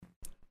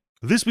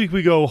This week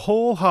we go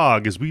whole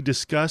hog as we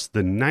discuss the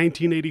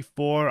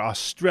 1984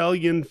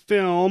 Australian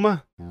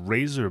film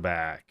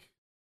Razorback.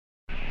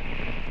 1,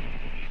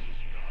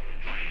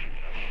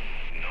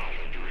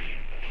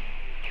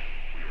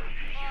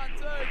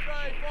 2, 3,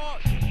 4.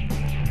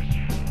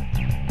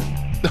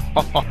 So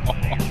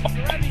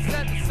let me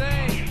set the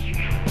scene.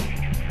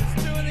 It's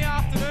 2 in the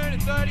afternoon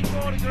and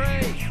 34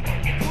 degrees.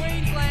 In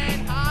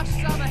Queensland, harsh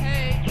summer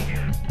heat.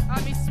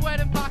 And me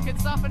sweating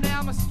buckets up and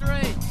down my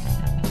street.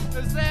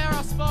 As there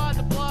I spied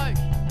the bloke,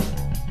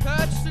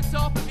 perched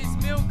atop of his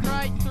milk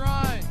crate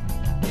throne.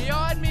 He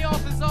eyed me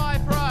off as I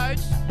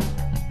approached,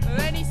 and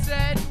then he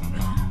said,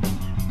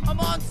 I'm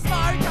on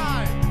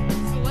smoko,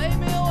 so leave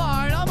me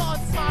alone. I'm on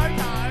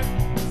smoko,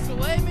 so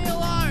leave me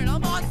alone.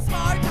 I'm on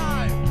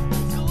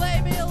smoko, so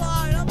leave me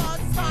alone. I'm on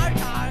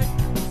smoko,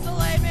 so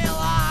leave me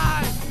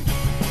alone.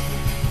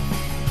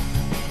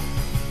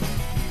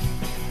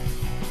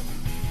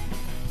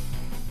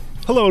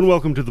 Hello and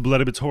welcome to the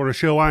Bloody Bits Horror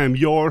Show. I am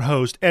your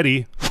host,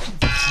 Eddie,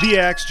 the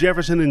Axe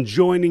Jefferson, and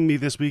joining me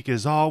this week,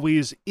 as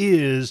always,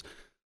 is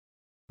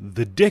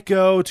the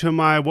dicko to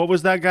my, what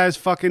was that guy's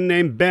fucking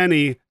name?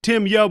 Benny.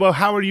 Tim Yobo,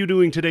 how are you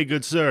doing today,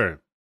 good sir?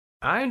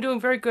 I'm doing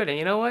very good, and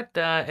you know what?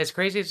 As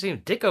crazy as it seems,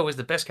 Dicko is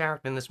the best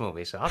character in this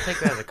movie, so I'll take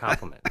that as a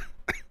compliment.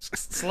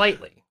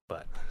 Slightly,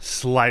 but...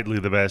 Slightly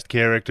the best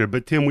character,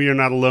 but Tim, we are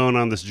not alone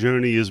on this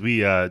journey as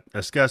we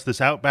discuss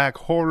this Outback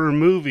horror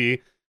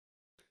movie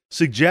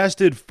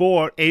suggested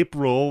for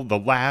April, the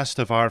last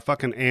of our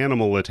fucking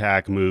animal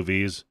attack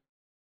movies.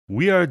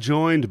 We are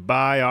joined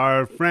by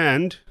our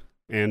friend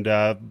and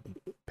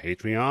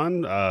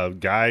Patreon,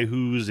 guy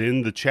who's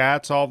in the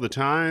chats all the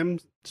time.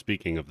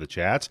 Speaking of the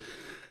chats,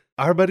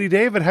 our buddy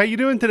David. How you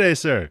doing today,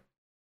 sir?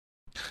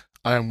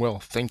 I am well,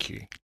 thank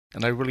you.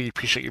 And I really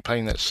appreciate you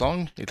playing that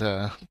song. It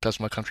does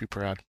my country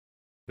proud.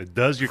 It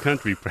does your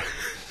country proud.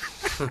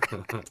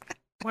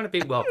 Want to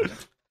be welcome.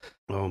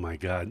 Oh my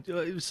God!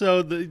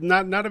 So,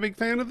 not a big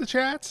fan of the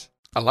chats?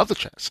 I love the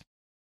chats.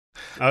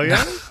 Oh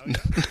yeah?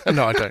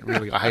 No, I don't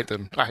really. I hate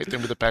them. I hate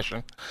them with a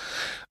passion.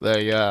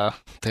 They're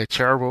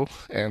terrible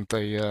and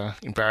they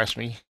embarrass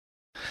me.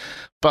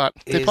 But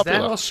they're Is popular.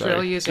 that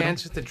Australia's so,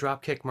 answer to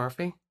Dropkick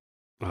Murphy?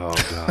 Oh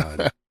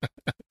God!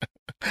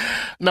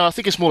 No, I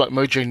think it's more like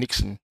Mojo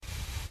Nixon.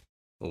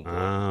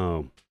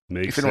 Oh,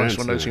 makes if anyone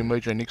sense. knows who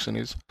Mojo Nixon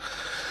is.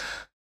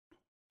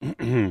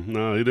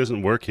 No, it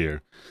doesn't work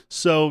here.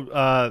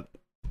 So,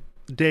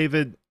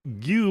 David,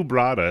 you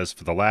brought us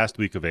for the last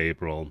week of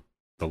April,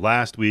 the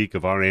last week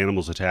of our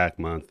Animals Attack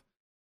Month.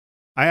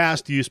 I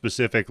asked you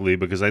specifically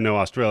because I know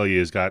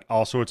Australia's got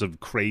all sorts of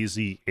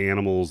crazy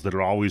animals that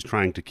are always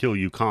trying to kill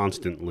you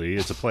constantly.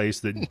 It's a place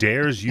that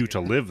dares you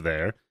to live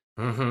there.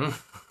 Mm-hmm.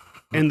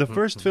 And the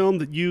first film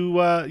that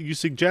you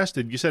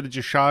suggested, you said it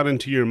just shot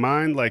into your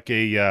mind like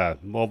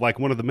like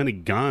one of the many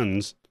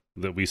guns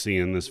that we see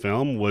in this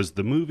film, was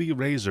the movie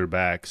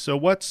Razorback. So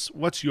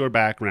what's your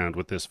background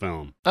with this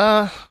film?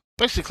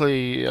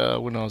 Basically,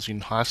 when I was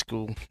in high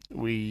school,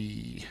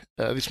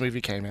 this movie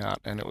came out,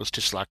 and it was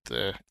just like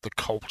the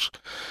cult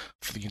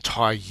for the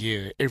entire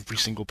year. Every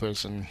single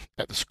person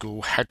at the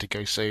school had to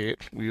go see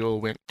it. We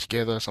all went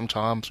together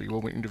sometimes. We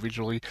all went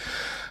individually.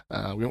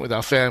 We went with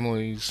our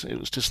families. It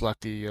was just like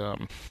the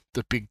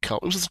big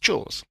cult. It was the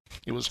Jaws.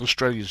 It was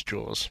Australia's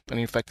Jaws. And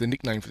in fact, the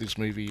nickname for this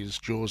movie is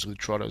Jaws of the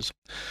Trotters.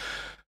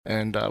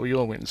 And we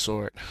all went and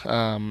saw it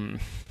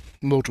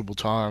multiple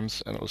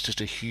times, and it was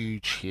just a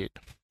huge hit.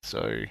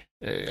 So,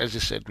 as I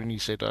said, when you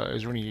said,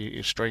 is there any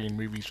Australian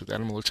movies with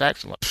animal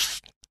attacks? I'm like,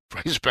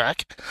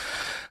 Razorback.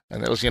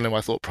 And that was the end of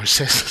my thought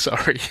process.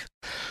 Sorry.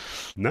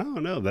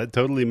 No, that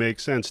totally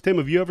makes sense. Tim,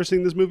 have you ever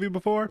seen this movie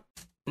before?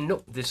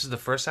 No, this is the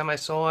first time I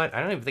saw it.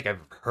 I don't even think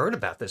I've heard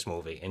about this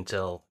movie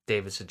until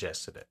David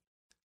suggested it.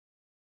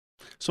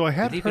 So I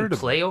had Did it heard even of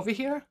play over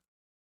here?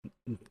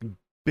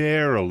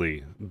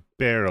 Barely.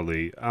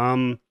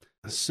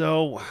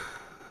 So,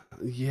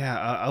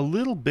 yeah, a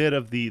little bit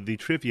of the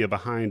trivia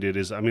behind it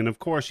is, I mean, of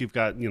course, you've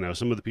got,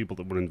 some of the people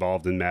that were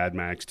involved in Mad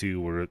Max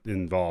 2 were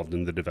involved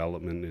in the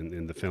development and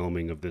in the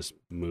filming of this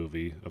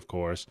movie, of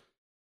course.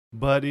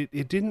 But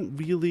it didn't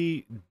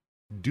really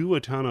do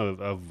a ton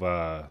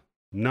of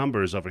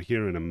numbers over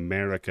here in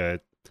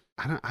America.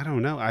 I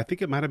don't know. I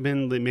think it might have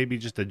been maybe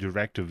just a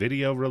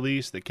direct-to-video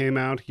release that came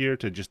out here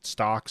to just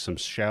stock some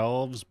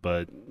shelves,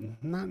 but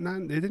not.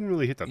 It didn't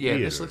really hit the Yeah,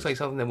 theaters. this looks like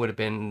something that would have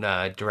been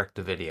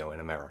direct-to-video in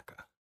America.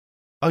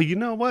 Oh, you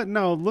know what?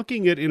 No,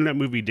 looking at Internet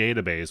Movie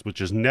Database,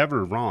 which is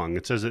never wrong,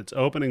 it says its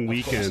opening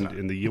weekend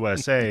in the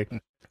USA,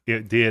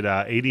 it did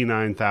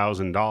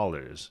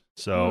 $89,000.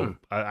 So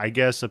I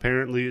guess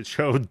apparently it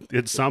showed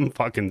at some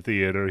fucking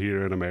theater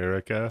here in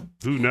America.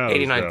 Who knows?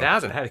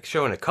 89,000 had to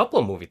show in a couple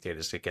of movie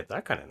theaters to get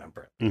that kind of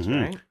number.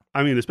 Right?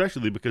 I mean,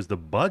 especially because the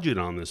budget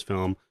on this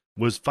film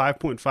was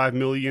 $5.5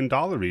 million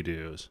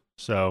reduce.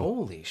 So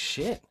holy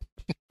shit.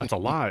 That's a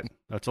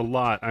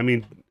lot. I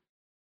mean,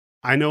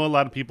 I know a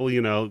lot of people,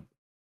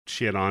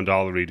 shit on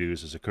dollar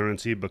reduce as a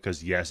currency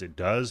because, yes, it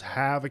does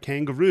have a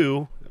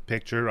kangaroo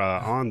picture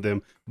on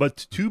them.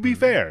 But to be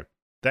fair,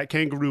 that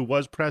kangaroo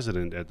was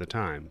president at the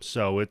time.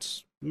 So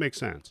it's makes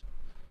sense.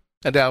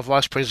 And our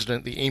vice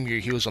president, the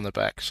emu, he was on the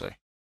back, so.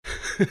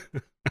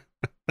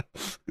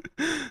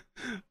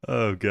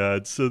 Oh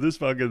God! So this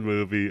fucking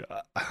movie,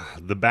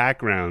 the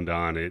background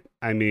on it.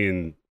 I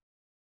mean,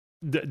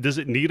 does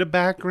it need a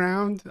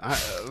background?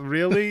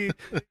 Really?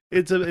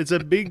 It's a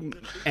big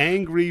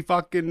angry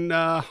fucking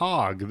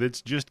hog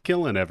that's just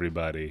killing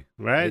everybody,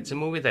 right? It's a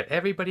movie that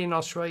everybody in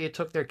Australia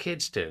took their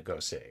kids to go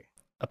see.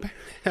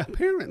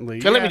 Apparently.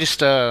 Okay, let me just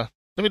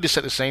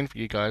set the scene for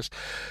you guys.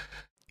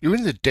 You're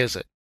in the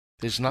desert.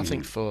 There's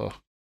nothing for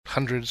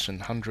hundreds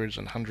and hundreds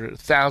and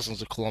hundreds,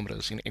 thousands of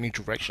kilometers in any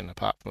direction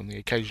apart from the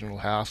occasional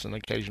house and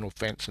occasional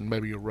fence and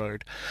maybe a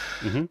road.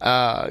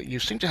 You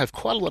seem to have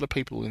quite a lot of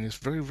people in this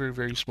very, very,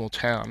 very small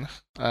town.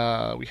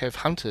 We have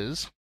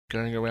hunters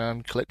going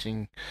around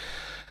collecting,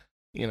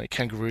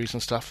 kangaroos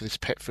and stuff for this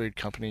pet food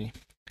company,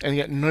 and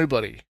yet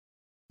nobody,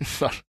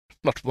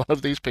 not one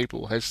of these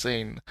people, has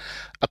seen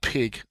a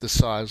pig the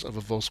size of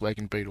a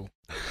Volkswagen Beetle.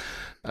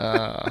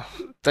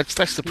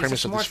 That's the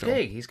premise of this film. He's a smart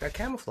pig. He's got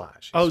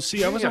camouflage. Oh,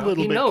 see, I was a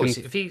little bit... He knows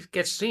if he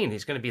gets seen,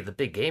 he's going to be the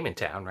big game in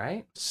town,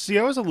 right? See,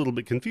 I was a little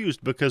bit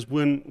confused because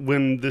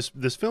when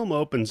this film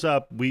opens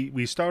up,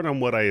 we start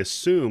on what I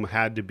assume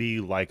had to be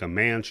like a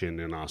mansion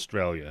in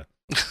Australia.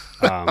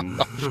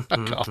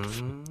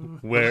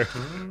 Where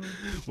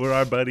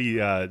our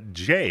buddy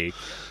Jake,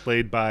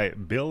 played by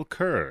Bill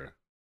Kerr,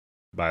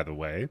 by the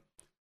way.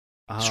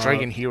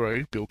 Australian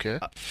hero, Bill Kerr.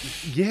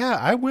 Yeah,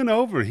 I went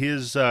over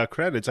his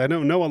credits. I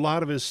don't know a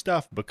lot of his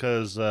stuff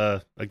because,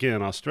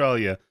 again,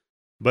 Australia.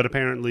 But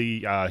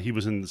apparently he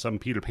was in some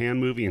Peter Pan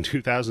movie in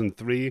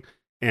 2003,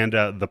 and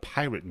the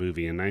Pirate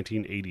movie in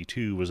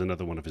 1982 was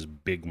another one of his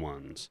big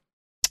ones.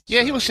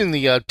 Yeah, he was in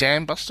the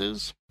Dam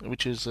Busters,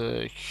 which is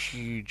a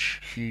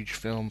huge, huge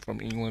film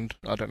from England.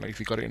 I don't know if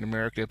you got it in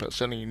America, but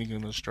certainly in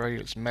England and Australia,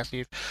 it's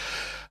massive.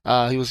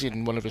 He was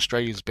in one of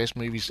Australia's best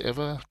movies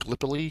ever,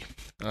 Gallipoli.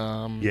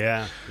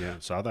 Yeah,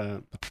 saw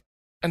that.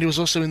 And he was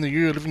also in The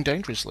Year Living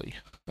Dangerously,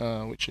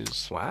 which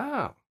is...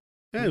 Wow.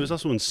 Yeah, he was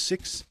also in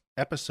 6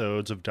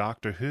 episodes of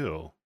Doctor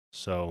Who,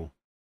 so...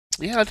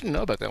 Yeah, I didn't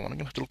know about that one. I'm going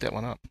to have to look that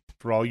one up.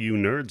 For all you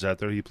nerds out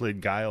there, he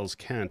played Giles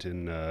Kent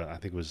in, I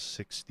think it was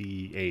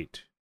 1968.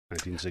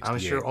 I'm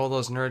sure all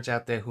those nerds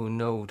out there who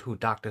know who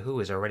Doctor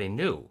Who is already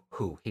knew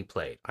who he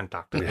played on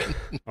Doctor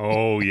Who.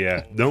 Oh,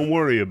 yeah. Don't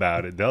worry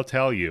about it. They'll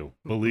tell you.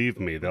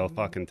 Believe me, they'll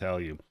fucking tell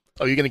you.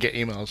 Oh, you're going to get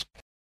emails.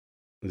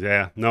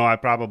 Yeah. No, I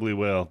probably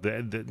will.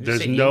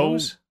 There's no...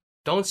 Emus?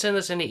 Don't send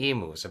us any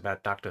emos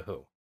about Doctor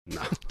Who.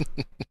 No.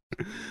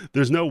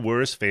 There's no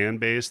worse fan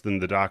base than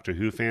the Doctor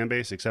Who fan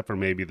base, except for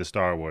maybe the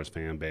Star Wars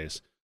fan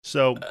base.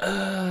 So...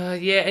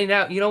 yeah, and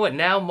now, you know what?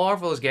 Now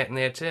Marvel is getting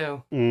there,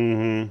 too.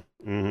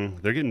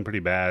 They're getting pretty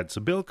bad.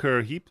 So Bill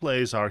Kerr, he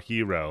plays our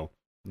hero,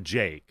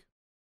 Jake,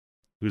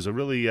 who's a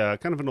really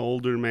kind of an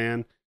older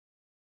man,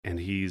 and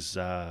he's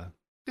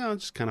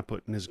just kind of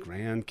putting his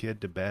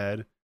grandkid to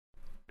bed,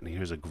 and he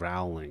hears a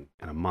growling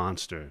and a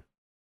monster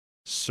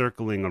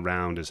circling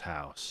around his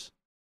house.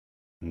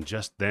 And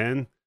just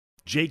then,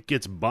 Jake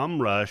gets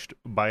bum rushed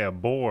by a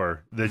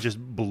boar that just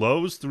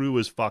blows through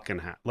his fucking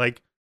house.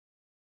 Like,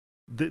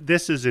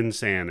 this is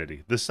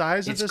insanity. The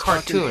size of this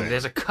cartoon. Fucking...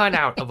 There's a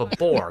cutout of a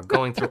boar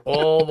going through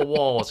all the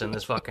walls in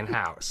this fucking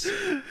house.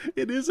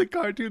 It is a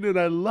cartoon, and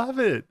I love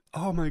it.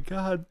 Oh my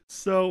God.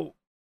 So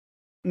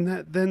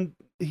then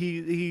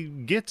he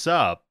gets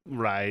up,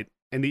 right?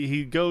 And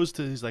he goes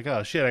to, he's like,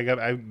 oh shit,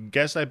 I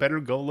guess I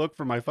better go look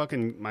for my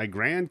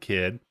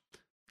grandkid.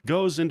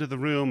 Goes into the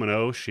room, and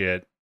oh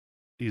shit,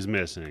 he's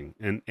missing.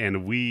 And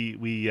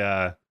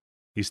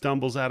he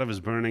stumbles out of his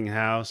burning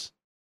house.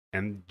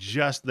 And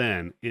just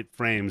then, it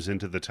frames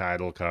into the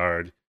title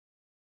card,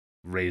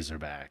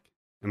 Razorback.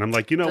 And I'm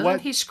like, you know Doesn't what?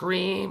 he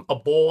scream, a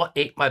boar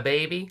ate my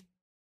baby?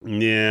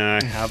 Yeah,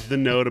 I have the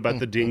note about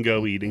the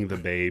dingo eating the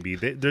baby.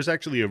 There's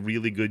actually a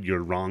really good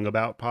You're Wrong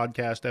About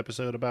podcast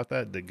episode about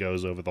that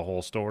goes over the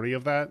whole story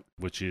of that,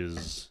 which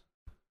is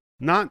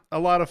not a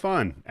lot of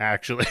fun,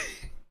 actually.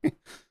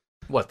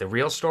 What, the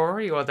real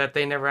story, or that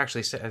they never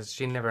actually said?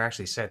 She never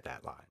actually said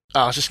that line.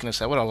 I was just going to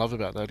say, what I love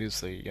about that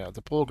is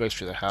the boar goes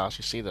through the house.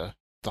 You see the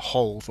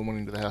hole from one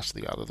end of the house to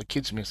the other. The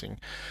kid's missing,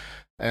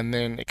 and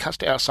then it cuts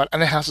to outside,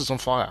 and the house is on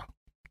fire.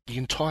 The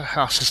entire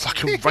house is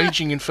like a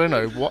raging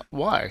inferno. What?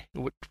 Why?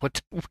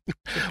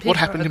 What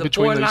happened in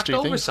between those two things? The boar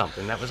knocked over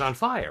something that was on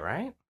fire,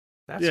 right?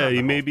 That's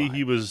maybe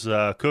he was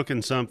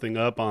cooking something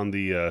up on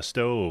the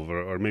stove,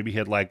 or maybe he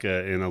had like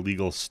an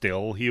illegal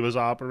still he was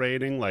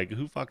operating. Like,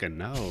 who fucking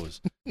knows?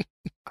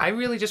 I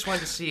really just wanted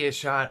to see a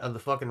shot of the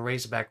fucking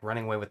Razorback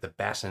running away with the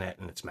bassinet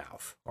in its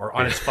mouth, or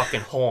on its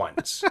fucking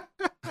horns.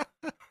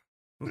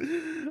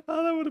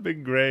 Oh, that would have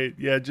been great.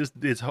 Yeah, just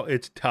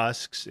it's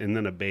tusks and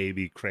then a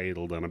baby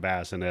cradled on a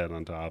bassinet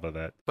on top of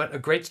that. But a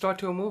great start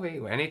to a movie.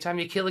 Anytime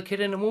you kill a kid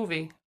in a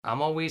movie, I'm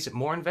always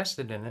more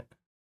invested in it.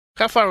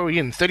 How far are we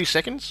in? 30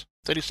 seconds?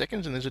 30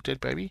 seconds and there's a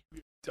dead baby?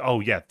 Oh,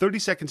 yeah. 30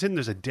 seconds in,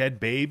 there's a dead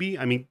baby?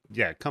 I mean,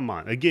 yeah, come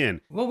on.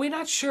 Again. Well, we're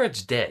not sure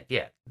it's dead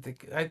yet.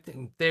 I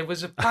think there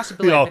was a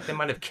possibility I think they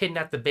might have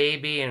kidnapped the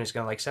baby and was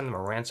going to send them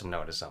a ransom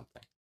note or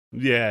something.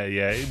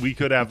 Yeah. We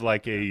could have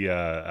like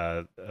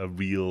a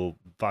real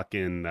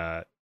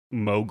fucking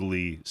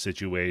Mowgli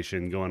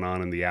situation going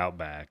on in the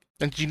outback.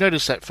 And did you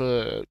notice that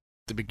for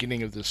the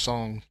beginning of the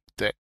song,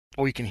 that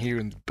all you can hear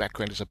in the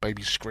background is a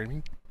baby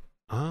screaming?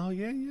 Oh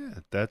yeah,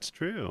 that's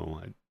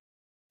true.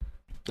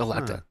 I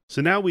like that.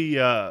 So now we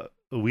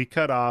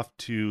cut off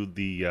to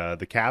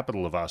the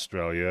capital of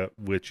Australia,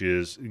 which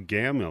is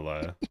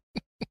Gamilla.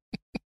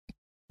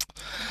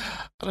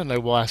 I don't know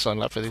why I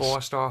signed up for this.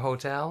 4-star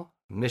hotel,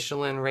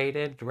 Michelin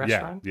rated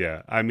restaurant.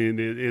 Yeah. I mean,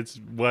 it's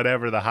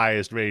whatever the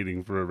highest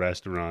rating for a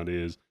restaurant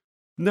is.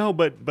 No,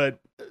 but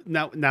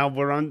now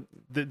we're on.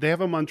 They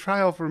have him on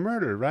trial for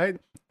murder, right?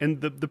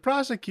 And the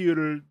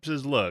prosecutor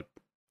says, "Look,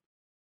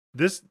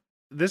 this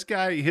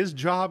guy, his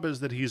job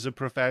is that he's a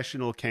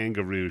professional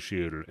kangaroo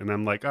shooter." And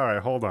I'm like, "All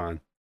right, hold on.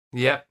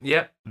 Yep.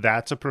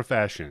 That's a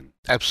profession."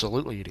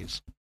 Absolutely, it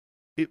is.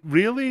 It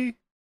really?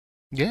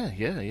 Yeah,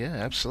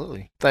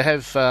 absolutely. They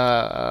have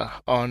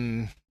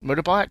on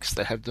motorbikes,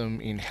 they have them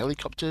in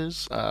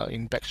helicopters,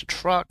 in backs of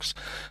trucks.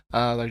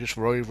 They just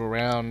rove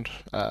around.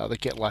 They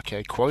get like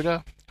a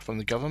quota from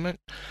the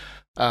government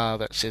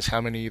that says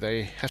how many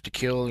they have to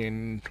kill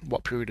in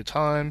what period of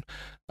time.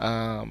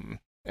 And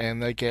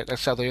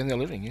that's how they earn their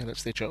living. Yeah,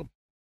 that's their job.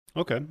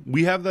 Okay.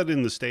 We have that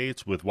in the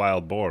States with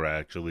wild boar,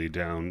 actually,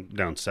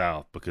 down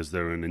south, because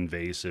they're an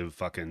invasive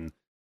fucking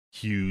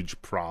huge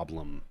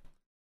problem.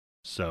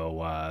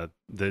 So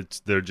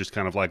they're just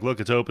kind of like, look,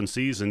 it's open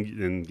season,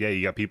 and yeah,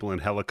 you got people in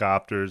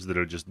helicopters that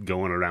are just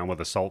going around with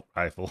assault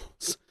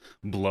rifles,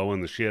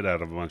 blowing the shit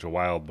out of a bunch of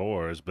wild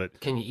boars. But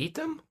can you eat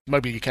them?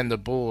 Maybe you can the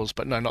boars,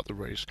 but no, not the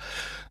roos.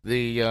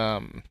 We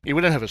don't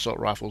have assault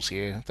rifles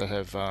here. They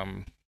have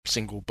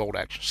single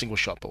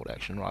shot bolt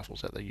action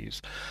rifles that they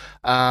use.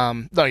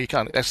 No, you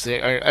can't.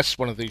 That's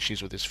one of the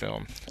issues with this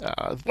film.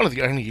 One of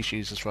the only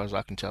issues, as far as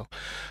I can tell.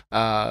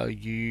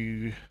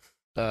 You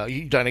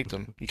don't eat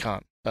them. You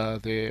can't.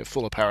 They're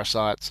full of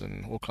parasites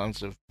and all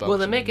kinds of bugs. Well,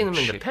 they're making them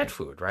into pet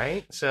food,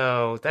 right?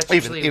 So that's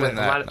usually even what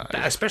that, a lot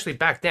of, especially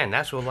back then.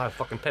 That's what a lot of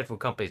fucking pet food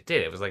companies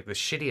did. It was like the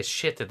shittiest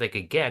shit that they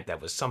could get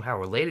that was somehow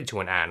related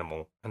to an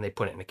animal, and they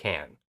put it in a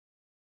can.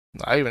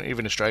 No,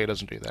 even Australia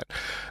doesn't do that.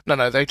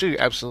 No, they do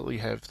absolutely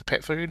have the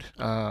pet food.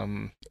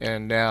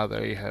 And now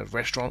they have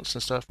restaurants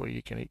and stuff where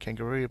you can eat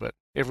kangaroo. But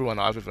everyone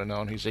I've ever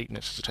known who's eaten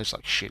it says it tastes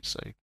like shit, so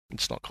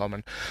it's not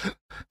common.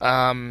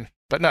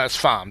 But no, it's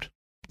farmed.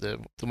 The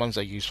ones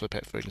they use for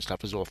pet food and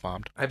stuff is all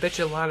farmed. I bet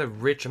you a lot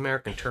of rich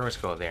American tourists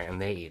go there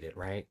and they eat it,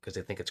 right? Because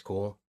they think it's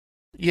cool.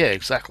 Yeah,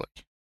 exactly.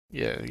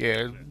 Yeah,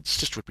 it's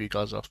just rip you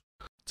guys off.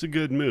 It's a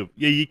good move.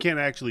 Yeah, you can't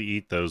actually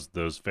eat those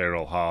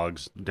feral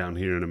hogs down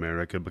here in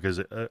America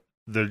because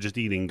they're just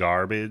eating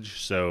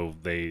garbage. So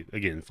they,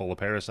 again, full of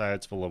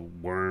parasites, full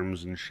of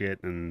worms and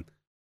shit. And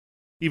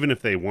even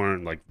if they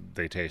weren't, like,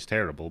 they taste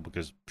terrible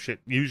because shit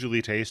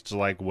usually tastes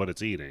like what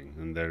it's eating,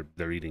 and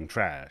they're eating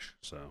trash.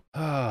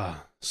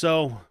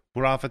 So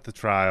we're off at the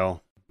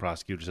trial. The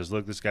prosecutor says,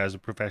 look, this guy's a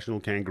professional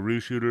kangaroo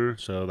shooter,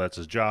 so that's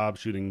his job,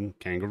 shooting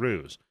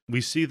kangaroos.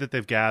 We see that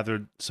they've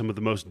gathered some of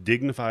the most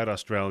dignified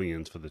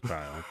Australians for the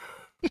trial.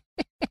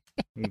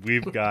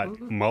 We've got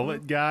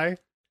mullet guy,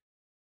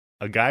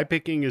 a guy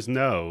picking his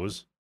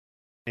nose,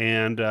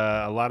 and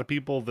a lot of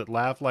people that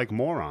laugh like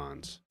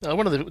morons.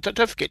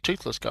 Don't forget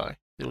Toothless guy.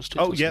 There was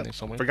Toothless in there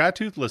somewhere. Forgot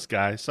Toothless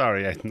guy.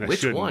 Sorry, I Which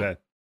shouldn't. one?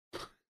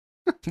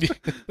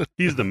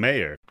 He's the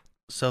mayor.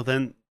 So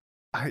then,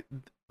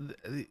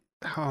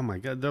 oh my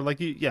god, they're like,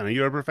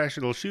 you're a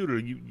professional shooter.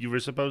 You were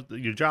supposed to,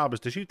 your job is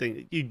to shoot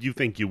things. You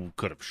think you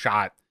could have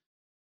shot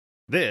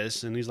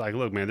this? And he's like,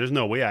 look, man, there's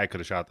no way I could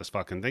have shot this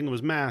fucking thing. It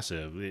was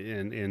massive.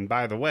 And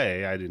by the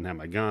way, I didn't have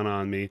my gun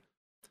on me.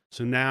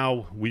 So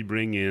now we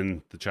bring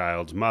in the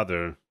child's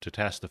mother to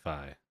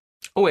testify.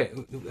 Oh, wait,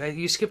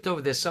 you skipped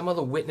over this. Some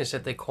other witness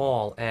that they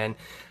call, and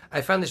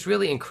I found this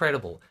really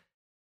incredible.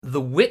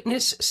 The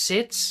witness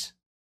sits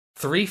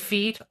 3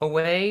 feet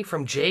away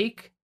from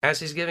Jake as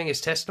he's giving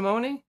his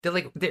testimony.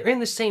 They're in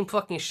the same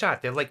fucking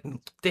shot.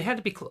 They had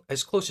to be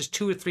as close as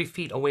 2 or 3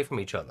 feet away from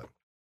each other.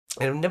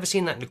 And I've never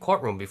seen that in the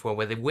courtroom before,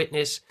 where the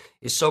witness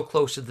is so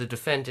close to the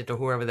defendant or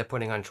whoever they're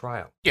putting on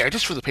trial. Yeah,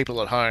 just for the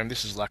people at home,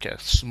 this is like a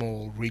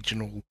small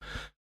regional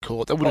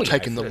court. They would have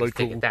taken the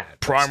local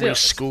primary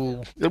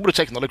school. They would have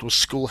taken the local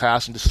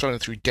schoolhouse and just thrown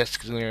it through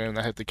desks in there, and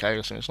they had the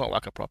chaos. And it's not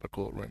like a proper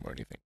courtroom or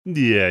anything.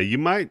 Yeah, you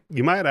might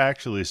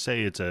actually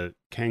say it's a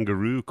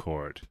kangaroo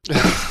court. I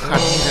knew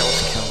that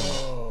was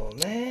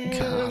coming. Man.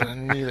 God, I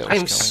knew that was I'm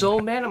coming. so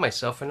mad at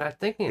myself for not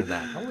thinking of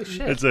that. Holy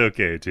shit. It's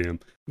okay, Tim.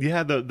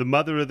 Yeah, the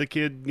mother of the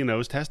kid,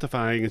 is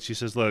testifying, and she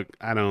says, look,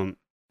 I don't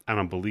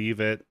believe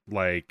it.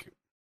 Like,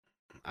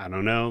 I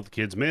don't know, the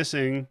kid's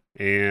missing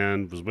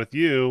and was with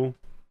you.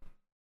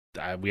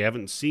 We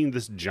haven't seen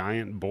this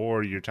giant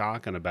boar you're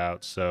talking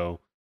about,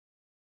 so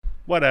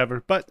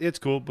whatever. But it's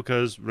cool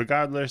because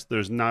regardless,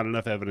 there's not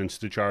enough evidence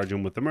to charge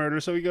him with the murder,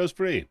 so he goes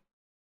free.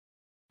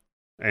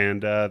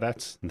 And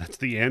that's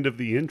the end of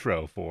the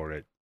intro for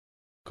it.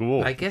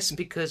 Cool. I guess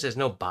because there's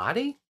no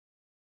body?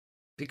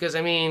 Because,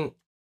 I mean,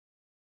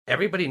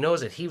 everybody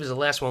knows that he was the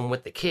last one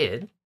with the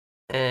kid.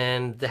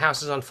 and the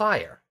house is on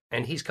fire.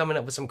 And he's coming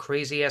up with some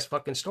crazy ass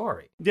fucking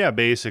story. Yeah,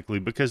 basically,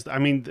 because I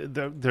mean,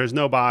 there's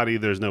no body,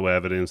 there's no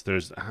evidence.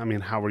 I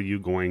mean, how are you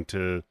going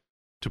to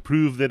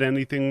prove that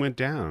anything went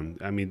down?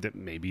 I mean, that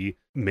maybe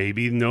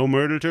no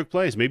murder took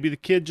place. Maybe the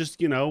kid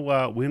just went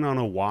on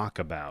a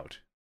walkabout.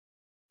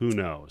 Who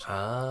knows?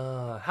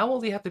 How old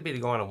do you have to be to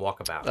go on a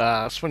walkabout?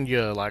 That's when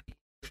you're like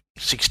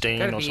 16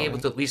 Gotta or be something. able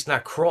to at least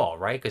not crawl,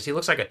 right? Because he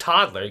looks like a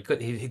toddler.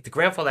 The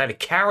grandfather had to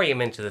carry him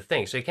into the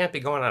thing, so he can't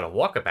be going on a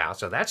walkabout.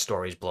 So that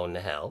story's blown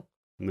to hell.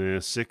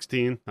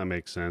 16? That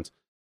makes sense.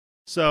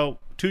 So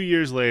 2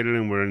 years later,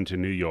 and we're into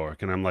New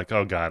York, and I'm like,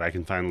 oh God, I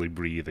can finally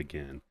breathe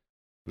again.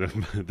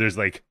 There's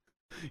like,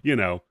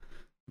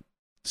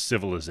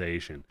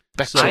 civilization.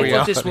 Back So to I thought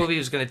reality. this movie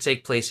was going to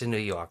take place in New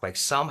York. Like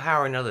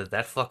somehow or another,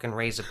 that fucking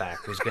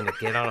Razorback was going to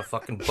get on a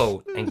fucking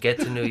boat and get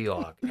to New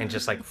York and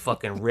just like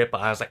fucking rip.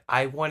 I was like,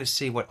 I want to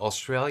see what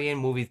Australian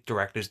movie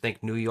directors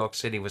think New York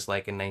City was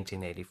like in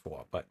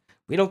 1984. But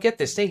we don't get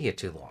to stay here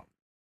too long.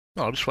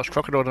 Oh, I'll just watch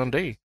Crocodile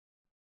Dundee.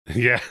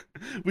 Yeah,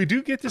 we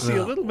do get to see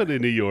a little bit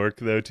of New York,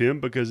 though, Tim,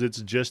 because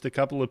it's just a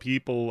couple of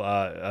people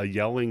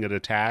yelling at a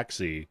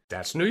taxi.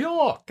 That's New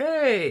York,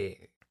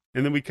 hey!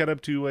 And then we cut up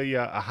to a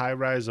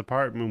high-rise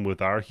apartment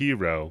with our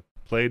hero,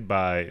 played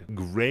by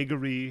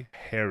Gregory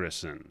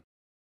Harrison.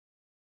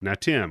 Now,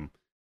 Tim,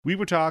 we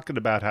were talking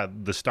about how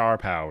the star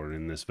power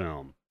in this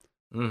film.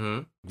 Mm-hmm.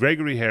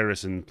 Gregory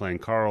Harrison playing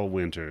Carl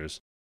Winters.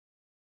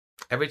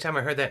 Every time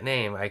I heard that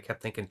name, I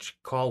kept thinking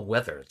Carl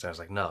Weathers. I was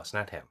like, no, it's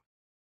not him.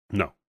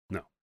 No.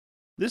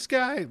 This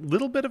guy,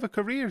 little bit of a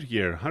career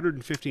here,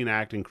 115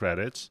 acting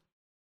credits.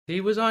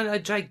 He was on a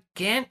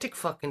gigantic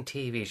fucking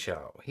TV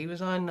show. He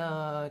was on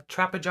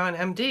Trapper John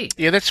MD.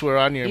 Yeah, that's where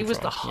I knew him He was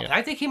from. Yeah.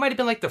 I think he might have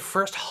been like the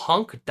first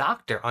hunk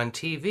doctor on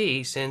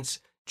TV since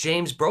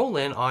James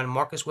Brolin on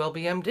Marcus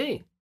Welby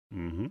MD.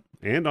 Mm-hmm.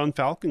 And on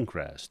Falcon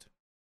Crest,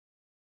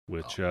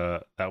 which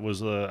that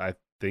was, I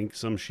think,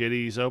 some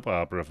shitty soap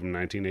opera from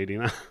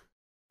 1989.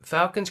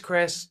 Falcon's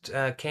Crest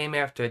came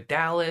after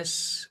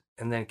Dallas,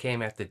 and then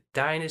came after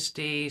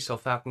Dynasty. So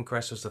Falcon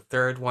Crest was the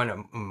third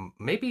one,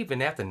 maybe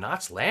even after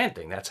Knots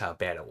Landing. That's how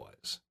bad it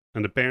was.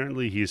 And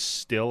apparently he's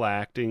still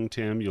acting,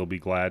 Tim, you'll be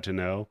glad to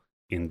know,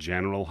 in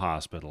General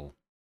Hospital.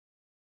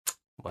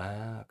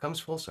 Wow, comes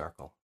full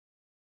circle.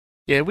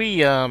 Yeah, we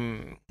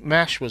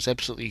MASH was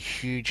absolutely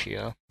huge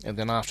here, and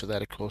then after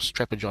that, of course,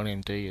 Trapper John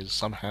MD is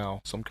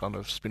somehow some kind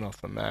of spin-off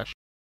from MASH.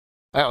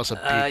 That was a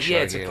big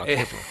show.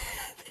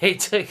 They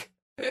took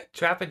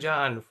Trapper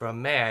John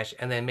from MASH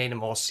and then made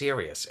him all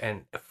serious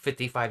and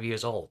 55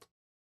 years old.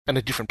 And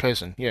a different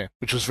person, yeah,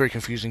 which was very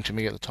confusing to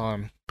me at the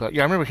time. But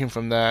yeah, I remember him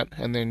from that,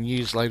 and then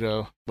years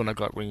later, when I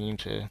got really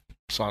into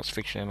science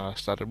fiction, I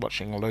started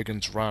watching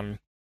Logan's Run.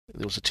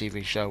 There was a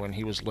TV show, and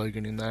he was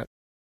Logan in that.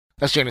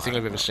 That's the only thing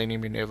I've ever seen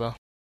him in ever.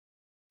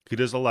 He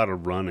does a lot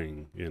of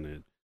running in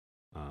it.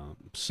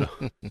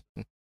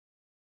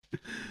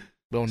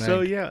 Well named. So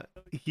yeah,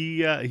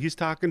 he's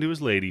talking to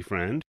his lady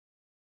friend.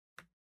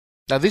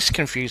 Now this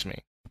confused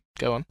me.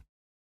 Go on.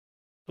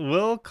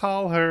 We'll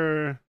call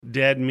her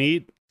Dead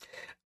Meat.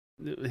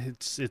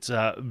 It's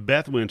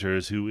Beth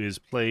Winters, who is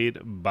played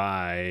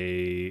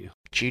by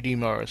Judy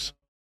Morris.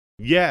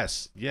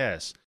 Yes.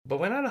 But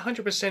we're not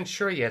 100%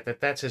 sure yet that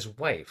that's his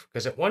wife.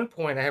 Because at one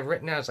point I have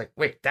written down, I was like,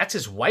 wait, that's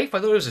his wife? I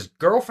thought it was his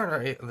girlfriend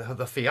or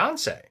the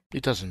fiance.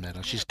 It doesn't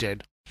matter. She's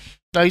dead.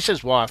 No, he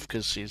says wife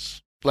because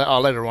she's...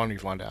 later on you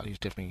find out. She's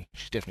definitely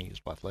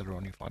his wife. Later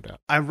on you find out.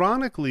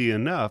 Ironically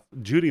enough,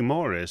 Judy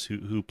Morris,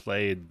 who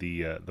played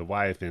the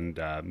wife and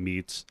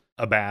meets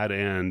a bad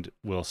end,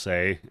 we'll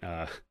say,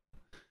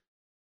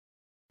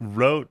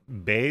 wrote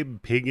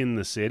Babe, Pig in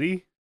the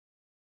City.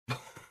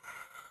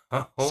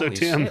 So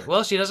Tim, shit.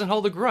 Well, she doesn't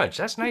hold a grudge.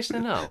 That's nice to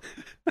know.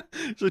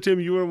 So Tim,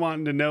 you were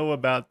wanting to know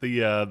about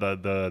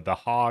the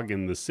Hog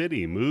in the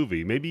City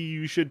movie. Maybe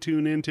you should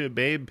tune into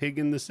Babe, Pig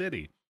in the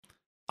City.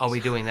 Are we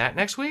doing that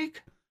next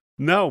week?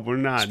 No, we're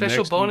not.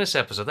 Special bonus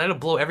episode. That'll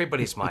blow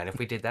everybody's mind if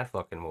we did that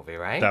fucking movie,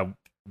 right?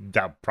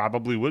 That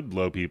probably would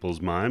blow people's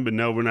mind, but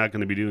no, we're not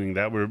going to be doing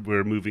that.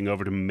 We're moving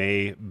over to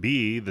May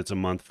B. That's a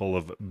month full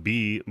of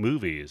B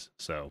movies.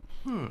 So,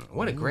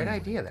 what a great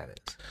idea that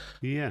is.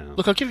 Yeah.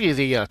 Look, I'll give you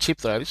the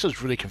tip though. This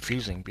is really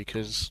confusing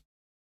because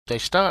they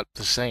start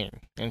the same,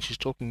 and she's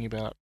talking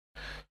about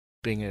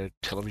being a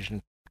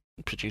television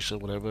producer,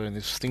 whatever, and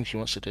there's things she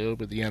wants to do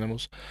with the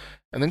animals,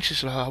 and then she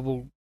said, "Oh,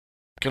 well,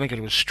 gonna go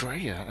to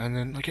Australia," and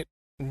then I get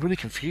really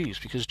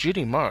confused because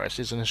Judy Morris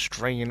is an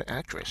Australian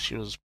actress. She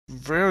was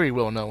very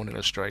well known in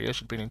Australia.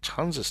 She'd been in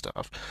tons of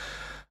stuff,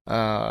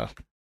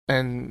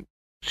 and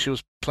she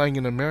was playing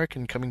an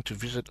American coming to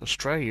visit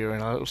Australia,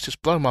 and I was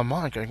just blowing my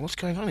mind, going, "What's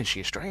going on? Is she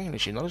Australian?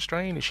 Is she not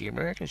Australian? Is she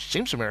American? She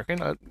seems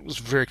American." It was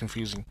very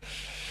confusing.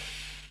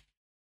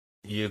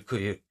 You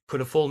could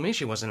have fooled me.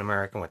 She wasn't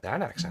American with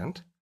that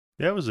accent.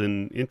 That was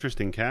an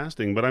interesting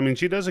casting, but I mean,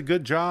 she does a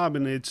good job,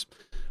 and it's.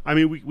 I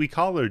mean, we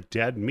call her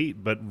Dead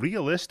Meat, but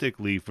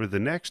realistically, for the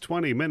next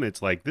 20 minutes,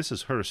 like, this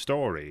is her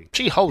story.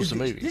 She holds the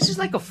movie. This is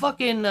like a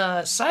fucking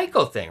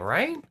Psycho thing,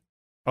 right?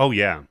 Oh,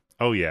 yeah.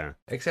 Oh, yeah.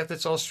 Except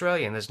it's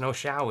Australian. There's no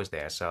showers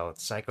there, so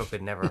Psycho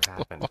could never have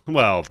happened.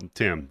 Well,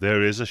 Tim,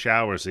 there is a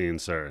shower scene,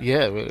 sir.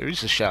 Yeah, well, there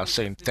is a shower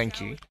scene. Thank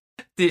you.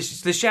 The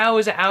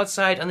showers are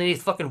outside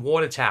underneath fucking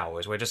water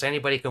towers where just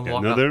anybody can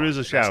walk No, up. there on. is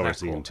a That's shower not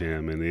scene, cool.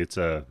 Tim, and it's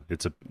a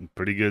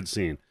pretty good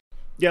scene.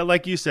 Yeah,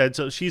 like you said,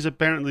 so she's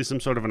apparently some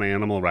sort of an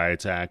animal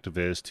rights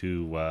activist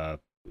who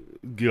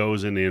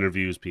goes and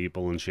interviews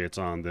people and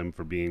shits on them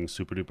for being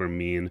super duper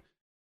mean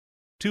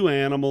to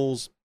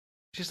animals.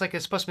 She's like,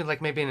 it's supposed to be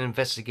like maybe an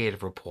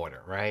investigative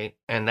reporter, right?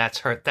 And that's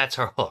her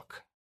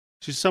hook.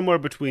 She's somewhere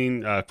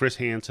between Chris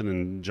Hansen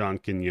and John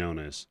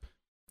Quinones.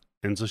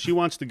 And so she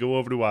wants to go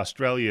over to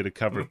Australia to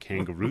cover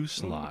kangaroo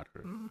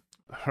slaughter.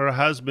 Her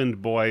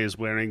husband, boy, is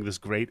wearing this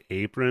great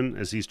apron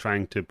as he's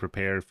trying to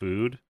prepare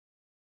food.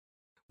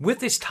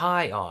 With his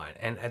tie on,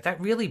 and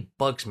that really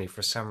bugs me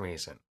for some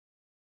reason.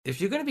 If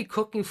you're going to be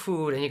cooking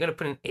food and you're going to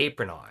put an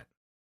apron on,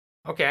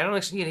 okay, I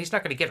don't, he's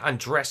not going to get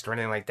undressed or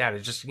anything like that.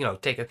 It's just,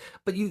 take it.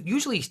 But you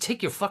usually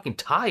take your fucking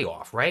tie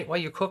off, right? While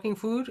you're cooking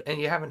food and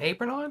you have an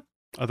apron on?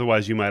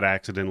 Otherwise, you might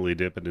accidentally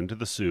dip it into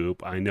the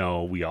soup. I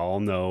know, we all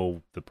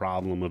know the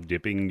problem of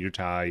dipping your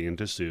tie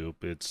into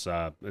soup. It's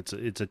a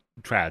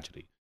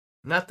tragedy.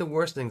 Not the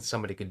worst thing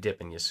somebody could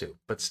dip in your soup,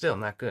 but still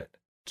not good.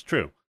 It's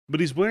true. But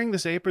he's wearing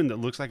this apron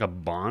that looks like a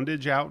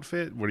bondage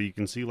outfit where you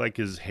can see like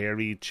his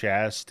hairy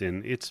chest,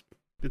 and it's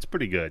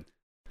pretty good.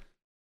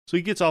 So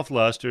he gets all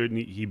flustered and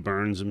he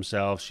burns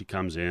himself. She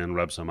comes in,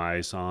 rubs some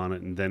ice on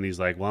it, and then he's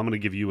like, well, I'm going to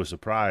give you a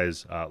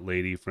surprise,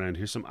 lady friend.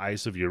 Here's some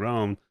ice of your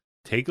own.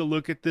 Take a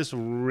look at this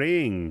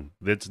ring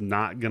that's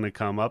not going to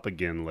come up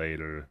again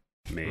later,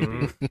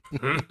 maybe.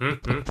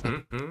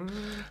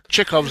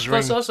 Chekhov's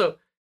ring. Plus, also,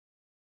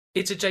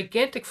 it's a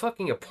gigantic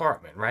fucking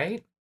apartment,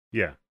 right?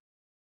 Yeah.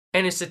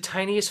 And it's the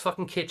tiniest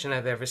fucking kitchen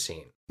I've ever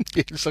seen.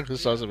 It's like the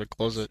size of a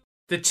closet.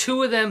 The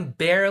two of them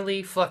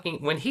barely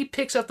fucking... When he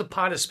picks up the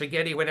pot of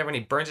spaghetti or whatever and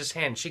he burns his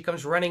hand, she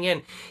comes running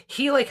in.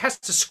 He, like, has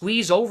to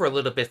squeeze over a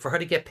little bit for her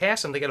to get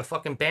past him to get a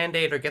fucking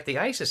Band-Aid or get the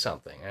ice or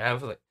something. And I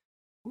was like,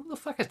 who the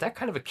fuck has that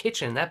kind of a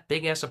kitchen in that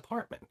big-ass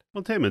apartment?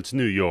 Well, Tim, it's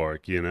New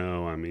York,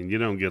 I mean, you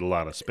don't get a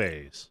lot of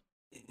space.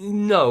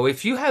 No,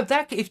 if you have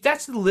that... If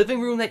that's the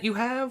living room that you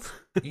have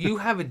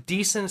a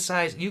decent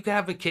size... You can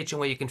have a kitchen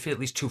where you can fit at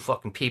least two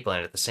fucking people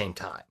in it at the same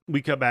time.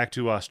 We cut back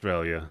to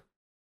Australia,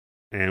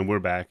 and we're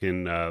back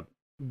in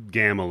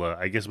Gamela,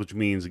 I guess, which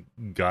means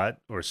gut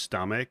or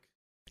stomach.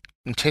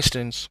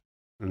 Intestines.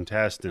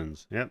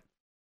 Yep.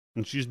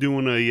 And she's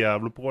doing a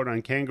report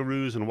on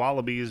kangaroos and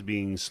wallabies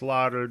being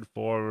slaughtered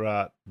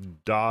for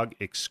dog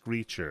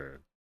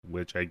excreture,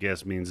 which I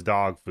guess means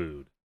dog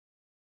food.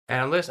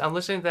 And I'm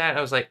listening to that, and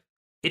I was like,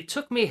 it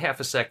took me half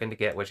a second to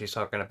get what she's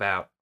talking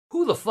about.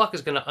 Who the fuck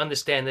is going to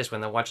understand this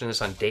when they're watching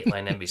this on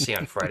Dateline NBC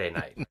on Friday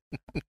night?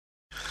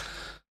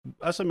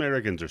 Us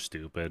Americans are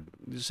stupid.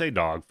 Just say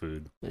dog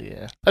food.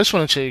 Yeah. I just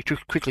wanted to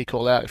quickly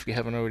call out, if you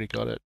haven't already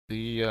got it,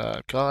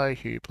 the guy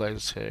who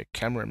plays her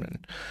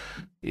cameraman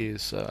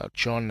is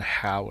John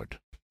Howard,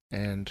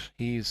 and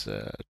he's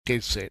a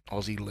dead set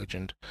Aussie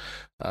legend.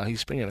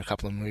 He's been in a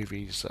couple of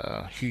movies,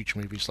 huge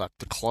movies like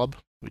The Club,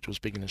 which was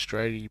big in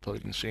Australia. You probably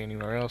didn't see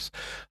anywhere else.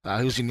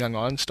 He was in Young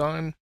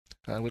Einstein,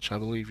 which I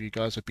believe you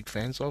guys are big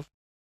fans of.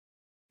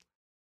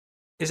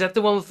 Is that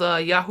the one with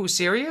Yahoo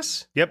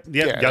Serious? Yep.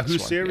 Yeah, Yahoo that's one,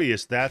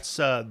 Serious.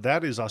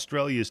 That is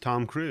Australia's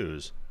Tom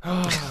Cruise.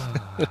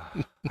 I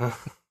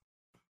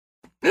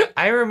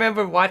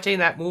remember watching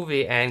that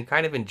movie and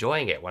kind of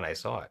enjoying it when I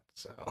saw it.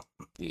 So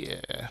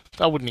Yeah,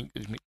 I wouldn't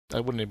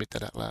admit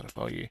that out loud if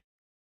I were you.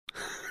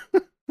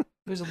 it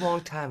was a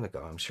long time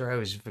ago. I'm sure I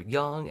was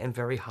young and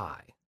very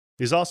high.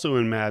 He's also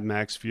in Mad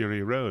Max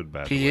Fury Road,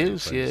 by the way. He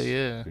is,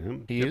 yeah.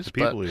 He is, the but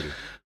people eater.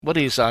 what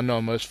he's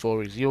known most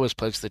for is he always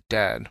plays the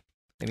dad,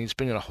 and he's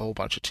been in a whole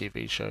bunch of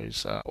TV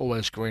shows.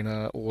 Always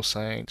Greener, All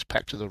Saints,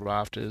 Packed to the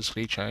Rafters,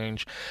 Flea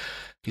Change.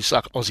 He's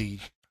like Aussie.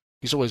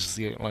 He's always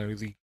the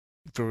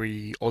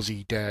very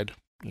Aussie dad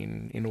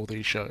in all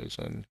these shows,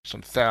 and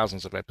some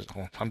thousands of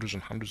episodes, hundreds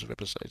and hundreds of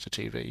episodes of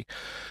TV,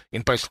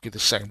 in basically the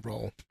same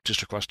role,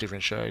 just across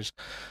different shows.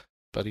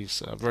 But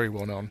he's very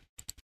well known.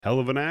 Hell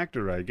of an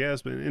actor, I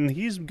guess, and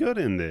he's good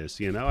in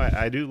this.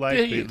 I do like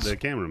the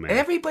cameraman.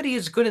 Everybody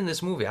is good in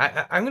this movie.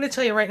 I'm going to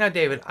tell you right now,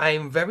 David, I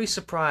am very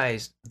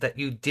surprised that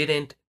you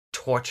didn't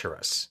torture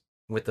us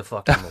with the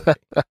fucking movie.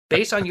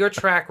 Based on your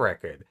track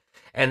record.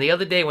 And the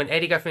other day when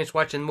Eddie got finished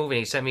watching the movie,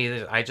 he sent me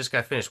this, I just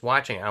got finished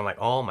watching it. I'm like,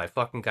 oh my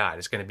fucking God,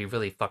 it's going to be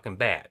really fucking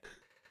bad.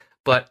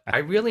 But I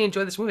really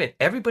enjoy this movie. And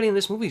everybody in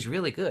this movie is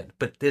really good.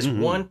 But there's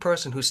one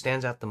person who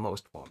stands out the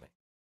most for me.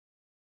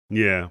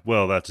 Yeah,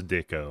 well, that's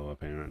Dicko,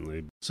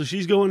 apparently. So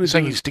she's going to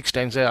Saying his dick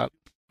stands out.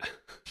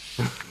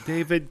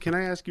 David, can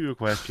I ask you a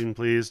question,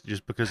 please?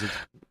 Just because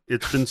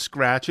it's been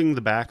scratching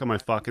the back of my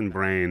fucking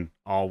brain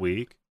all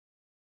week.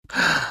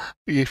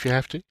 If you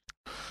have to.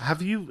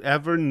 Have you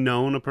ever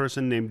known a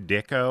person named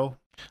Dicko?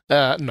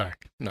 No.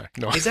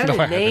 Is that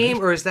a name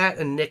or is that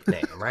a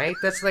nickname, right?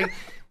 That's like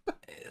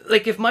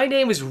if my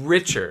name is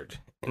Richard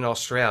in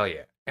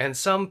Australia, and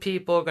some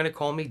people are going to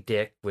call me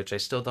Dick, which I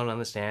still don't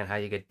understand how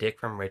you get Dick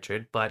from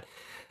Richard, but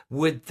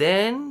would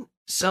then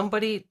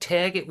somebody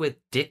tag it with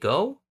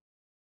Dicko?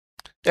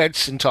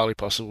 That's entirely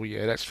possible.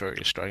 Yeah, that's very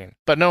Australian.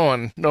 But no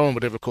one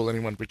would ever call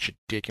anyone Richard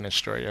Dick in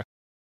Australia.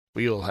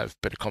 We all have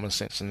better common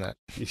sense than that.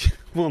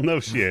 Well, no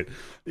shit.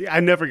 I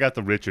never got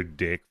the Richard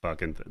Dick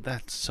fucking.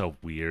 That's so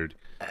weird.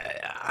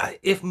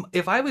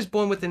 If I was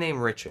born with the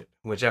name Richard,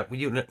 which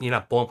you're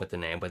not born with the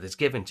name, but it's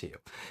given to you,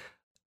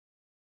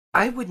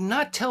 I would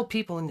not tell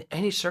people in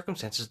any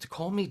circumstances to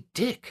call me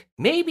Dick.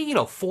 Maybe,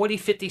 40,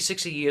 50,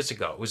 60 years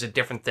ago, it was a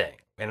different thing.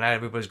 And not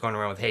everybody's going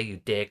around with, hey, you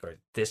dick, or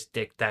this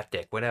dick, that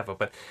dick, whatever.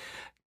 But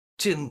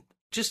to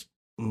just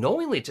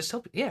knowingly just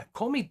tell people, yeah,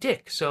 call me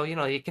Dick. So,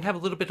 you can have a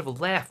little bit of a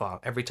laugh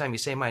off every time you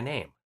say my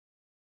name.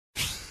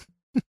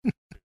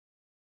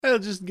 I'll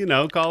just,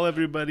 call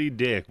everybody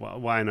Dick.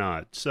 Why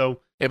not?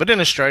 So yeah, but in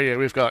Australia,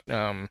 we've got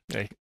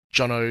Jono,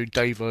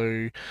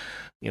 Davo,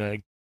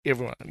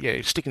 everyone.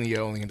 Yeah, sticking the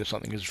yelling into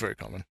something is very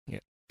common. Yeah.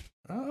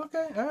 Oh,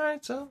 okay. All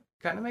right. So,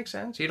 kind of makes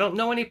sense. You don't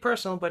know any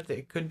personal, but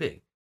it could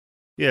be.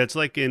 Yeah, it's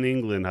like in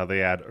England how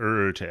they add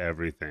to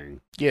everything.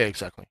 Yeah,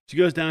 exactly. She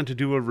goes down to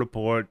do a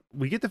report.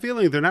 We get the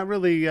feeling they're not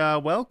really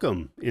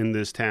welcome in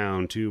this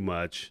town too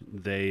much.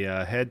 They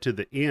head to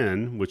the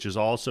inn, which is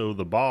also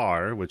the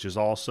bar, which is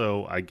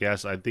also, I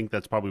think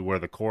that's probably where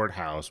the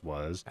courthouse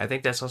was. I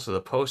think that's also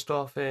the post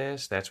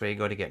office. That's where you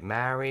go to get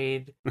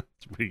married. That's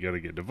where you go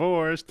to get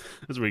divorced.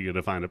 That's where you go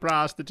to find a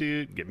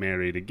prostitute, get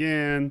married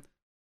again.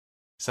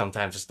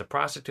 Sometimes it's the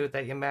prostitute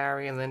that you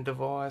marry and then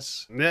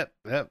divorce. Yep.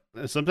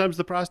 Sometimes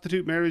the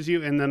prostitute marries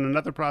you and then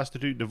another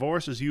prostitute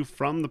divorces you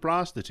from the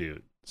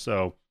prostitute.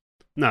 So,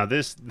 no,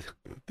 this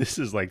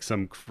is like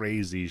some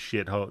crazy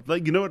shithole.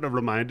 Like, what it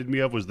reminded me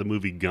of was the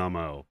movie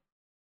Gummo.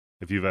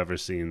 If you've ever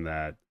seen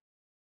that.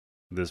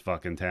 This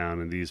fucking town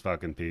and these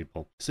fucking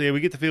people. So, yeah,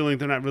 we get the feeling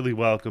they're not really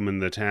welcome in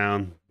the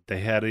town. They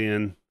head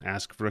in,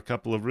 ask for a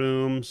couple of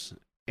rooms,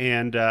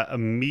 and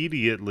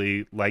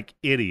immediately, like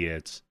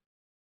idiots,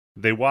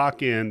 they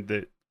walk in,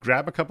 they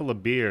grab a couple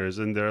of beers,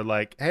 and they're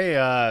like,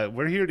 hey,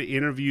 we're here to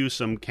interview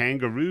some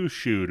kangaroo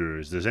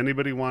shooters. Does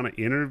anybody want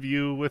to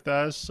interview with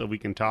us so we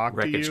can talk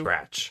to you? Record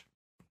scratch.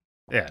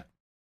 Yeah.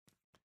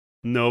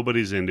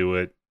 Nobody's into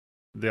it.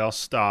 They all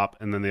stop,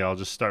 and then they all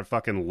just start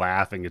fucking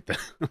laughing at them.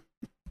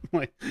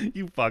 Like,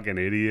 you fucking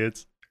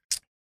idiots.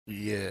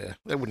 Yeah,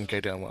 that wouldn't go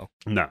down well.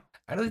 No.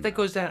 I don't think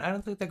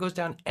that goes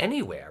down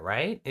anywhere,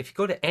 right? If you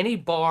go to any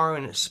bar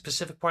in a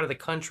specific part of the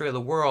country or the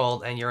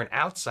world and you're an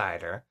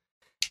outsider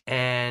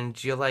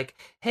and you're like,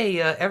 hey,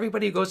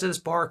 everybody who goes to this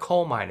bar are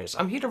coal miners.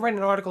 I'm here to write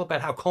an article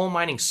about how coal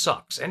mining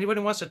sucks.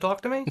 Anybody wants to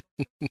talk to me?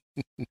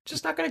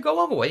 Just not going to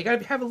go over well. You got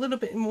to have a little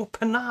bit more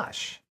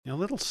panache. A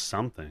little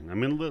something. I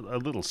mean, a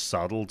little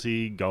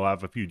subtlety. Go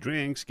have a few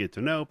drinks, get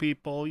to know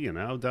people,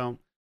 don't.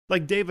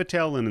 Like Dave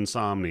Attell in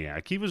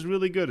Insomniac. He was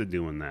really good at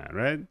doing that,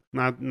 right?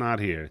 Not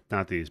here.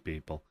 Not these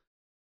people.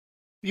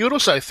 You would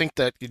also think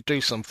that you'd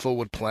do some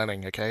forward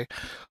planning, okay?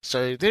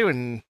 So they're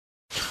in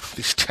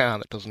this town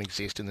that doesn't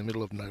exist in the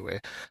middle of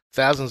nowhere,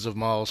 thousands of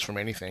miles from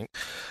anything,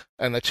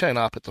 and they turn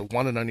up at the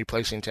one and only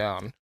place in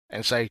town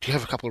and say, do you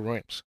have a couple of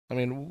rooms? I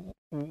mean,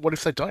 what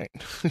if they don't?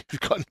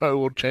 You've got no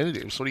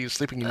alternatives. What are you,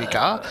 sleeping in your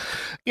car?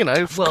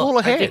 Call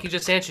ahead. I think you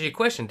just answered your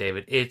question,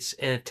 David. It's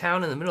in a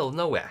town in the middle of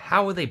nowhere.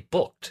 How are they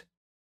booked?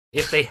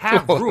 If they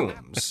have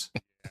rooms,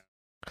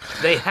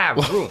 they have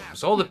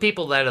rooms. All the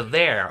people that are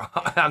there,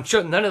 I'm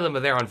sure none of them are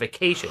there on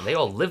vacation. They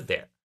all live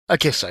there. I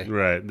guess so.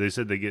 Right. They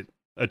said they get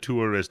a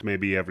tourist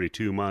maybe every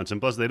 2 months.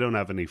 And plus, they don't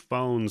have any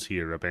phones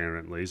here,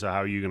 apparently. So how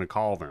are you going to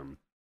call them?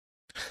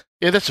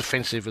 Yeah, that's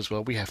offensive as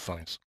well. We have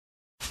phones.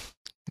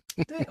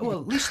 Well,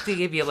 at least they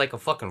give you like a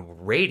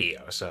fucking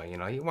radio. So,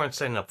 you weren't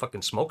setting up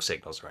fucking smoke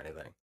signals or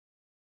anything.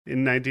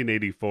 In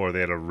 1984, they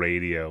had a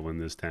radio in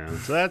this town.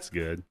 So that's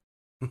good.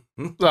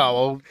 Oh,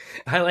 well,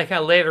 I like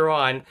how later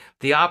on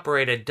the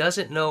operator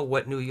doesn't know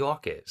what New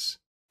York is.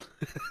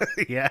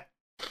 Yeah.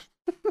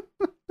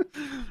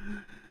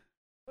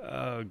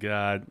 Oh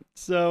God.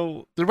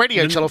 So the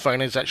radio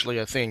telephone is actually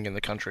a thing in the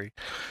country.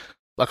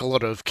 Like a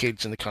lot of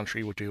kids in the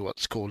country will do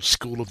what's called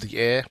School of the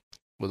Air,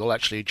 where they'll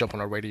actually jump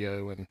on a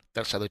radio, and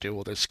that's how they do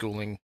all their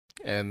schooling.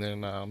 And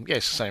then,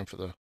 it's the same for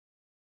the.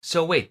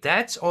 So wait,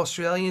 that's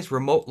Australians'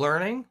 remote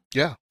learning?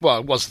 Yeah. Well,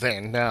 it was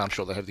then. Now I'm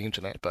sure they have the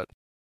internet, but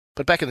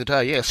back in the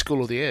day, yeah,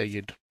 School of the Air,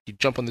 you'd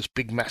jump on this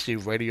big,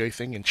 massive radio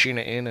thing and tune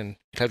it in, and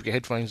you'd have your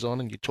headphones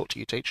on, and you'd talk to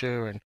your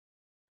teacher, and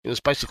it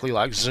was basically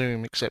like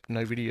Zoom, except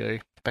no video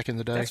back in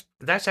the day.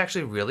 That's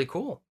actually really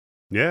cool.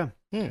 Yeah.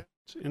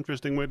 It's an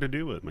interesting way to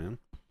do it, man.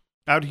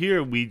 Out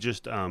here, we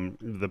just,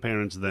 the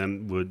parents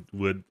then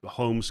would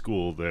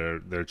homeschool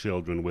their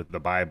children with the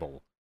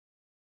Bible.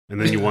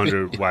 And then you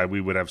wonder why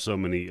we would have so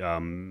many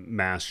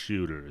mass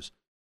shooters.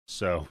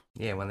 So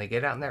yeah, when they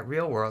get out in that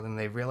real world and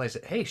they realize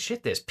that, hey,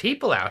 shit, there's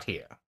people out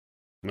here.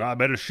 Well, I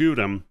better shoot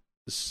them.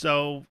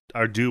 So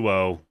our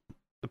duo,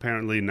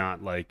 apparently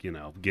not like,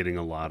 getting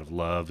a lot of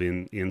love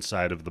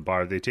inside of the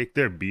bar. They take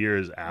their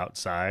beers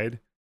outside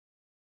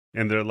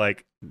and they're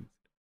like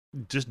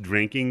just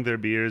drinking their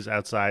beers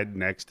outside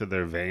next to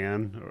their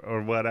van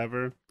or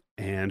whatever.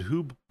 And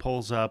who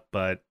pulls up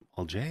but,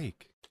 well,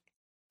 Jake.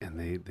 And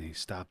they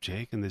stop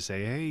Jake and they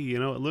say, "Hey, you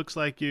know, it looks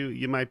like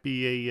you might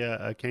be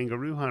a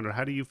kangaroo hunter.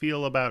 How do you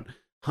feel about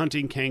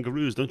hunting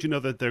kangaroos? Don't you know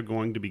that they're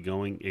going to be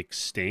going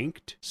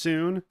extinct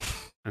soon?"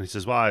 And he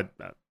says, "Well,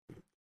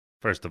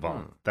 first of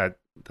all, that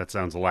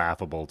sounds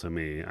laughable to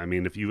me. I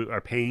mean, if you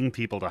are paying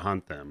people to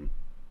hunt them."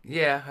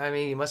 Yeah, I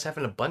mean, you must have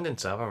an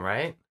abundance of them,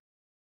 right?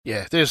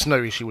 Yeah, there's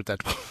no issue with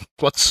that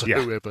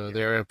whatsoever. Yeah.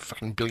 There are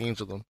fucking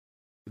billions of them.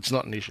 It's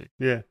not an issue.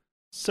 Yeah.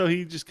 So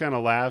he just kind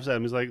of laughs at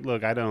him. He's like,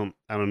 "Look, I don't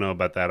know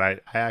about that. I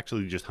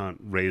actually just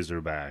hunt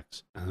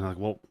razorbacks." And they're like,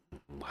 "Well,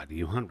 why do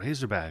you hunt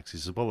razorbacks?" He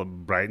says, "Well, it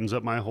brightens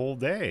up my whole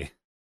day."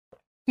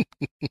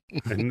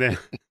 And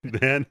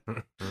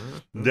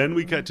then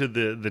we cut to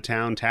the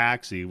town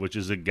taxi, which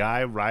is a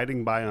guy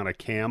riding by on a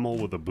camel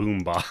with a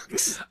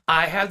boombox.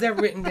 I have that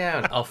written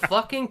down. A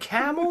fucking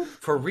camel?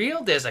 For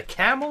real? There's a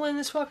camel in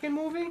this fucking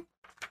movie?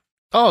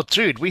 Oh,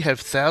 dude, we have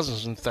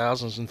thousands and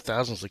thousands and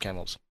thousands of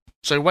camels.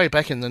 So way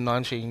back in the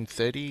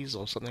 1930s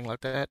or something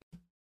like that,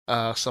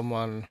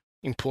 someone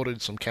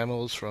imported some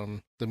camels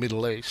from the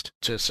Middle East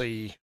to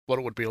see what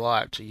it would be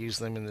like to use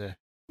them in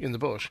the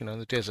bush, in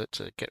the desert,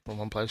 to get from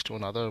one place to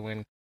another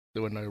when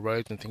there were no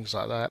roads and things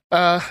like that.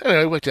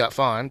 Anyway, it worked out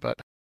fine, but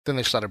then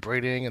they started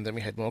breeding, and then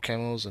we had more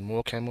camels and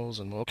more camels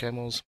and more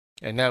camels,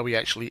 and now we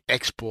actually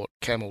export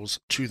camels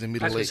to the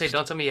Middle I was going East. to say,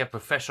 don't tell me you have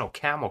professional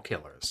camel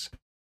killers.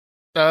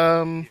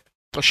 I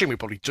assume we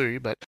probably do,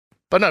 but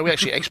no, we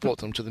actually export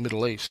them to the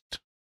Middle East.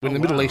 When the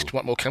Middle East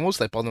want more camels,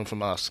 they buy them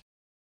from us.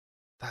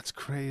 That's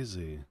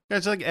crazy.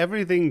 It's like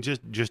everything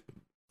just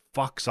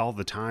fucks all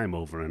the time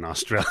over in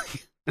Australia.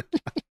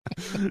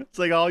 It's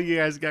like all you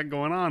guys got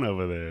going on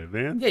over there,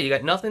 man. Yeah, you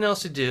got nothing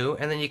else to do,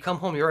 and then you come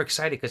home, you're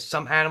excited because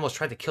some animals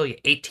tried to kill you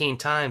 18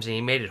 times and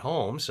you made it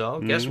home, so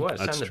guess what?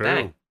 It's That's time to true.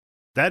 bang.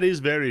 That is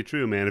very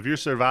true, man. If you're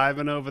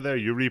surviving over there,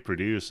 you're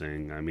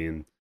reproducing. I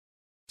mean,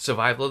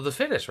 Survival of the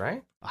fittest,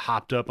 right?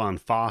 hopped up on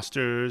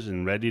Fosters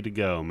and ready to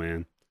go,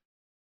 man.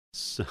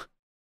 So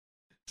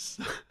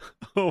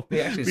We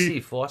actually see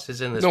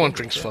Foster's in this No one movie,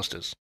 drinks too.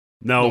 Fosters.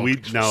 no.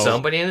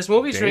 Somebody in this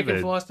movie's David,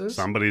 drinking Foster's.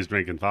 Somebody's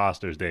drinking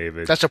Fosters,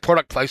 David. That's a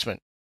product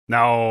placement.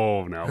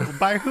 No.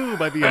 By who?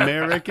 By the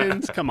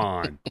Americans? Come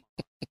on.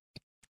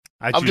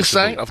 I'm just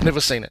saying, I've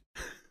never seen it.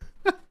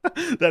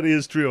 That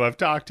is true. I've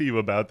talked to you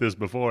about this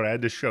before. I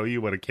had to show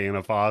you what a can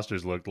of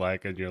Fosters looked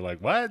like, and you're like,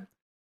 "What?"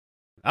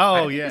 I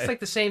Oh, think yeah. it's like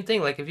the same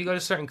thing. Like if you go to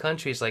certain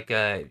countries, like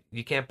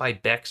you can't buy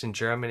Beck's in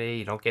Germany,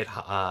 you don't get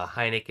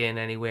Heineken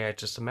anywhere.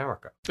 It's just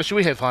America. Actually,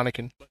 we have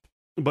Heineken.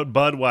 But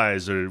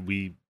Budweiser,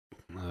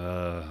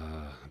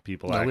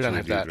 people No, we actually don't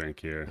have do that. drink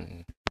here.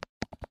 Mm.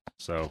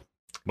 So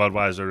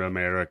Budweiser,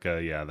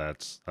 America, yeah,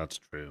 that's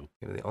true.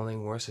 The only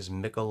thing worse is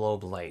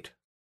Michelob Light.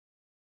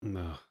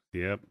 No,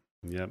 yep.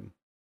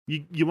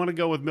 You want to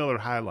go with Miller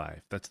High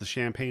Life? That's the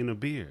champagne of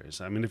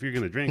beers. I mean, if you're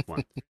going to drink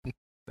one.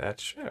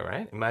 That's true,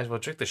 right? You might as well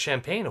drink the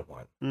champagne of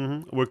one.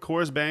 Mm-hmm. Where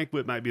Coors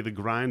Banquet might be the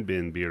grind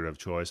bin beer of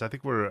choice. I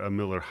think we're a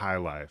Miller High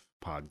Life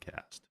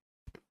podcast.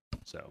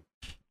 So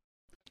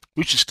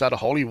We should start a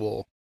holy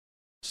war.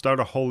 start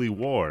a holy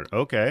war.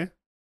 Okay.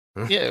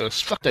 Yeah,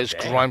 fuck those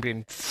Damn.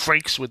 grinding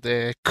freaks with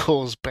their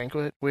Coors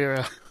Banquet. We're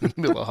a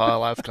Miller High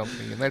Life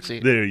company, and that's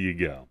it. There you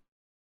go.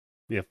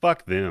 Yeah,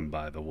 fuck them,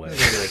 by the way.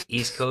 Maybe like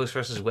East Coast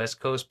versus West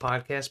Coast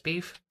podcast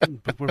beef.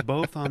 But we're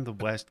both on the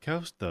West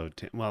Coast, though.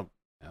 Well,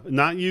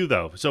 not you,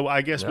 though. So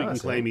I guess we No, can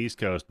see. claim East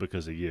Coast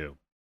because of you.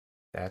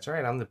 That's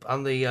right. I'm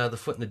the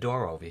foot in the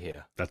door over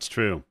here. That's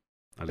true.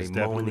 That They is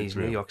mowing definitely these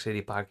true. New York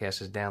City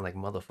podcasters down like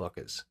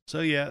motherfuckers.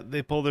 So yeah,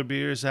 they pull their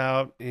beers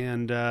out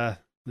and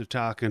they're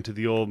talking to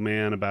the old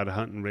man about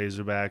hunting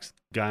razorbacks.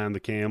 Guy on the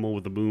camel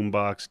with the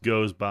boombox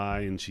goes by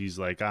and she's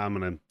like, "I'm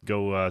gonna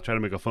go try to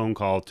make a phone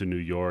call to New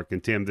York."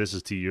 And Tim, this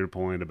is to your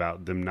point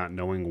about them not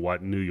knowing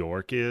what New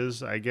York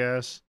is, I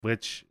guess.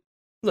 Which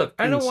Look,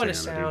 I don't want to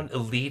Insanity.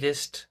 sound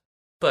elitist,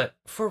 but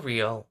for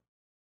real,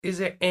 is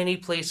there any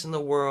place in the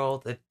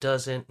world that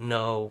doesn't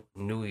know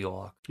New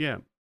York? yeah,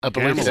 I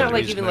believe Camel It's there not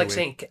like is even no like way.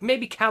 saying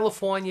maybe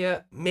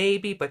California,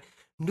 maybe, but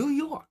New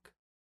York.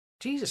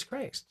 Jesus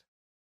Christ.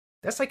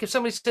 That's like if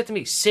somebody said to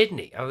me,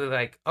 Sydney. I was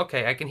like,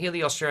 okay, I can hear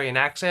the Australian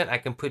accent. I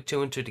can put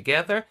two and two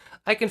together.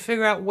 I can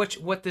figure out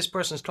what this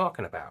person's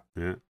talking about.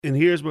 yeah. And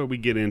here's where we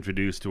get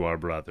introduced to our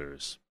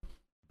brothers.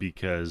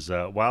 Because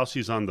while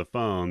she's on the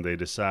phone, they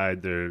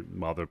decide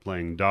while they're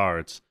playing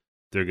darts,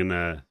 they're going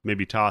to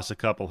maybe toss a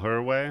couple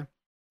her way.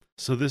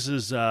 So this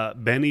is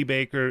Benny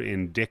Baker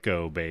and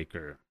Dicko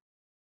Baker.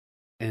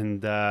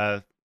 And,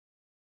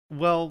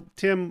 well,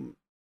 Tim,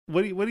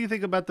 what do you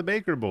think about the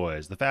Baker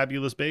boys, the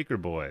fabulous Baker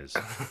boys?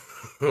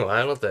 Well, I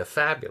don't know if they're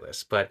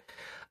fabulous, but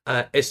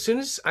as soon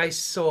as I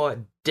saw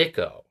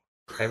Dicko,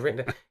 I've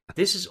written down,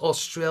 this is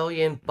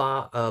Australian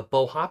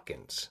Bo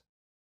Hopkins.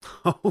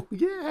 Oh,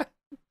 yeah.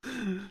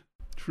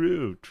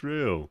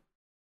 True.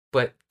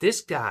 But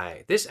this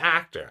guy, this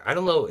actor, I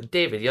don't know,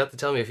 David, you have to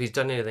tell me if he's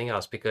done anything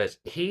else because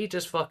he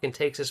just fucking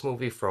takes this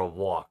movie for a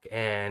walk.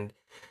 And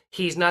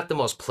he's not the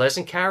most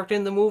pleasant character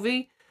in the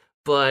movie,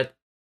 but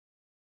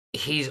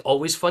he's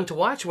always fun to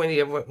watch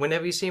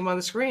whenever you see him on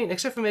the screen,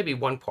 except for maybe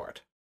one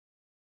part.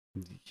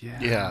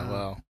 Yeah,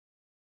 well,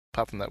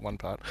 apart from that one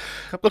part.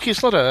 Couple- Look,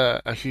 he's not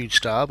a huge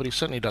star, but he's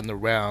certainly done the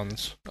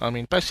rounds. I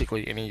mean,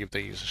 basically any of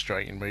these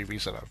Australian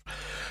movies that I've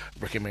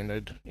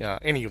recommended, yeah,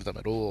 any of them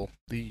at all.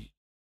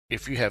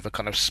 If you have a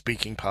kind of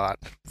speaking part,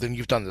 then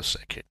you've done the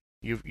circuit.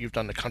 You've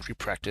done the country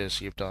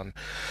practice. You've done,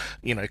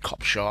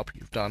 Cop Shop.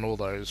 You've done all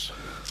those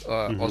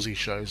Aussie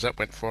shows that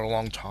went for a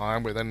long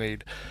time, where they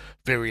need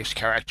various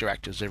character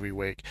actors every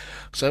week.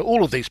 So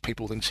all of these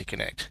people then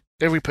interconnect.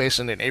 Every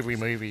person in every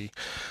movie,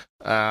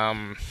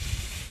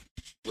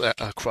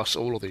 across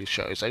all of these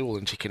shows, they all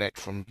interconnect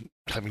from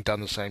having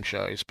done the same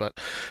shows. But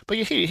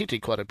yeah, he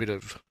did quite a bit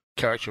of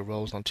character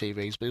roles on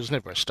TVs, but he was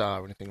never a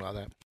star or anything like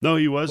that. No,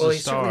 he was Well, a he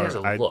certainly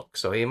star. has a look,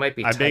 so he might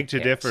be. I beg to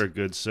typecast. differ,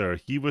 good sir.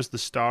 He was the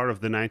star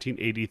of the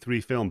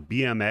 1983 film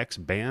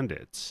BMX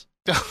Bandits.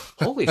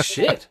 Holy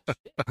shit!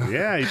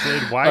 Yeah, he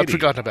played Whitey. I'd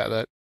forgotten about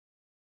that.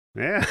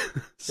 Yeah.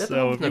 Is that the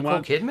So one if with you Nicole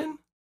want, Kidman?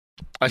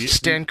 I You-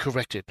 stand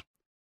corrected.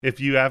 if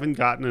you haven't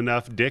gotten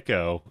enough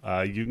Dicko,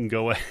 you can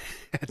go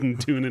ahead and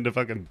tune into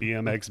fucking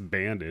BMX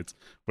Bandits,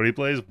 where he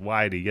plays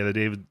Whitey. Yeah,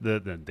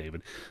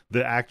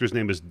 the actor's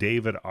name is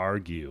David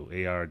Argue,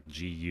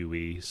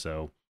 Argue.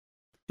 So,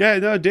 yeah,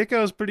 no,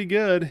 Dicko's pretty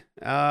good.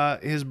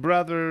 His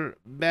brother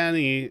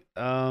Benny,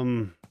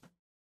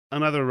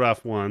 another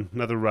rough one,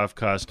 another rough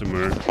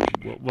customer.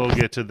 We'll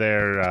get to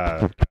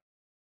their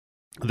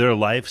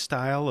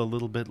lifestyle a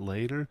little bit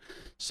later.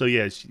 So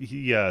yeah,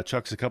 he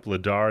chucks a couple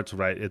of darts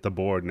right at the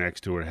board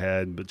next to her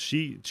head, but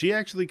she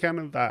actually kind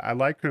of I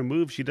like her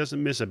move. She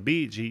doesn't miss a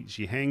beat.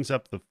 She hangs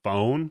up the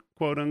phone,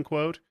 quote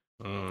unquote,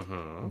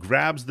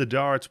 grabs the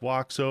darts,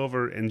 walks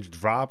over and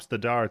drops the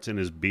darts in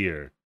his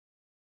beer,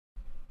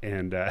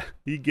 and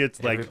he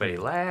gets like Everybody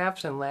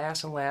laughs and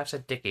laughs and laughs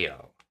at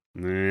Dickie-O.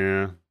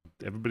 yeah.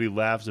 Everybody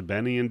laughs at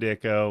Benny and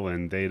Dicko,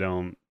 and they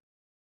don't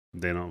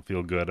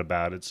feel good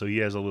about it. So he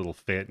has a little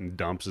fit and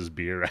dumps his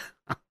beer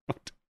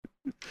out.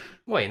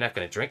 Well, you're not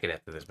going to drink it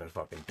after there's been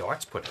fucking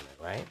darts put in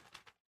it, right?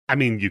 I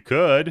mean, you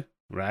could,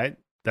 right?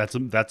 That's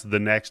the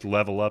next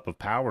level up of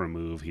power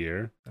move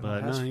here.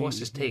 But How's no,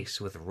 Foster's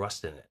taste with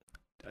rust in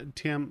it?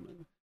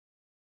 Tim,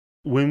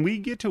 when we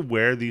get to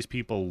where these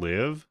people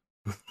live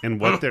and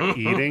what they're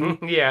eating,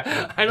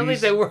 Yeah, I don't think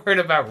these- they worried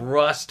about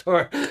rust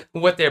or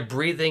what they're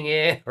breathing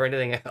in or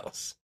anything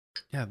else.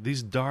 yeah,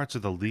 these darts are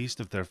the least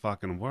of their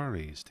fucking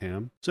worries,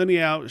 Tim. So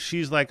anyhow,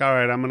 she's like, all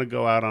right, I'm going to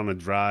go out on a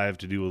drive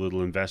to do a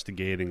little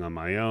investigating on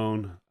my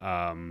own.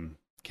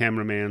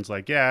 Cameraman's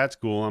like, yeah, that's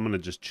cool. I'm going to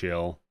just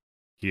chill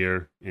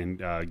here and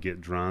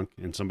get drunk.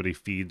 And somebody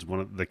feeds one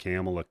of the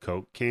camel a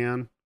Coke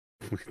can,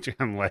 which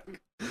I'm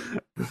like,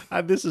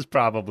 this is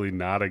probably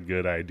not a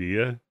good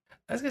idea.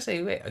 I was going to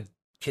say, wait,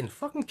 can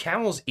fucking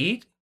camels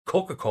eat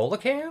Coca-Cola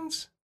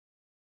cans?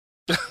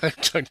 I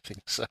don't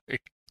think so.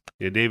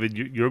 Yeah, David,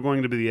 you're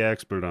going to be the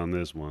expert on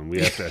this one. We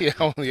have to. Yeah,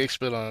 I'm the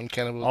expert on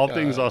cannibal. All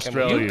things cannibal-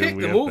 Australian. You picked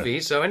we the have to- movie,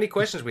 so any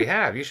questions we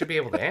have, you should be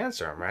able to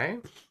answer them, right?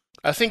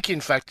 I think, in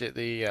fact, that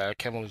the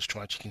camel is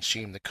trying to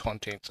consume the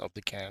contents of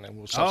the can and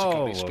will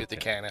subsequently spit the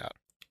can out.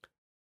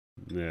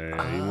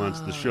 Yeah, he wants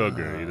the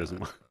sugar. He doesn't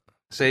want.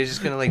 So he's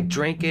just going to, like,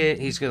 drink it,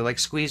 he's going to, like,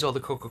 squeeze all the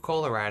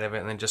Coca-Cola out of it,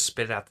 and then just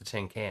spit it out the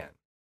tin can.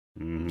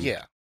 Mhm.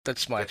 Yeah,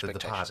 that's my Get the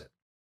expectation.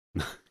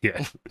 deposit.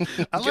 Yeah.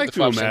 I Get like the to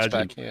 5 cents imagine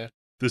back, yeah.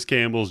 this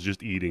Campbell's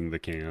just eating the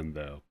can,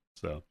 though.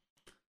 So,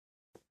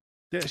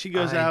 yeah, she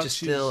goes out. Just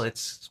still,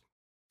 it's,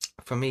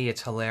 for me,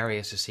 it's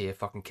hilarious to see a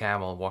fucking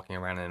camel walking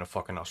around in a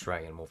fucking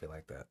Australian movie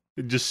like that.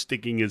 just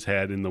sticking his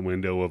head in the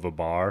window of a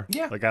bar.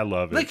 Yeah. Like, I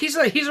love it. Like, he's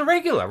a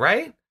regular,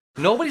 right?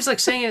 Nobody's like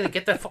saying to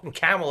get that fucking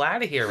camel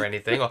out of here or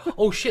anything. Or,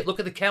 oh shit, look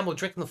at the camel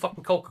drinking the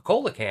fucking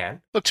Coca-Cola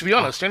can. Look, to be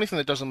honest, the only thing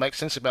that doesn't make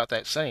sense about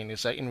that scene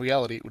is that in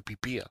reality it would be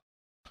beer.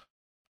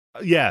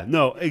 Yeah,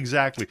 no,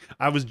 exactly.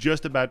 I was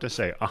just about to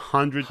say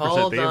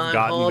 100% they have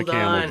gotten the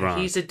camel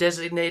drunk. He's a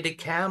designated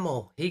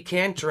camel. He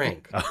can't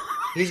drink.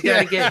 He's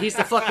gotta he's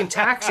the fucking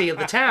taxi of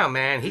the town,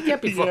 man. He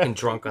can't be fucking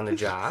drunk on the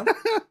job.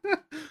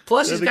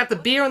 Plus, he's got the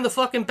beer on the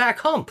fucking back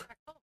hump.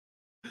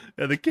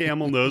 Yeah, the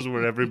camel knows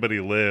where everybody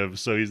lives,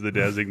 so he's the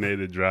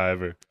designated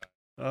driver.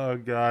 Oh,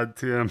 God,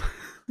 Tim.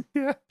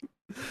 Yeah.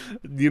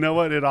 You know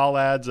what? It all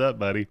adds up,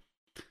 buddy.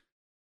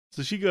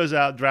 So she goes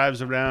out,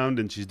 drives around,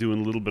 and she's doing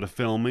a little bit of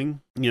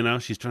filming. You know,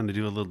 she's trying to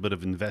do a little bit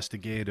of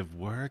investigative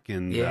work.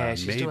 And Yeah,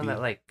 she's maybe... doing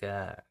that, like,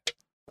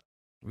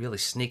 really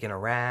sneaking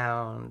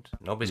around.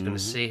 Nobody's gonna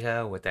see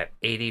her with that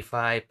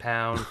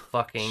 85-pound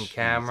fucking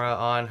camera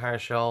on her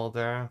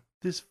shoulder.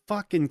 This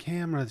fucking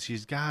camera that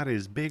she's got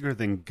is bigger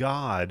than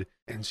God,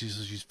 and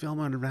she's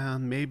filming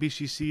around. Maybe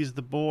she sees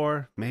the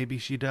boar, maybe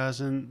she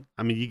doesn't.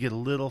 I mean, you get a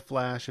little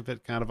flash of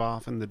it kind of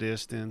off in the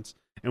distance,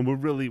 and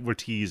we're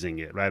teasing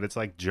it, right? It's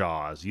like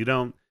Jaws. You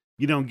don't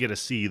get to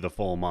see the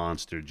full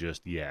monster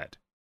just yet.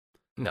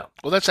 No.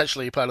 Well, that's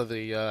actually part of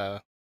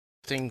the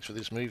thing for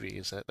this movie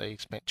is that they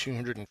spent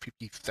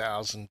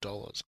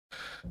 $250,000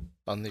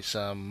 on this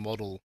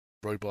model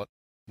robot,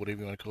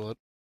 whatever you want to call it,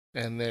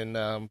 and then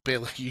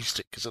barely used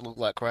it because it looked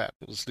like crap.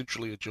 It was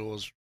literally a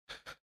Jaws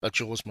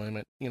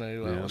moment. You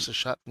know, Yeah. what's the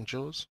shark from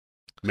Jaws?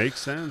 Makes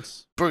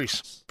sense.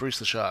 Bruce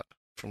the shark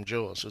from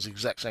Jaws. It was the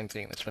exact same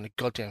thing. They spent a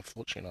goddamn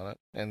fortune on it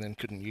and then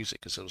couldn't use it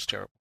because it was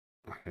terrible.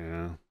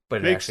 Yeah. But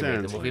it Makes actually made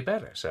sense. the movie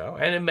better. So,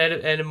 and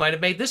it might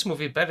have made this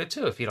movie better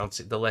too if you don't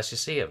see the less you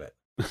see of it.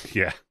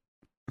 Yeah.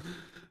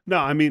 No,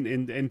 I mean,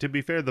 and to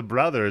be fair, the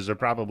brothers are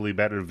probably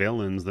better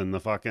villains than the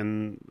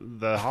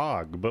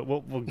hog, but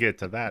we'll get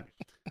to that.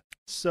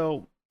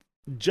 So,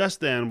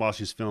 just then, while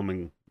she's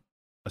filming,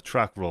 a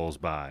truck rolls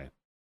by,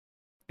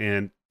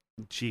 and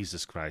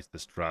Jesus Christ,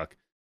 this truck!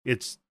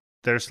 It's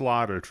their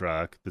slaughter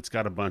truck that's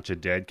got a bunch of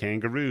dead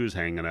kangaroos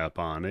hanging up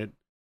on it,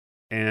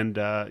 and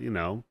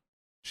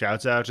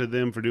shouts out to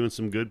them for doing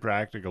some good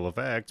practical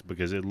effects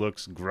because it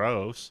looks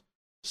gross.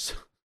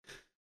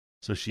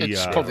 So she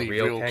It's probably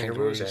real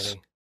kangaroos.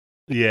 Eddie.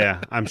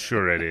 Yeah, I'm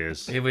sure it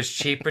is. It was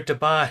cheaper to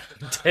buy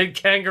dead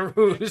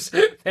kangaroos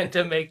than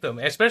to make them,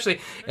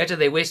 especially after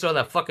they wasted all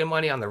that fucking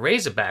money on the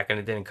Razorback and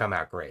it didn't come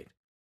out great.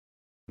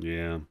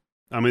 Yeah,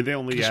 I mean they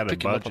only Just had a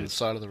pick 'em up on the budget.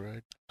 side of the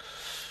road.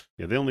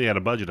 Yeah, they only had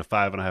a budget of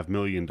 $5.5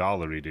 million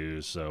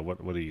redues. So what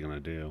are you gonna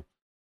do?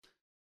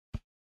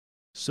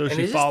 So And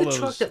she is follows this the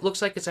truck that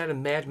looks like it's out of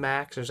Mad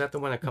Max, or is that the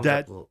one that comes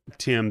that. up?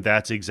 Tim,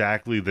 that's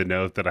exactly the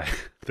note that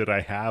I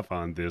have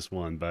on this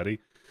one, buddy.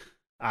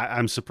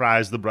 I'm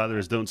surprised the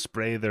brothers don't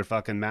spray their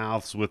fucking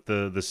mouths with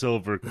the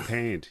silver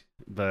paint.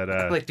 But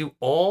Like, do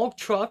all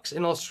trucks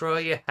in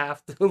Australia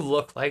have to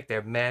look like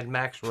they're Mad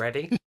Max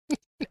ready?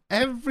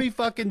 every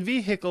fucking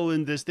vehicle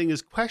in this thing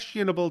is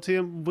questionable,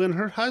 Tim. When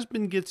her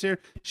husband gets here,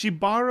 she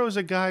borrows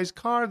a guy's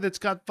car that's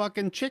got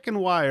fucking chicken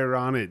wire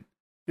on it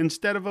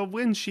instead of a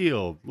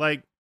windshield.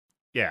 Like,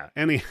 yeah,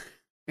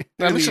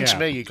 Now listen to anyhow.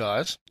 me, you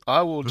guys.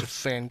 I will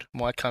defend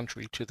my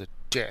country to the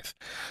death.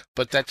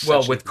 But that's Well,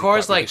 actually with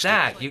cars quite like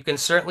realistic. that, you can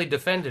certainly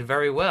defend it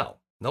very well.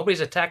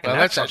 Nobody's attacking Well,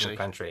 that that's fucking actually-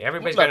 country.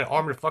 Everybody's Well, got an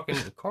armored fucking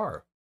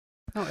car.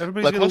 No,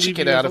 everybody's Like gonna once you leave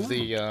get you out alone. of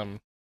the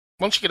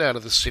once you get out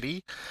of the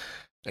city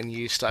and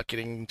you start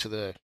getting into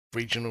the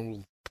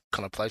regional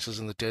kind of places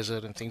in the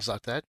desert and things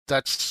like that,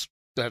 that's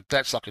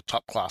like a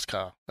top class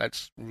car.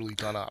 That's really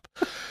done up.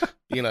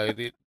 You know,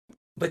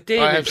 But I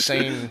David, have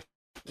seen.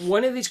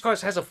 one of these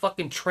cars has a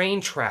fucking train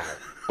track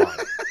on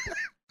it.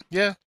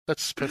 Yeah,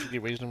 that's perfectly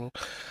reasonable.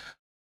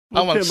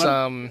 Well, I once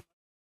Tim,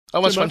 I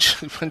once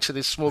Tim, went to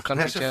this small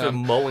country That's just for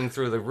town. mowing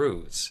through the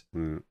roofs.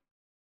 Mm.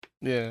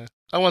 Yeah.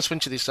 I once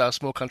went to this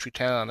small country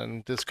town,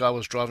 and this guy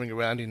was driving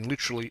around in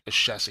literally a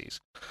chassis.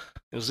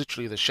 It was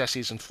literally the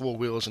chassis and four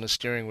wheels and a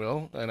steering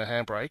wheel and a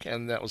handbrake,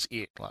 and that was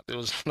it. Like, there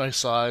was no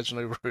sides,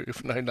 no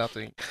roof, no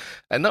nothing.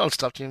 And no one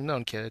stopped him, no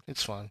one cared.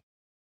 It's fine.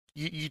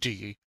 You do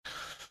you.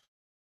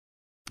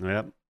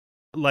 Yep.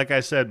 Like I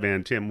said,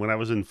 man, Tim, when I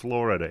was in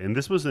Florida, and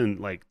this was in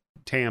like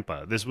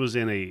Tampa, this was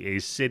in a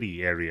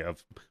city area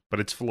but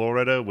it's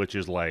Florida, which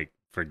is like,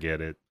 forget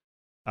it.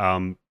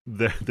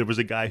 There was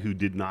a guy who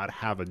did not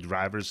have a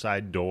driver's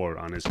side door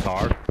on his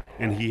car,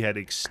 and he had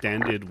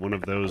extended one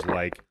of those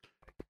like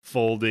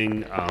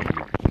folding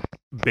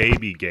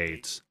baby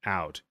gates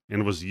out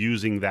and was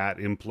using that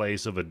in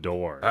place of a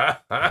door.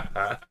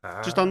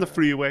 Just on the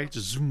freeway,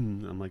 just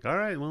zoom. I'm like, all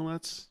right, well,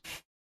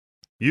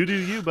 you do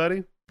you,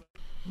 buddy.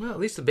 Well, at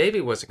least the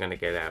baby wasn't going to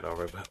get out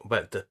over it.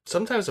 But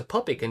sometimes a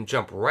puppy can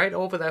jump right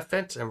over that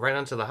fence and right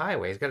onto the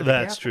highway. He's got to be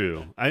That's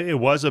careful. true. It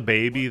was a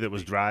baby that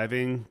was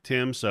driving,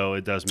 Tim, so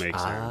it does make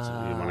sense.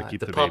 You want to keep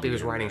the puppy baby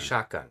was in riding there.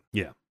 shotgun.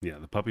 Yeah,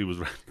 the puppy was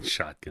riding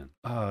shotgun.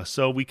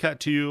 So we cut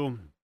to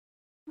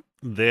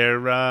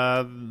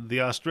the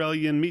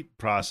Australian meat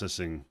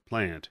processing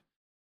plant,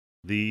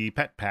 the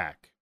Pet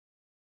Pack,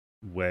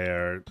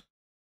 where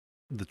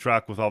the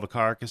truck with all the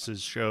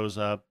carcasses shows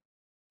up,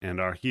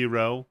 and our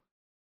hero,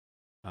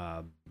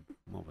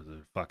 what was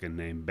her fucking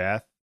name?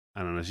 Beth?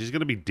 I don't know. She's going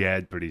to be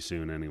dead pretty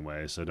soon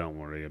anyway, so don't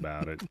worry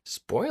about it.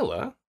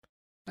 Spoiler.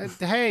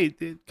 Hey,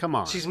 come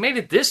on. She's made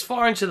it this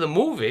far into the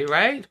movie,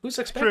 right? Who's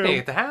expecting True.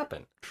 it to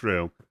happen?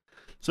 True.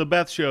 So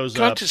Beth shows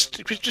Can I up.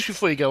 just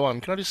before you go on,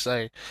 can I just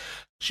say,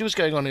 she was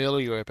going on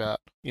earlier about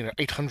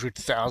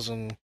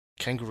 800,000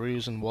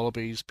 kangaroos and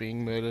wallabies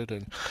being murdered,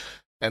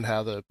 and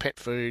how the pet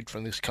food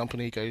from this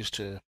company goes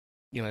to,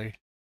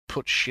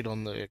 put shit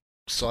on the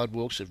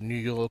sidewalks of New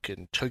York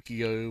and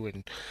Tokyo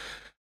and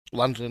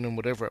London and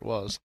whatever it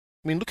was.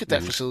 I mean, look at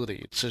that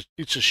facility.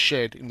 It's a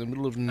shed in the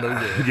middle of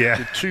nowhere. Yeah.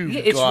 With two Yeah,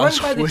 it's run guys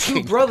by the two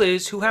working.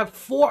 brothers who have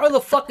 4 other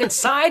fucking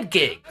side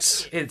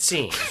gigs, it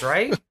seems,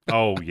 right?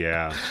 Oh,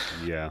 yeah.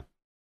 Yeah.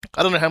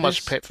 I don't know how much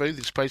It's- pet food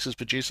this place is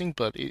producing,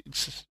 but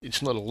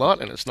it's not a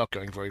lot, and it's not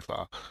going very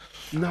far.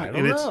 No, I and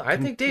don't it's know. I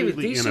think, David,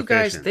 completely these two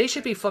guys, inefficient. they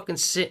should be fucking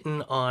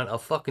sitting on a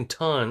fucking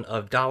ton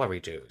of dollary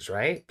dues,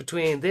 right?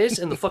 Between this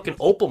and the fucking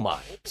opal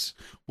mines.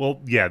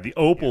 Well, yeah, the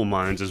opal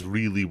mines is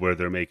really where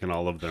they're making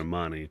all of their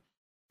money.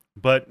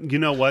 But you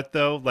know what,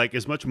 though? Like,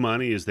 as much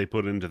money as they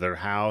put into their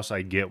house,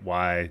 I get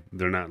why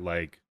they're not,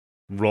 like,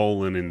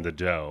 rolling in the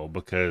dough,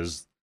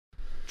 because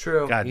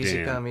True. God Easy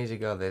damn. come, easy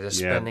go. They're just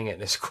Yeah. spending it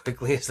as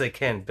quickly as they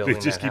can, they building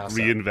just that keep house up.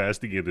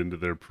 reinvesting it into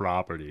their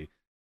property.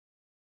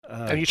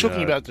 Oh, And you're talking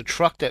God. about the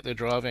truck that they're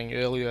driving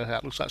earlier, how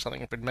it looks like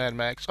something from Mad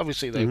Max.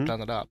 Obviously, they've Mhm.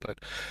 done it up,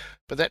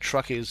 but that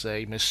truck is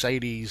a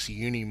Mercedes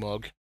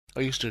Unimog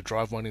I used to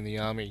drive one in the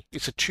army.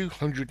 It's a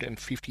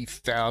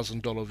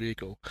 $250,000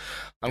 vehicle.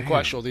 I'm Damn.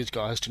 quite sure these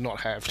guys do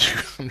not have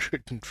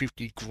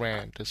 250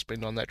 grand to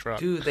spend on that truck.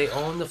 Dude, they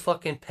own the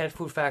fucking pet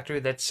food factory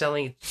that's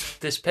selling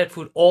this pet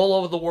food all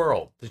over the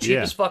world. The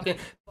cheapest fucking...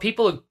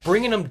 People are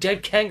bringing them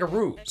dead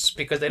kangaroos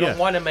because they don't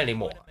want them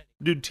anymore.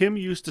 Dude, Tim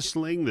used to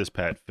sling this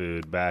pet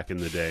food back in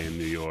the day in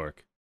New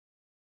York.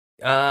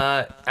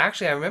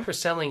 Actually, I remember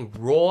selling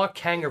raw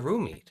kangaroo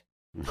meat.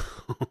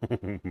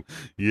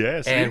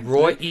 Yes. And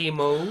raw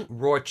emu,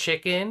 raw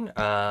chicken,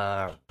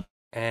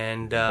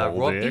 and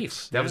raw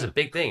beef. That was a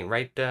big thing,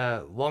 right?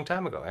 Long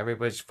time ago.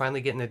 Everybody's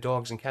finally getting their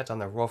dogs and cats on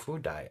their raw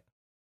food diet.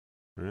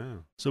 Yeah.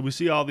 So we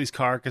see all these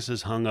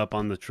carcasses hung up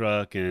on the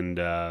truck, and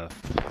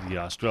the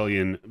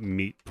Australian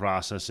meat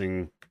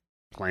processing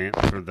plant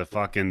for the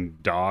fucking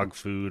dog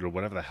food or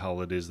whatever the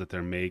hell it is that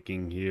they're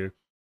making here.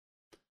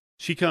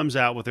 She comes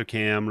out with her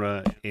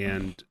camera,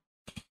 and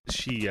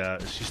she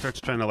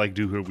starts trying to like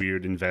do her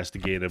weird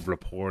investigative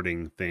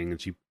reporting thing, and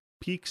she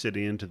peeks it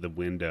into the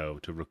window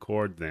to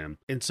record them.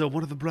 And so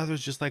one of the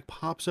brothers just like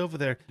pops over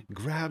there,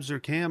 grabs her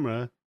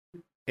camera,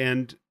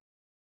 and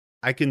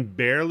I can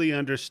barely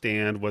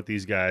understand what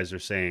these guys are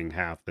saying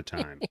half the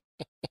time.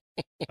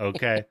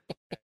 Okay.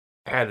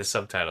 I had the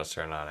subtitles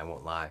turned on, I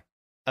won't lie.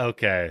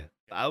 Okay.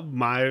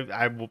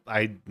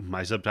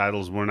 My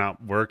subtitles were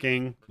not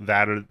working.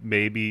 That, or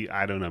maybe,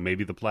 I don't know,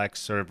 maybe the Plex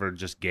server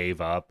just gave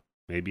up.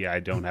 Maybe I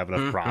don't have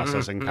enough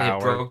processing power.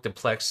 It broke the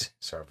Plex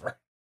server.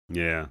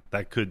 Yeah,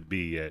 that could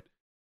be it.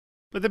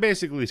 But they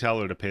basically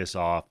tell her to piss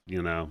off,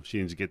 you know, she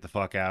needs to get the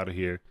fuck out of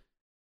here.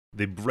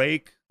 They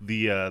break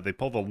they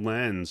pull the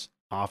lens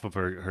off of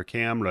her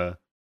camera,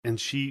 and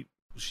she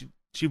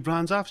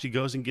runs off. She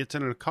goes and gets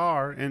in her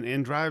car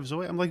and drives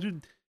away. I'm like,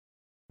 dude,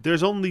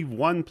 there's only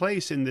one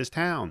place in this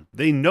town.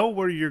 They know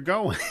where you're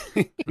going.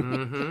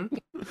 Mm-hmm.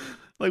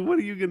 Like, what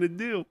are you going to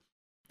do?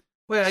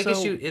 Well, I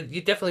guess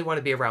you definitely want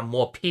to be around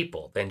more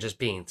people than just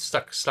being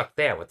stuck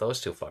there with those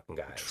two fucking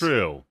guys.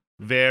 True.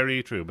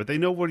 Very true. But they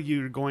know where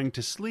you're going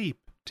to sleep,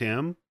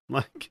 Tim.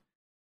 Like,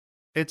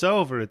 it's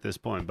over at this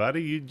point,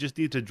 buddy. You just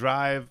need to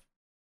drive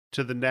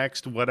to the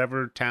next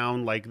whatever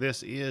town like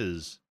this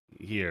is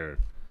here.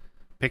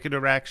 Pick a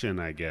direction,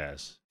 I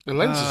guess. The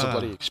lenses are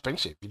bloody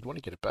expensive. You'd want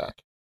to get it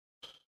back.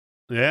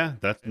 Yeah,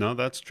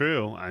 that's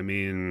true. I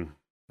mean...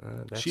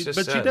 she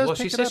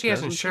says she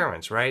has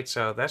insurance, right?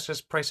 So that's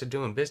just price of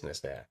doing business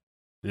there.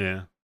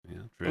 Yeah,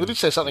 true. Well, they did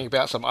say something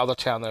about some other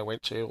town they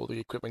went to, all the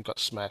equipment got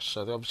smashed,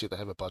 so obviously they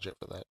have a budget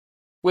for that.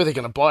 Where they're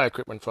going to buy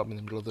equipment from in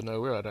the middle of the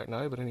nowhere, I don't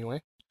know, but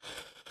anyway.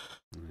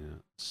 Yeah.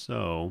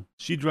 So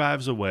she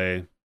drives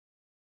away,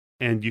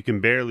 and you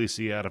can barely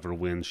see out of her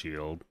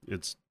windshield.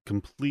 It's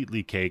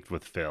completely caked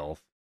with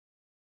filth.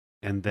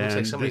 And then looks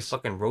like somebody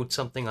fucking wrote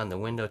something on the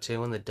window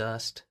too in the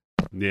dust.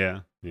 Yeah.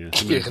 Yeah,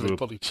 they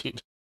probably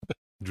did.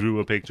 Drew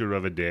a picture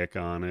of a dick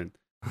on it.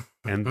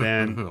 And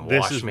then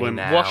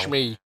Wash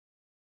me.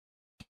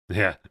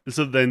 Yeah.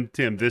 So then,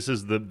 Tim, this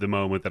is the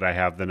moment that I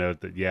have the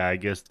note that, I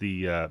guess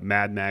the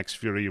Mad Max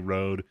Fury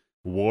Road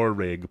war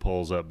rig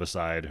pulls up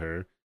beside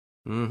her.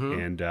 Mm-hmm.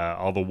 And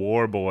all the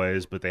war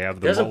boys, but they have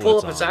the doesn't pull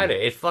up on. beside her.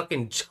 It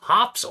fucking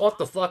hops off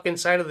the fucking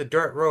side of the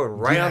dirt road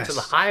right onto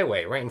the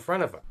highway right in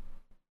front of her.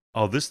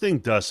 Oh, this thing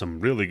does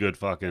some really good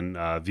fucking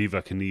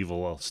Viva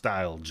Knievel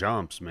style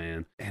jumps,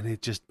 man. And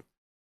it just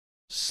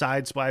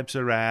sideswipes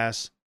her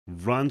ass,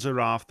 runs her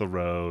off the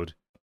road.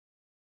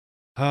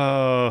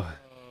 Oh,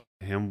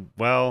 and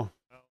well,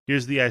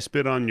 here's the I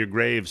spit on your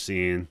grave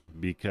scene,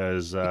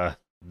 because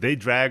they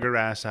drag her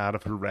ass out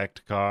of her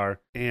wrecked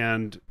car,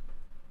 and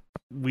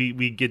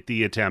we get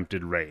the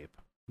attempted rape,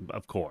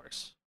 of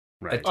course.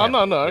 Right? Oh,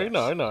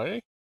 no.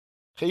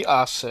 He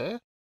asks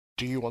her,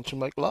 "Do you want to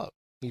make love?"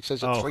 He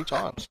says it 3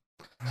 times.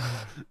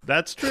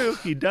 That's true.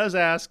 He does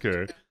ask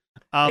her.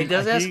 He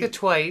does ask her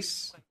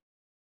twice.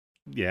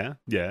 Yeah.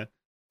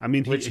 I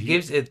mean,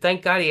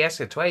 thank God he asked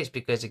her twice,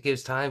 because it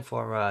gives time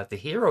for the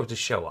hero to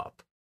show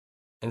up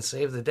and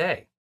save the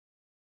day.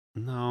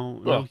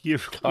 No,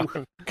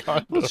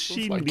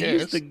 she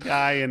needs the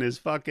guy in his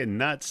fucking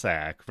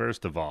nutsack,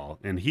 first of all,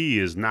 and he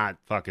is not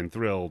fucking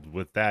thrilled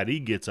with that. He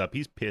gets up,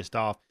 he's pissed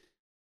off,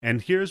 and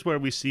here's where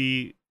we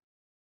see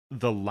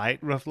the light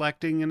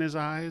reflecting in his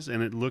eyes,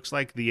 and it looks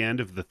like the end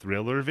of the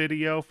Thriller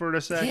video for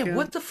a second. Yeah,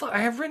 what the fuck? I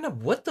have written up,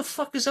 what the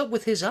fuck is up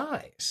with his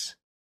eyes?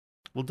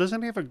 Well,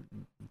 doesn't he have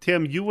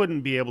Tim, you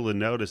wouldn't be able to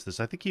notice this.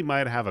 I think he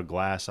might have a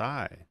glass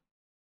eye.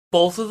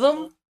 Both of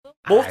them?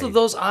 Both of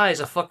those eyes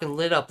are fucking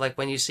lit up like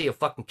when you see a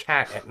fucking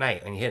cat at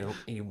night and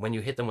when you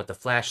hit them with the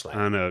flashlight.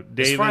 I know.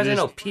 David, as far as I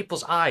know,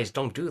 people's eyes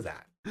don't do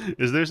that.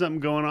 Is there something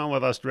going on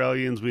with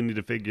Australians we need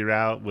to figure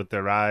out with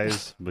their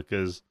eyes?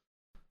 Because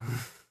I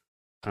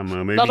don't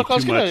know, maybe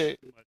too much.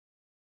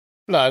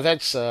 No,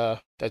 that's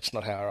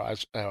not how our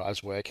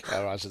eyes work.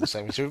 Our eyes are the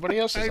same as everybody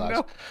else's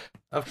eyes.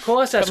 Of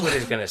course, that's what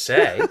he's going to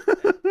say.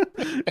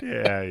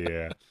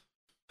 Yeah.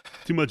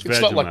 Too much Vegemite.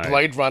 It's not like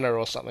Blade Runner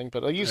or something,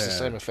 but they use the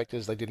same effect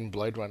as they did in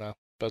Blade Runner.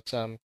 But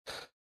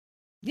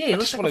yeah, he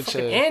looks like a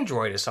fucking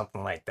android or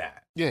something like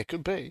that. Yeah, it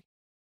could be.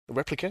 A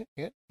replicant,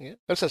 yeah, yeah.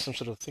 That's some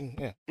sort of thing,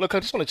 yeah. Look, I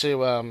just wanted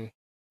to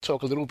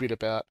talk a little bit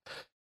about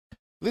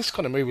this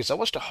kind of movies. I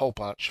watched a whole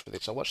bunch for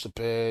this. I watched The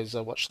Bears,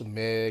 I watched The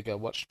Meg, I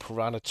watched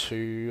Piranha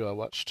 2, I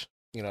watched,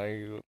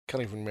 can't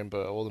even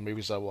remember all the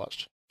movies I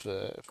watched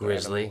for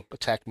Grizzly. Animal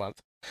Attack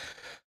Month.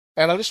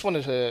 And I just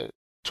wanted to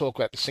talk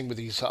about this thing with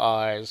these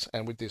eyes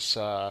and with this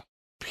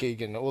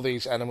pig and all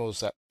these animals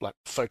that like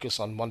focus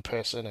on one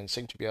person and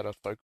seem to be able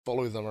to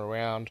follow them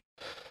around.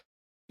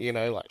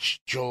 Like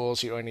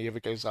Jaws, he only ever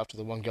goes after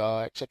the one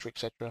guy, etc.,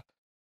 etc.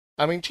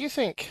 I mean, do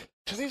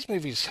these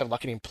movies have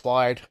like an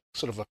implied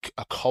sort of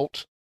a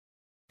cult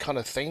kind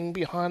of thing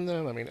behind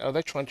them? I mean, are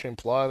they trying to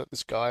imply that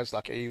this guy's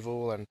like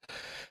evil and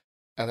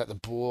that the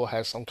boar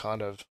has some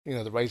kind of,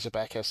 the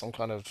Razorback has some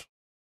kind of,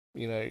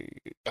 a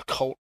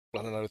cult,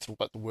 I don't know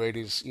what the word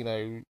is,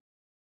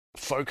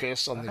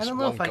 focus on I this don't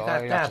know one if I guy got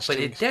after that, but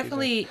it stealing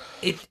definitely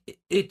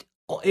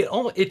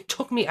it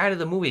took me out of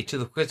the movie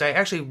because I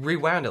actually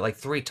rewound it like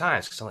 3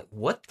 times because I'm like,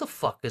 what the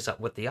fuck is up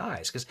with the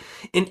eyes? Because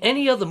in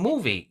any other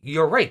movie,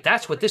 you're right,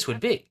 that's what this would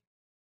be.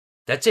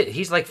 That's it.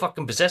 He's like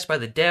fucking possessed by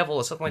the devil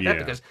or something like that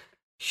because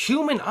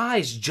human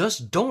eyes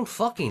just don't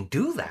fucking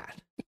do that.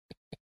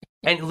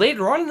 And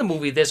later on in the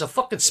movie, there's a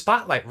fucking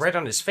spotlight right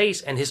on his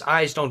face, and his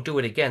eyes don't do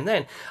it again.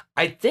 Then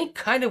I think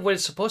kind of what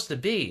it's supposed to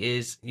be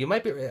is you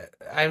might be.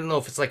 I don't know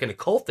if it's like an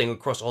occult thing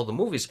across all the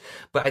movies,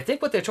 but I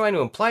think what they're trying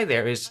to imply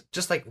there is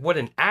just like what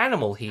an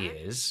animal he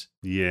is,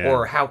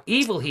 or how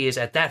evil he is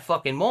at that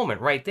fucking moment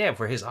right there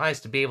for his eyes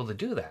to be able to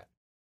do that.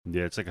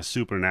 Yeah, it's like a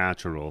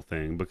supernatural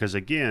thing because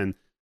again,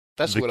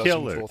 that's the what killer,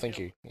 I was looking for. Thank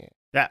you.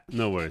 Yeah,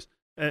 no worries.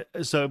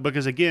 So,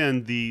 because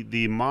again,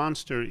 the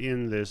monster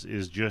in this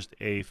is just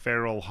a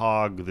feral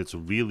hog that's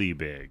really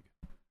big.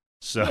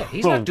 So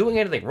he's not doing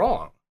anything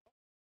wrong.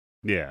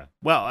 Yeah,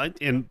 well,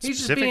 and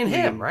he's just being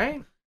him,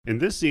 right? In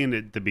this scene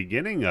at the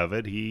beginning of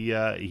it,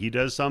 he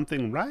does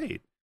something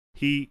right.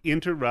 He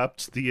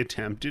interrupts the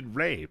attempted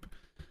rape.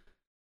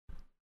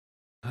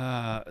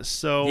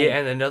 So yeah,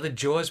 and another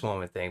Jaws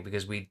moment thing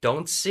because we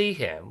don't see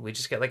him. We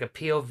just get like a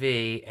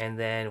POV, and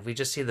then we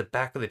just see the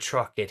back of the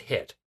truck get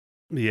hit.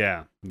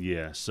 Yeah.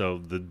 So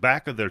the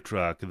back of their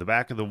truck, the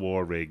back of the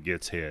war rig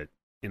gets hit,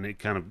 and it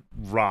kind of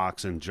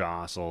rocks and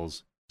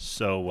jostles.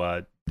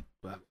 So,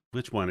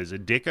 which one is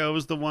it?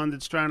 Dicko's the one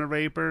that's trying to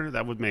rape her?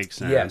 That would make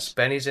sense. Yes,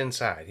 Benny's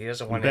inside. He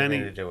doesn't want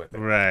anything to do with it.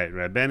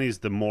 Right. Benny's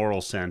the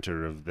moral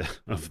center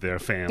of their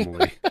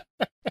family.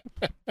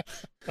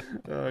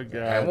 Oh God!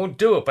 I won't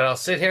do it, but I'll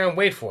sit here and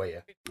wait for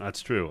you.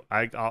 That's true.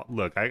 I got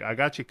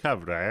you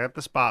covered. I got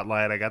the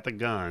spotlight. I got the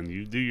gun.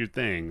 You do your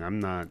thing.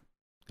 I'm not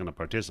gonna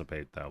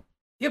participate though.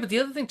 Yeah, but the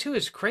other thing too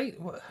is great.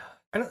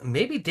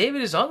 Maybe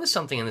David is onto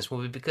something in this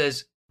movie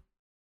because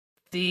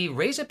the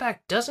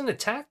Razorback doesn't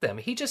attack them.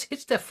 He just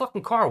hits that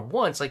fucking car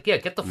once. Like, yeah,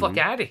 get the fuck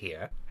out of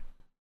here.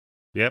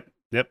 Yep.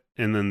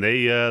 And then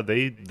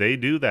they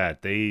do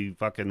that. They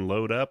fucking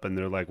load up and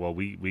they're like, well,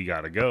 we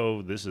gotta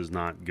go. This is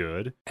not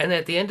good. And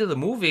at the end of the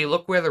movie,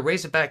 look where the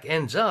Razorback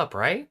ends up,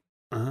 right?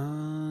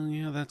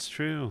 Yeah, that's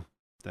true.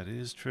 That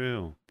is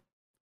true.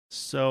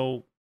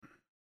 So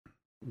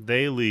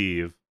they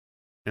leave,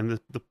 and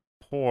the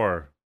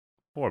poor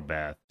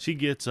Beth. She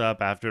gets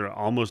up after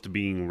almost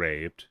being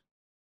raped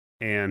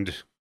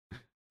and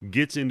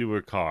gets into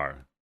her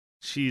car.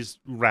 She's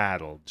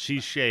rattled.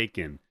 She's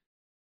shaken.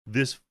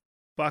 This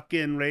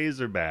fucking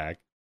Razorback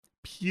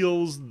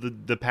peels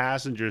the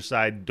passenger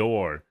side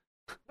door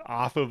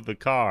off of the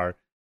car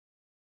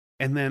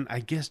and then I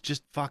guess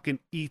just fucking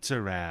eats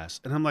her ass.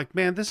 And I'm like,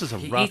 man, this is a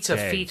rough day. He eats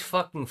her feet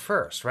fucking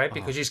first, right?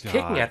 Because he's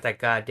kicking at that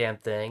goddamn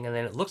thing, and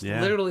then it looks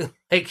literally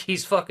like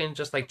he's fucking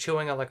just like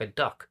chewing on like a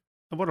duck.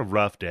 What a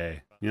rough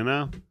day, you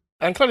know?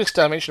 And can I just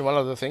mention one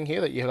other thing here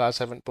that you guys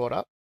haven't brought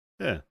up?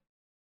 Yeah.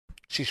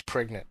 She's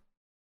pregnant.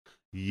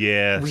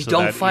 Yeah. We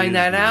don't find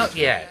that out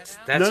yet.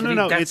 That's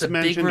no. That's a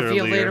big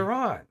reveal later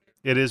on.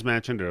 It is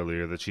mentioned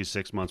earlier that she's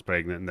 6 months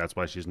pregnant, and that's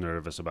why she's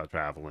nervous about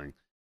traveling.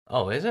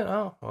 Oh, is it?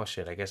 Oh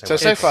shit! I guess.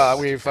 So far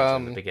we've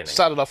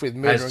started off with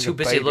murdering. I was too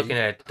busy looking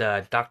at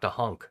Dr.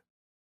 Hunk.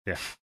 Yeah.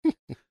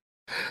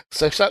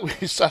 So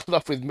we started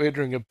off with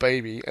murdering a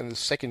baby, and the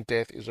second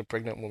death is a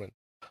pregnant woman.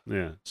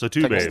 Yeah. So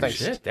 2 babies.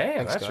 Shit,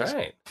 damn, that's guys.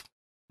 Right.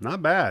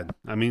 Not bad.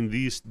 I mean,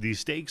 these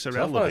stakes are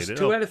elevated.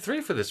 2 out of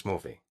 3 for this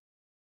movie.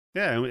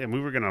 Yeah, and we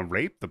were gonna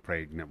rape the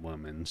pregnant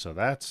woman, so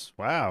that's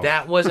wow.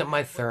 That wasn't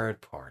my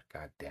third part.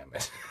 God damn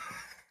it.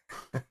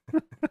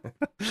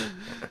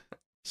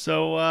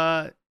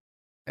 So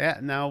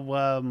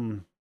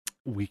now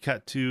we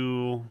cut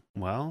to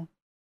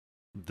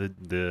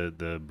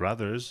the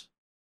brothers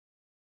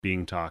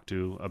being talked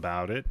to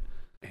about it,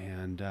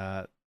 and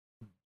they're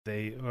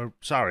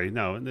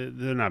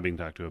not being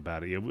talked to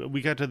about it.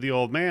 We got to the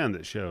old man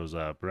that shows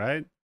up,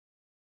 right?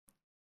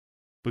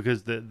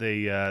 Because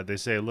they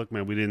say, look,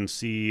 man, we didn't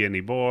see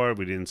any boar,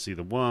 we didn't see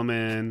the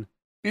woman.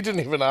 You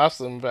didn't even ask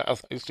them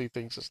about those two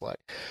things. It's like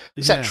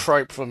it's that Yeah.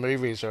 trope for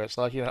movies where it's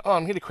like, oh,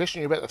 I'm here to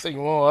question you about the thing.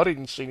 Oh, I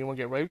didn't see anyone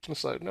get raped, and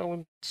it's like no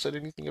one said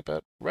anything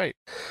about rape.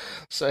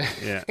 So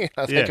Yeah. they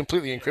Yeah.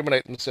 completely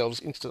incriminate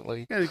themselves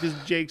instantly. Yeah, because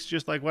Jake's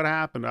just like, what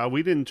happened?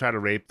 We didn't try to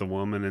rape the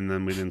woman, and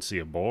then we didn't see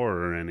a bore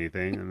or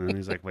anything. And then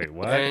he's like, wait,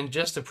 what? And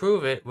just to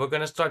prove it, we're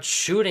gonna start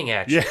shooting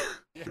at you.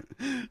 Yeah.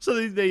 So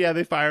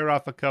they fire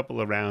off a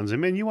couple of rounds.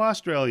 And man, you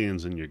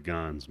Australians and your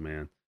guns,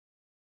 man.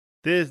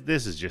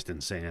 This is just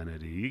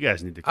insanity. You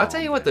guys need to I'll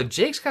tell you what, down. though,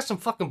 Jake's got some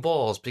fucking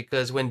balls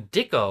because when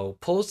Dicko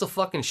pulls the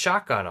fucking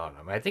shotgun on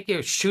him, I think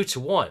he shoots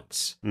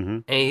once,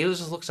 and he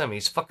just looks at me.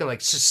 He's fucking like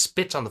just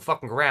spits on the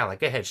fucking ground, like,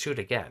 go ahead, shoot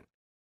again.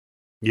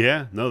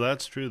 Yeah, no,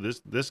 that's true.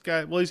 This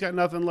guy, well, he's got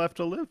nothing left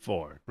to live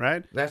for,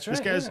 right? That's right.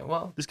 This guy's yeah.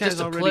 Well, this guy's just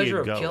the already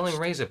pleasure a of killing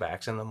ghost.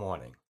 Razorbacks in the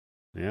morning.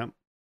 Yep.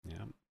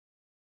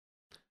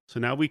 So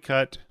now we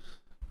cut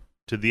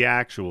to the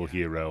actual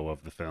hero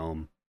of the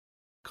film,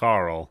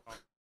 Carl,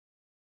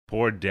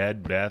 poor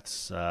dead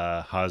Beth's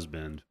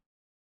husband,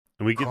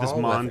 and we get this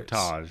Carl Weathers.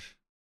 montage.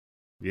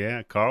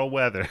 Yeah, Carl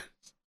Weathers.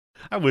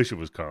 I wish it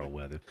was Carl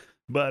Weathers,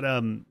 but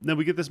then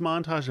we get this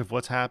montage of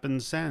what's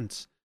happened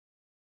since,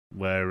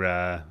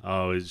 where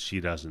she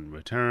doesn't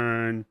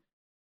return.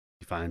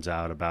 He finds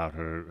out about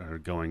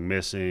her going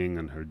missing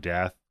and her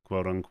death,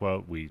 quote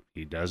unquote.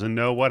 He doesn't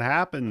know what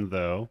happened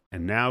though,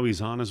 and now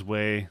he's on his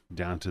way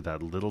down to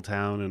that little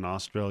town in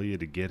Australia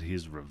to get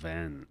his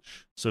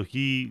revenge. So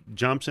he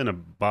jumps in a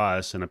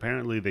bus, and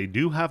apparently they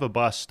do have a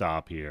bus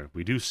stop here.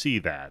 We do see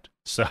that,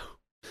 so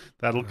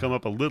that'll come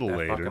up a little That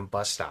later. fucking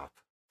bus stop.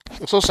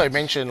 It's also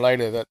mentioned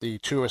later that the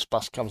tourist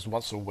bus comes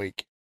once a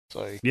week.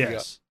 So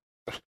Yes.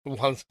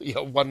 you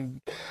got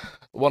one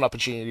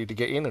opportunity to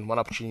get in and one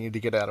opportunity to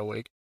get out a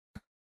week.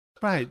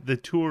 Right, the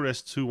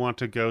tourists who want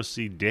to go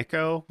see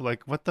Dicko,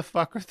 like, what the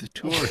fuck are the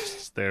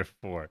tourists there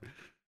for?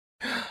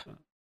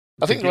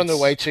 I think they're on their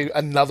way to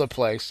another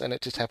place, and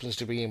it just happens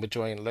to be in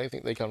between. I don't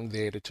think they come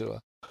there to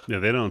tour. Yeah,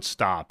 they don't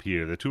stop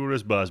here. The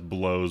tourist bus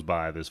blows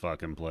by this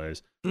fucking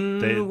place.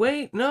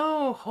 Wait,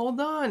 no,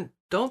 hold on.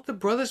 Don't the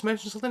brothers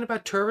mention something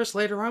about tourists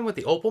later on with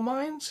the opal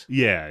mines?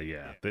 Yeah.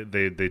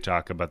 They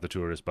talk about the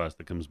tourist bus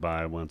that comes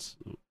by once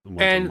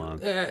a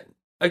month.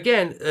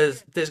 Again,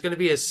 there's going to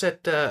be a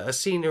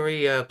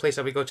scenery place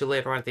that we go to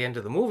later on at the end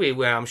of the movie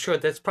where I'm sure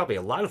there's probably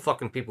a lot of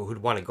fucking people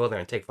who'd want to go there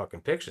and take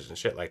fucking pictures and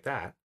shit like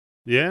that.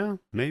 Yeah,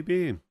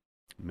 maybe.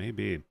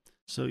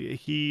 So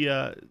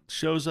he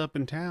shows up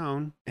in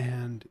town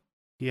and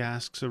he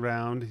asks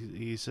around.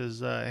 He says,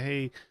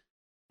 hey,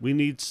 we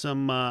need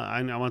some,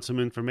 I want some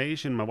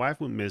information. My wife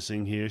went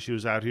missing here. She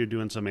was out here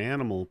doing some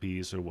animal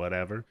piece or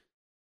whatever.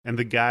 And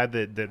the guy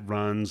that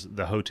runs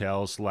the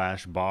hotel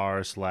 /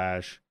 bar /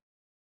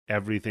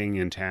 everything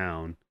in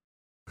town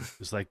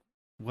is like,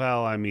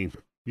 well, I mean,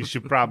 you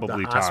should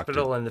probably the talk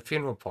hospital and the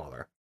funeral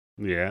parlor.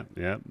 Yeah.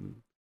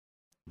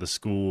 The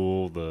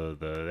school,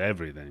 the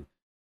everything.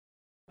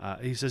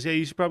 He says, yeah,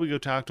 you should probably go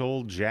talk to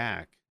old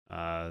Jack.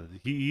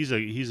 He's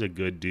a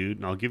good dude,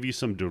 and I'll give you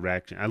some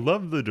direction. I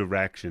love the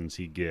directions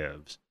he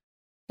gives.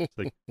 It's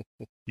like,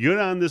 you go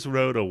down this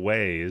road a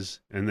ways,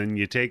 and then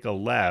you take a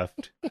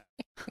left.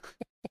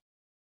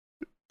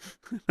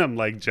 I'm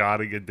like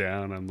jotting it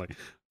down. I'm like,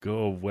 go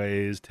a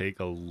ways, take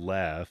a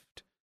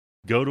left,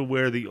 go to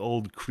where the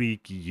old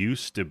creek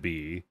used to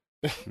be.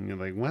 And you're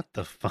like, what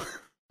the fuck?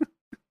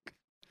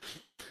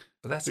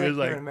 Well, that's like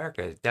here in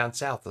America. Down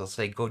south, they'll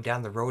say, go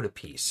down the road a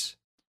piece.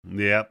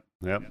 Yep,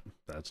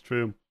 that's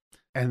true.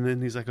 And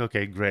then he's like,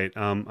 okay, great.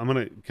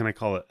 Can I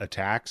call it a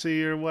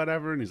taxi or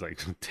whatever? And he's like,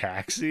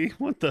 taxi?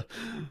 What the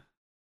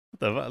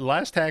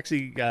last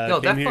taxi No,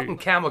 came that here. fucking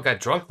camel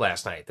got drunk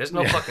last night. There's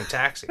no fucking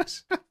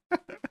taxis.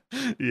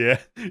 Yeah,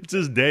 it's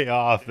his day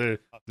off. They're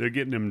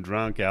getting him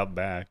drunk out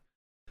back.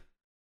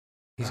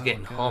 He's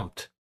getting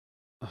humped.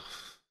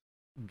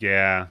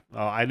 Yeah,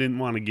 I didn't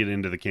want to get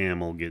into the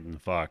camel getting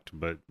fucked,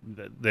 but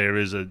there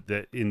is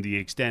in the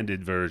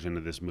extended version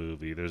of this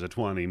movie, there's a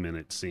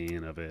 20-minute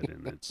scene of it,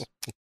 and it's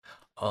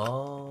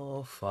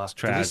oh fuck! It's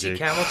tragic. Did you see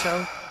Camel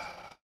Toe?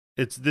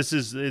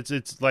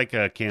 It's like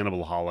a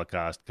cannibal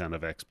Holocaust kind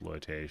of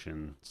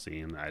exploitation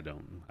scene. I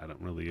don't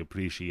really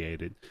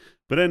appreciate it,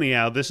 but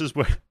anyhow, this is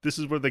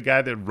where the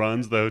guy that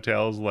runs the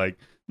hotel's like,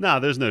 nah,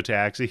 there's no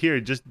taxi here.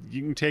 Just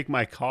you can take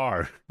my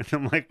car, and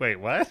I'm like, wait,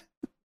 what?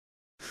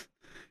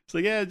 It's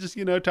like, yeah, just,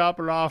 top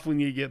her off when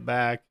you get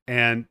back.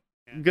 And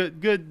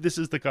good. This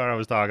is the car I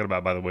was talking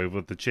about, by the way,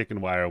 with the chicken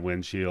wire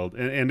windshield.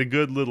 And a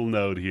good little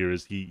note here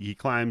is he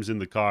climbs in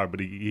the car, but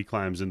he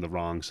climbs in the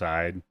wrong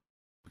side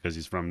because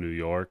he's from New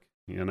York,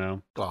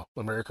 Well,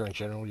 America in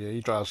general,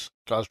 yeah. Guys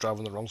drive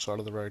on the wrong side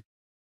of the road.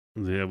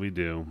 Yeah, we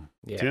do.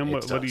 Yeah, Tim,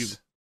 what do you...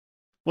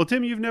 Well,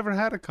 Tim, you've never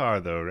had a car,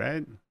 though,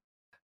 right?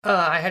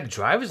 I had a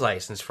driver's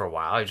license for a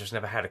while. I just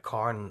never had a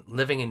car. And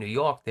living in New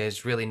York,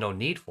 there's really no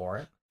need for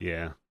it.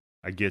 Yeah.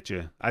 I get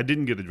you. I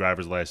didn't get a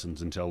driver's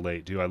license until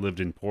late, too. I lived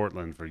in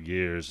Portland for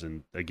years,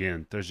 and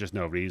again, there's just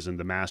no reason.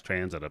 The mass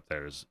transit up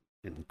there is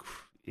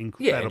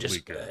incredibly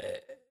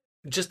good.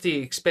 just the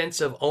expense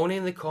of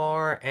owning the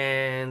car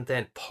and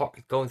then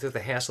going through the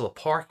hassle of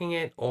parking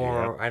it,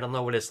 or I don't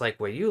know what it's like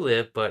where you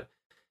live, but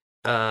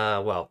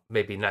well,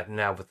 maybe not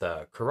now with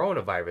the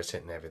coronavirus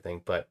hitting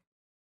everything, but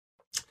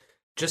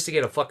just to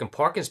get a fucking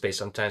parking space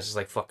sometimes is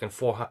like fucking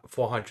 $400,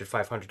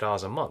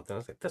 $500 a month. And I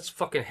was like, that's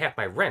fucking half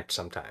my rent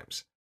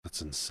sometimes.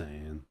 That's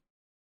insane.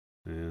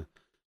 Yeah.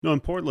 No, in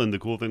Portland, the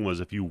cool thing was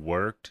if you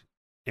worked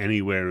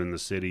anywhere in the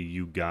city,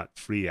 you got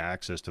free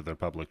access to their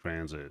public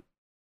transit.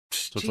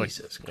 So it's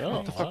Jesus like, Christ.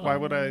 what the fuck? Why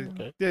would I?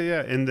 Okay.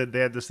 Yeah. And they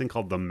had this thing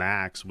called the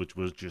Max, which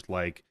was just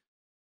like,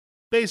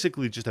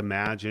 basically just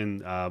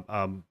imagine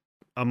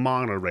a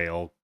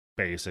monorail,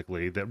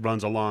 basically, that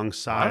runs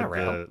alongside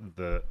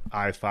the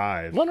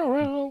I-5.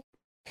 Monorail.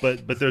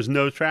 But there's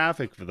no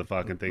traffic for the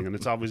fucking thing, and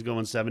it's always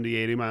going 70,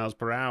 80 miles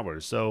per hour.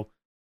 So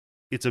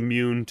it's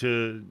immune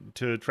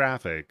to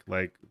traffic,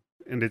 like,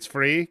 and it's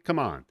free. Come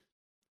on.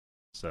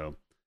 So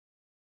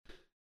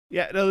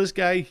yeah, no, this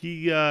guy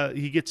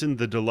he gets in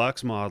the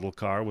deluxe model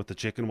car with the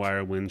chicken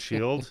wire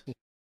windshield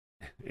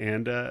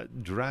and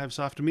drives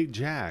off to meet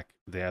Jack.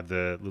 They have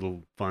the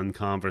little fun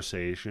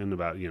conversation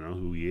about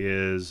who he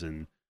is,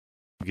 and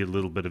we get a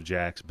little bit of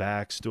Jack's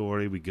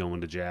backstory. We go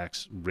into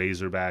Jack's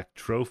Razorback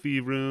trophy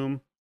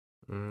room.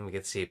 We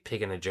get to see a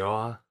pig in a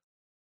jar.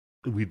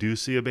 We do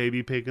see a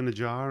baby pig in a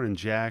jar, and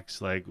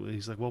Jack's like,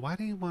 he's like, well, why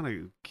do you want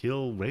to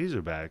kill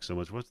Razorback so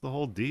much? What's the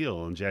whole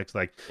deal? And Jack's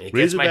like, It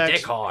gets my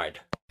dick hard.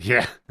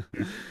 Yeah.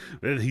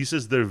 He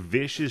says they're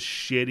vicious,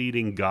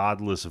 shit-eating,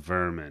 godless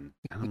vermin.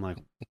 And I'm like,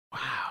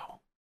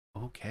 wow,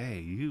 okay,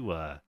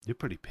 you're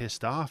pretty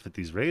pissed off at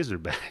these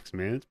Razorbacks,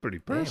 man. It's pretty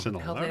personal. What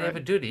the hell did All they right. ever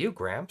do to you,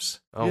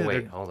 Gramps? Oh, Yeah, wait,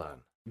 they're hold on.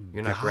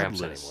 You're not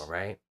Gramps godless. anymore,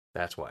 right?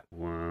 That's what.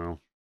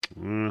 Well,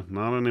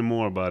 not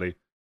anymore, buddy.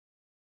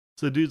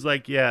 So the dude's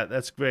like, yeah,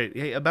 that's great.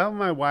 Hey, about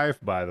my wife,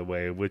 by the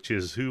way, which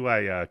is who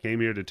I came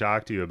here to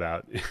talk to you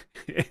about.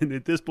 And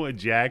at this point,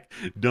 Jack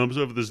dumps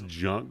over this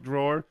junk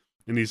drawer,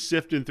 and he's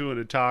sifting through it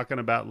and talking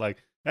about,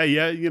 like, hey,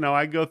 yeah,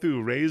 I go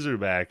through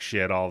Razorback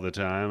shit all the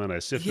time, and I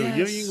sift through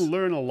it. You can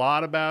learn a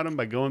lot about them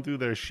by going through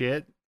their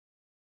shit.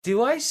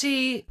 Do I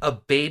see a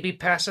baby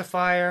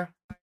pacifier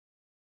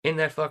in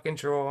that fucking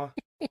drawer?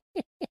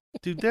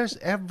 Dude, there's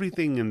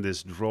everything in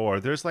this drawer.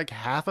 There's like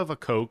half of a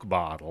Coke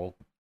bottle.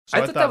 So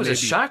I thought that was a maybe-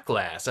 shot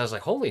glass. I was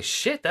like, holy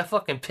shit, that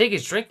fucking pig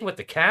is drinking with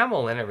the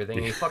camel and everything,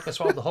 and he fucking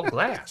swallowed the whole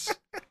glass.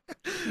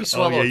 You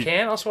swallow a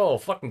can, I'll swallow a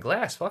fucking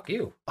glass. Fuck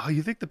you. Oh,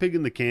 you think the pig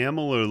and the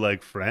camel are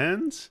like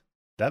friends?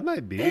 That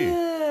might be.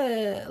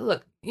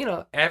 Look,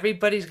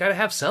 everybody's got to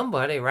have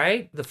somebody,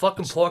 right? The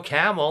fucking poor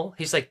camel.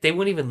 He's like, they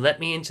wouldn't even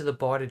let me into the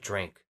bar to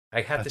drink.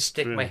 I had to That's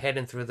stick true. my head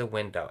in through the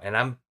window, and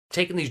I'm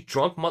taking these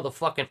drunk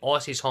motherfucking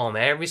Aussies home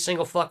every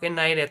single fucking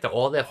night after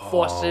all their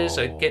forces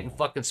are getting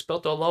fucking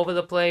spilt all over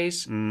the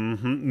place.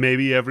 Mm-hmm.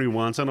 Maybe every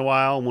once in a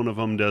while, one of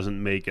them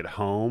doesn't make it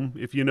home,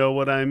 if you know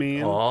what I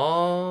mean.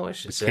 Oh, I the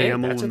should say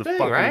camel that's and a the thing,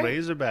 fucking right?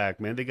 Razorback,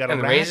 man. They got a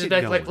And the racket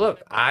Razorback, going. like,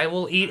 look, I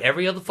will eat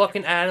every other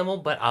fucking animal,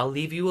 but I'll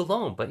leave you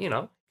alone. But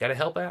gotta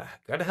help out,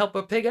 gotta help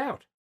a pig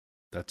out.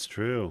 That's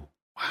true.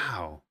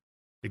 Wow.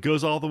 It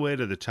goes all the way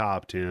to the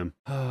top, Tim.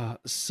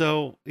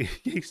 So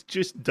he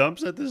just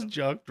dumps at this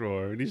junk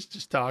drawer, and he's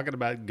just talking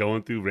about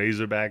going through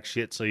Razorback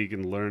shit so you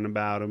can learn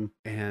about him.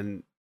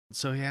 And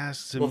so he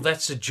asks him. Well,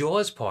 that's the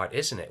Jaws part,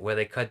 isn't it? Where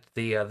they cut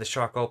the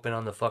shark open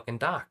on the fucking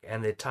dock,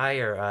 and the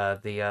tire,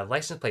 the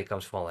license plate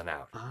comes falling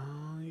out.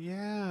 Oh,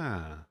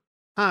 yeah.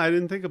 I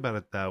didn't think about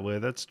it that way.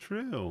 That's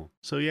true.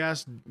 So he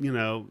asked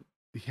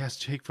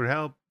Jake for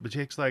help, but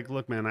Jake's like,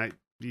 look, man,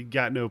 you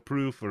got no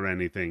proof or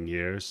anything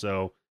here,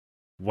 so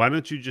why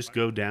don't you just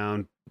go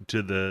down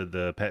to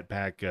the Pet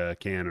Pack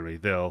cannery?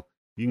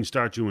 You can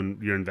start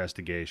your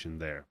investigation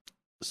there.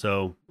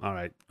 So, all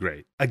right,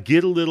 great. I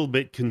get a little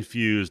bit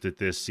confused at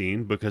this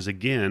scene because,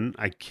 again,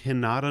 I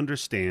cannot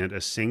understand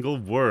a single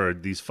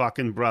word these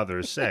fucking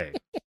brothers say.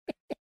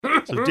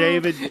 So,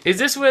 David... Is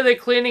this where they're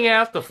cleaning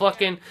out the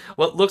fucking,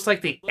 what looks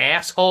like the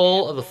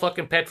asshole of the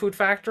fucking pet food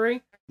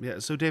factory? Yeah,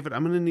 so, David,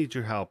 I'm going to need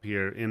your help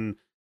here.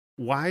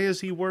 Why is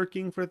he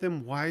working for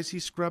them? Why is he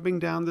scrubbing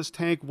down this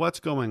tank?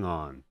 What's going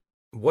on?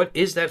 What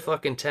is that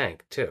fucking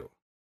tank, too?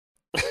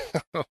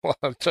 Well,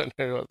 I don't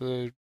know what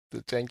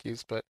the tank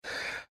is, but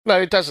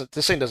no, it doesn't.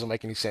 The scene doesn't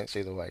make any sense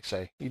either way.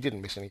 So you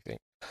didn't miss anything.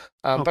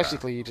 Okay.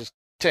 Basically, he just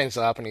turns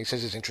up and he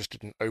says he's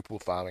interested in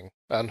opal mining,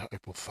 and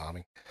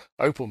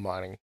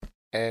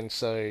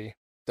so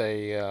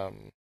they,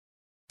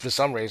 for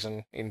some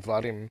reason,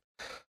 invite him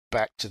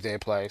back to their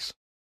place,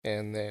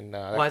 and then.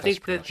 Well, I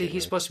think that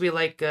he's supposed to be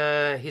like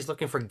he's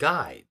looking for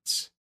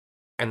guides,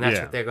 and that's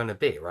what they're going to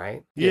be,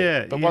 right?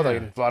 Yeah, but why they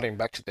invite him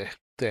back to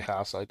their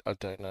house, I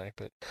don't know,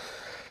 but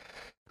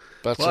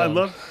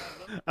well,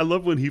 I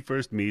love when he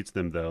first meets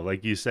them, though.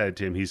 Like you said,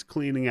 Tim, he's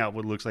cleaning out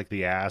what looks like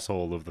the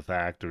asshole of the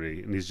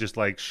factory, and he's just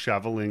like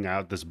shoveling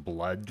out this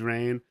blood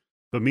drain.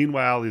 But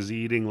meanwhile, he's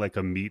eating like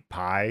a meat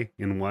pie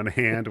in one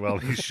hand while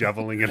he's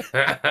shoveling it.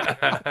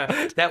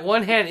 That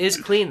one hand is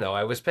clean, though.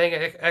 I was paying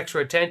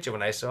extra attention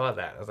when I saw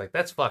that. I was like,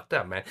 that's fucked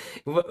up, man.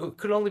 It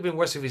could only been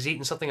worse if he's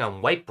eating something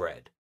on white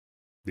bread.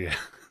 Yeah.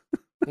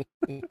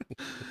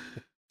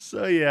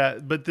 So yeah,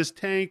 but this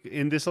tank,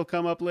 and this will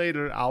come up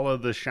later, a la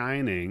The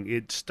Shining,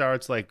 it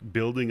starts like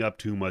building up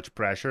too much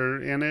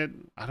pressure in it.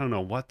 I don't know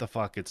what the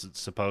fuck it's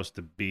supposed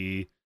to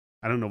be.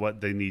 I don't know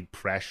what they need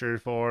pressure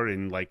for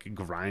in like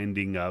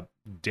grinding up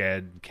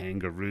dead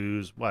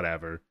kangaroos,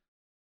 whatever.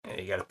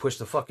 You got to push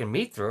the fucking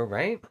meat through,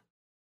 right?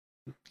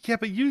 Yeah,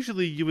 but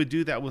usually you would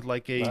do that with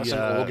like That's an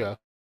auger.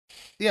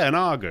 Yeah, an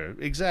auger,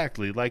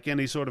 exactly, like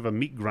any sort of a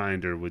meat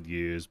grinder would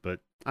use.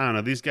 But I don't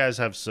know. These guys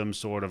have some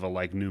sort of a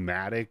like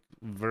pneumatic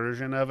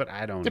version of it.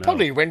 I don't They're know.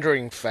 probably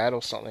rendering fat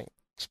or something.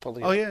 It's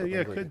probably. Oh yeah,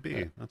 rendering, could be.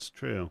 yeah. That's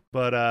true.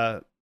 But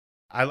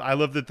I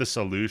love that the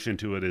solution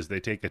to it is they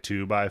take a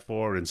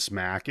 2x4 and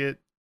smack it.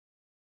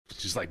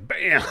 It's just like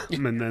bam,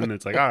 and then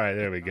it's like, all right,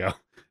 there we go.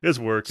 It's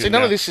working. See,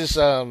 none of this is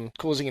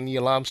causing any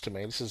alarms to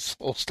me. This is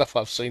all stuff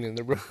I've seen in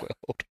the real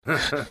world.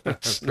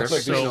 It's not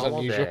like this is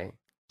unusual.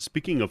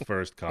 Speaking of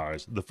first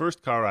cars, the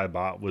first car I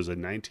bought was a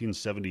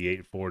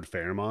 1978 Ford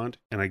Fairmont,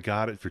 and I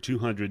got it for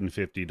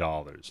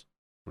 $250.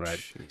 Right?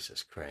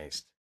 Jesus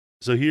Christ.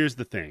 So here's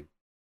the thing.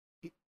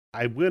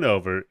 I went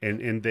over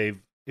and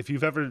they've, if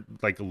you've ever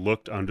like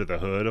looked under the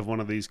hood of one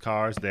of these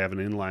cars, they have an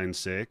inline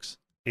six,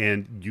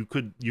 and you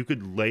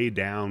could lay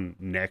down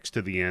next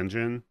to the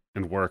engine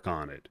and work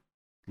on it.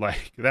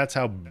 Like, that's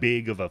how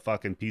big of a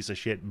fucking piece of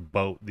shit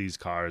boat these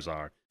cars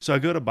are. So I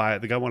go to buy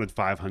it. The guy wanted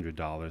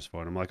 $500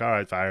 for it. I'm like, all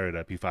right, fire it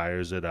up. He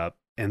fires it up,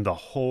 and the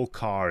whole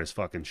car is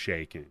fucking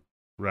shaking,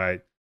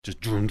 right? Just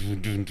drum,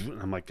 drum, drum, drum.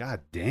 I'm like, God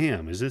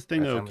damn, is this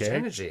thing That's okay? how much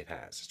energy it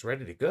has. It's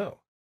ready to go.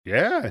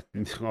 Yeah.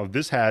 Well,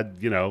 this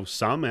had,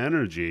 some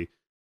energy.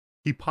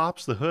 He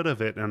pops the hood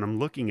of it, and I'm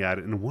looking at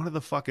it, and one of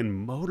the fucking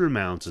motor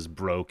mounts is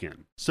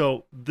broken.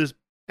 So this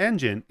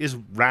engine is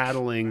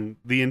rattling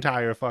the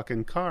entire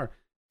fucking car.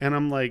 And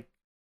I'm like,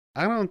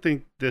 I don't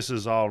think this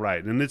is all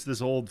right. And it's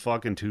this old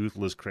fucking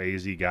toothless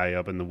crazy guy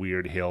up in the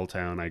weird hill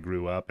town I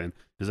grew up in.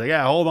 He's like,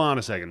 yeah, hold on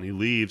a second. He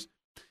leaves.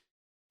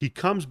 He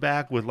comes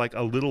back with like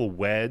a little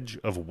wedge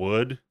of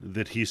wood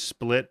that he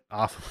split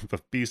off of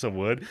a piece of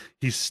wood.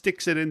 He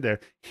sticks it in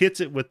there, hits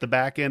it with the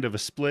back end of a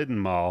splitting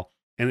maul,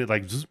 and it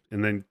like,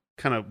 and then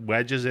kind of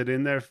wedges it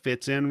in there,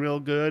 fits in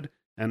real good,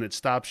 and it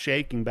stops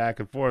shaking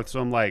back and forth. So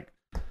I'm like,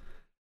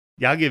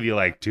 yeah, I'll give you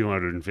like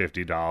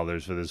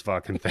 $250 for this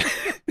fucking thing.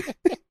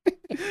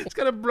 It's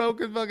got a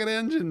broken fucking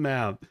engine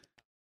mount.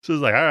 So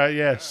it's like, all right,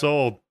 yeah,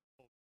 sold.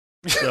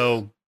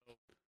 So,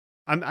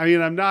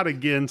 I'm not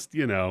against,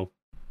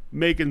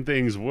 making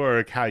things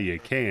work how you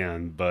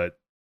can, but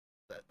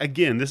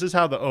again, this is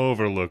how the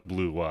Overlook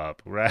blew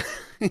up, right?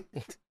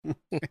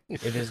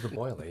 It is the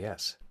boiler,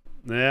 yes.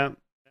 Yeah.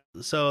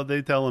 So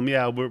they tell him,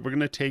 yeah, we're going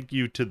to take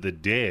you to the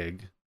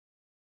dig,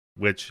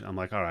 which I'm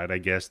like, all right, I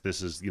guess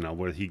this is,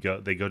 where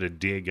they go to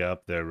dig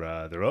up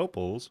their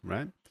opals,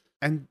 right?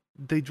 And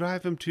they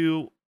drive him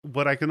to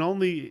what I can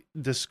only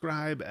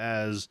describe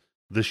as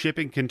the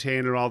shipping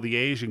container all the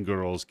Asian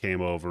girls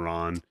came over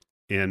on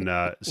in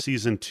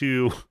season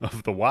 2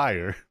 of The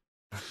Wire.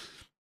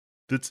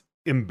 That's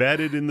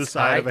embedded in the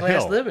side of a hill.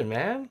 High-class living,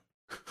 man.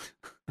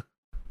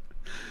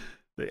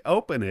 They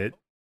open it,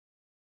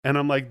 and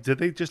I'm like, did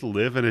they just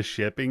live in a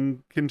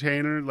shipping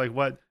container? Like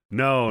what?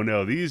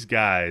 No, these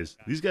guys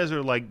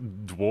are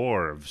like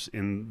dwarves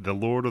in the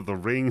Lord of the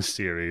Rings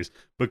series,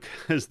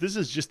 because this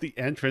is just the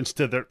entrance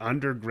to their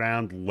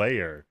underground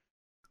lair.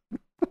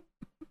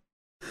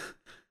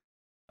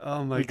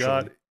 Oh my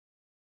God.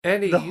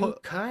 Eddie, you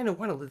kind of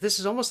want to. This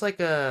is almost like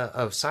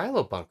a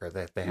silo bunker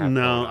that they have.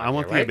 No, I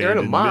want here, right? the They're in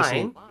a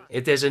abandoned mine.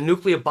 If there's a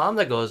nuclear bomb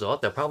that goes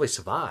off, they'll probably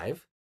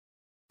survive.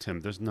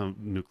 Tim, there's no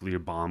nuclear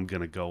bomb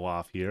gonna go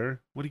off here.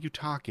 What are you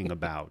talking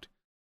about?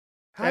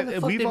 How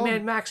the fuck did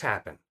Mad Max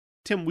happen?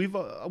 Tim, we've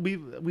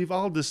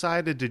all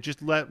decided to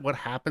just let what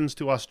happens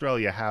to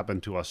Australia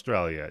happen to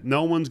Australia.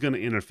 No one's going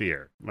to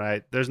interfere,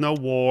 right? There's no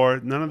war.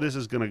 None of this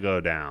is going to go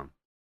down.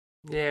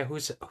 Yeah,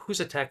 who's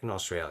attacking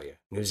Australia?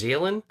 New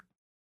Zealand?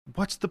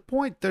 What's the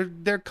point?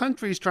 Their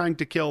country's trying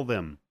to kill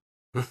them.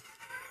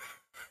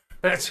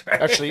 That's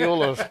right. Actually,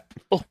 all of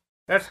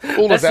that's our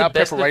the best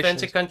defense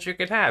preparations. a country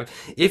could have.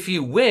 If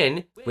you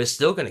win, we're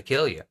still going to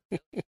kill you.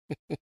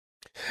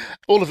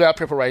 All of our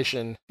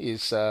preparation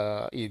is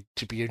to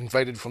be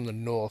invaded from the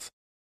north,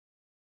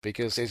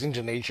 because there's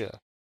Indonesia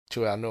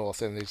to our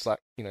north, and there's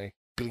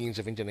billions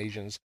of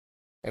Indonesians,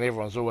 and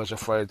everyone's always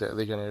afraid that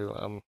they're going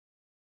to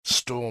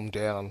storm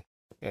down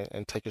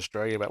and take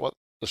Australia. But what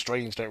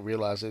Australians don't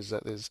realise is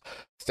that there's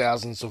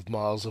thousands of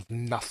miles of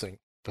nothing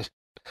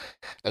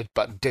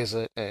but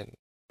desert and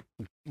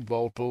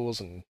wild boars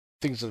and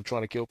things that are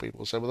trying to kill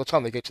people. So by the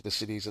time they get to the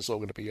cities, it's all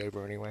going to be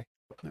over anyway.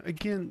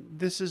 Again,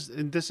 this is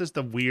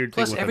the weird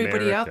Plus, thing with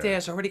everybody America. out there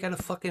has already got a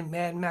fucking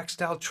Mad Max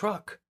style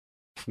truck.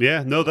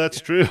 Yeah, no, that's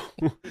true.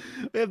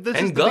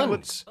 And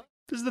guns.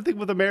 This is the thing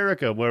with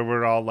America, where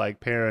we're all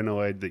like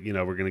paranoid that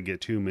we're going to get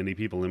too many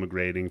people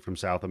immigrating from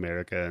South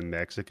America and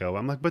Mexico.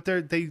 I'm like, but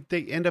they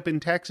end up in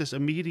Texas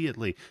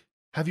immediately.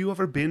 Have you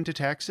ever been to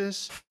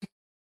Texas?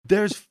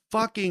 There's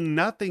fucking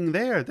nothing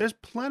there. There's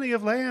plenty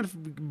of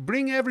land.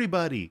 Bring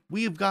everybody.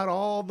 We've got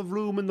all the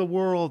room in the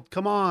world.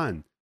 Come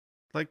on.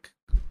 Like,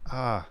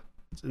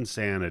 It's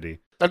insanity.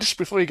 Now, just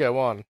before you go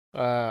on,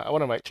 I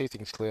want to make two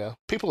things clear.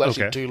 People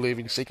actually Okay. do live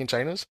in sea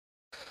containers,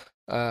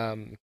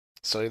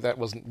 so that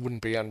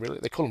wouldn't be unreal.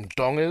 They call them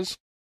dongers,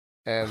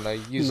 and they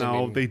use them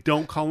No, in. they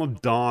don't call them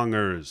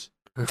dongers.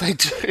 They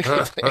do. They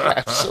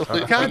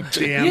absolutely God do.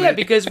 damn Yeah, it.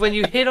 because when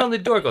you hit on the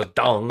door, it goes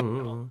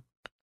dong.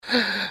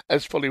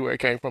 That's probably where it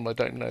came from. I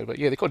don't know, but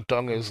yeah, they're called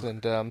dongers,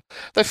 and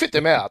they fit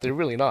them out. They're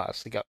really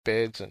nice. They got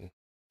beds and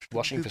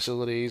washing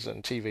facilities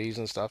and TVs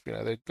and stuff. You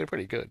know, they're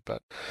pretty good.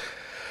 But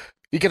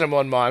you get them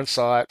on mine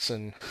sites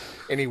and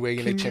anywhere you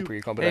Can need you- temporary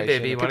Hey, accommodation.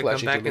 baby, you and want to people come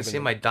actually back do and live see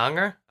in my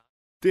donger?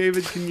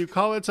 David, can you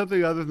call it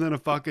something other than a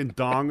fucking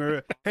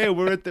donger? Hey,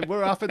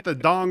 we're off at the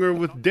donger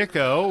with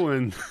Dicko,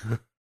 and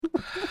them.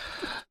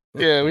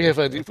 Yeah, we have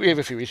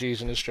a few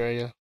issues in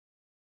Australia.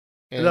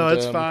 And, no,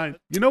 it's fine.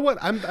 You know what?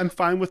 I'm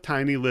fine with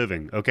tiny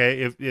living.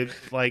 Okay,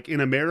 if like in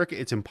America,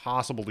 it's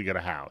impossible to get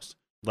a house.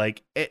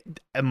 Like a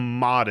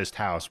modest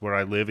house where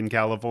I live in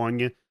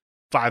California,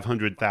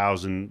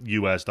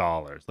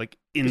 $500,000 Like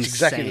insane. It's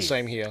exactly the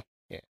same here.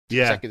 Yeah, it's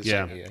Yeah, exactly the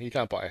yeah. same here. You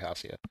can't buy a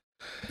house here.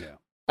 Yeah.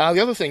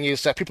 The other thing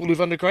is that people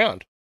live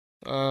underground.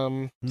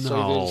 So there's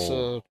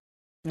No.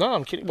 no,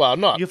 I'm kidding. Well,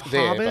 not You have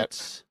there, but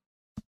hobbits.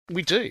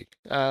 we do.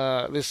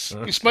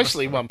 It's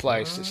mostly one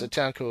place. It's a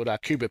town called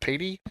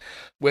Kubapidi,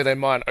 where they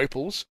mine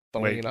opals.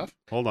 Funnily Wait, enough,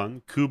 hold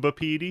on. Cuba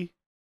Petey?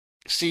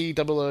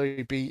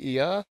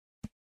 Coober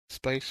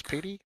space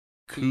Petey.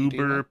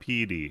 Coober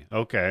Petey.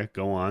 Okay,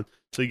 go on.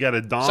 So you got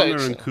a So donger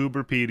it's, and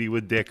Coober Petey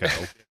with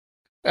Dicko.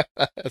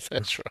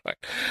 That's right.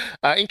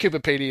 In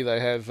Kubapidi, they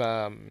have,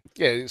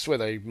 it's where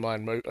they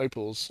mine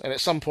opals. And at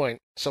some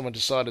point, someone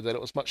decided that it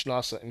was much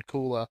nicer and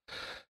cooler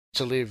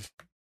to live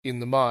in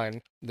the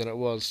mine than it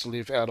was to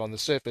live out on the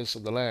surface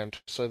of the land.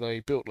 So they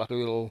built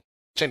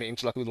turned it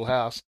into like a little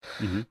house.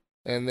 Mhm.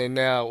 And they're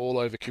now all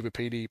over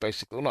Kubapidi,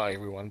 basically. Well, not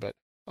everyone, but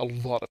a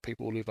lot of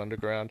people live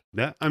underground.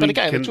 Yeah, I But mean,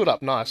 again, they do it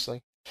up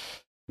nicely.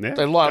 yeah,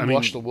 They lime I mean,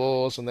 wash the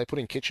walls and they put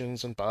in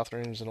kitchens and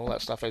bathrooms and all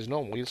that stuff as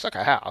normal. It's like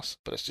a house,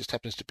 but it just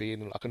happens to be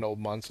in like an old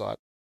mine site.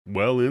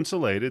 well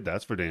insulated.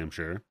 That's for damn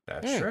sure.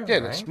 That's Yeah, true, yeah,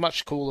 right? it's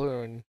much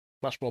cooler and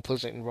much more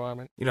pleasant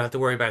environment. You don't have to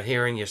worry about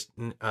hearing your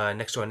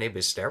next door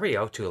neighbor's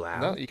stereo too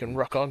loud. No, you can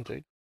rock on,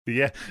 dude.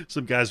 Yeah,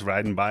 some guys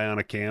riding by on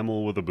a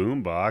camel with a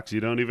boombox.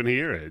 You don't even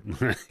hear it.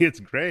 It's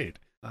great.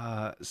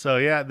 So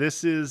yeah,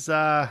 this is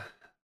where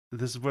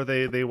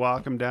they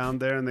walk him down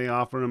there and they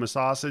offer him a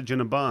sausage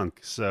and a bunk.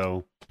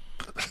 So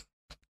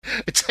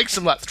It takes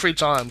them like 3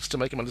 times to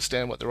make him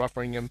understand what they're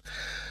offering him.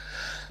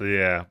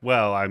 yeah,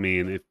 well, I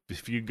mean,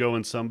 if you go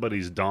in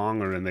somebody's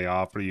donger and they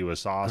offer you a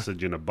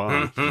sausage and a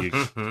bunk,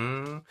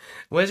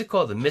 What is it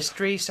called? The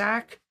mystery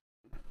sack?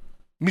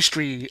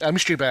 Mystery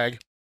bag.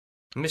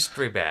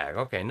 Mystery bag.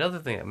 Okay, another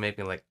thing that made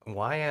me like,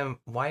 why am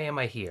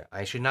I here?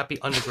 I should not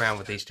be underground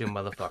with these two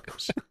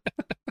motherfuckers.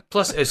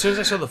 Plus, as soon as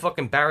I saw the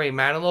fucking Barry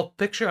Manilow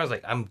picture, I was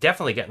like, I'm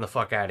definitely getting the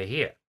fuck out of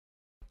here.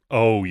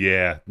 oh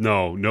yeah,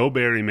 no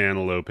Barry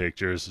Manilow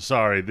pictures.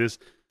 Sorry, this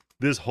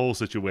whole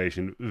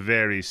situation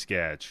very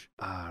sketch.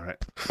 All right,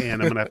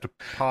 and I'm gonna have to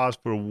pause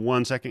for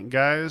 1 second,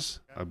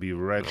 guys. I'll be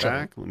right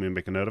back. Let me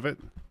make a note of it.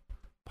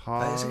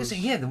 I was gonna Pause. say,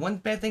 yeah, the one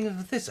bad thing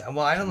with this, well,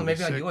 I don't know,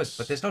 maybe on 26. yours,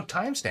 but there's no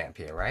timestamp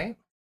here, right?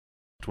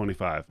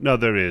 25. No,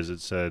 there is. It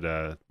said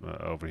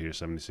over here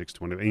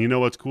 76:20. And you know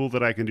what's cool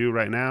that I can do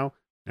right now?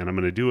 And I'm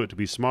going to do it to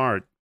be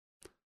smart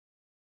You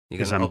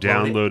because gonna I'm upload it?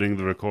 downloading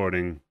the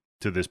recording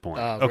to this point.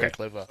 Very Okay.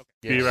 clever.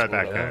 Be Yes. right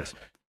back, well, guys.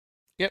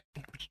 Yep.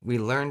 We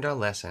learned our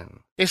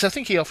lesson. Yes, I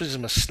think he offers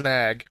him a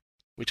snag,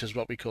 which is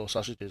what we call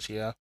sausages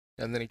here.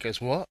 And then he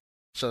goes, what?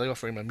 So they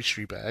offer him a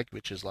mystery bag,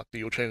 which is like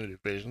the alternative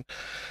version.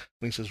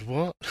 And he says,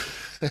 what?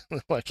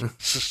 Like,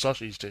 it's a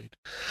sausage, dude.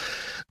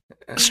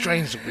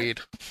 Strange and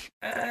weird.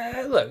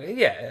 Look,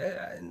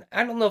 yeah,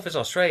 I don't know if it's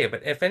Australia,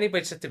 but if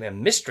anybody said to me a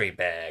mystery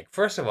bag,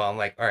 first of all, I'm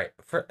like, all right,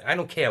 I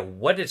don't care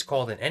what it's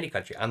called in any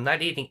country. I'm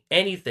not eating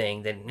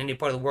anything that in any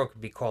part of the world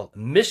could be called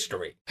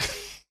mystery.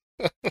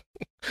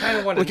 I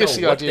don't want Well, I to guess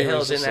know the what the idea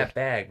hell's is in it's that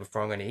bag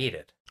before I'm going to eat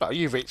it. Oh,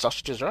 you've eaten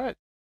sausages, right?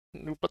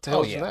 What the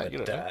hell is in that? You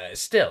but don't know.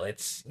 still,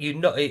 it's you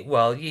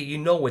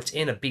know what's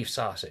in a beef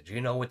sausage.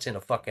 You know what's in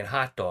a fucking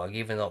hot dog,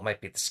 even though it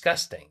might be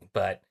disgusting.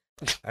 But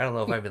I don't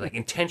know if I'd be like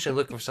intentionally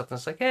looking for something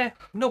that's like,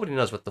 nobody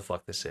knows what the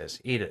fuck this is.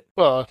 Eat it.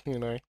 Well,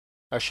 I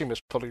assume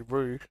it's probably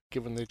Rue,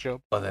 given their job.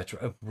 Oh, that's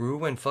right.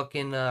 Roux and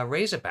fucking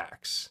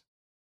Razorbacks.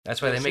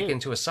 That's why That's they make it. it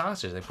into a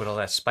sausage. They put all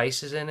that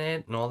spices in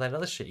it and all that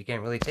other shit. You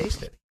can't really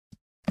taste it.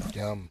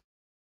 Yum.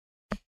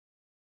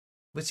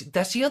 But see,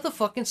 that's the other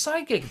fucking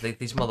side gig that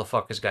these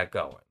motherfuckers got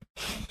going.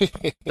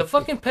 The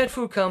fucking pet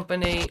food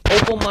company,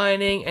 opal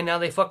mining, and now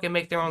they fucking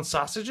make their own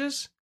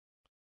sausages?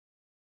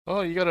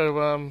 Oh, you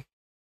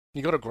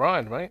gotta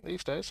grind, right?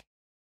 These days.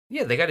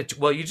 Yeah, they got it.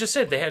 Well, you just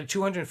said they had a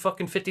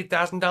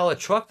 $250,000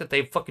 truck that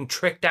they fucking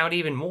tricked out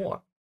even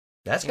more.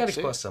 That's got That's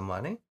to it. cost some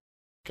money.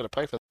 Gotta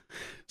pay for.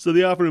 So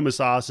they offer him a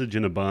sausage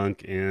and a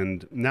bunk,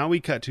 and now we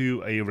cut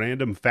to a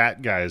random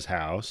fat guy's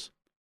house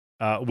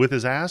with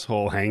his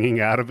asshole hanging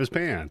out of his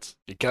pants.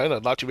 You go.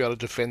 I'd like to be able to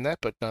defend that,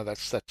 but no,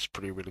 that's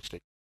pretty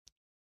realistic.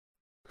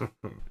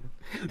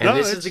 And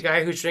this is the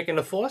guy who's drinking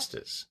the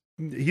Fosters.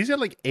 He's got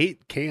like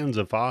 8 cans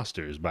of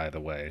Fosters, by the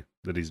way,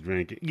 that he's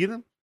drinking. You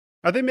know,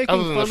 are they making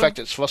Other than fun the fact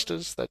it's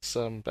Fosters, that's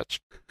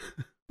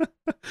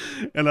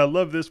And I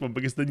love this one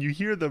because then you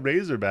hear the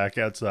Razorback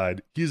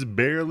outside. He's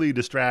barely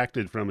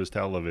distracted from his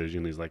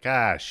television. He's like,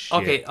 shit.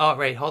 Okay, all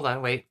right, hold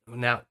on, wait.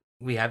 Now,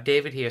 we have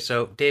David here.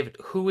 So, David,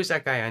 who is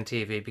that guy on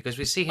TV? Because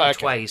we see him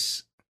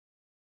twice.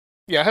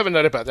 Yeah, I have a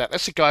note about that.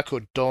 That's a guy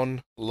called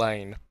Don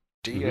Lane.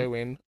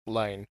 D-O-N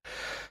Lane.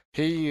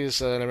 He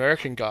is an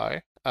American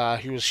guy.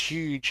 He was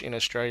huge in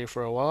Australia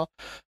for a while.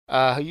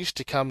 He used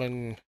to come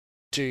and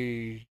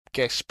do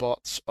guest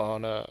spots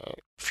on a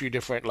few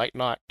different late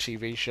night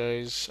TV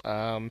shows.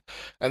 And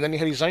then he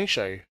had his own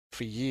show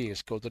for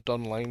years called The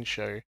Don Lane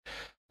Show.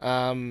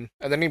 And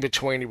then in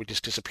between he would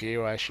just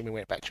disappear. I assume he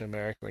went back to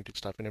America and did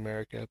stuff in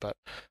America. But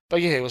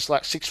yeah, it was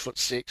like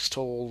 6'6",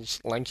 tall,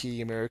 lanky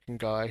American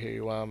guy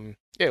who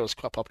was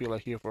quite popular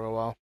here for a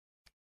while.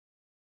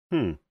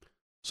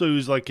 So he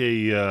was like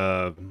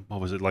a what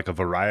was it, like a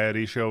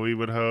variety show he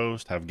would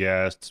host, have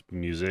guests,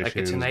 musicians, like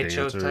a Tonight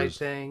dancers. Show type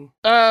thing.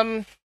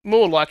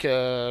 More like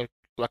a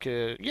no,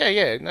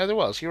 there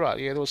was. You're right.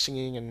 Yeah, there was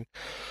singing, and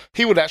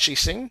he would actually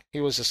sing. He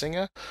was a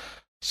singer,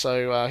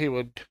 so he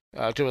would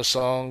do a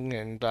song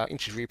and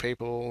interview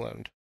people,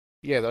 and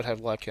yeah, they'd have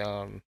like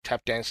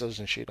tap dancers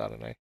and shit. I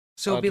don't know.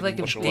 So it'd be like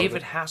if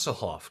David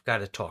Hasselhoff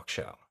got a talk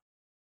show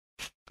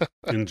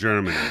in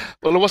Germany.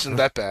 Well, it wasn't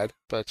that bad,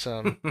 but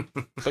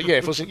yeah,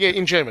 it was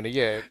in Germany.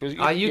 Yeah.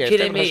 Are you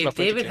kidding me? If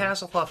David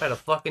Hasselhoff had a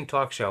fucking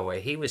talk show where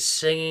he was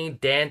singing,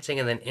 dancing,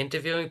 and then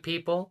interviewing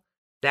people,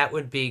 that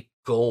would be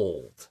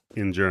gold.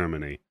 In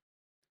Germany.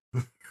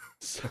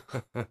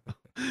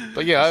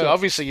 But yeah,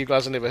 obviously you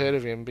guys have never heard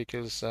of him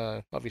because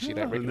obviously you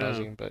don't recognize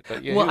him.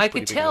 But yeah, well, I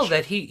could tell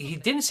that he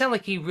didn't sound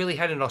like he really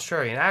had an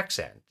Australian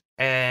accent,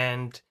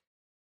 and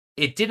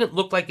it didn't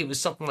look like it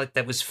was something like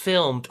that was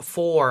filmed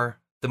for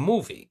the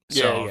movie.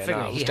 So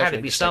he had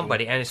to be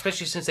somebody, and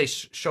especially since they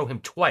show him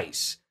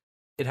twice,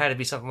 it had to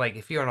be something like,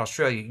 if you're in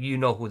Australia, you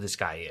know who this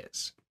guy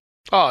is.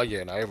 Oh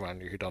yeah, no, everyone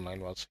knew who Don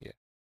Lane was. Yeah,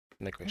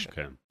 no question.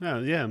 Okay,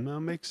 no,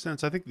 makes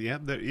sense. I think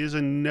there is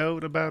a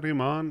note about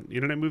him on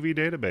Internet Movie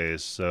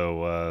Database,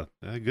 so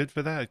good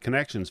for that.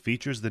 Connections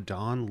features the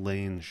Don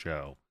Lane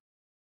Show,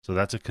 so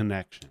that's a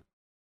connection.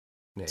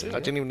 I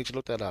didn't even need to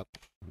look that up.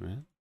 Right.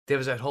 There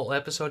was that whole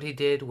episode he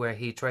did where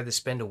he tried to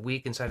spend a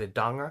week inside a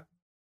donger.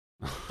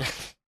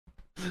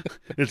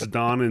 It's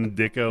Don and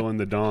Dicko and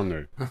the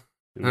Donger.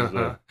 He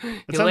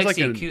likes like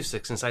the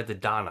acoustics inside the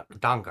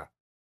donger.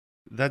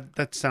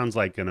 That sounds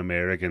like an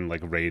American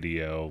like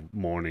radio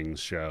morning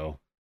show,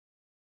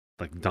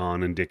 like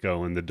Don and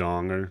Dicko and the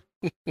Donger.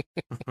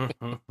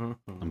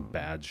 Some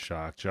bad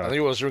shock jock. I think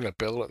it was ringing a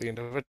bell at the end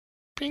of it.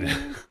 Ping.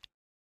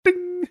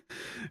 Ding.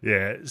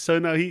 Yeah. So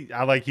no, he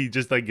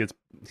just like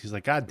he's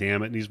like, God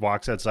damn it, and he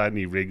walks outside and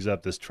he rigs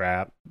up this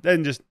trap.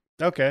 Then just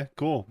okay,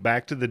 cool.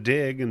 Back to the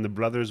dig, and the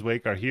brothers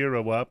wake our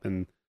hero up,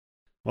 and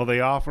well, they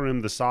offer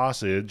him the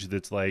sausage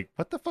that's like,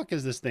 what the fuck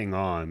is this thing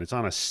on? It's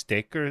on a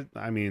stick, or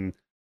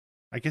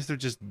I guess they're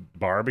just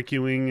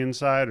barbecuing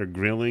inside or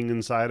grilling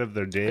inside of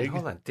their dig. Hey,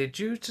 hold on. Did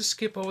you just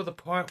skip over the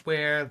part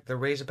where the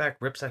Razorback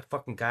rips that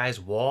fucking guy's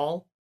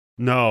wall?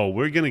 No,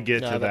 we're going to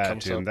get to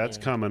that, Tim. Up, that's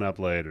coming up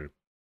later.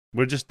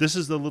 This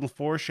is the little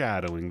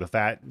foreshadowing. The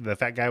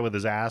fat guy with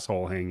his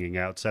asshole hanging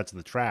out sets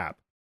the trap.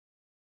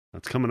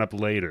 That's coming up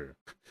later.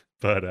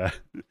 But,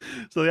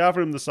 so they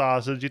offer him the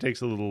sausage. He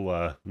takes a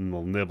little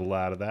nibble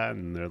out of that,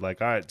 and they're like,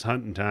 all right, it's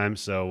hunting time.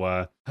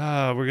 So,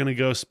 we're going to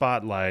go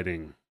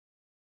spotlighting.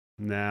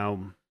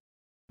 Now,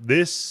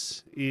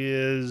 this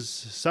is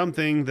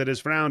something that is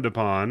frowned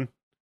upon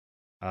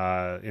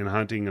in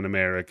hunting in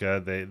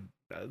America.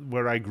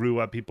 Where I grew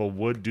up, people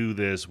would do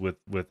this with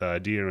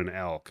deer and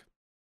elk.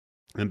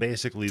 And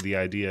basically the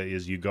idea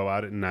is you go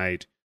out at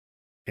night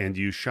and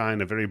you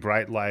shine a very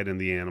bright light in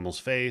the animal's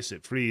face,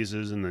 it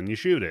freezes, and then you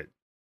shoot it.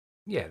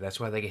 Yeah, that's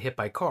why they get hit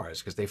by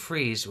cars, because they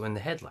freeze when the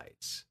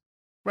headlights.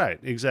 Right,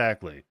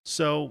 exactly.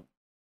 So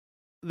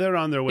they're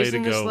on their way to go.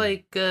 Isn't this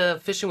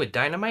like fishing with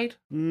dynamite?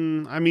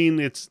 I mean,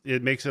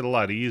 it makes it a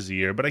lot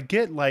easier, but I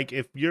get, like,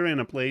 if you're in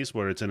a place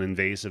where it's an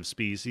invasive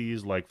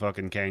species, like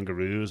fucking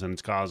kangaroos, and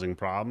it's causing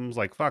problems,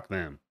 like, fuck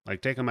them.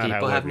 Like, take them out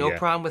People have no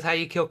problem with how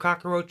you kill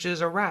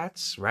cockroaches or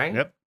rats, right?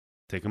 Yep.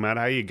 Take them out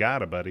how you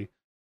gotta, buddy.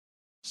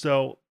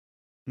 So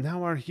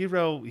now our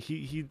hero,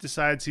 he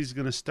decides he's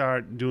going to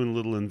start doing a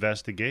little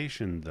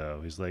investigation,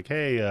 though. He's like,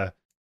 hey,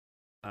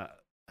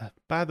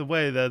 by the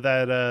way,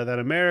 that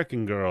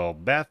American girl,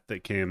 Beth,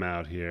 that came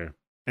out here,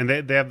 and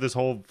they have this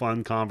whole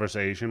fun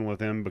conversation with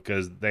him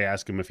because they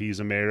ask him if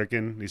he's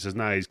American. He says,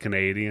 no, he's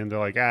Canadian. They're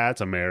like,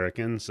 it's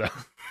American, so...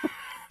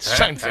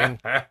 Same thing.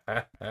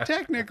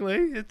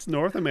 Technically, it's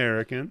North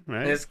American,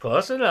 right? It's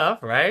close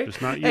enough, right?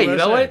 Just not USA. Hey, you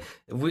know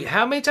what?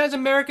 How many times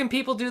American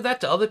people do that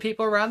to other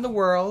people around the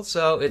world?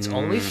 So it's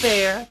only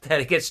fair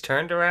that it gets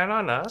turned around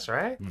on us,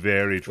 right?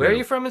 Very true. Where are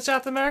you from in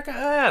South America?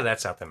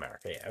 That's South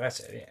America. Yeah, that's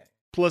it. Yeah.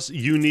 Plus,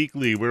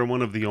 uniquely, we're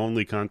one of the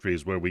only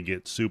countries where we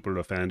get super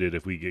offended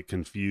if we get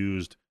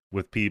confused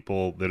with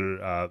people that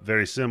are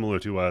very similar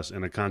to us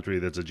in a country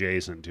that's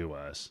adjacent to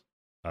us.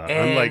 And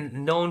Unlike,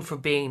 known for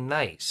being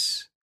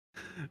nice.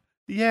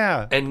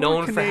 yeah, And poor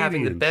known for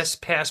having the Canadians.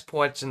 best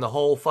passports in the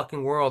whole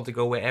fucking world to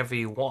go wherever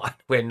you want,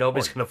 where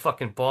nobody's going to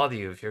fucking bother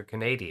you if you're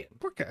Canadian.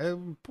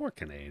 Poor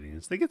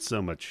Canadians. They get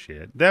so much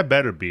shit. They have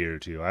better beer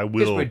too. I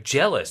Because will. we're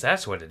jealous,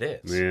 that's what it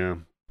is. Yeah,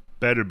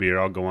 better beer.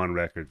 I'll go on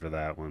record for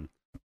that one.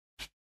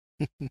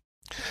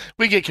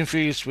 We get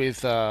confused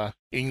with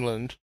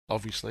England,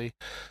 obviously,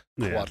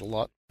 Yeah. quite a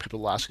lot.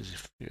 People ask us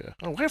if,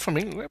 oh, where from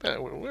England?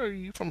 Where are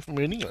you from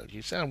in England?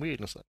 You sound weird.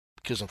 And it's like,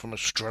 because I'm from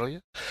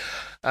Australia.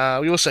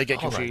 We also get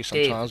Hold on, confused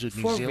Dave, sometimes with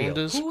New for real,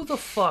 Zealanders. who the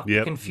fuck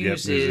Yep,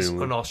 confuses New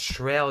Zealand. an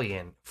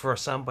Australian for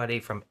somebody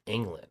from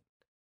England?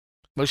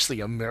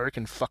 Mostly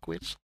American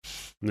fuckwits.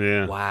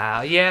 Yeah.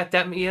 Wow. Yeah.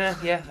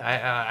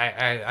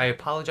 I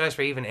apologize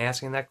for even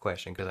asking that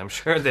question because I'm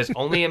sure there's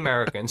only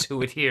Americans who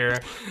would hear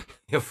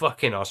your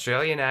fucking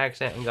Australian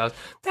accent and goes,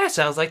 "That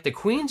sounds like the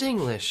Queen's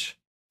English."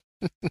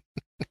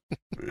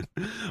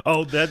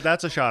 Oh,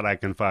 that's a shot I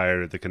can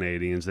fire at the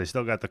Canadians. They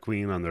still got the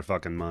Queen on their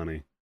fucking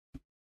money.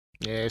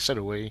 Yeah, so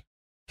do we.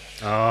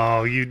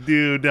 Oh, you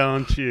do,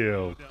 don't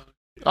you?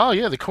 Oh,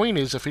 yeah, the Queen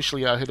is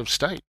officially our head of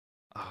state.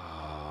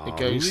 Oh, It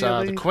goes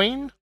really? the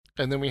Queen,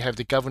 and then we have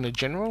the Governor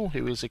General,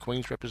 who is the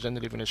Queen's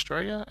representative in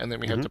Australia, and then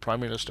we have the Prime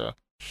Minister.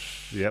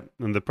 Yep,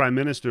 and the Prime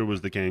Minister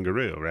was the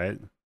kangaroo, right?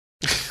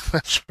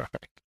 That's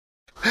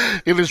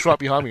right. He lives right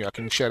behind me. I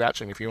can shout out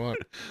to him if you want.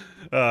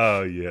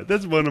 Oh, yeah.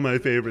 That's one of my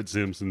favorite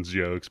Simpsons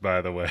jokes,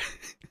 by the way.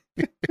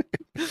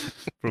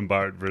 From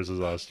Bart versus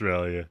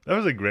Australia. That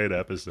was a great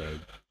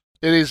episode.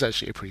 It is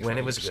actually a pretty When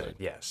funny it was episode. good,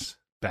 yes.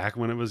 Back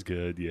when it was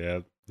good, yeah.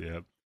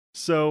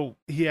 So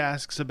he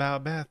asks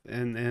about Beth,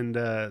 and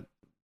they're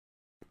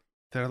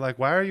like,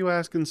 "Why are you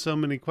asking so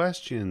many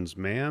questions,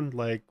 man?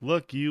 Like,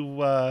 look,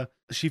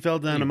 she fell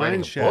down You a writing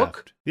mine a shaft.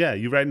 book? Yeah,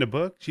 you writing a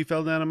book? She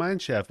fell down a mine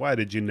shaft. Why,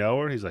 did you know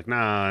her?" He's like,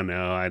 "Nah,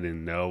 no, I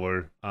didn't know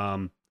her."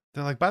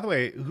 They're like, "By the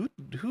way,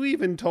 who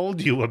even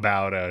told you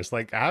about us?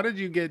 Like, how did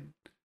you get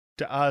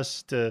to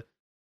us to?"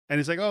 And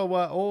he's like, "Oh,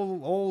 well,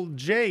 old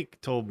Jake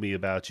told me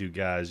about you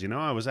guys. You know,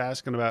 I was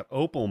asking about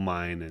opal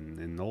mining,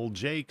 and old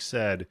Jake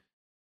said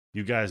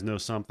you guys know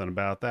something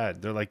about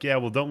that." They're like, "Yeah,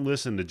 well, don't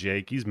listen to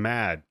Jake. He's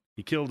mad.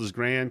 He killed his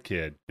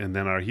grandkid." And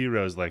then our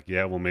hero's like,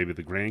 "Yeah, well, maybe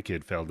the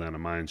grandkid fell down a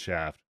mine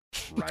shaft,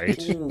 right?"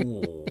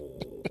 Ooh,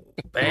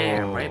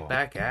 bam! Oh. Right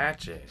back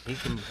at you.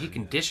 He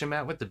can dish him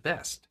out with the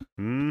best.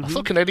 Mhm. I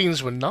thought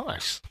Canadians were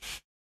nice.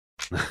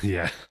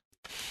 Yeah,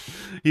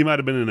 he might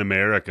have been in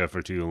America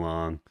for too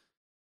long.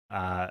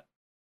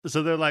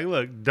 So they're like,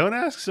 "Look, don't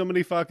ask so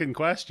many fucking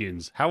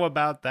questions. How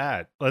about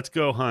that? Let's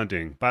go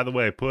hunting. By the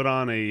way, put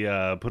on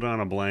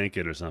a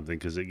blanket or something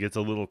because it gets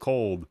a little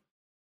cold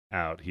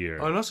out here."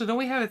 Oh, and also, don't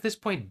we have at this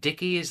point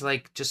Dickie is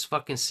like just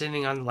fucking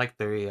sitting on like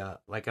the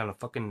like on a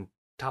fucking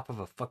top of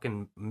a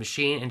fucking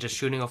machine and just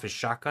shooting off his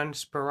shotgun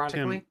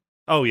sporadically?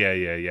 Oh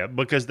yeah.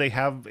 Because they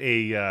have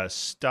a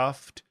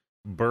stuffed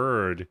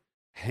bird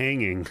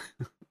hanging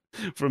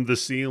from the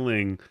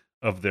ceiling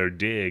of their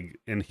dig,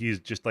 and he's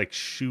just like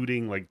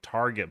shooting like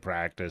target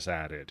practice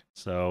at it.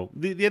 So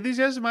these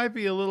guys might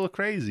be a little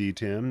crazy,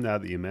 Tim. Now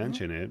that you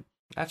mention it,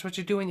 That's what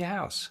you do in your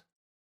house,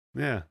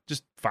 yeah,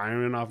 just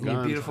firing off in your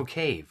guns. beautiful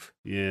cave.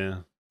 Yeah.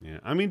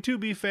 I mean, to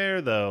be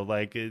fair though,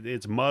 like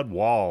it's mud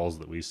walls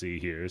that we see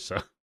here, so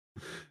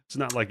it's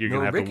not like you're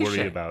No gonna have to worry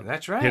ricochet. about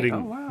That's right. hitting.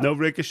 Oh, wow. No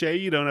ricochet.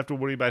 You don't have to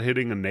worry about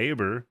hitting a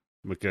neighbor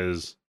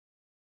because.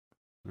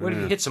 What if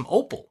Yeah. you hit some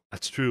opal?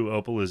 That's true.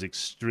 Opal is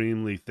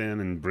extremely thin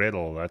and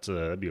brittle.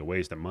 That'd be a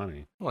waste of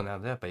money. Well,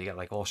 not that, but you got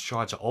like all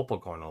shards of opal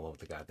going all over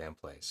the goddamn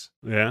place.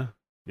 Yeah.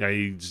 Yeah,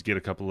 you just get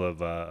a couple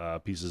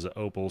of pieces of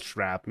opal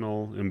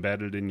shrapnel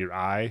embedded in your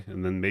eye,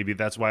 and then maybe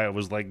that's why it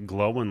was like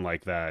glowing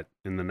like that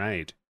in the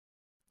night.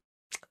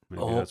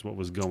 Maybe Oh, that's what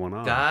was going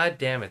on. God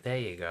damn it! There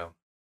you go.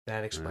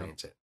 That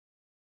explains it.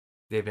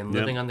 They've been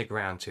living on the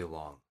ground too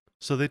long.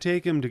 So they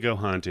take him to go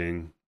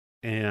hunting,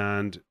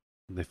 and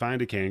they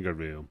find a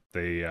kangaroo.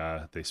 They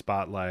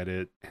spotlight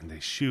it and they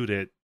shoot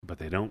it, but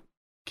they don't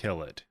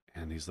kill it.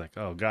 And he's like,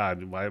 "Oh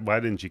God, why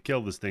didn't you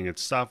kill this thing?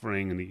 It's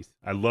suffering." And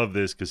I love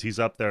this because he's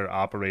up there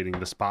operating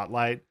the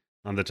spotlight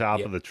on the top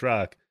of the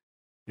truck,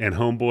 and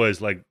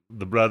homeboy's like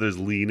the brother's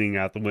leaning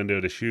out the window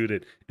to shoot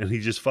it, and he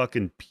just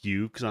fucking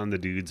pukes on the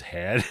dude's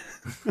head.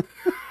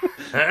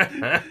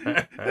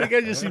 The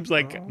guy just seems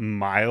like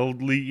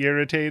mildly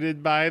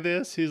irritated by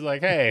this. He's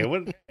like, "Hey,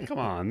 what? Come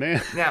on,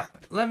 man." Now,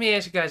 let me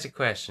ask you guys a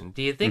question.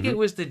 Do you think Mm-hmm. it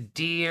was the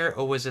deer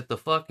or was it the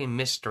fucking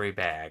mystery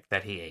bag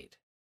that he ate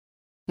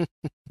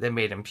that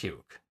made him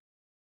puke?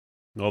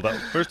 Well,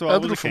 first of all, A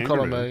it was little a from kangaroo.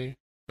 column A,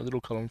 a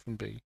little column from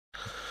B.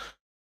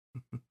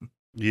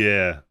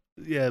 Yeah,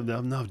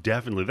 no,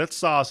 definitely. That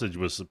sausage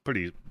was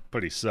pretty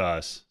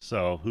sus.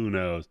 So who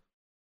knows?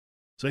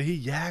 So he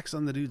yaks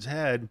on the dude's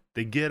head.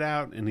 They get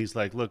out, and he's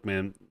like, "Look,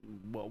 man,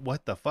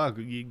 what the fuck?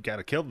 You got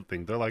to kill the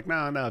thing." They're like,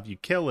 "No, if you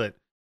kill it,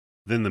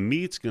 then the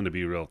meat's going to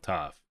be real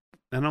tough."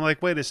 And I'm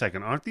like, "Wait a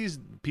second. Aren't these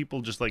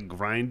people just like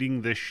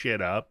grinding this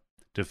shit up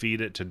to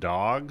feed it to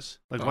dogs?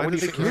 Like, why Why do do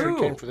you they think care?"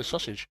 Harry came for the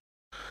sausage?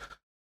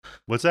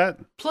 What's that?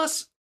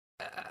 Plus,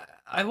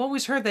 I've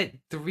always heard that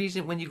the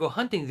reason when you go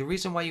hunting, the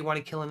reason why you want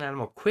to kill an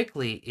animal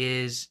quickly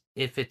is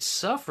if it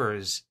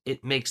suffers,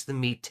 it makes the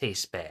meat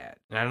taste bad.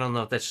 And I don't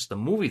know if that's just a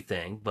movie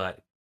thing, but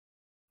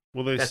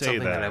Well, they that's say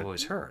something that that. I've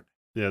always heard.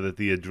 Yeah, that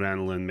the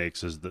adrenaline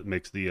makes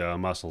the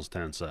muscles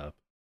tense up.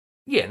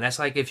 Yeah, and that's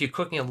like if you're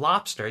cooking a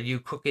lobster, you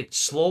cook it,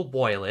 slow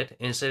boil it,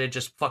 instead of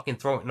just fucking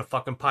throw it in a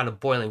fucking pot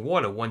of boiling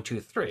water, 1, 2,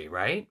 3,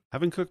 right?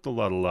 Haven't cooked a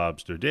lot of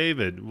lobster,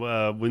 David.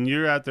 When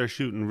you're out there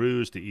shooting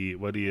roos to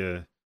eat, what do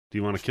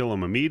you want to kill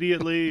them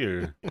immediately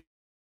or?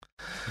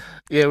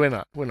 Yeah,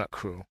 we're not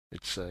cruel.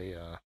 It's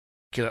a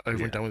get it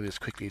over and done with it as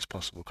quickly as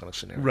possible kind of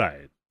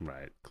scenario.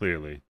 Right,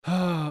 clearly.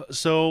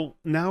 So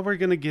now we're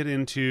going to get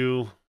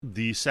into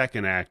the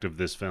second act of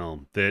this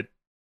film that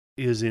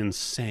is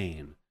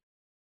insane.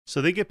 So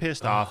they get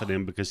pissed off at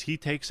him because he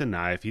takes a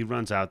knife, he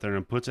runs out there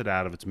and puts it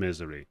out of its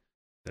misery.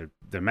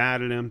 They're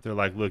mad at him. They're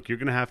like, look, you're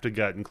going to have to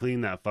gut and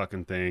clean that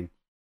fucking thing.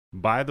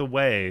 By the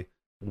way,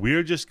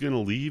 we're just going to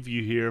leave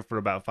you here for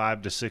about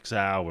 5 to 6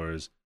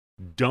 hours.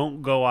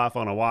 Don't go off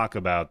on a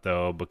walkabout,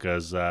 though,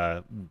 because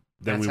then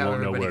That's we how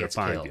won't know everybody where to gets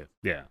find killed. you.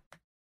 Yeah.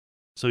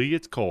 So he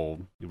gets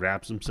cold. He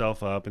wraps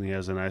himself up, and he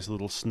has a nice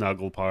little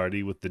snuggle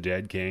party with the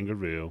dead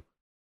kangaroo.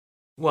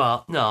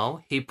 Well,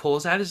 no, he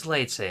pulls out his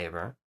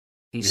lightsaber,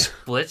 he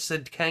splits the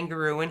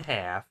kangaroo in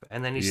half,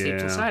 and then he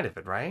sleeps inside of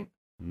it, right?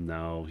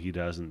 No, he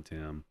doesn't,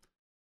 Tim.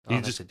 Oh, He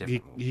that's just a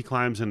different movie. he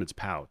climbs in its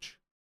pouch.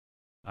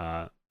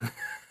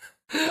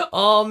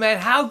 Oh man,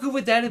 how good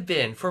would that have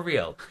been for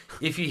real?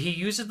 If he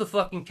uses the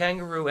fucking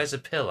kangaroo as a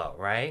pillow,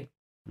 right?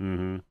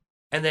 Mm-hmm.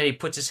 And then he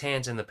puts his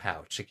hands in the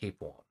pouch to keep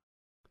warm.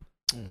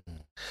 Mm-hmm.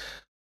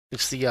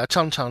 It's the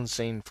Chun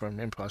scene from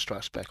Empire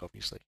Strikes Back,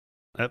 obviously.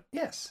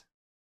 Yes.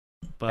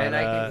 But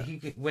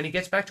and when he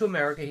gets back to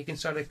America, he can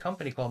start a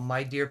company called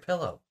My Dear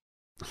Pillow.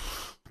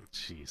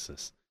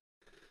 Jesus.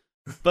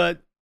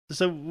 But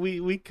so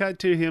we cut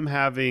to him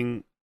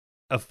having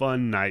a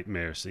fun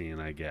nightmare scene,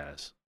 I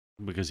guess,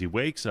 because he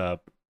wakes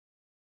up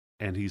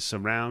and he's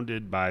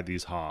surrounded by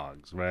these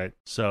hogs, right?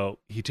 So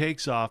he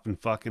takes off and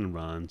fucking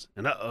runs,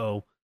 and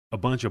a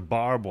bunch of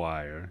barbed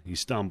wire he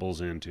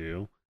stumbles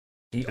into.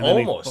 He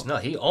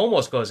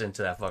almost goes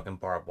into that fucking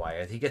barbed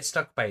wire. He gets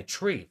stuck by a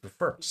tree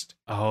first.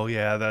 Oh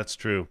yeah, that's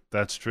true.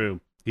 That's true.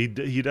 He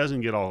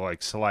doesn't get all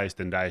like sliced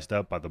and diced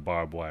up by the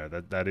barbed wire.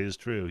 That is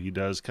true. He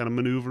does kind of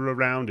maneuver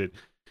around it,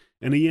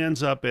 and he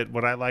ends up at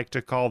what I like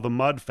to call the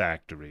mud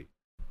factory,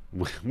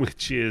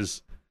 which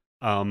is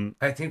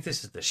I think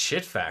this is the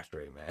shit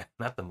factory, man,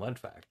 not the mud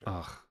factory.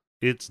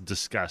 It's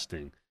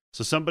disgusting.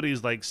 So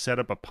somebody's like set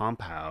up a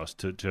pump house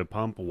to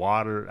pump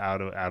water out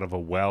of a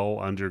well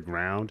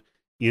underground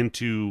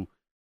into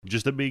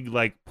just a big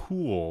like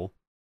pool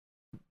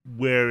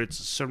where it's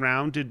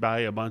surrounded by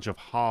a bunch of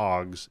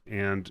hogs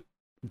and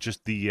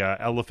just the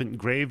elephant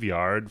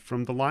graveyard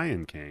from The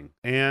Lion King.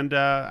 And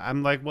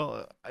I'm like,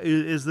 well,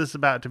 is this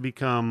about to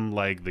become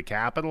like the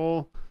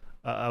capital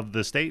of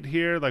the state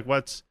here? Like,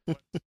 what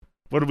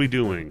are we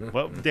doing?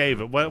 What,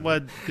 David?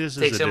 What? This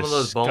Take is some a of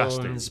those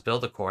disgusting. bones,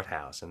 build a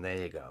courthouse, and there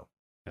you go.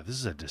 Yeah, this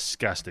is a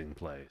disgusting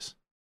place.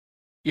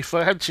 If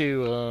I had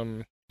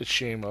to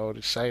assume, I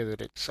would say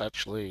that it's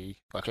actually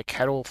like a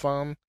cattle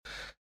farm,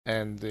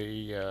 and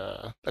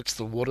that's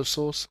the water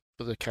source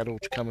for the cattle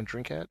to come and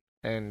drink at,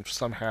 and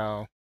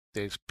somehow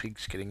there's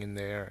pigs getting in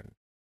there and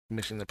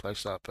messing the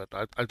place up, but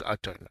I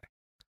don't know.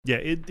 Yeah,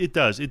 it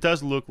does. It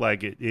does look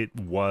like it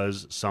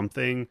was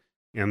something,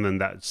 and then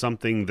that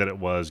something that it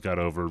was got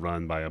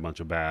overrun by a bunch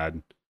of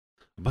bad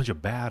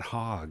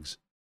hogs.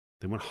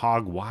 They went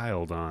hog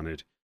wild on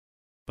it.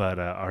 But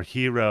our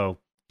hero,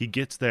 he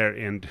gets there,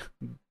 and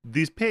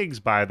these pigs,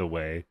 by the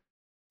way,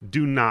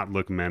 do not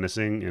look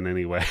menacing in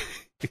any way.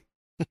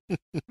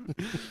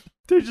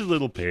 They're just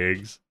little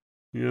pigs,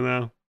 you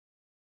know?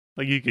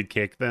 Like you could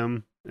kick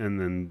them, and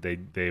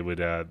then they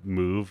would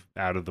move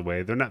out of the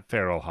way. They're not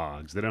feral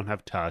hogs. They don't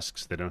have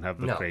tusks. They don't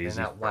have the crazy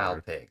they're not fur.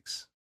 wild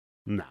pigs.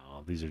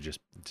 No, these are just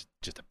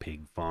a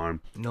pig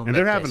farm. No, and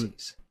they're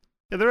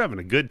having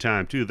a good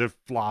time too. They're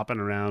flopping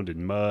around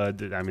in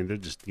mud. I mean, they're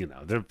just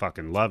they're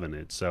fucking loving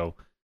it. So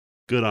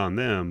good on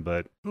them.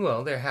 But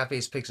well, they're happy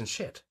as pigs and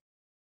shit.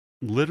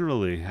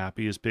 Literally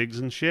happy as pigs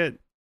and shit.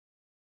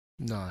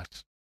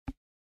 Nice.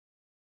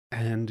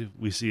 And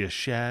we see a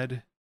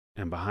shed,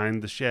 and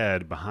behind the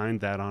shed,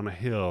 behind that on a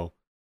hill,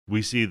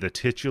 we see the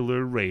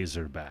titular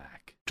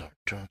Razorback. Dun,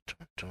 dun,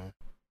 dun, dun.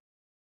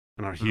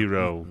 And our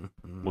hero,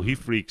 well, he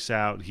freaks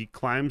out. He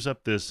climbs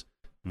up this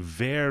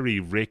very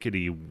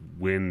rickety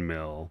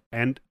windmill,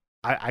 and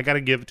I got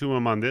to give it to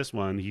him on this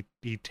one.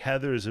 He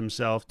tethers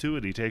himself to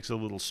it. He takes a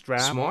little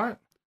strap. Smart.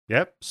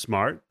 Yep,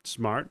 smart.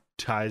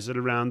 Ties it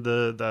around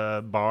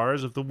the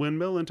bars of the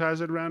windmill and ties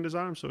it around his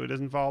arm so he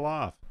doesn't fall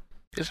off.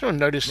 Has anyone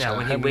noticed Now,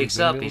 when how he many wakes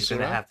up, windmills he's going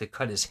to there are? have to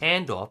cut his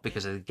hand off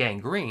because of the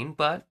gangrene,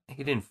 but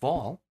he didn't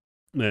fall.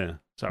 Yeah.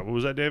 Sorry, what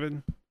was that,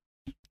 David?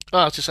 Oh,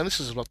 I was just saying, this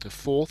is like the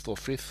fourth or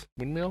fifth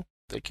windmill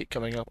They keep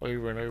coming up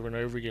over and over and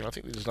over again. I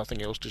think there's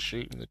nothing else to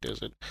shoot in the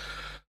desert.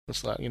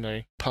 It's like,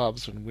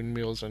 pubs and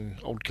windmills and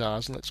old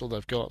cars, and that's all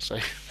they've got. So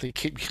they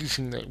keep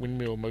using that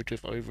windmill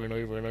motif over and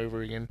over and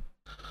over again.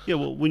 Yeah,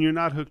 well, when you're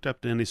not hooked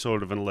up to any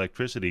sort of an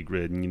electricity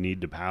grid and you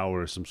need to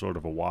power some sort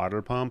of a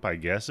water pump, I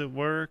guess it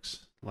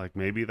works. Like,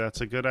 maybe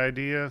that's a good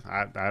idea.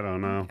 I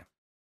don't know.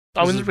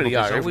 I mean, there really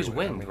are. There's always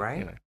everywhere. wind,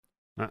 right?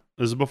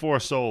 This is before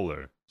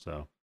solar,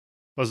 so.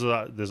 Plus,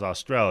 there's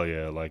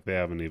Australia. Like,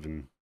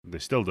 they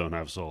still don't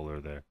have solar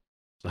there.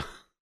 So.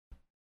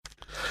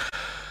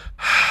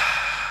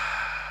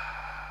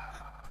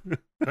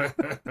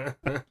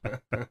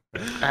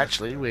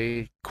 Actually,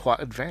 we're quite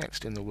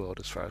advanced in the world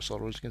as far as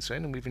solar is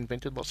concerned, and we've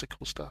invented lots of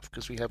cool stuff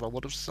because we have a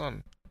lot of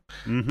sun.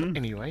 Mm-hmm.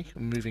 Anyway,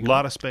 moving a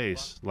lot of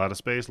space, a lot of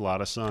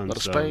sun. A lot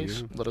of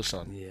space, a lot of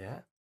sun. Yeah.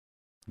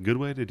 Good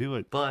way to do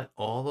it. But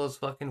all those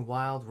fucking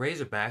wild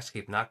Razorbacks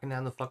keep knocking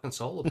down the fucking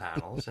solar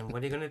panels, and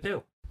what are you going to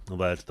do? Well,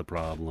 that's the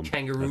problem.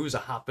 Kangaroos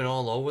are hopping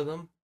all over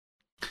them.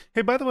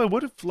 Hey, by the way,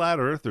 what do flat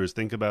earthers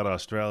think about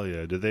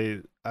Australia? Do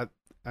they... I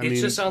mean,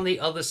 just on the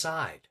other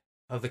side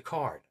of the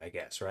card, I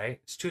guess, right?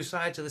 It's two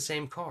sides of the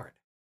same card.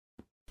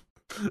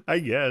 I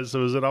guess.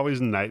 So is it always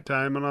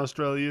nighttime in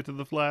Australia to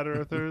the flat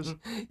earthers?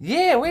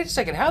 Yeah, wait a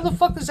second. How the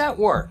fuck does that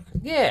work?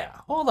 Yeah,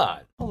 hold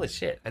on. Holy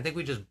shit. I think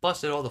we just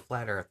busted all the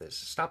flat earthers.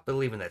 Stop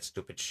believing that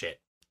stupid shit.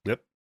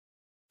 Yep.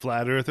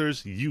 Flat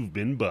earthers, you've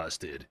been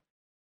busted.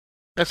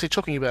 Actually,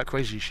 talking about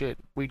crazy shit,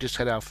 we just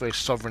had our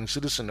first sovereign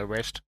citizen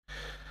arrest.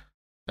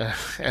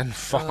 And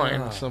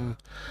fined.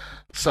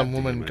 Some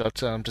woman got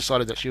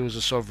decided that she was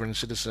a sovereign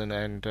citizen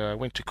and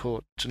went to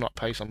court to not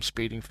pay some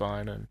speeding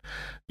fine, and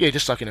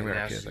just like in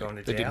America,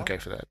 they didn't go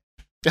for that.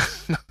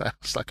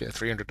 It's like a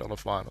 $300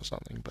 fine or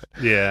something, but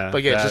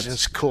just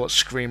in court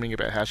screaming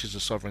about how she's a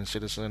sovereign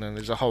citizen, and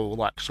there's a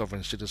whole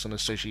sovereign citizen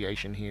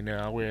association here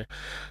now where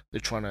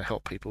they're trying to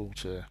help people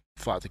to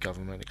fight the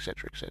government,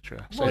 etc.,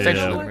 etc. So thanks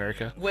to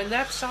America. When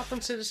that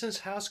sovereign citizen's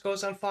house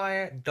goes on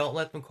fire, don't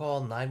let them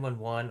call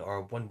 911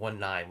 or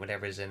 119,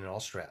 whatever is in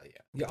Australia.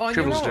 You're on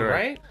your own,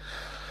 right?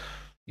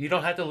 You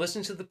don't have to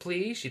listen to the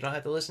police. You don't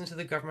have to listen to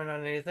the government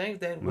on anything.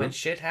 Then when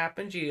shit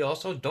happens, you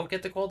also don't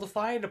get to call the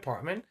fire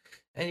department.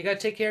 And you got to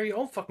take care of your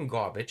own fucking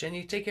garbage. And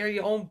you take care of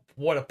your own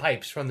water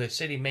pipes from the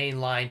city main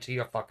line to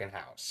your fucking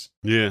house.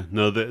 Yeah,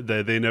 no,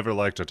 they never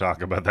like to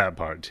talk about that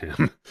part,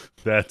 Tim.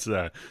 That's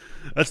the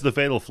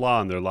fatal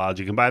flaw in their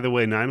logic. And by the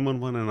way,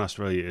 911 in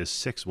Australia is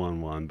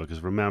 611 because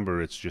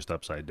remember, it's just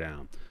upside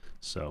down.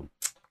 So.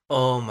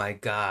 Oh my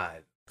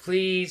God.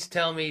 Please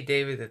tell me,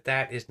 David,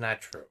 that is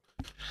not true.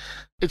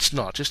 It's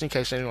not. Just in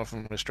case anyone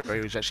from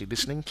Australia is actually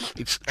listening,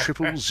 it's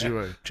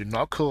 000. Do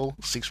not call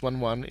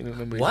 611 in an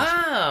emergency.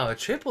 Wow,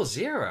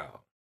 000.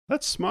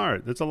 That's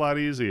smart. That's a lot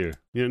easier.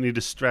 You don't need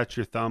to stretch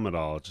your thumb at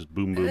all. It's just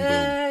boom, boom,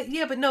 boom.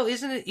 Yeah, but no,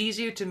 isn't it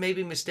easier to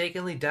maybe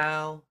mistakenly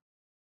dial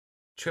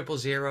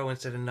 000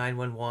 instead of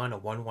 911 or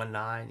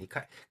 119?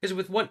 Because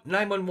with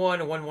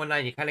 911 or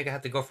 119, you kind of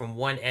have to go from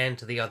one end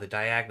to the other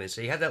diagonally. So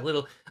you have that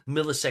little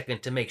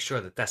millisecond to make sure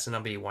that that's the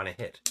number you want to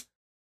hit.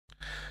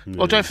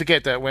 Well, don't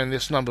forget that when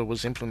this number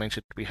was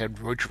implemented, we had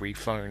rotary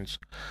phones,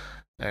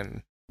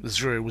 and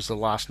 0 was the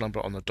last number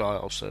on the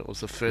dial, so it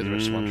was the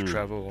furthest one to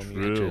travel, and you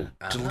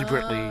had to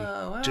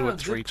deliberately do it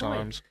 3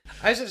 times.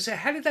 I was going to say,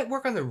 how did that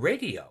work on the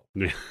radio?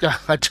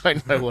 I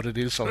don't know what it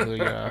is on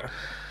the...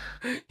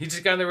 You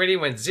just got on the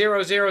radio and went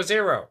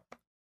 000.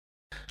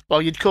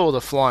 Well, you'd call the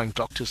flying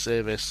doctor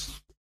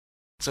service.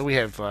 So we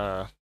have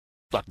air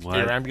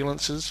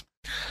ambulances.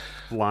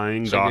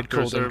 Flying so doctor you'd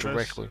call service? them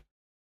directly.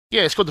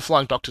 Yeah, it's called the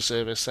Flying Doctor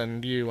Service,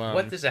 and you...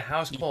 what does a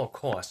house call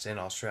cost in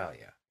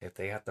Australia if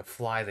they have to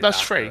fly the That's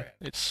doctor free. in?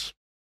 it's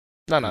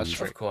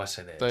free. Of course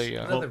it is. They,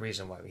 Another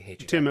reason why we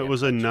hate you. Tim, it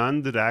was a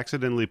nun that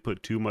accidentally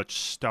put too much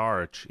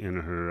starch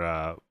in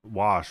her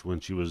wash when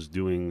she was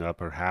doing up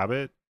her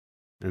habit,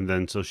 and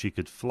then so she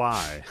could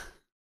fly.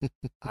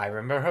 I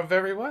remember her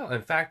very well.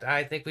 In fact,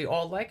 I think we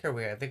all like her.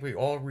 I think we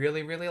all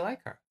really, really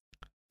like her.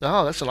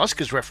 Oh, that's an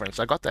Oscars reference.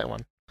 I got that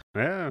one.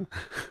 Yeah.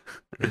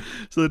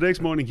 So the next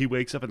morning he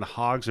wakes up and the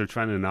hogs are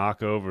trying to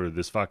knock over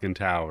this fucking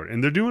tower.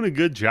 And they're doing a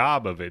good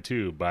job of it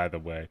too, by the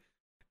way.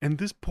 And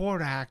this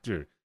poor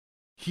actor,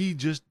 he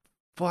just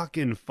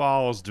fucking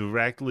falls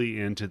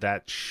directly into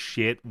that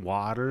shit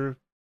water.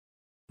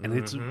 And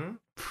it's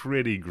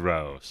pretty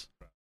gross.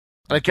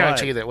 I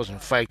guarantee you that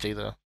wasn't faked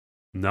either.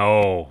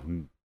 No,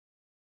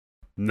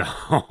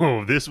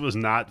 this was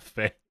not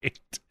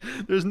faked.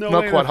 There's no way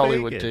not to quite fake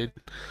Hollywood, it. dude.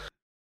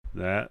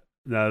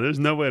 No, there's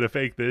no way to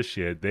fake this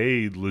shit.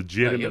 They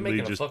legitimately you're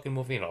making a fucking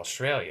movie in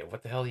Australia.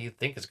 What the hell do you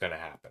think is going to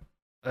happen?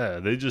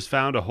 They just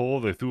found a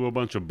hole. They threw a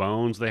bunch of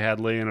bones they had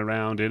laying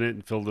around in it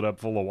and filled it up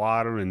full of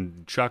water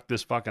and chucked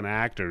this fucking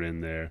actor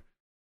in there.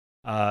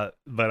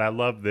 But I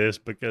love this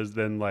because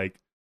then like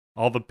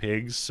all the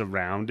pigs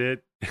surround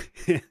it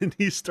and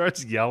he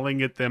starts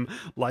yelling at them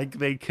like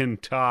they can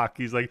talk.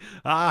 He's like,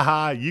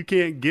 "Aha, you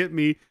can't get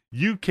me.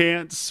 You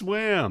can't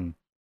swim."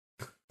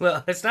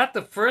 Well, it's not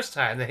the first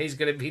time that he's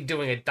going to be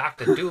doing a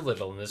Dr.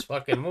 Doolittle in this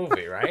fucking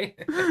movie, right?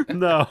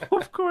 No,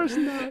 of course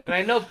not. And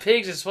I know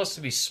pigs are supposed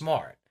to be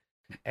smart.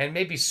 And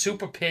maybe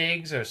super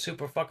pigs or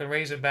super fucking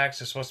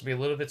razorbacks are supposed to be a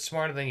little bit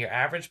smarter than your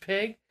average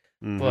pig.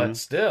 Mm-hmm. But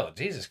still,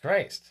 Jesus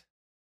Christ.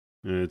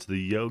 It's the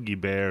Yogi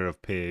Bear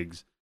of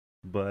pigs.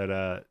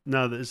 But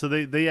no, so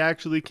they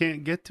actually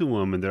can't get to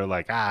him, and they're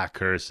like,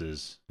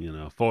 curses,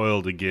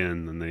 foiled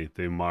again, and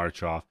they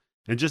march off.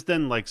 And just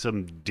then, like,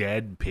 some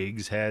dead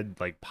pig's head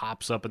like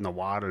pops up in the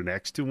water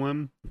next to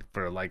him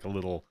for like a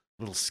little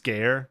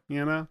scare.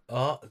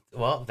 Oh,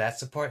 well, that's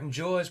the part in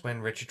Jaws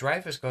when Richard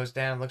Dreyfuss goes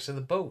down, looks at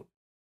the boat,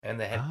 and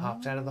the head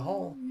pops out of the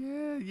hole.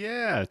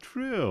 Yeah,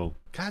 true.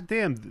 God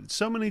damn,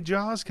 so many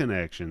Jaws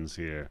connections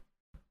here.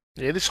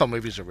 Yeah, this whole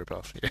movie's a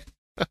ripoff. Yeah.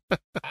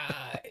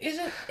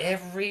 Isn't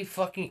every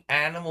fucking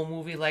animal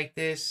movie like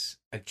this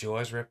a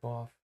Jaws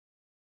ripoff?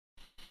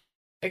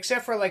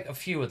 Except for like a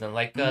few of them,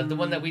 like the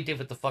one that we did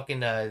with the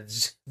fucking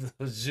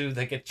zoo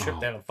that get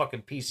tripped out of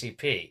fucking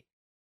PCP.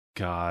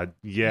 God,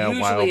 yeah,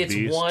 Usually wild it's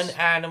beasts. one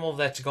animal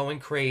that's going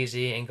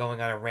crazy and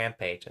going on a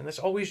rampage, and that's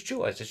always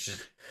Jaws.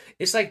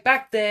 It's like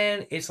back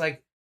then,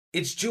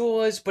 it's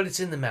Jaws, but it's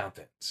in the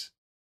mountains.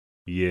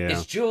 Yeah.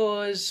 It's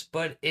Jaws,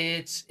 but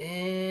it's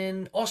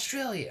in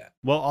Australia.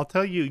 Well, I'll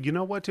tell you, you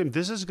know what, Tim?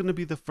 This is going to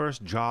be the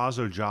first Jaws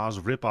or Jaws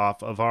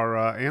ripoff of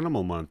our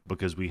Animal Month,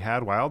 because we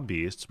had wild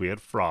beasts, we had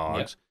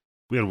frogs,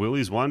 we had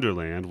Willy's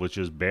Wonderland, which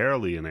is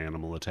barely an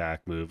animal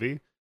attack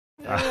movie.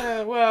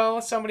 Well,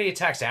 somebody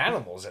attacks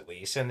animals at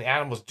least, and the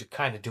animals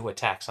kind of do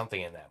attack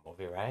something in that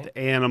movie, right? The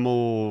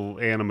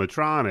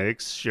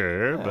animatronics,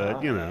 sure,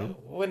 but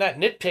we're not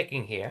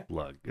nitpicking here.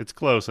 Look, it's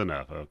close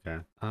enough, okay?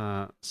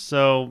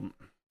 So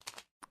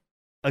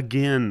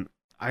again,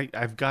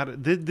 I've got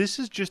it. This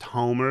is just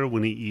Homer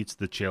when he eats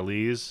the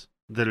chilies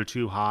that are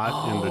too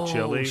hot in the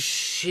chili. Oh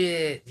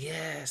shit!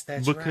 Yes,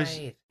 that's because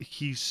right.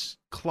 He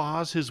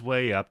claws his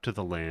way up to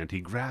the land. He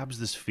grabs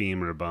this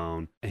femur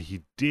bone and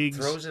he digs.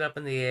 Throws it up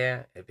in the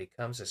air. It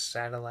becomes a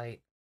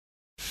satellite.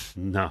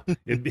 No,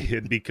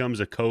 it becomes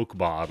a Coke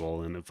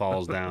bottle and it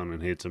falls down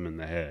and hits him in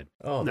the head.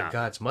 Oh, the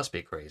gods must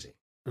be crazy.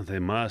 They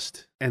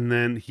must. And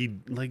then he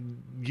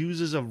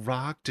uses a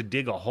rock to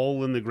dig a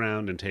hole in the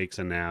ground and takes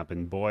a nap.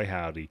 And boy,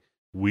 howdy,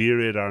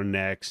 we're at our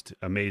next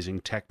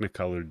amazing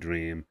Technicolor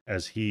dream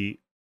as he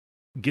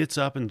gets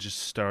up and just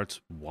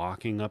starts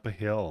walking up a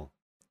hill.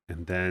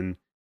 And then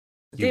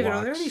David,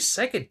 are there any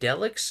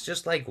psychedelics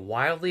just like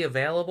wildly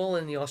available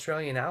in the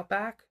Australian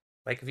outback?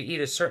 Like if you eat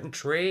a certain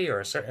tree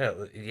or a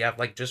certain, you have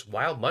like just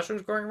wild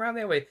mushrooms growing around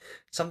there, where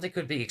something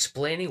could be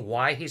explaining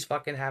why he's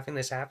fucking having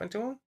this happen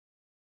to him?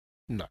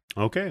 No.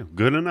 Okay,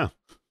 good enough.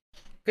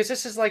 Because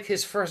this is like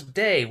his first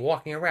day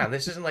walking around.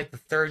 This isn't like the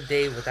third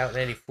day without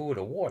any food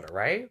or water,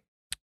 right?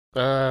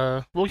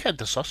 Well, he had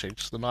the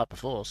sausage the night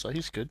before, so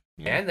he's good.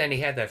 Yeah. And then he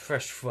had that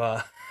fresh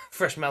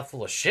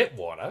mouthful of shit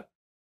water.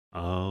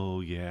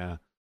 Oh yeah,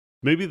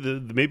 maybe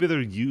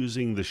they're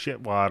using the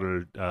shit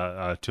water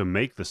to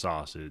make the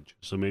sausage.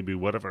 So maybe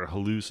whatever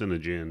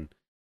hallucinogen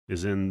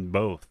is in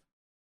both.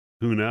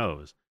 Who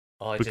knows?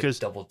 Oh, because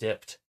just double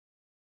dipped.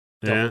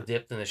 Double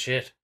dipped in the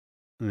shit.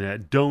 Yeah,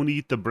 don't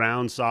eat the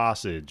brown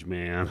sausage,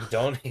 man.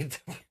 Don't eat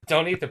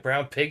the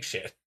brown pig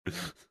shit.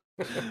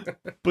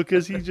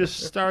 Because he just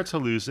starts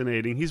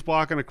hallucinating. He's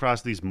walking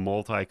across these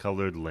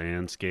multicolored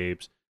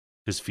landscapes.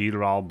 His feet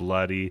are all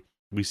bloody.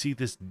 We see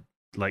this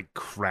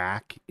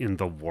crack in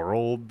the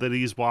world that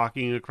he's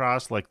walking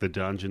across, like the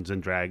Dungeons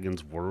and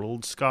Dragons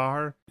world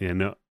scar. Yeah,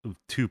 no,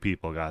 2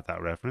 people got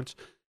that reference.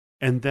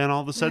 And then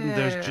all of a sudden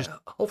there's just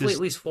hopefully at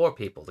least 4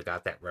 people that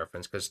got that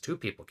reference, because 2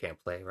 people can't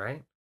play,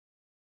 right?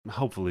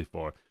 Hopefully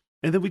 4.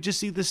 And then we just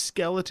see the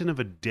skeleton of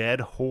a dead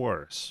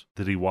horse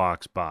that he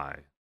walks by.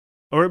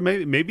 Or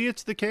maybe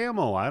it's the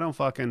camel. I don't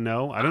fucking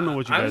know. I don't know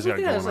what you guys got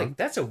going on. I was like,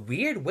 that's a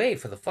weird way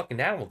for the fucking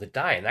animal to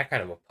die in that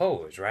kind of a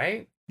pose,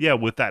 right? Yeah,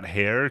 with that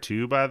hair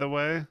too, by the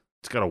way.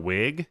 It's got a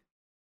wig.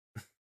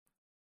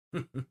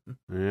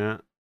 Yeah.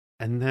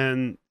 And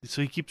then,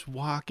 so he keeps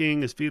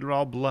walking. His feet are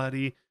all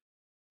bloody.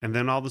 And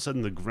then all of a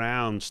sudden the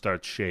ground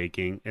starts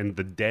shaking and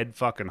the dead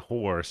fucking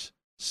horse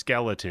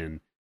skeleton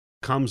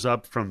comes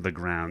up from the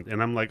ground.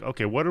 And I'm like,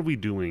 okay, what are we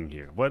doing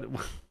here? What?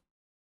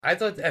 I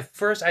thought at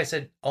first I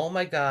said, "Oh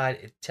my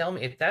god, tell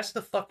me if that's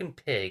the fucking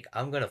pig,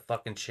 I'm gonna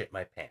fucking shit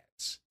my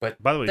pants." But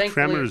by the way,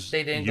 Tremors,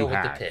 they didn't go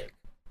with the pig.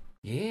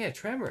 Yeah,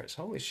 Tremors.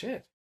 Holy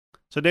shit.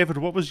 So David,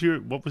 what was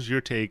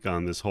your take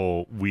on this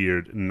whole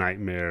weird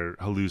nightmare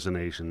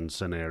hallucination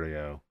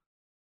scenario?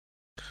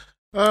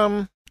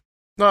 No,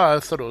 I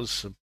thought it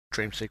was a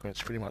dream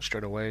sequence pretty much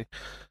straight away.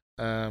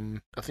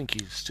 I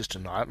think he's just a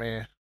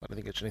nightmare. I don't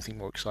think it's anything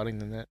more exciting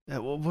than that. Yeah,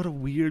 well, what a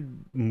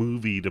weird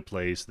movie to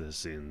place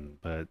this in,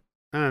 but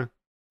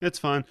it's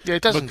fun. Yeah,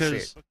 it doesn't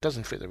fit. It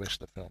doesn't fit the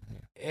rest of the film.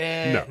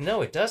 Yeah.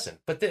 No, it doesn't.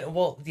 But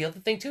the other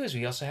thing too is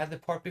we also had the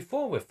part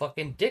before where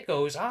fucking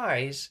Dicko's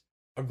eyes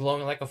are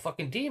glowing like a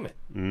fucking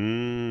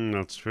demon.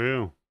 That's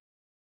true.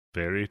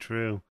 Very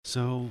true.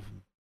 So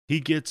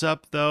he gets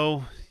up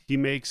though. He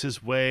makes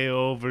his way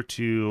over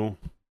to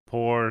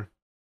poor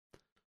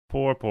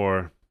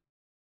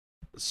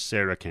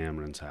Sarah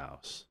Cameron's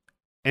house.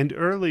 And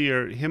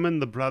earlier, him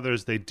and the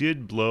brothers, they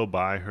did blow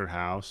by her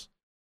house.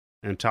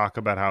 and talk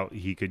about how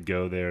he could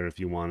go there if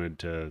you wanted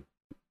to,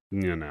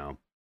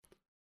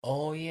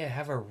 Oh yeah,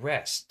 have a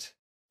rest.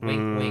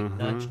 Wink, wink,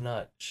 nudge, Mhm.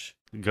 nudge.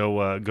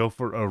 Go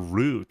for a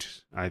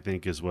root, I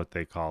think is what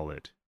they call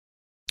it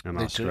in They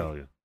do.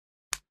 Australia.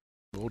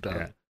 Well done.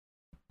 Yeah.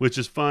 Which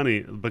is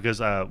funny because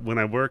when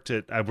I worked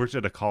at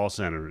a call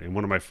center, and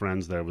one of my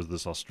friends there was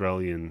this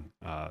Australian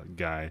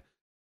guy,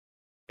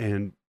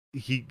 and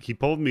he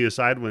pulled me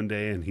aside one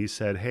day and he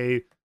said,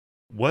 "Hey,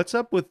 what's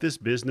up with this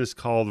business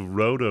called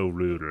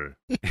Roto-Rooter?"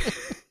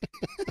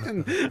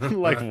 And I'm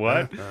like,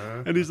 "What?"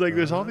 And he's like,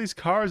 "There's all these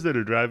cars that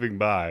are driving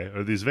by,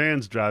 or these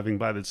vans driving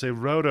by that say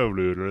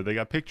Roto-Rooter. They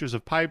got pictures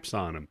of pipes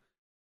on them."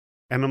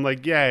 And I'm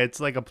like, "Yeah, it's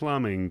like a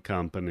plumbing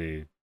company."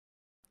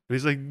 And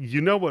he's like,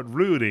 "You know what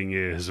rooting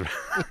is,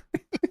 right?"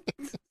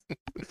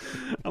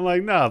 I'm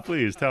like, "No,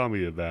 please tell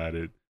me about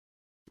it."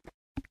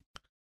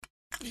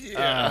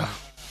 Yeah.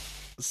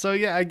 So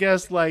yeah, I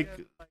guess like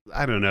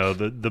I don't know.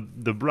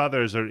 The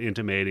brothers are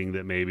intimating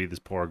that maybe this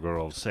poor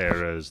girl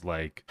Sarah is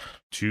like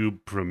too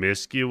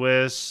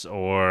promiscuous,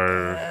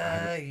 or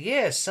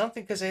Yeah,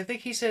 something, because I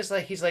think he says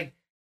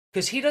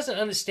because he doesn't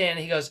understand.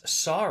 He goes,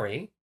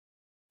 sorry.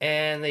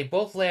 And they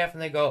both laugh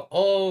and they go,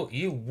 oh,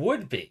 you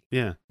would be.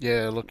 yeah,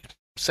 Yeah, look,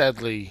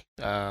 sadly,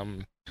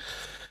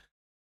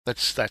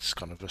 that's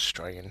kind of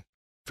Australian,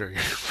 very,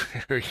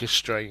 very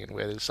Australian,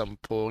 where there's some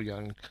poor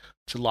young,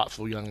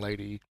 delightful young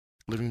lady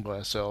living by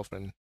herself,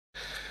 and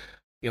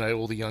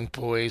all the young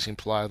boys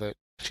imply that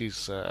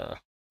she's,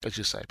 as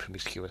you say,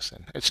 promiscuous,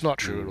 and it's not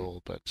true at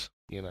all. But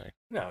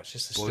No, it's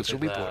just a boys will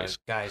stupid be boys.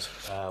 guy's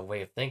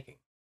way of thinking.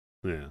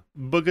 yeah.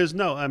 Because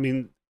no, I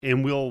mean,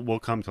 and we'll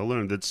come to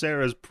learn that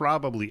Sarah's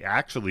probably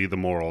actually the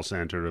moral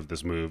center of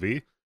this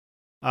movie.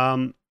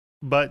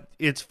 But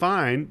it's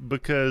fine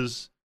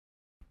because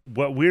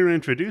what we're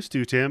introduced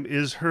to, Tim,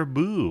 is her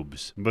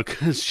boobs,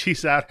 because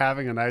she's out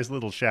having a nice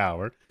little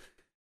shower,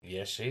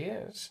 Yes, she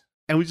is.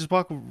 and we just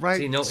walk right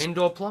See, no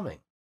indoor plumbing.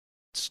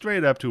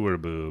 straight up to her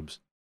boobs,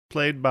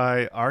 played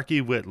by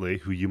Arky Whitley,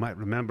 who you might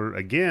remember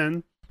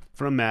again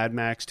from Mad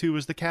Max 2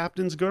 as the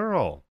captain's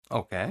girl.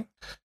 Okay.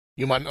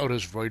 You might know it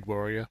as Road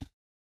Warrior.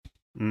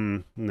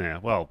 Nah,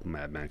 well,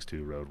 Mad Max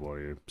 2, Road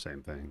Warrior,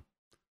 same thing.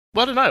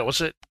 Well, I don't know.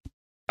 Was it?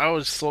 I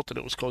always thought that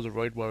it was called the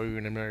Road Warrior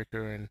in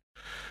America, and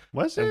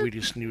Was it? we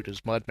just knew it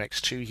as Mad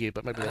Max 2 here,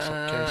 but maybe that's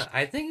not the case.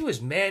 I think it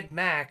was Mad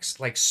Max,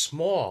 like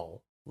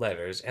small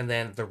letters, and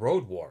then the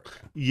Road Warrior.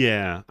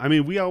 Yeah, I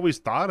mean, we always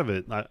thought of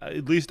it,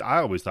 at least I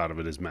always thought of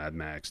it as Mad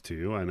Max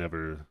 2. I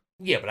never...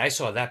 Yeah, but I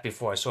saw that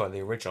before I saw the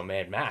original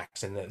Mad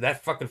Max, and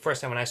that fucking first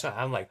time when I saw it,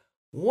 I'm like,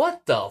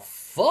 what the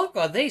fuck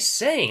are they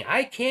saying?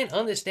 I can't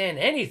understand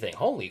anything.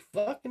 Holy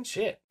fucking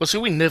shit. Well, see,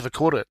 we never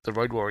called it the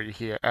Road Warrior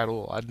here at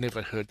all. I'd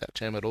never heard that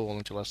term at all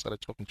until I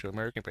started talking to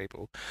American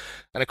people.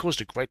 And it caused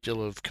a great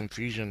deal of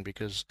confusion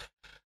because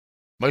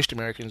most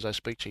Americans I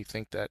speak to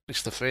think that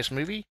it's the first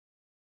movie.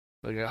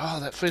 They go,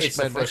 oh, that first It's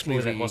the Mad Max first movie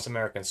movie. that most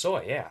Americans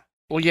saw, yeah.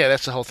 Well, yeah,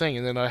 that's the whole thing.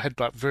 And then I had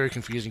like very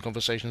confusing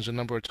conversations a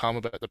number of times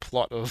about the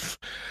plot of,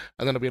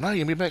 and then I'd be like, no,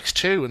 you mean Max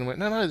 2? And I went,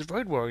 no, the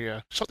Road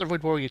Warrior. It's not the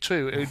Road Warrior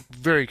 2.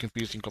 Very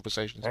confusing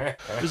conversations.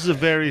 This is a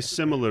very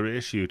similar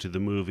issue to the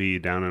movie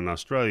down in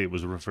Australia. It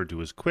was referred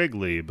to as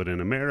Quigley, but in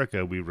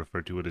America, we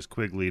refer to it as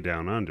Quigley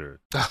Down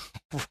Under.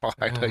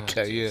 Right,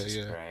 okay, Jesus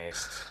yeah.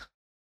 Christ.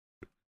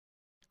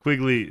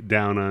 Quigley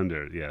Down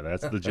Under. Yeah,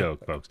 that's the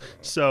joke, folks.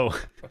 So...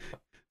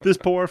 this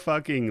poor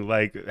fucking,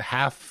 like,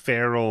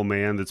 half-feral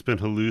man that's been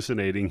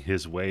hallucinating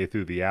his way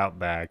through the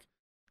outback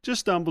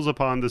just stumbles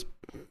upon this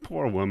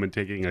poor woman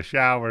taking a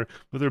shower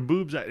with her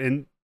boobs out,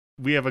 and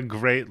we have a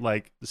great,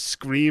 like,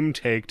 scream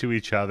take to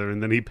each other,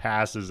 and then he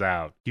passes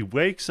out. He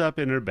wakes up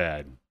in her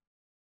bed,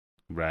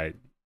 right,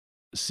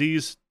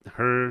 sees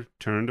her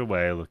turned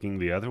away, looking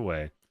the other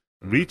way,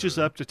 reaches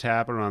up to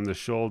tap her on the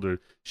shoulder.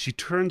 She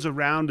turns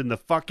around in the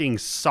fucking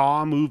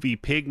Saw movie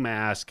pig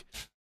mask.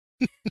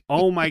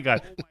 Oh my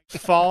god.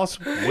 False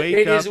wake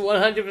It up. is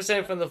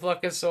 100% from the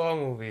fucking Saw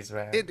movies,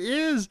 man. It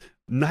is.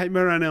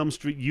 Nightmare on Elm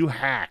Street, you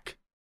hack,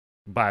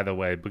 by the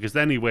way, because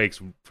then he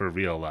wakes for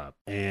real up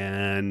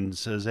and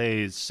says,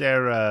 hey,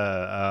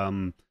 Sarah,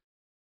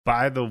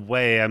 by the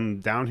way, I'm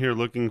down here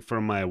looking for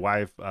my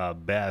wife,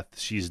 Beth.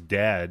 She's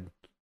dead.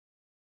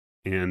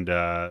 And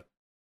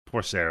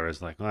poor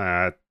Sarah's like,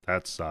 that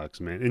sucks,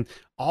 man. And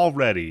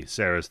already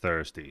Sarah's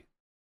thirsty.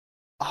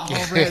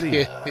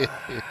 Already.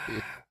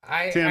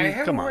 Tim, I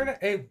haven't come on.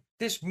 heard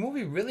this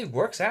movie really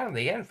works out in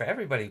the end for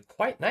everybody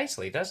quite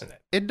nicely, doesn't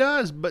it? It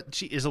does, but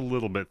she is a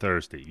little bit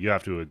thirsty, you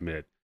have to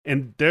admit.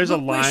 And there's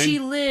Look a where line. she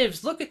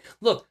lives.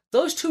 Look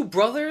those two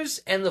brothers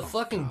and the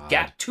fucking God.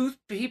 gap tooth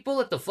people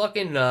at the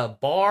fucking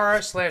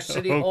bar /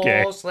 city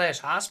Okay. hall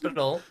 /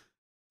 hospital.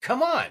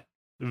 Come on.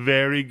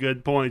 Very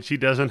good point. She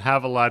doesn't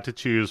have a lot to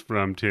choose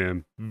from,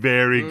 Tim.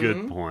 Very good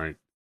Mhm. point.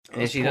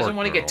 And she Poor doesn't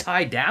want to get girl.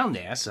 tied down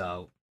there,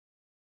 so.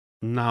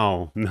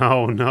 No,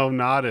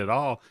 not at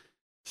all.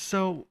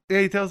 So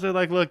he tells her,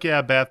 like, look,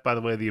 yeah, Beth, by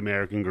the way, the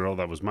American girl,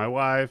 that was my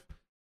wife.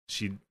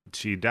 She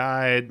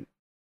died.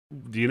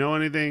 Do you know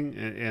anything?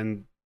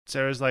 And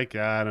Sarah's like,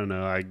 I don't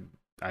know.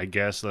 I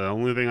guess the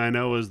only thing I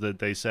know is that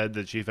they said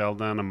that she fell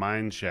down a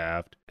mine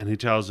shaft. And he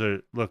tells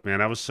her, look,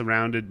 man, I was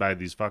surrounded by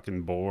these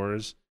fucking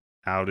boars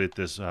out at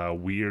this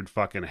weird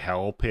fucking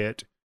hell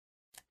pit.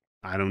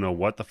 I don't know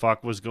what the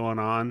fuck was going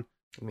on.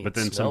 I mean, But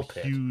then some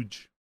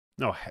huge,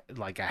 no,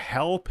 like a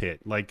hell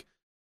pit. Like,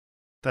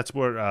 that's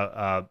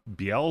where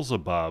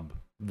Beelzebub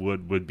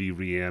would be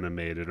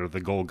reanimated, or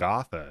the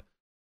Golgotha.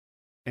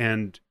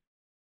 And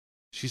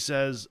she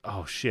says,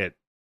 oh, shit.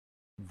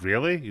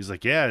 Really? He's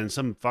like, yeah, and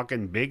some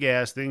fucking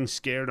big-ass thing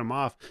scared him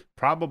off.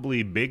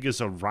 Probably big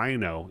as a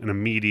rhino. And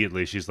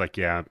immediately she's like,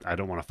 yeah, I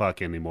don't want to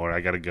fuck anymore.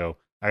 I gotta go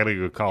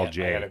call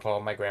Jake. I gotta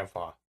call my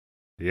grandpa.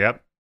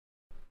 Yep.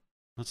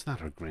 That's not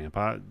her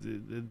grandpa.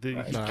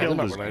 He killed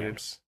his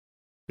grandpa.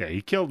 Yeah,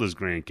 he killed his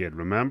grandkid,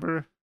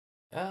 remember?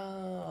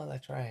 Oh,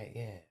 that's right,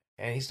 yeah.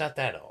 And he's not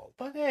that old,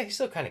 but yeah, he's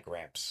still kind of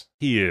gramps.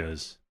 He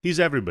is. He's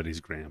everybody's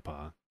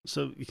grandpa.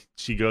 So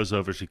she goes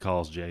over, she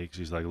calls Jake.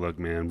 She's like, look,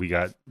 man, we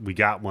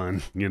got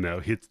one,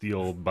 hits the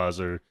old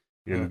buzzer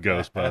in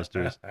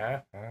Ghostbusters.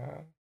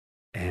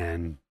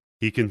 And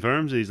he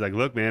confirms it. He's like,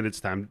 look, man, it's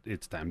time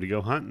to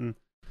go hunting.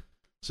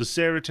 So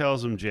Sarah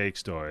tells him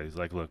Jake's story. He's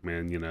like, look,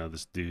 man,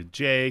 this dude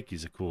Jake,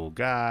 he's a cool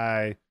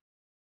guy.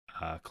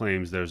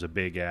 Claims there's a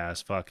big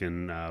ass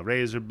fucking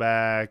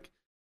Razorback.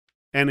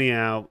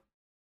 Anyhow,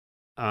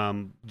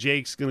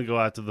 Jake's gonna go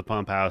out to the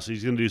pump house.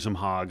 He's gonna do some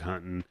hog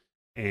hunting,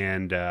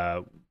 and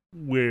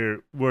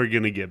we're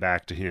gonna get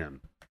back to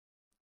him.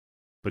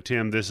 But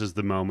Tim, this is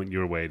the moment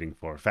you're waiting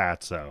for.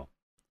 Fatso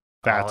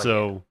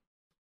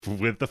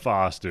with the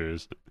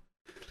Fosters,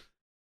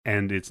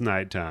 and it's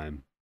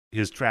nighttime.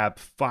 His trap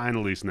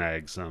finally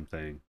snags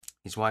something.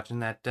 He's watching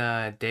that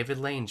David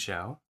Lane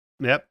show.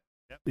 Yep.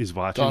 He's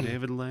watching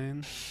David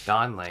Lane.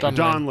 Don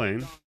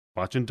Lane.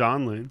 Watching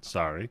Don Lane,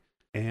 sorry.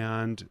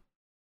 And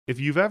if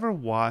you've ever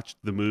watched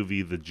the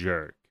movie The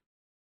Jerk,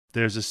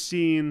 there's a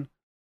scene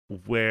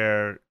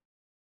where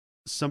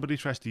somebody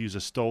tries to use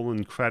a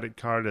stolen credit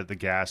card at the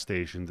gas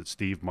station that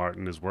Steve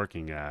Martin is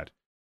working at.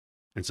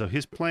 And so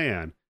his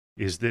plan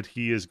is that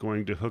he is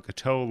going to hook a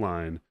tow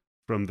line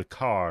from the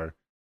car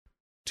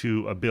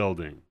to a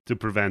building to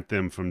prevent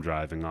them from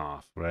driving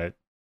off, right?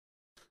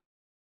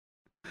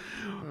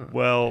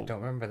 Well, I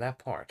don't remember that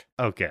part.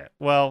 Okay,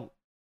 well,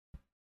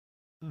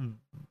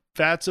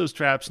 Fatso's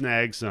trap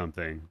snags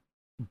something,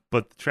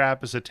 but the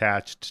trap is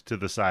attached to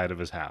the side of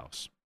his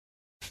house.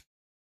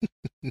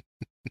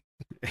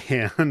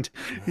 And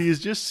he's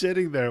just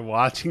sitting there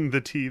watching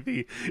the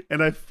TV,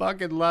 and I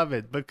fucking love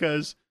it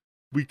because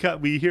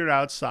we hear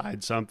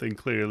outside something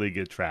clearly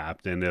get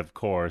trapped, and of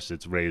course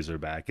it's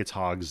Razorback, it's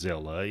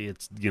Hogzilla,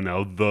 it's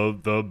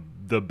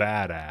the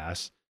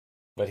badass.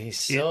 But he's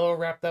still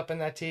wrapped up in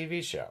that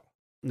TV show.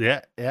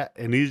 Yeah,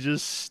 and he's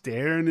just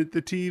staring at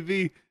the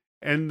TV,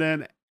 and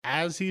then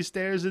as he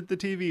stares at the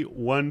TV,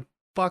 one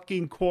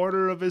fucking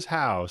quarter of his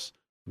house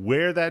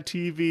where that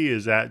TV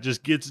is at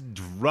just gets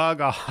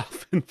drug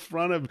off in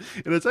front of him.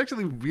 And it's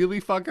actually really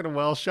fucking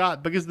well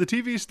shot because the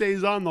TV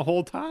stays on the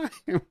whole time.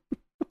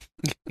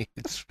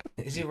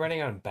 Is he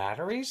running on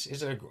batteries?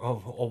 Is it a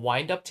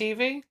wind-up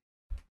TV?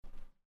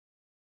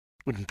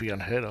 Wouldn't be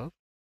unheard of.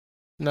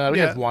 No, we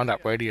have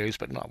wind-up radios,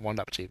 but not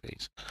wind-up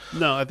TVs.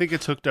 No, I think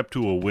it's hooked up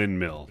to a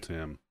windmill,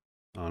 Tim,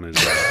 on his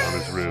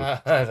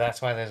roof.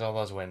 That's why there's all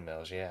those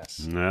windmills,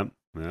 yes. Yep.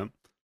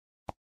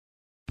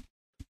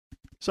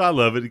 So I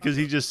love it because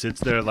he just sits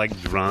there like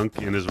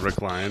drunk in his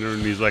recliner,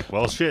 and he's like,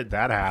 well, shit,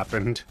 that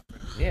happened.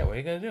 Yeah, what are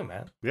you going to do,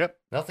 man? Yep.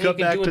 Nothing you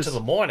can do until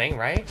the morning,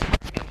 right?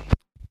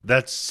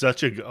 That's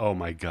such a... Oh,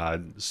 my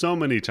God. So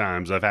many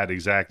times I've had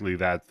exactly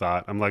that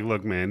thought. I'm like,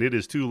 look, man, it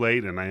is too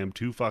late, and I am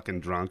too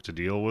fucking drunk to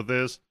deal with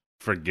this.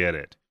 Forget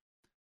it.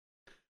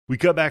 We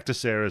cut back to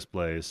Sarah's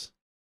place,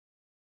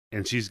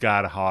 and she's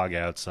got a hog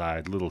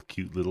outside,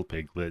 cute little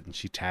piglet, and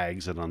she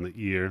tags it on the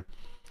ear.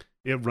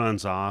 It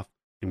runs off,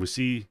 and we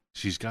see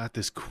she's got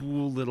this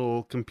cool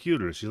little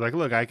computer. She's like,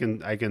 look, I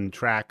can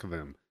track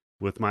them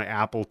with my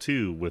Apple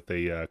II with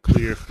a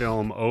clear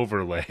film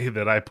overlay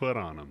that I put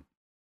on them.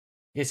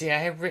 You see, I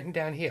have written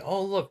down here,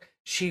 oh, look,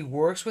 she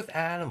works with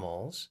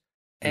animals,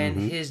 and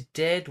his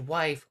dead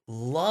wife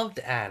loved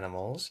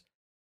animals.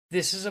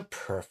 This is a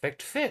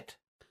perfect fit.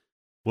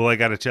 Well, I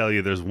got to tell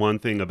you, there's one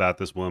thing about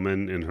this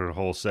woman and her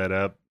whole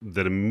setup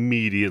that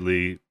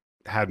immediately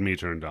had me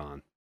turned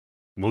on.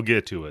 We'll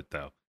get to it,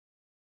 though.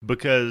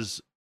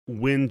 Because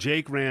when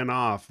Jake ran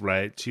off,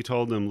 right, she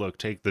told him, look,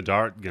 take the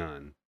dart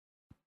gun.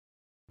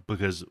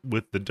 Because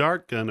with the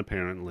dart gun,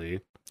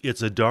 apparently,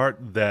 it's a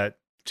dart that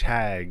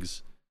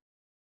tags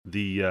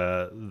the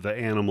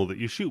animal that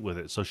you shoot with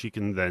it, so she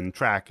can then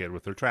track it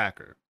with her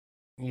tracker.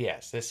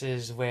 Yes, this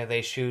is where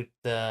they shoot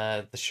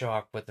the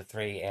shark with the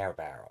 3 air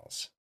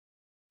barrels.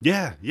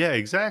 Yeah,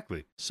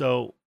 exactly.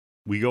 So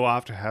we go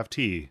off to have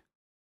tea,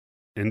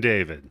 and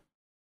David,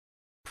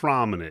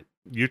 prominent.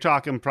 You're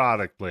talking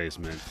product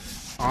placement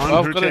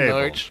on her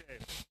table.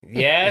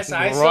 Yes,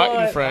 I saw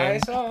right it. in front, I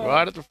saw it.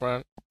 right at the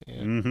front.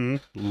 Yeah.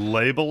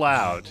 Label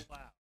out.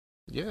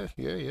 Yeah.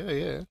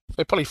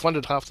 They probably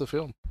funded half the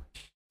film.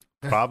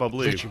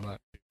 Probably.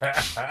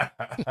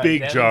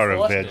 Big Deadly jar of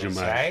Forces,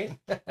 Vegemite.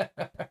 right?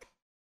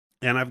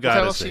 And I've How got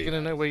to else are you say,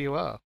 going to know where you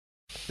are?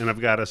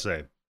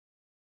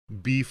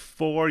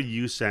 before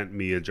you sent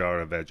me a jar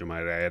of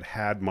Vegemite, I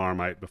had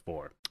Marmite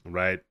before,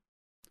 right?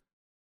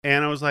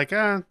 And I was like,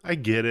 I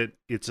get it.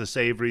 It's a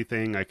savory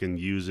thing. I can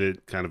use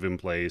it kind of in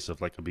place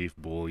of like a beef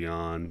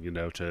bouillon,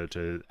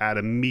 to add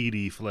a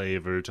meaty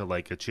flavor to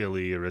like a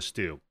chili or a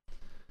stew.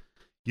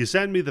 You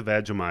sent me the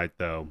Vegemite,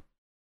 though,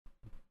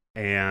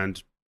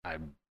 and I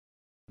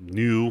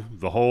knew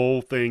the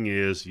whole thing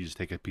is you just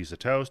take a piece of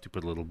toast, you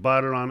put a little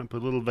butter on it,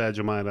 put a little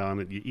Vegemite on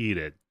it, you eat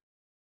it.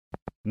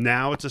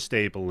 Now it's a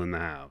staple in the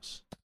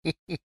house.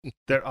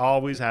 There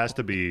always has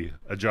to be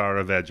a jar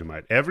of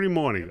Vegemite. Every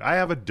morning, I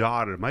have a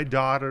daughter. My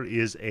daughter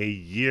is a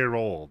year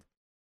old,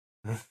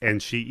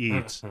 and she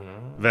eats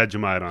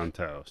Vegemite on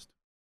toast.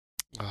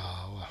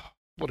 Oh,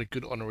 what a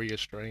good honorary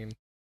Australian.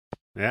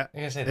 Yeah.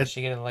 I was gonna say, does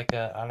she get like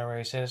an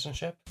honorary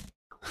citizenship?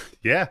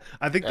 Yeah,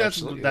 I think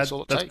Absolutely, that's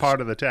all it that's takes. part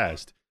of the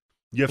test.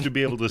 You have to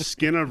be able to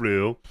skin a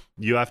roux.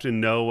 You have to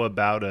know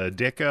about a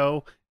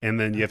dicko, and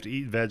then you have to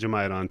eat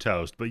Vegemite on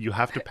toast. But you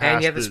have to pass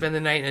And you have to spend the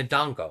night in a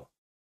dongo.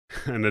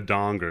 and a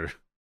donger.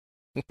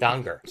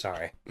 Donger,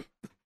 sorry.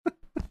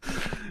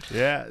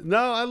 Yeah,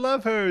 no, I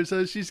love her.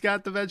 So she's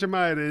got the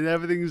Vegemite, and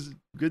everything's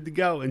good to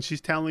go. And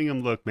she's telling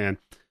him, "Look, man,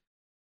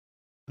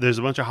 there's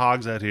a bunch of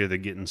hogs out here that are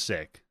getting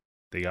sick.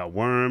 They got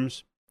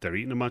worms. They're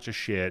eating a bunch of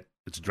shit.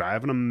 It's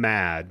driving them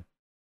mad.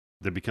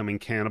 They're becoming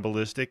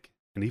cannibalistic."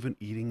 And even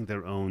eating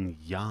their own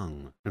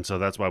young. And so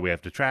that's why we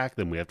have to track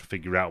them. We have to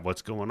figure out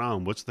what's going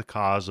on. What's the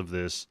cause of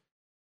this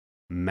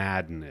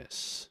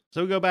madness?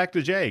 So we go back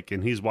to Jake,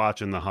 and he's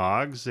watching the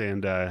hogs,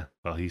 and,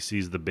 he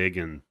sees the big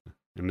one.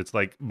 And it's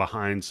like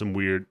behind some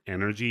weird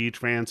energy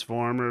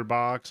transformer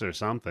box or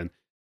something.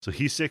 So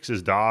he sicks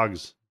his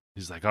dogs.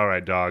 He's like, all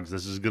right, dogs,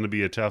 this is going to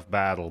be a tough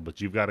battle,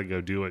 but you've got to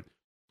go do it.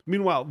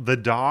 Meanwhile, the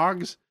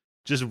dogs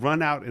just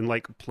run out and,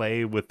 like,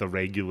 play with the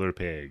regular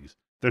pigs.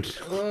 I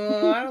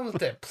don't know if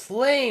they're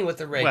playing with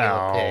the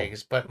regular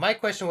pigs, but my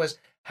question was,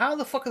 how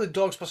the fuck are the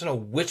dogs supposed to know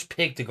which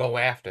pig to go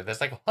after? There's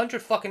like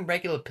 100 fucking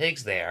regular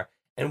pigs there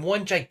and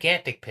one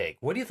gigantic pig.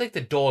 What do you think the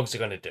dogs are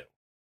going to do?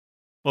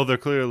 Well, they're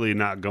clearly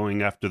not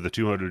going after the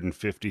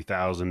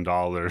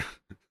 $250,000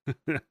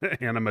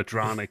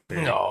 animatronic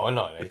pig.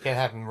 No, you can't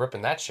have them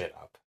ripping that shit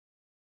up.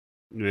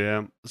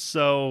 Yeah,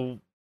 so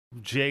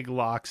Jake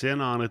locks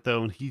in on it,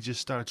 though, and he just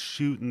starts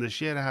shooting the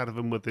shit out of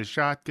him with his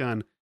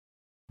shotgun.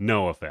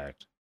 No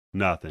effect.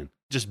 Nothing.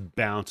 Just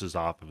bounces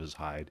off of his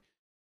hide.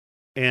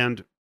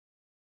 And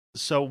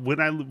so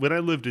when I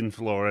lived in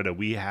Florida,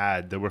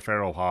 there were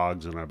feral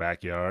hogs in our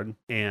backyard,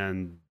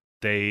 and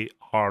they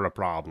are a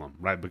problem,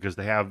 right? Because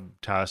they have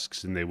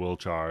tusks and they will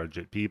charge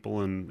at people,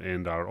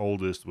 and our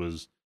oldest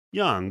was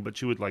young, but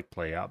she would like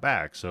play out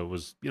back. So it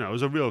was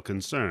a real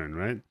concern,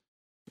 right?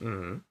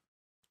 Mm-hmm.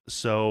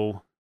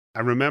 So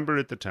I remember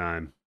at the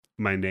time,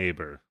 my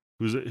neighbor,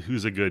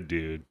 who's a good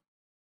dude,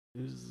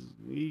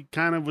 he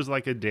kind of was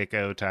like a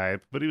dicko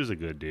type, but he was a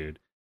good dude.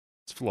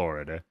 It's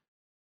Florida.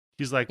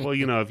 He's like, well,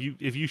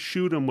 if you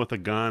shoot him with a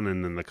gun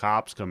and then the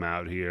cops come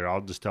out here,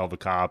 I'll just tell the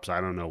cops I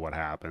don't know what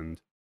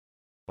happened.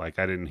 Like,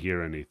 I didn't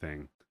hear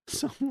anything.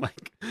 So I'm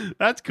like,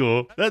 that's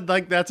cool.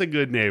 That's a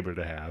good neighbor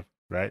to have,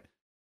 right?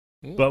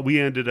 But we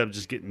ended up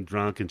just getting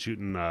drunk and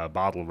shooting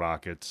bottle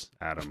rockets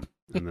at him,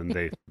 and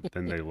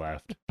then they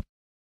left.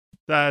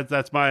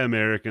 That's my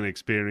American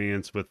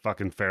experience with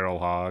fucking feral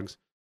hogs.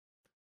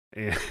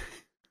 And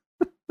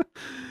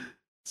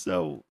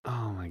so,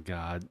 oh my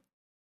God,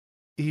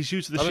 he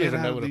shoots the shit out of these. I don't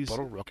even know what a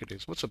bottle rocket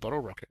is. What's a bottle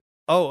rocket?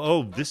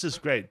 Oh, this is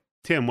great.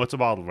 Tim, what's a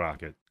bottle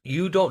rocket?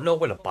 You don't know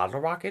what a bottle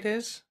rocket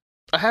is?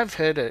 I have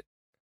heard it.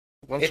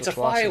 It's a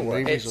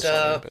firework. It's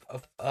a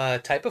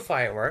type of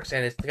fireworks,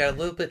 and it's got a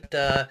little bit.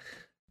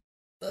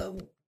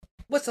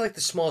 What's like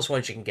the smallest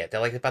ones you can get? They're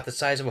like about the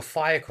size of a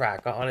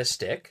firecracker on a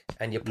stick,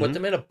 and you put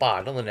them in a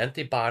bottle, an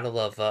empty bottle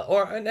of,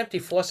 or an empty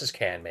Foster's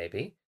can,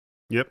 maybe.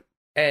 Yep.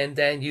 And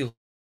then you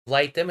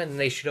light them, and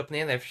they shoot up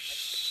in the air,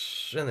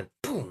 and then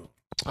boom.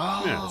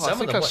 Oh, yeah. I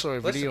think I saw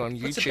a video on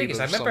YouTube of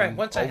I remember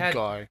once I had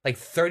guy. like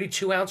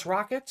 32-ounce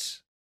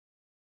rockets.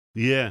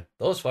 Yeah.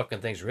 Those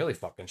fucking things really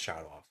fucking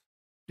shot off.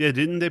 Yeah,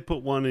 didn't they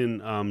put one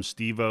in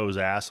Steve-O's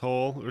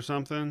asshole or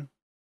something?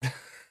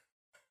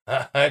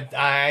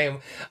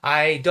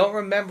 I don't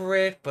remember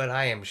it, but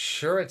I am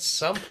sure at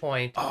some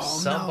point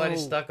somebody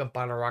stuck a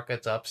bottle of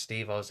rockets up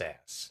Steve-O's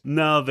ass.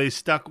 No, they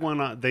stuck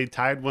one on. They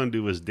tied one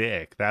to his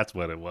dick. That's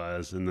what it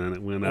was, and then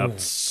it went up,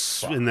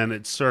 and then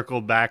it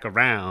circled back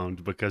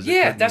around because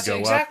that's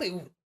exactly.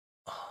 Up.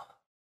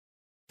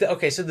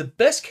 Okay, so the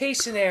best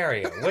case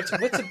scenario. What's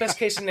the best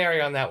case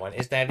scenario on that one?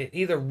 Is that it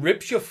either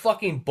rips your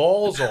fucking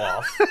balls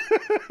off,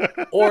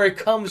 or it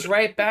comes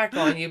right back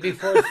on you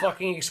before it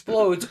fucking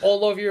explodes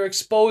all over your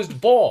exposed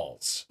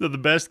balls. So the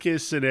best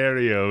case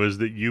scenario is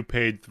that you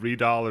paid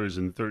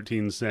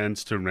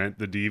 $3.13 to rent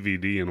the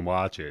DVD and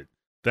watch it.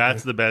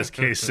 That's the best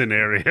case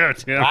scenario,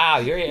 Tim. Wow,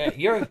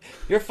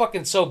 you're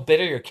fucking so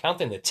bitter you're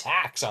counting the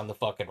tax on the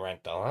fucking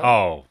rental, huh?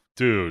 Oh,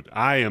 Dude,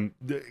 I am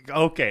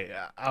okay.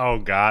 Oh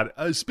God!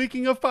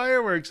 Speaking of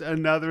fireworks,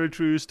 another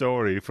true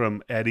story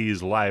from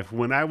Eddie's life.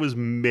 When I was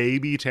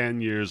maybe 10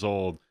 years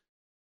old,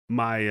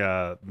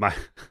 my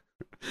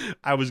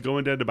I was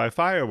going down to buy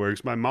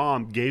fireworks. My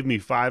mom gave me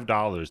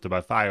 $5 to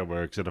buy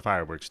fireworks at a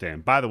fireworks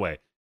stand. By the way,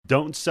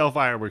 don't sell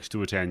fireworks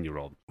to a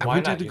 10-year-old. Why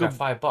not? You got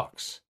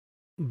 $5.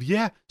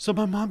 Yeah, so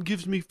my mom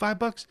gives me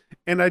 $5,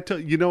 and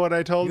you know what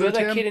I told her, You're that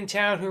Tim? kid in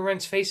town who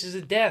rents Faces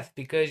of Death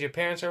because your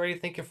parents already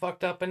think you're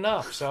fucked up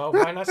enough. So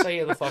why not sell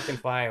you the fucking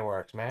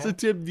fireworks, man? So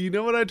Tim, do you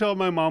know what I told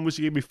my mom when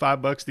she gave me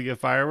 $5 to get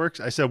fireworks?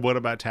 I said, "What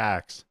about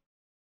tax?"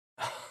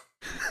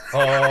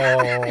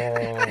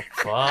 Oh,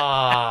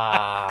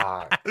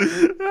 fuck.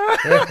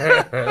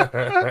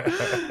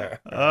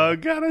 Oh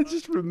God, I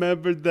just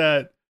remembered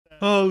that.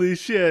 Holy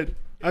shit.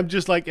 I'm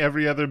just like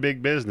every other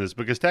big business,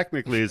 because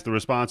technically it's the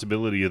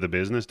responsibility of the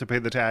business to pay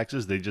the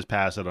taxes. They just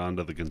pass it on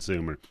to the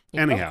consumer.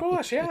 Anyhow. Of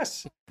course,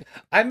 yes.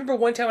 I remember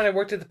one time when I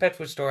worked at the pet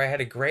food store, I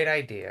had a great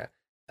idea.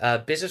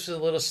 Business was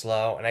a little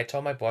slow, and I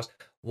told my boss,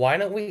 why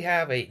don't we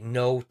have a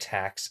no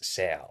tax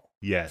sale?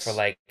 Yes. For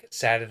like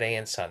Saturday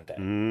and Sunday.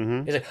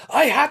 Mm-hmm. He's like,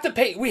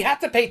 we have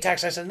to pay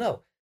tax. I said,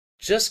 no,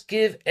 just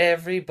give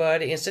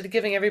everybody, instead of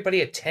giving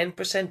everybody a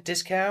 10%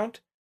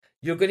 discount,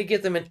 you're going to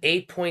give them an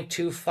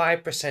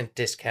 8.25%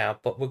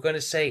 discount, but we're going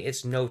to say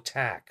it's no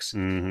tax.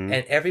 Mm-hmm.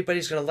 And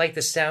everybody's going to like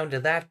the sound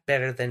of that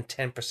better than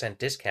 10%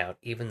 discount,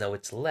 even though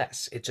it's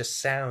less. It just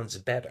sounds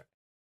better.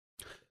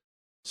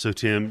 So,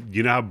 Tim,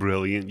 you know how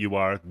brilliant you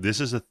are? This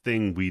is a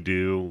thing we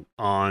do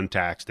on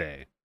tax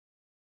day.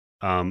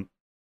 When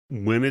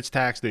it's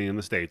tax day in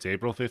the States,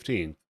 April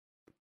 15th,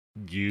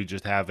 you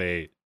just have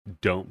a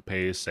don't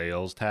pay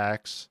sales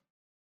tax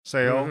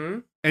sale. Mm-hmm.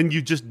 And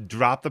you just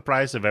drop the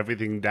price of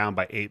everything down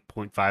by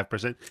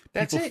 8.5%.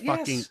 That's people it,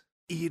 fucking yes.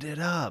 eat it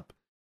up.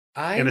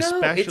 I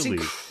know. It's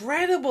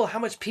incredible how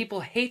much people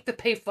hate to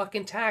pay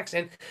fucking tax.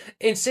 And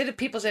instead of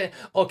people saying,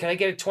 oh, can I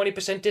get a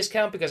 20%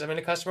 discount because I've been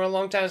a customer a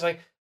long time? It's like,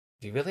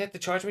 do you really have to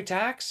charge me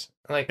tax?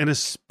 I'm like, and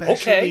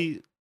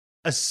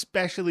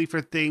especially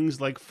for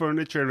things like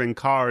furniture and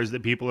cars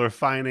that people are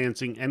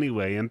financing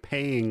anyway and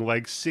paying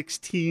like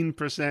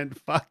 16%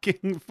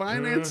 fucking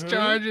finance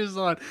charges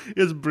on.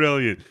 It's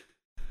brilliant.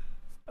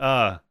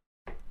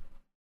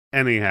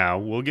 Anyhow,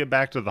 we'll get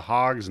back to the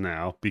hogs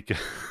now because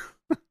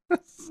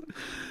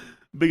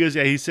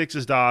yeah, he sicks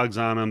his dogs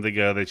on them.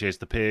 They chase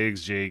the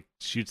pigs. Jake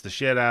shoots the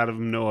shit out of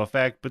him, no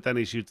effect, but then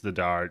he shoots the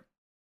dart.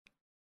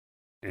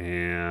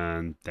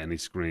 And then he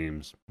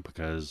screams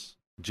because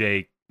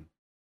Jake,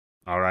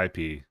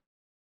 R.I.P.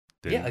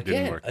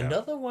 Didn't work out.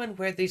 Another one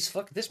where this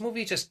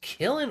movie just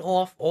killing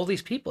off all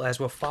these people as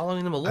we're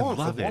following them along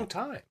for long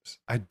times.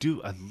 I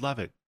love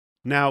it.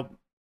 Now,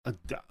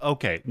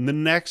 okay, the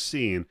next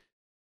scene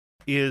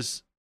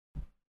is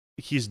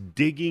he's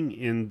digging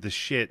in the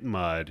shit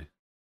mud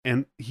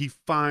and he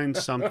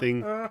finds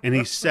something and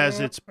he says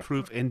it's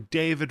proof. And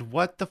David,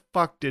 what the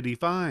fuck did he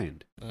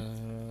find?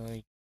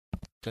 I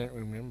don't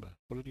remember.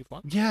 What did he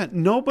find? Yeah,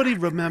 nobody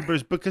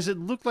remembers because it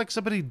looked like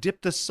somebody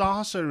dipped a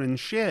saucer in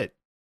shit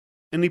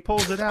and he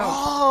pulls it out.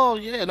 Oh,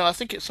 yeah. No, I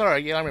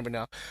remember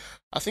now.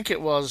 I think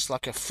it was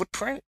like a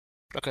footprint,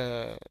 like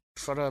a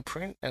photo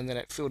print, and then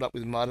it filled up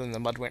with mud and the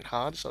mud went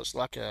hard, so it's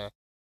like a...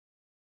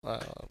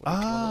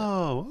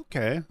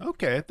 okay.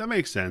 That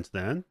makes sense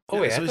then.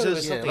 Oh, yeah, so I thought it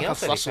was something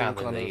else that he found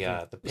in the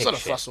pig It's not a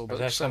shit. fossil, but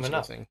it's some sort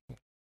of thing.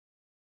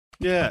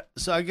 Yeah,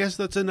 so I guess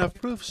that's enough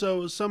proof.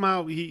 So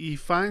somehow he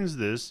finds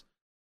this,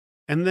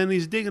 and then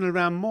he's digging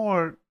around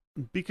more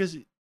because...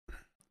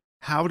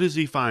 How does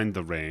he find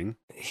the ring?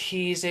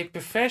 He's a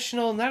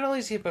professional. Not only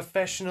is he a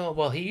professional,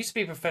 well, he used to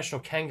be a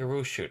professional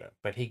kangaroo shooter,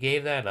 but he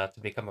gave that up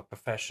to become a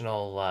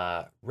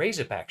professional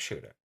Razorback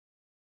shooter.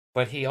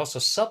 But he also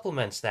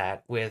supplements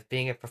that with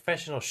being a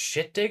professional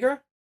shit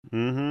digger.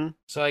 Mm-hmm.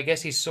 So I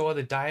guess he saw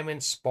the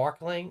diamond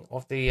sparkling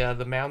off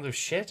the mound of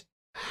shit.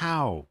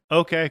 How?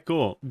 Okay,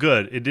 cool.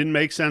 Good. It didn't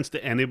make sense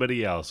to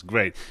anybody else.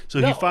 Great.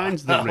 So he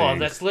finds the ring. Well,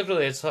 that's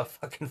literally, it's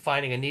fucking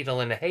finding a needle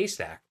in a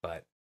haystack,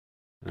 but...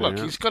 Look,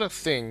 he's got a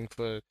thing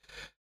for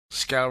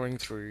scouring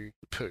through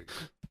poo.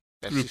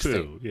 That's his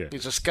thing. Yeah.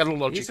 He's a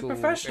scatological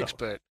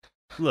expert.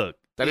 Look,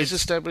 that is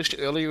established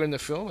earlier in the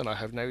film, and I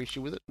have no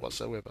issue with it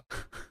whatsoever.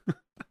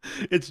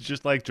 It's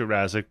just like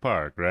Jurassic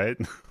Park, right?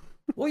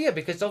 Well, yeah,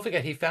 because don't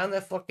forget, he found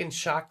that fucking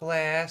shot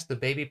glass, the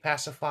baby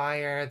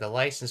pacifier, the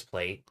license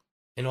plate,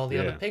 and all the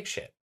other pig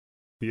shit.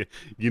 Yeah.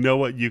 You know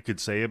what you could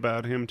say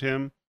about him,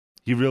 Tim?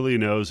 He really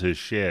knows his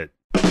shit.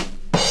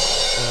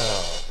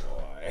 Oh,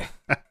 boy.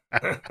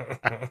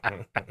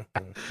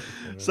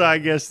 So I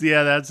guess,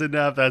 that's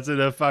enough. That's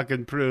enough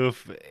fucking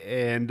proof.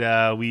 And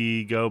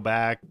we go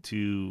back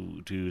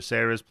to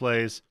Sarah's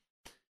place.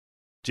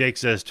 Jake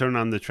says, turn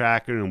on the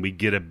tracker, and we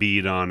get a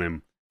beat on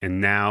him. And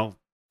now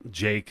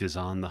Jake is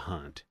on the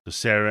hunt. So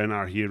Sarah and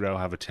our hero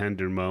have a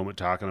tender moment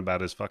talking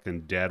about his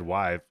fucking dead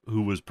wife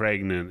who was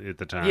pregnant at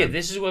the time. Yeah,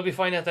 this is where we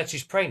find out that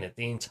she's pregnant.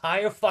 The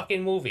entire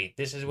fucking movie,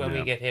 this is when we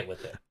Yeah. get hit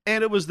with it.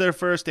 And it was their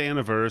first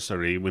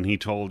anniversary when he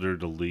told her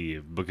to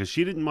leave because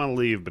she didn't want to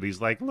leave, but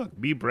he's like, look,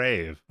 be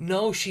brave.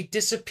 No, she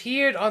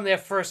disappeared on their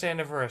first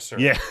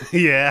anniversary. Yeah,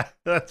 yeah,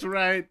 that's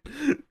right.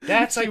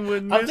 That's She like,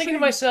 went I'm thinking to missing.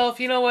 myself,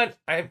 you know what?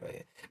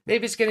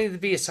 Maybe it's getting to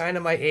be a sign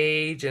of my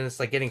age and it's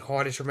like getting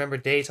harder to remember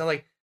dates. I'm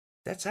like,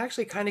 that's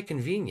actually kind of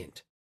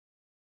convenient.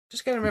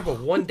 Just got to remember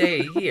one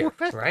day a year,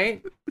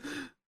 right?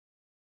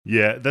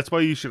 Yeah, that's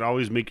why you should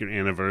always make your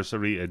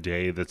anniversary a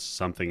day that's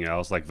something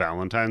else, like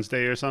Valentine's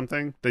Day or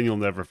something. Then you'll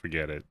never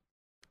forget it.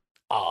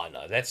 Oh,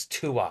 no, that's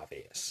too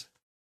obvious.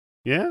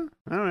 Yeah,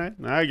 all right.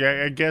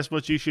 I guess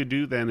what you should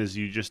do then is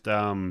you just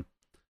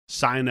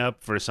sign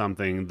up for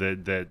something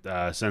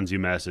that sends you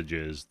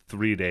messages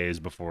 3 days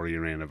before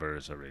your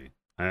anniversary.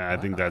 I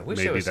think that I wish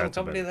maybe there was some that's a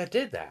company better. that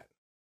did that.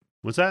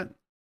 What's that?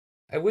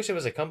 I wish there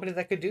was a company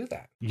that could do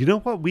that. You know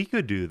what? We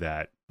could do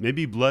that.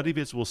 Maybe Bloody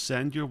Bits will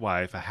send your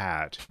wife a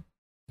hat.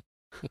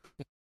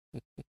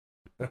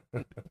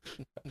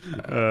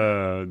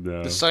 No.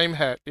 The same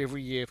hat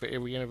every year for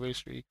every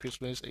anniversary,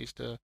 Christmas,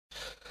 Easter.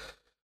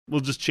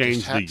 We'll just change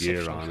Just the hats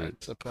year upon on it.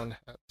 hats upon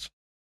hats.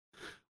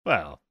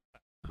 Well,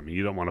 I mean,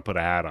 you don't want to put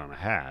a hat on a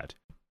hat.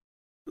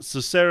 So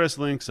Sarah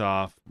slinks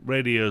off,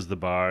 radios the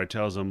bar,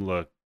 tells him,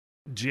 look,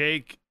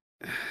 Jake,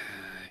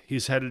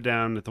 he's headed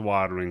down at the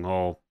watering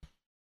hole.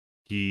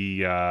 He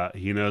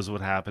knows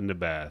what happened to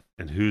Beth.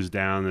 And who's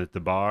down at the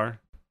bar?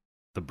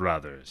 The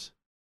brothers.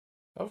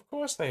 Of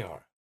course they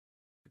are.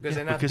 Because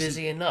Yeah, they're not because-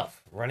 busy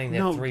enough running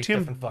their three Tim,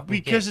 different fucking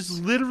because gigs. it's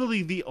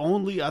literally the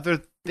only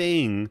other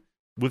thing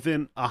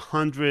within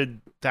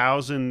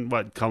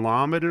 100,000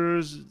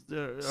 kilometers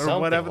or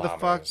Some whatever the fuck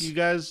kilometers. you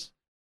guys.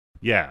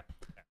 Yeah,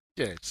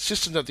 Yeah, it's a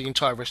system that the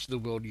entire rest of the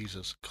world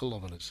uses.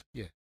 Kilometers.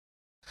 Yeah.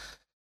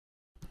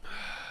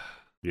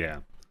 yeah.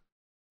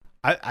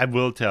 I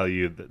will tell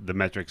you that the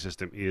metric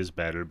system is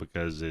better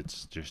because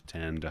it's just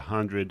 10 to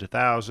 100 to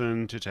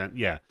 1,000 to 10.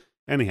 Yeah.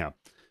 Anyhow,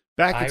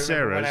 back I at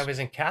remember when I Sarah's. was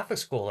in Catholic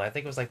school, I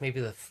think it was like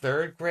maybe the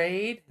third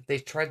grade, they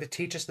tried to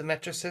teach us the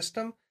metric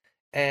system.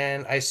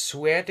 And I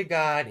swear to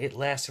God, it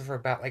lasted for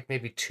about like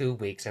maybe 2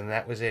 weeks, and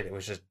that was it. It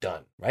was just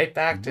done. Right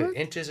back to What?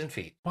 inches and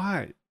feet.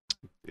 Why?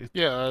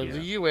 Yeah, Yeah.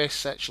 the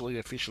US actually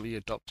officially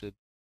adopted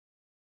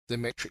the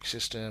metric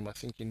system, I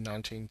think in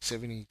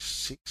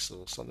 1976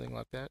 or something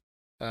like that.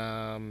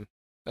 And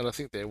I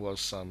think there was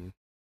some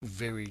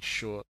very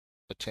short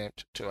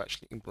attempt to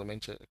actually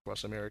implement it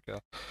across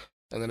America,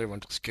 and then everyone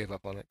just gave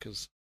up on it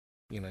because,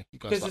 you guys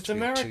Because like it's to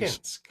be obtuse.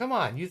 Americans. Come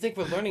on. You think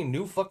we're learning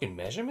new fucking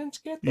measurements?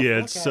 Get the Yeah,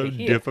 fuck it's outta so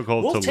here.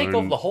 difficult We'll to take learn.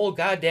 over the whole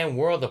goddamn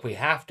world if we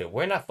have to.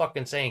 We're not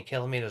fucking saying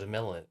kilometers and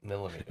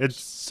millimeters. It's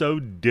so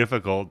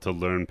difficult to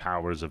learn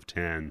powers of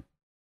 10.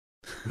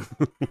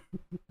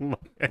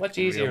 much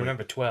easier to Really.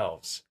 remember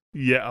 12s.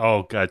 Yeah.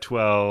 Oh god,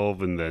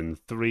 12 and then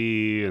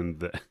 3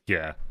 and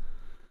yeah.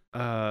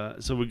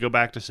 So we go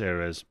back to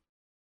Sarah's.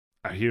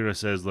 Our hero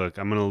says, "Look,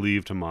 I'm gonna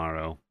leave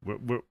tomorrow.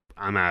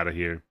 I'm out of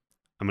here.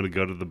 I'm gonna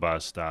go to the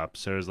bus stop."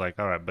 Sarah's like,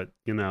 "All right, but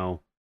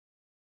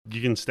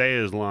you can stay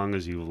as long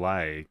as you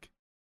like.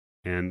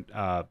 And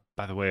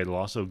by the way, it'll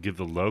also give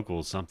the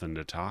locals something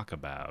to talk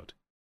about."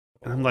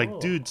 And I'm like, Oh.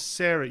 "Dude,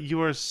 Sarah,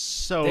 you are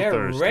so They're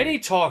thirsty. already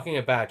talking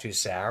about you,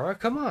 Sarah.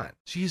 Come on.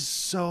 She's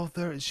so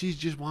thirsty. She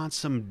just wants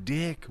some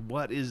dick.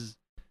 What is?"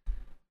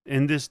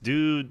 And this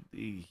dude,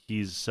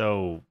 he's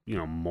so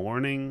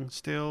mourning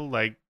still.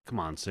 Like, come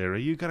on, Sarah,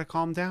 you gotta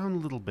calm down a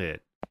little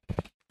bit.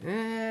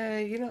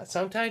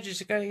 Sometimes you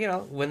just gotta,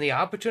 when the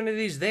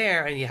opportunity's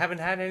there and you haven't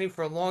had any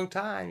for a long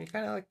time, you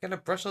kind of like gotta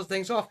brush those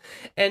things off.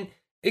 And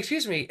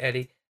excuse me,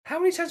 Eddie, how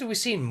many times have we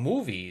seen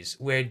movies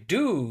where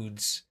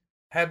dudes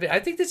have been? I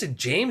think there's a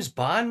James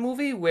Bond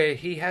movie where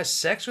he has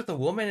sex with a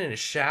woman in a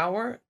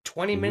shower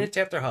 20 Mhm. minutes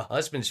after her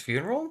husband's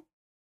funeral.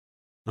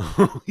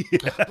 Oh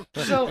yeah.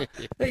 So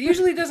that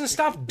usually doesn't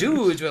stop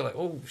dudes. We're like,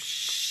 oh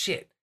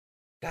shit,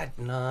 God,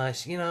 no,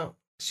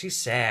 she's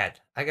sad.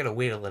 I gotta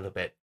wait a little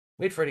bit.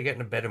 Wait for her to get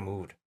in a better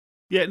mood.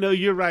 Yeah, no,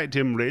 you're right,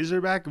 Tim.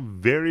 Razorback,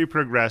 very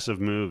progressive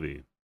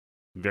movie.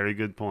 Very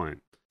good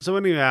point. So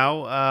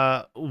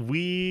anyhow,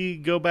 we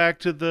go back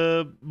to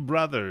the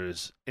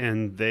brothers,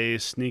 and they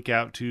sneak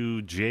out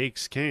to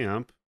Jake's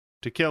camp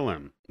to kill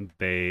him.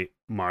 They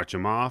march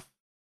him off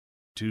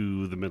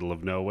to the middle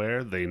of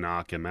nowhere. They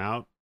knock him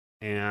out,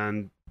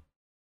 and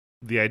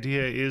the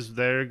idea is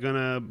they're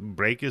gonna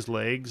break his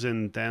legs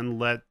and then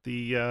let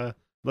the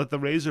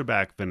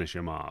Razorback finish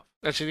him off.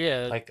 Actually,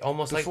 yeah.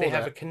 Almost like before they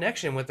have a that-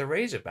 connection with the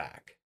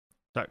Razorback.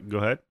 Sorry, go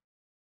ahead.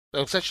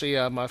 That's actually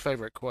my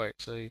favorite quote.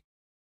 So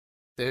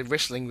they're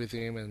wrestling with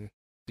him, and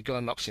the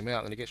guy knocks him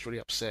out, and he gets really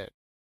upset.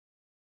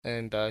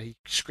 And he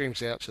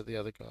screams out to the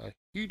other guy,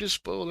 "You just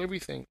spoil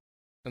everything."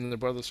 And then the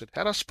brother said,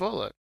 "How'd I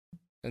spoil it?"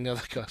 And the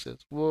other guy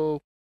says,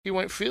 "Well, he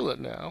won't feel it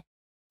now."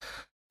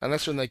 And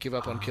that's when they give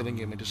up on killing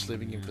him and just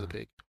leaving him for the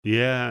pig.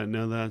 Yeah,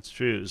 no, that's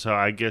true. So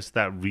I guess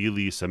that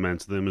really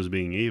cements them as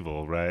being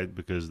evil, right?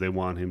 Because they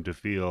want him to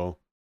feel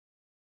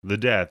The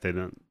death, they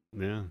don't.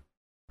 Yeah,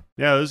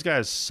 yeah. Those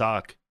guys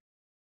suck.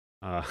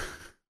 Uh,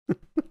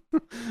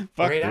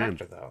 fuck Great them.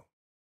 actor though.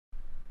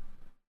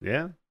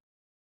 Yeah.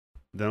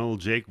 Then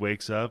old Jake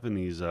wakes up and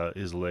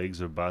his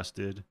legs are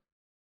busted,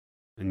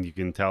 and you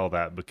can tell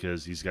that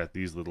because he's got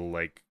these little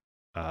like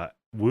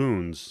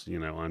wounds,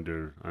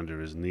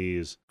 under his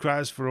knees.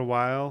 Cries for a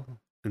while,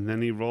 and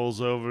then he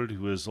rolls over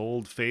to his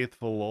old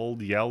faithful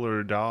old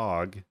Yeller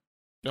dog.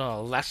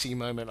 Oh, Lassie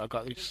moment. I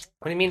got this.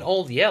 What do you mean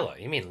old Yeller?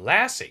 You mean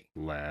Lassie?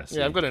 Lassie.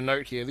 Yeah, I've got a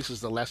note here. This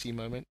is the Lassie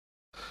moment.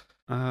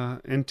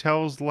 And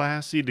tells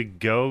Lassie to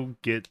go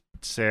get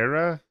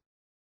Sarah.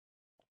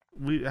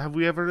 We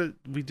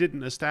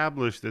didn't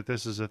establish that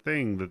this is a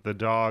thing, that the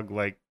dog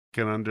like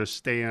can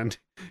understand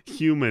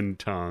human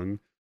tongue.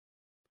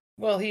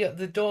 Well,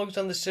 the dogs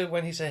understood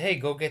when he said, "Hey,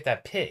 go get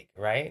that pig,"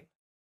 right?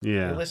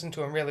 Yeah. They listened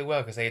to him really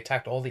well because they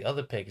attacked all the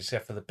other pigs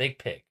except for the big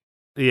pig.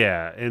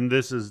 Yeah, and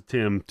this is,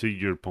 Tim, to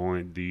your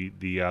point,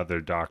 the other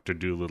Dr.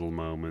 Doolittle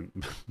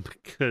moment,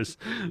 because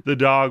the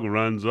dog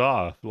runs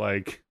off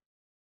like,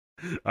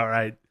 all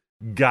right,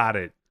 got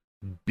it.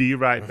 Be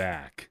right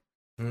back.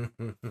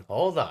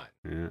 Hold on.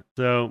 Yeah.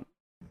 So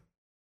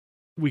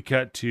we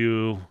cut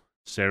to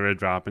Sarah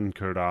dropping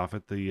Kurt off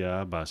at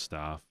the bus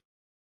stop,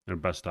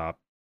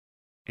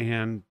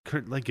 and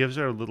Kurt like gives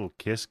her a little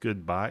kiss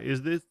goodbye.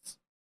 Is this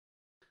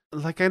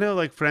like, I know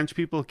like French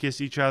people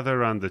kiss each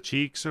other on the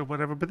cheeks or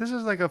whatever, but this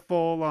is like a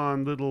full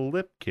on little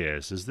lip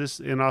kiss. Is this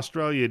in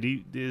Australia?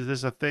 Is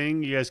this a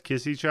thing? You guys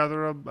kiss each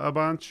other a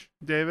bunch,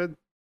 David?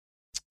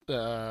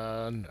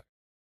 No.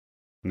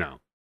 No.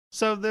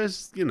 So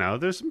there's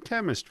some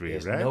chemistry,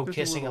 There's right? no There's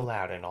kissing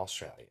allowed in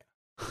Australia.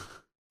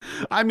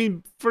 I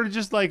mean, for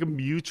just like a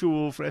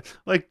mutual friend,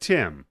 like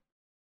Tim,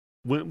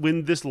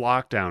 when this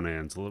lockdown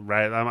ends,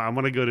 right? I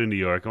want to go to New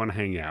York. I want to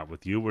hang out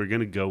with you. We're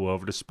gonna go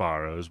over to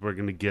Sparrow's. We're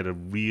gonna get a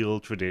real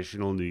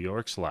traditional New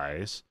York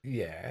slice.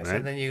 Yes, right?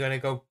 and then you're gonna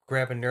go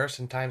grab a nurse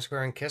in Times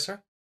Square and kiss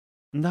her.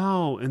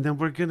 No, and then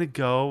we're gonna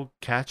go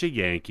catch a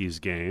Yankees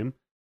game,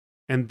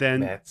 and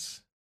then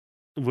Mets.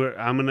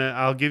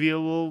 I'll give you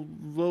a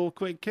little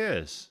quick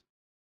kiss,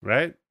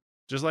 right?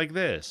 Just like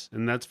this,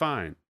 and that's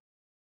fine.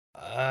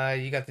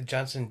 You got the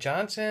Johnson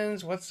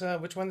Johnsons.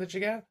 Which one did you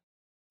get?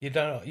 You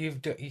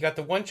got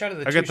the one shot of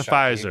the. I two got the shot.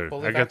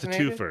 Pfizer. I got the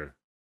twofer.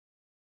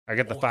 I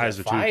got the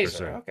Pfizer twofer.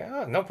 Sir.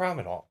 Okay, no problem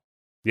at all.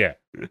 Yeah,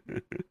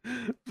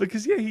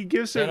 because he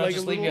gives her Then I'll like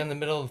just a leave little, you in the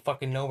middle of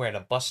fucking nowhere at a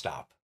bus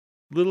stop.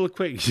 little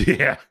quick.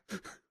 Yeah,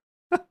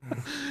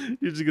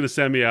 you're just gonna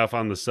send me off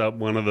on the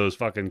one of those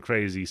fucking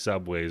crazy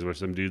subways where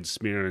some dude's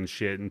smearing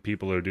shit and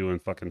people are doing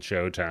fucking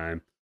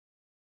showtime.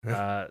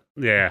 Yeah,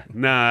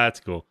 nah,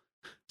 that's cool.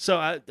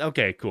 So,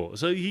 okay, cool.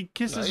 So he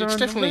kisses her. It's on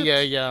definitely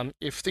the lips.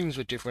 if things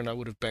were different, I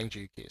would have banged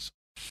you a kiss.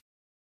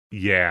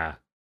 Yeah,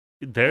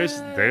 there's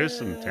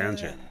some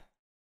tension.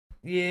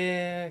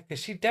 Yeah, because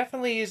she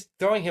definitely is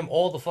throwing him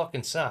all the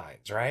fucking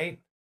signs, right?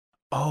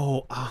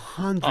 Oh,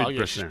 100%. Oh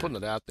yeah, she's putting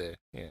it out there.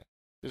 Yeah,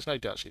 there's no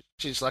doubt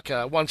she's like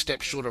one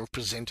step short of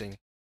presenting.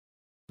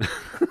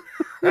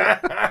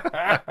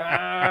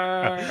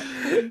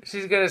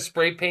 She's gonna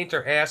spray paint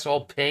her ass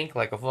all pink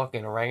like a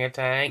fucking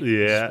orangutan.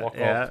 Yeah, Just walk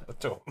yeah. off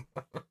to him.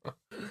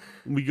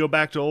 We go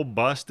back to old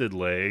Busted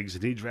Legs,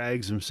 and he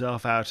drags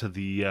himself out to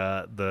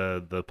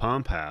the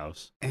pump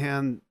house,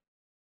 and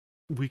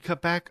we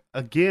cut back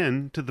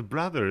again to the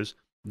brothers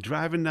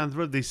driving down the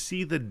road. They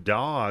see the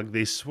dog,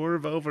 they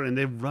swerve over, and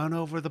they run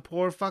over the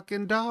poor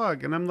fucking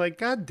dog, and I'm like,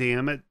 God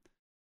damn it!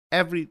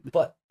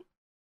 But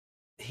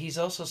he's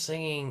also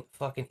singing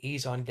fucking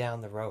 "Ease on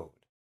Down the Road"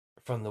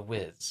 from The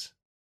Wiz.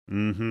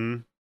 Mm-hmm.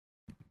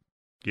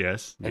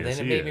 Yes. And then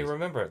it made me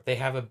remember they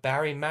have a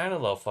Barry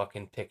Manilow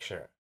fucking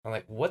picture. I'm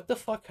like, what the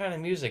fuck kind of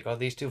music are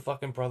these two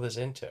fucking brothers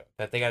into?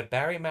 That they got a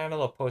Barry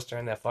Manilow poster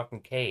in their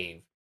fucking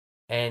cave,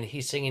 and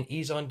he's singing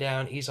 "Ease on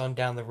Down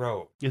the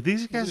Road." Yeah,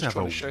 these guys have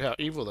trying to show how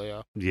evil they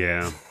are.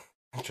 Yeah.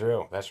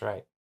 True, that's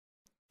right.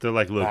 They're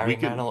like, look, Barry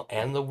Manilow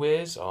and The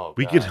Wiz.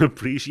 We can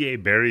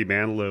appreciate Barry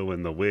Manilow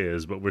and The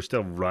Wiz, but we're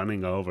still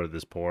running over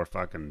this poor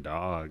fucking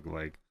dog.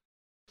 Like,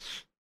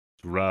 it's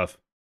rough.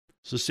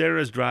 So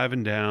Sarah's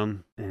driving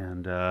down,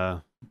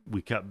 and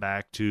we cut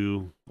back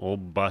to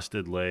old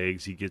Busted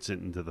Legs. He gets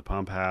into the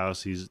pump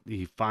house.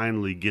 He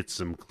finally gets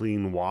some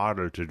clean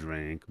water to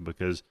drink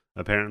because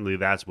apparently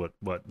that's what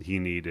he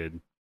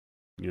needed.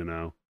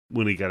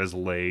 When he got his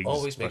legs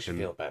always makes you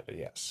feel better.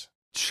 Yes.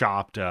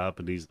 Chopped up,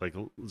 and he's like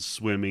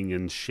swimming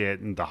in shit,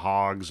 and the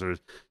hogs are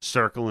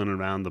circling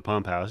around the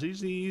pump house.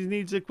 He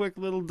needs a quick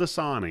little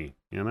Dasani,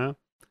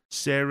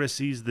 Sarah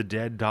sees the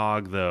dead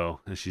dog though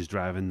as she's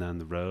driving down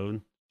the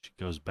road. She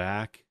goes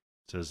back,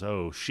 says,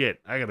 "Oh shit,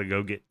 I gotta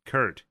go get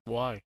Kurt."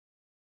 Why?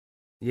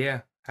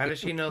 Yeah. How does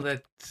she know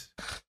that?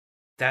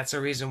 That's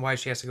a reason why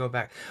she has to go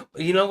back.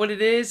 You know what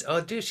it is? Oh,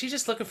 dude, she's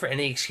just looking for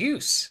any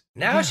excuse.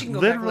 Now she can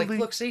go back. Like,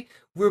 look, see,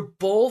 we're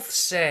both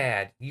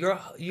sad.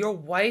 Your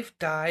wife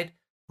died.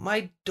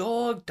 My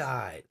dog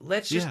died.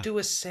 Let's just do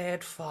a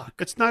sad fuck.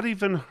 It's not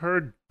even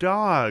her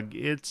dog.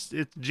 It's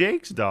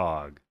Jake's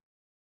dog.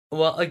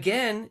 Well,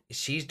 again,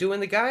 she's doing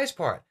the guy's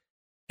part.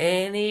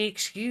 any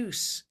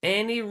excuse,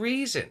 any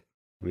reason,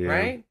 Yeah.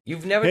 right?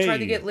 You've never tried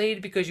to Hey. get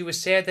laid because you were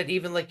sad that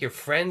even like your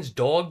friend's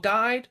dog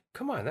died?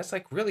 Come on, that's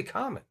like really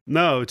common.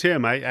 No,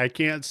 Tim, I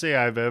can't say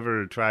I've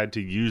ever tried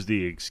to use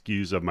the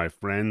excuse of my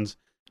friend's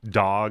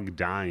dog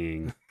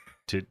dying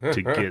to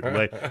get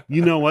laid.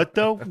 You know what,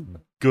 though?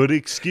 Good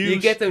excuse. You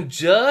get them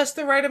just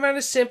the right amount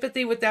of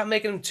sympathy without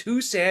making them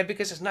too sad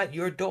because it's not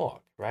your dog,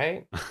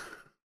 right?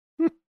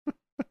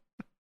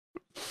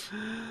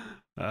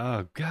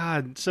 Oh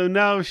God! So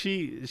now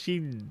she's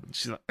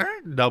like,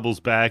 doubles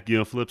back,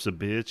 flips a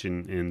bitch,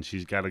 and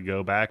she's got to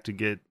go back to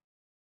get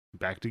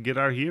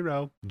our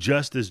hero.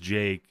 Just as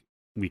Jake,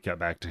 we cut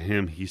back to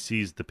him. He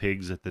sees the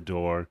pigs at the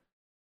door,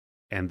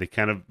 and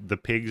the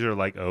pigs are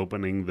like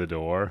opening the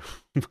door,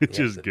 which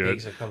is the good.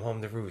 Pigs have come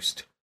home to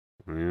roost.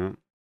 Yeah,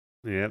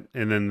 yeah.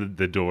 And then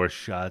the door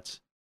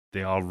shuts.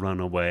 They all run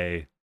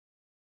away,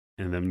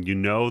 and then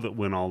that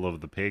when all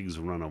of the pigs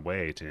run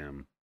away,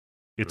 Tim,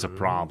 it's a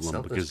problem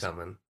Something's because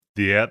coming.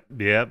 Yep.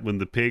 When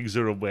the pigs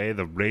are away,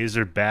 the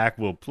Razorback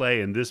will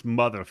play, and this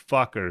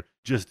motherfucker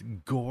just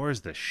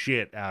gores the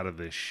shit out of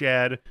the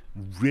shed,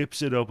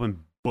 rips it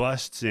open,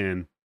 busts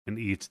in, and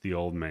eats the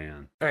old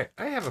man. All right,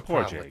 I have a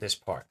Poor problem Jake. with this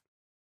part.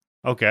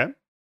 Okay.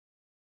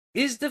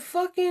 Is the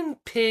fucking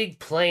pig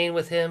playing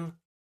with him?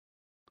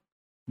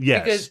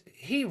 Yes. Because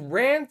he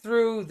ran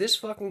through this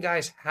fucking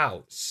guy's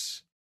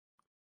house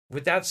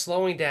without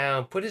slowing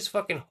down, put his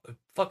fucking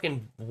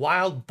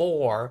wild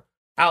boar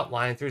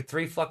outline through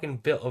three fucking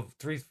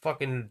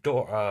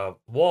door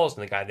walls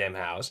in the goddamn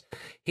house.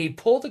 He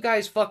pulled the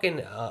guy's fucking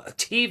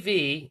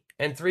TV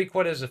and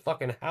 3/4 of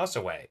fucking house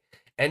away,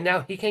 and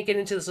now he can't get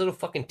into this little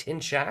fucking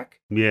tin shack.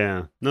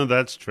 Yeah. No,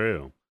 that's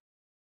true.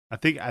 I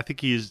think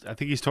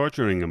he's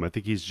torturing him. I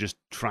think he's just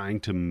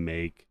trying to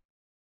make.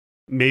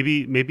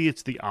 Maybe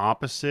it's the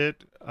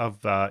opposite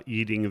of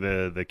eating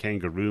the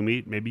kangaroo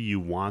meat. Maybe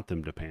you want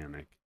them to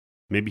panic.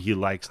 Maybe he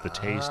likes the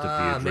taste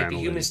of the adrenaline. Maybe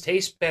humans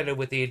taste better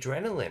with the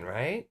adrenaline,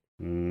 right?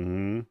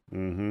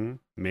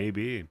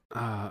 Maybe.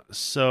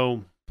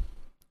 So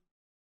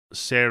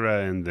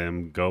Sarah and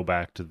them go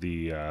back to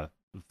the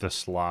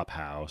slop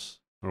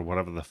house or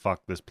whatever the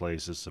fuck this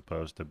place is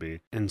supposed to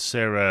be. And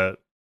Sarah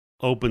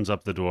opens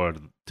up the door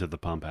to the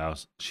pump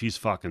house. She's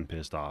fucking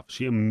pissed off.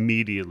 She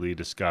immediately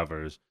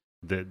discovers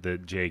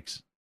that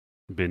Jake's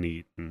been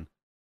eaten.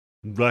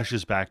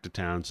 Rushes back to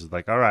town. Says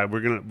like, all right,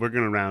 we're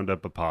gonna round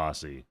up a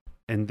posse.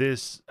 And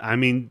this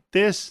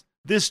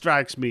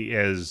strikes me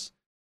as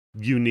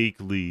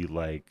uniquely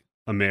like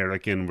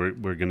American.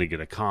 We're gonna get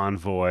a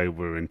convoy.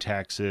 We're in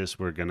Texas.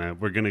 We're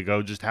gonna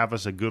go just have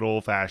us a good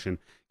old fashioned.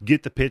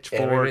 Get the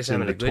pitchforks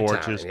and the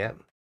torches.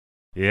 Time,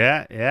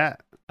 yeah.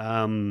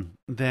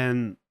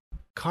 Then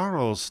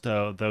Carl's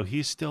though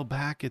he's still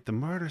back at the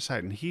murder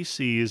site, and he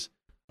sees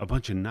a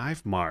bunch of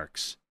knife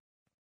marks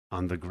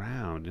on the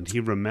ground, and he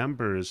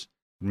remember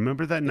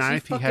that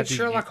knife he had to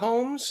Sherlock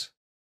Holmes.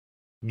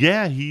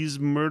 Yeah, he's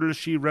Murder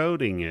She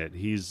Wroting it.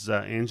 He's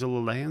Angela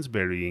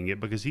Lansburying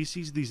it because he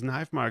sees these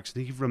knife marks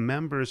and he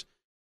remembers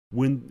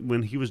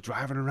when he was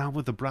driving around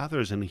with the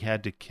brothers and he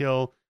had to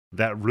kill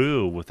that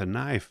Roo with a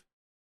knife.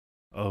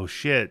 Oh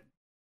shit!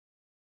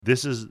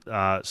 This is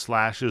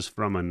slashes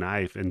from a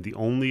knife, and the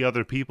only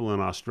other people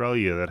in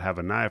Australia that have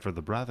a knife are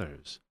the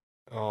brothers.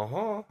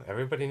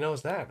 Everybody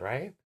knows that,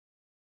 right?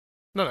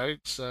 No,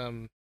 it's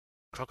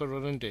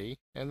Crocodile Dundee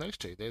and those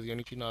two. They're the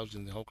only two knives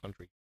in the whole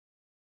country.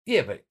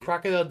 Yeah, but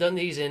Crocodile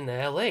Dundee's in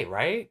L.A.,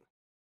 right?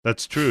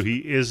 That's true. He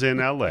is in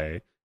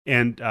L.A.,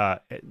 and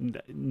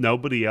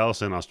nobody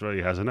else in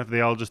Australia has enough.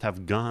 They all just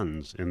have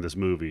guns in this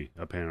movie,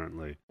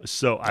 apparently.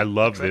 So I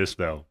love this,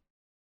 though.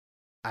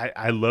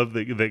 I love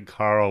that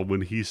Carl,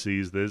 when he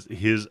sees this,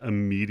 his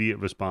immediate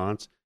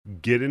response,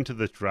 get into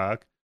the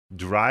truck,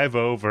 drive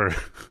over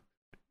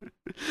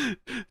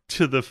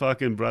to the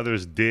fucking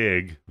brothers'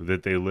 dig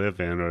that they live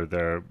in, or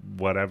their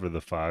whatever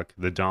the fuck,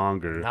 the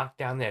donger. Knock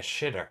down their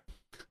shitter.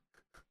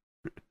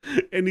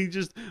 And he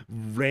just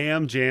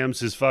jams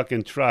his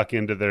fucking truck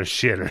into their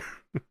shitter.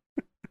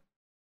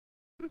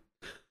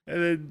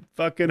 And then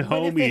fucking homie.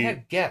 What if they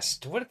had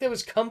guests? What if there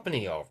was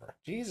company over?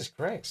 Jesus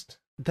Christ.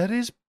 That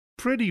is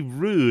pretty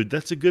rude.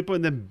 That's a good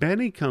point. And then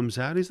Benny comes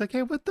out. He's like,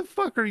 hey, what the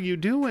fuck are you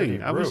doing?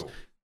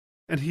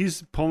 And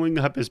he's pulling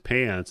up his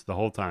pants the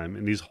whole time.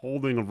 And he's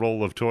holding a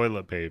roll of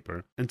toilet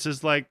paper. And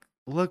says like,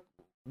 look,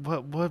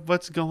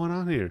 what's going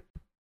on here?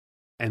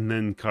 And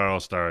then Carl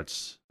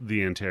starts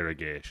the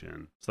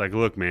interrogation. It's like,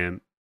 look,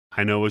 man,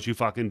 I know what you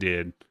fucking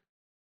did.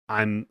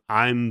 I'm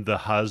the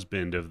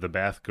husband of the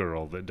Beth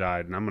girl that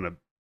died, and I'm gonna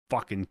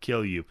fucking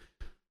kill you.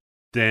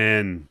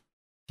 Then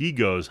he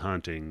goes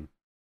hunting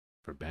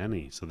for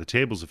Benny. So the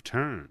tables have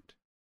turned.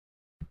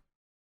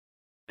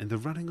 And they're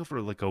running over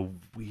like a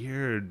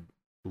weird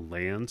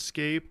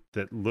landscape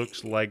that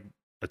looks like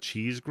a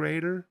cheese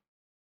grater.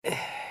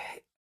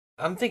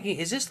 I'm thinking,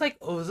 is this like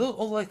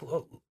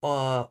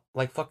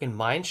fucking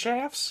mine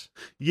shafts?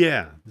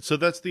 Yeah, so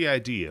that's the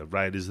idea,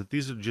 right? Is that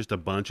these are just a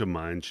bunch of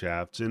mine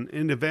shafts, and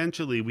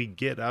eventually we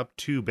get up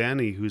to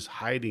Benny, who's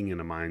hiding in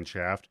a mine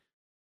shaft,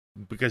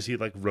 because he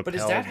like repelled. But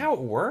is that how it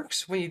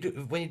works? When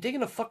you dig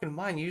in a fucking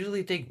mine, you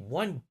usually dig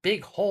one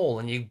big hole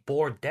and you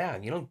bore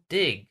down. You don't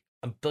dig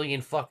a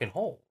billion fucking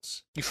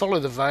holes. You follow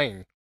the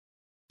vein.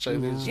 So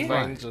there's Yeah.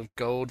 veins of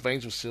gold,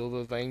 veins of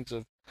silver, veins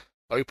of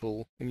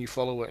opal, and you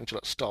follow it until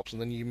it stops,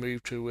 and then you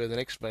move to where the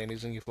next vein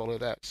is and you follow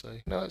that. So,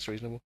 no, that's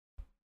reasonable.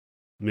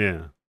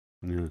 Yeah.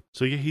 Yeah.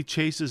 So yeah, he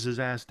chases his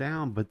ass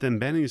down, but then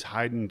Benny's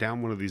hiding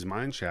down one of these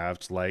mine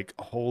shafts, like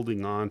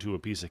holding on to a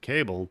piece of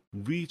cable,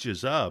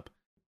 reaches up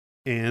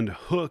and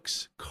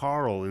hooks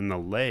Carl in the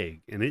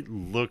leg, and it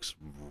looks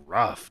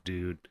rough,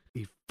 dude.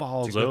 He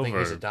falls It's a good over. thing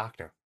he's a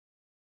doctor.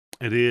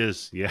 It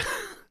is, yeah.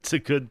 It's a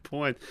good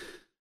point.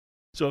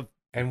 So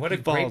And what a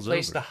he great falls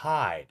place over. to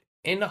hide.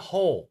 In a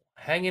hole,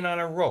 hanging on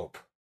a rope.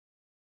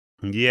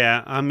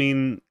 Yeah, I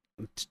mean,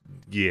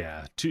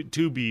 yeah.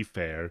 To be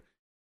fair,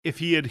 if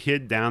he had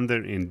hid down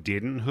there and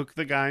didn't hook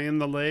the guy in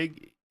the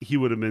leg, he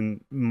would have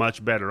been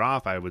much better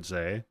off, I would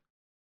say.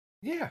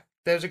 Yeah,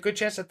 there's a good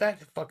chance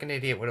that fucking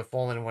idiot would have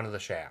fallen in one of the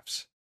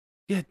shafts.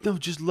 Yeah, no,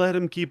 just let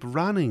him keep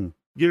running.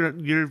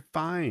 You're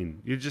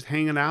fine. You're just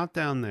hanging out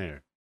down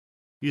there.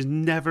 He's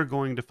never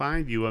going to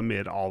find you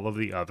amid all of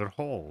the other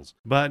holes.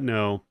 But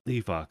no,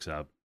 he fucks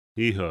up.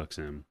 He hooks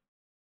him.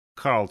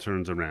 Carl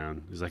turns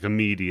around. He's like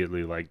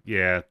immediately like,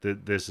 yeah,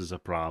 this is a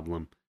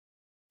problem.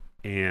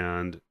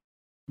 And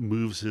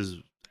moves his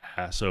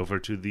ass over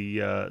to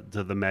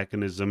the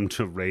mechanism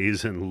to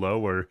raise and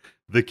lower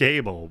the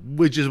cable,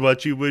 which is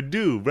what you would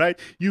do, right?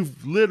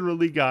 You've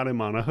literally got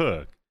him on a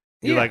hook.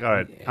 You're like, all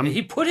right.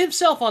 He put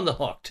himself on the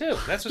hook, too.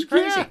 That's what's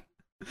crazy. Yeah.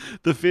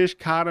 The fish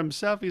caught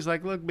himself. He's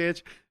like, look,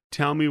 bitch,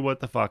 tell me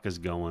what the fuck is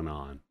going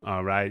on,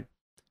 all right?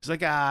 He's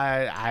like,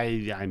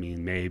 I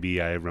mean,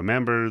 maybe I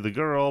remember the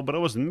girl, but it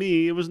wasn't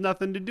me. It was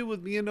nothing to do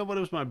with me. You know what?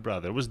 It was my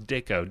brother. It was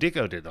Dicko.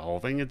 Dicko did the whole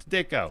thing. It's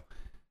Dicko.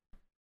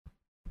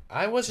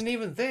 I wasn't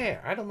even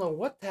there. I don't know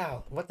what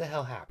the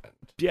hell happened.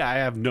 Yeah, I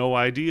have no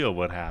idea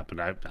what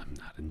happened. I'm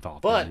not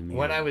involved. But in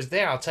when I was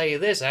there, I'll tell you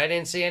this: I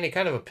didn't see any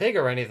kind of a pig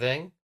or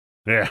anything.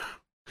 Yeah,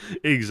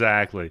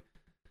 exactly.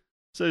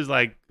 So he's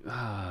like,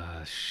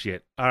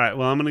 shit. All right,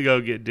 well, I'm going to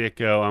go get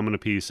Dicko. I'm going to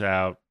peace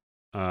out.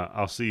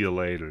 I'll see you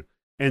later.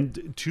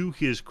 And to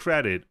his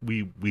credit,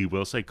 we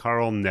will say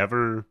Carl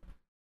never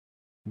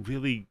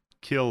really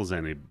kills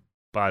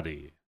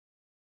anybody,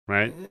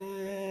 right?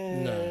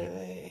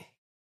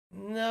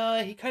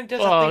 No, he kind of does.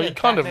 Well, that thing he that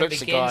kind of Batman lets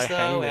the Begins, guy though,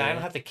 hang and I there.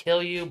 don't have to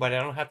kill you, but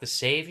I don't have to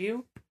save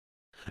you.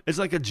 It's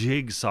like a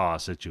jigsaw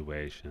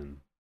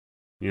situation.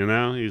 You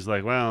know? He's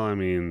like, well, I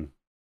mean...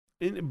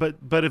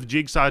 But if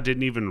Jigsaw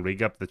didn't even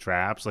rig up the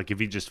traps, like if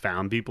he just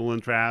found people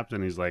in traps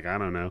and he's like, I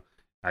don't know,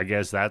 I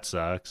guess that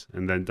sucks,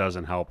 and then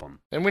doesn't help him.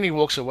 And when he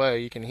walks away,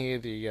 you can hear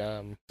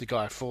the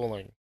guy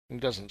falling. He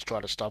doesn't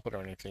try to stop it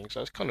or anything,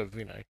 so it's kind of,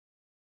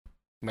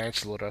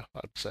 manslaughter,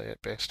 I'd say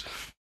at best.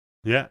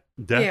 Yeah,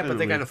 definitely. Yeah, but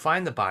they got to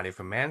find the body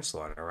for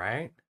manslaughter,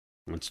 right?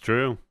 That's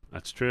true.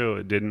 That's true.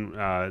 It didn't.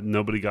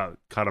 Nobody got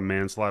caught a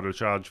manslaughter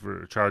charge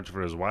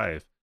for his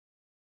wife,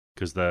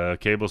 because the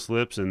cable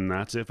slips and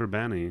that's it for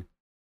Benny.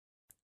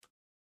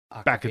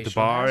 Back at the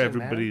bar,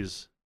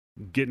 everybody's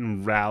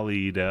getting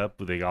rallied up.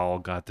 They all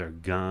got their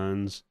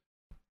guns,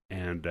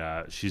 and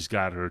she's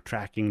got her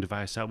tracking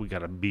device out. We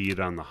got to beat it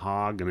on the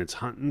hog, and it's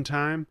hunting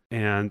time.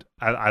 And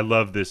I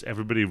love this.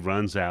 Everybody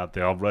runs out.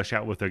 They all rush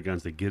out with their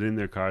guns. They get in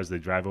their cars. They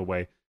drive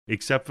away,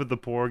 except for the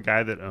poor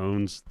guy that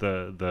owns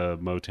the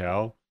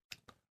motel.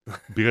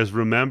 Because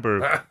remember...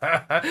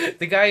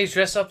 the guy who's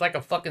dressed up like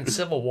a fucking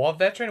Civil War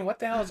veteran? What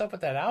the hell is up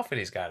with that outfit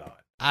he's got on?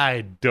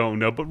 I don't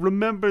know, but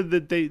remember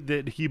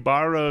that he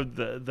borrowed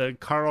the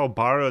Carl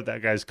borrowed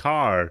that guy's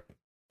car,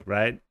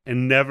 right,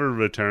 and never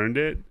returned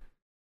it.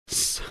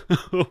 So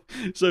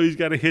he's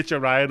got to hitch a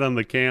ride on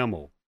the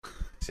camel.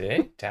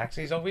 See,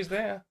 taxi's always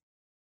there.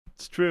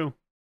 It's true.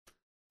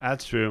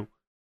 That's true.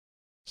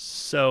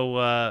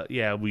 So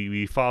yeah,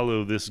 we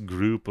follow this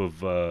group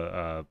of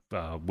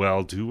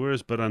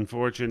well-doers, but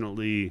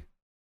unfortunately,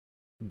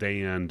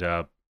 they end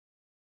up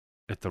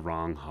at the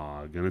wrong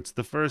hog, and it's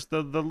the first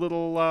of the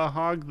little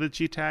hog that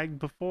you tagged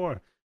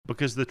before,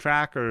 because the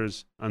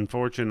trackers,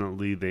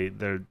 unfortunately,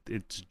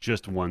 it's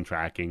just one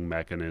tracking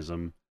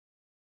mechanism,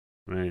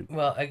 right?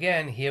 Well,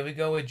 again, here we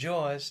go with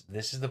Jaws.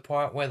 This is the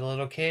part where the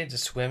little kids are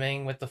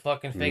swimming with the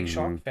fucking fake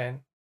shark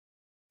fin.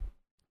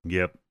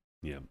 Yep.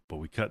 But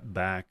we cut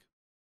back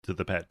to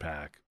the pet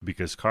pack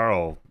because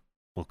Carl's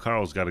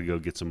got to go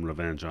get some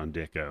revenge on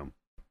Dicko.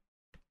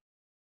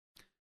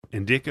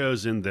 And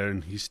Dicko's in there,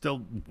 and he's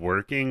still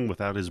working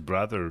without his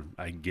brother,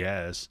 I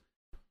guess.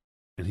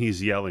 And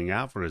he's yelling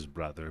out for his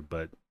brother,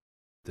 but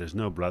there's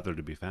no brother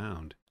to be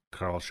found.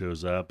 Carl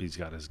shows up, he's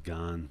got his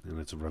gun, and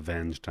it's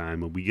revenge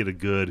time. And we get a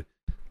good,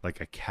 like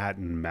a cat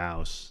and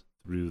mouse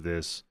through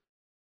this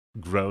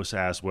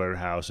gross-ass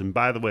warehouse. And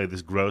by the way,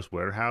 this gross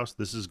warehouse,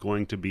 this is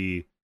going to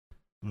be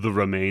the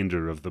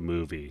remainder of the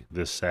movie,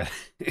 this setting.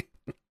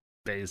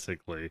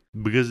 Basically,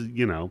 because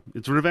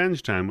it's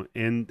revenge time,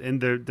 and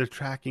they're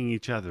tracking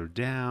each other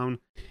down,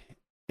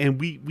 and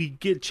we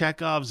get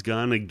Chekhov's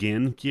gun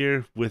again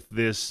here with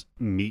this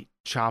meat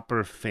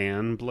chopper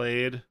fan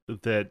blade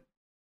that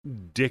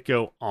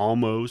Dicko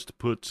almost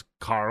puts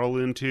Carl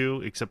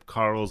into, except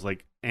Carl's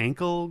like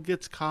ankle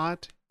gets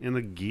caught in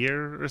a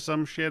gear or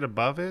some shit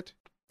above it.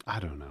 I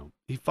don't know.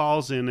 He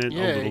falls in it a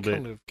Yeah, little he bit.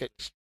 kind of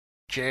gets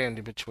jammed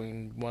in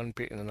between one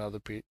pit and another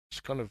pit. It's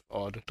kind of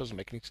odd. It doesn't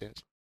make any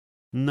sense.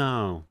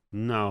 No,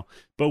 no.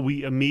 But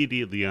we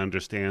immediately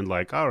understand,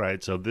 like, all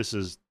right, so this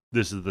is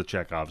the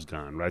Chekhov's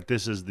gun, right?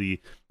 This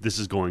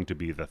is going to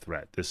be the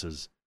threat. This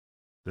is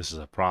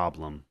a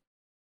problem.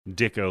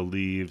 Dicko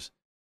leaves.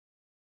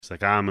 He's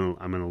like, I'm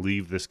gonna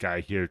leave this guy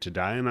here to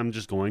die, and I'm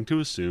just going to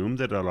assume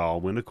that it all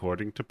went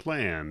according to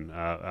plan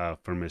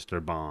for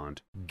Mr.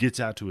 Bond. Gets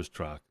out to his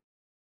truck,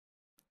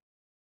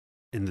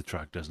 and the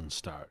truck doesn't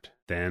start.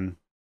 Then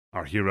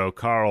our hero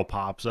Carl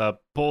pops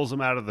up, pulls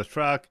him out of the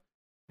truck,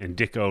 and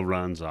Dicko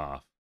runs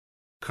off.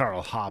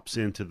 Carl hops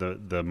into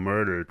the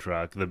murder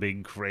truck, the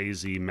big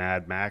crazy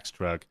Mad Max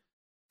truck,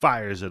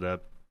 fires it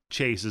up,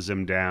 chases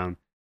him down,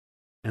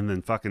 and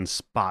then fucking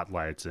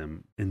spotlights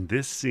him. In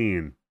this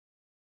scene,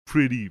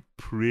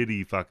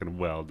 pretty fucking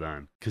well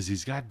done. Because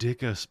he's got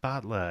Dicko's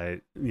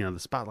spotlight, the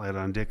spotlight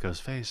on Dicko's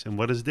face. And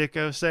what does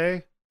Dicko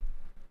say?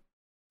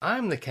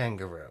 I'm the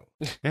kangaroo.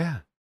 Yeah.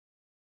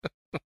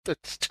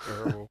 That's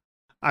terrible.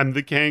 I'm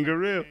the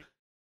kangaroo.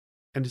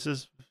 And he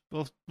says,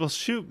 well,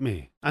 shoot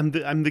me. I'm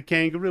the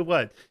kangaroo.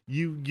 What?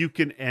 You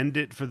can end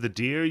it for the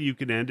deer, you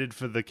can end it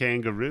for the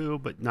kangaroo,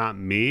 but not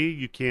me.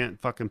 You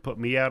can't fucking put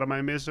me out of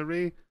my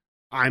misery.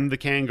 I'm the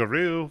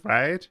kangaroo,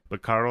 right?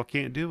 But Carl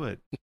can't do it.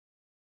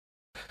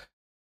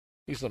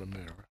 He's not a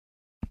murderer.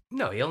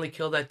 No, he only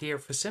killed that deer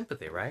for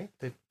sympathy, right?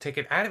 To take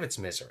it out of its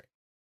misery.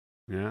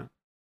 Yeah.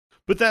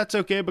 But that's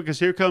okay because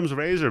here comes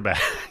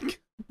Razorback.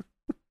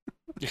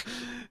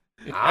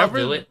 I'll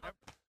do it.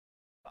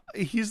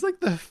 He's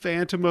like the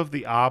Phantom of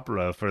the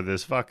Opera for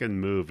this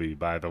fucking movie,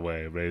 by the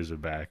way,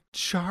 Razorback.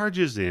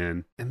 Charges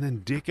in, and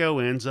then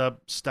Dicko ends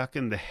up stuck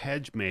in the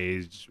hedge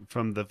maze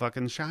from the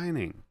fucking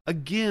Shining.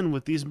 Again,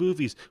 with these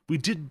movies, we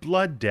did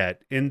Blood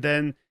Debt, and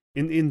then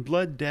in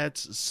Blood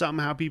Debts,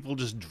 somehow people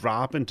just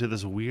drop into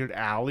this weird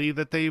alley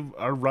that they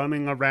are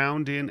running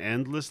around in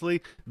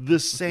endlessly. The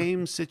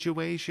same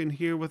situation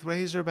here with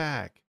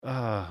Razorback.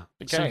 Again,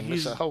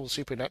 it's a whole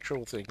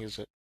supernatural thing, is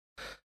it?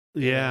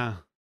 Yeah.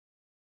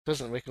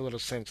 Doesn't make a lot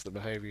of sense, the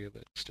behavior,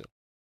 but still.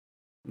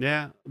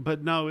 Yeah,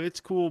 but no, it's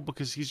cool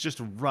because he's just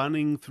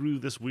running through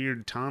this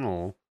weird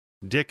tunnel,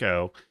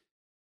 Dicko,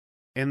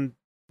 and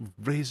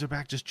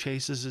Razorback just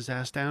chases his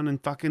ass down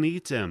and fucking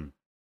eats him.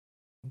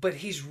 But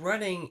he's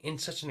running in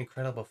such an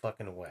incredible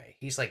fucking way.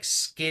 He's like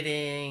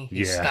skidding,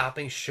 he's Yeah.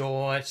 stopping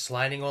short,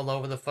 sliding all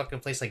over the fucking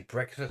place like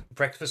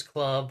Breakfast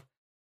Club.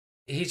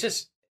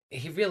 He's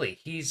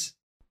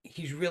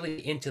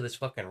really into this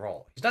fucking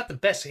role. He's not the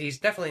best. He's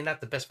definitely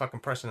not the best fucking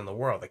person in the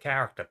world, the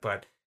character,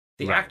 but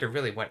the Right. actor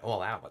really went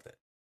all out with it.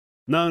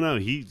 No,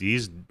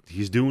 he's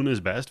doing his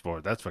best for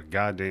it. That's for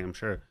goddamn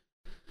sure.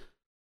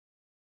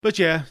 But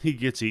yeah, he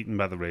gets eaten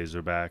by the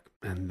Razorback,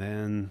 and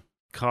then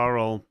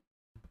Carl,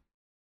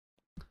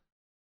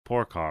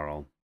 poor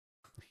Carl,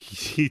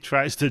 he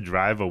tries to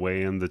drive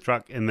away in the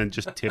truck and then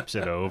just tips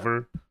it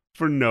over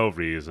for no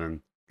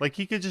reason. Like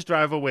he could just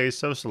drive away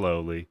so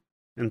slowly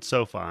and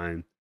so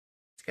fine.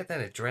 He's got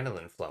that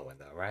adrenaline flowing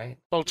though, right?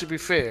 Well, to be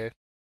fair,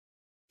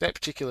 that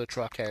particular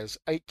truck has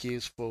 8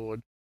 gears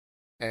forward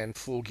and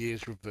 4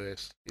 gears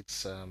reverse.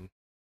 It's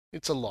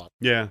a lot.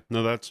 Yeah,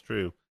 no, that's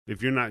true.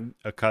 If you're not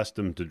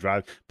accustomed to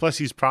drive, plus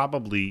he's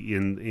probably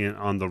in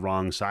on the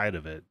wrong side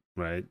of it,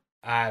 right?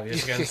 I was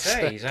just going to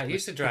say, he's not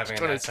used to driving on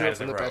Trying to that side do of it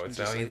the from the road,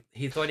 so passenger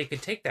he thought he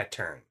could take that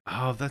turn.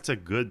 Oh, that's a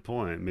good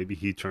point. Maybe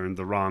he turned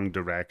the wrong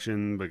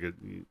direction because,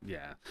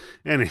 yeah.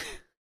 And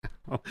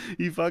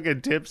he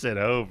fucking tips it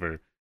over,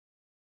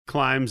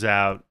 climbs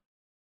out,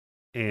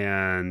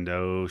 and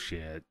oh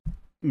shit,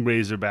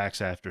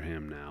 Razorback's after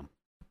him now.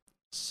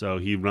 So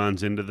he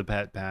runs into the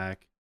pet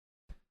pack.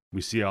 We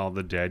see all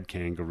the dead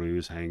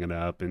kangaroos hanging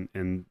up,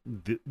 and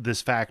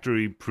this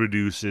factory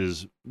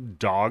produces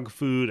dog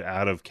food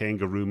out of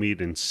kangaroo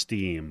meat and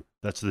steam.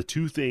 That's the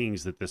two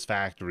things that this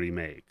factory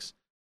makes,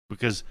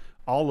 because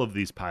all of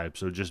these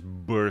pipes are just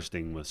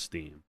bursting with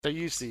steam. They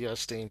use the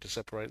steam to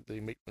separate the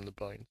meat from the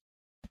bone.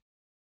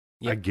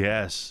 Yep. I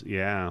guess,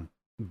 yeah.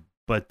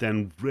 But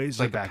then It's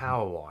like Razorback, a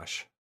power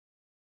wash.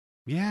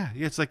 yeah,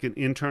 it's like an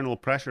internal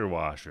pressure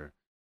washer.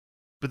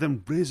 But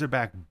then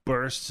Razorback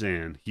bursts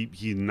in.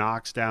 He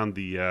knocks down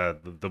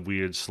the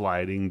weird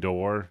sliding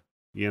door,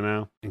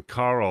 And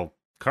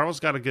Carl's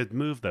got a good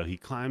move though. He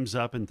climbs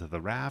up into the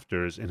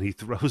rafters and he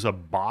throws a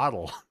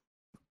bottle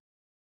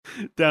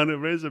down at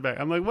Razorback.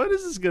 I'm like, what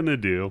is this gonna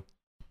do?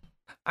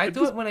 I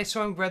thought when I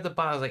saw him grab the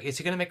bottle, I was like, is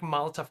he going to make a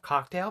Molotov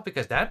cocktail?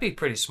 Because that'd be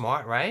pretty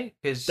smart, right?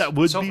 Because That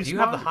would be you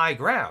have the smart. high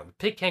ground.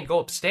 Pig can't go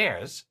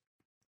upstairs.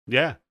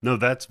 Yeah, no,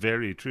 that's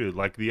very true.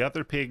 Like the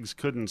other pigs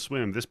couldn't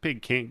swim. This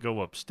pig can't go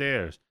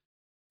upstairs.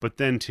 But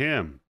then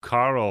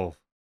Carl's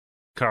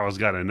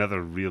got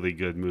another really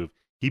good move.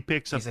 He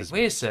picks up He's like, this.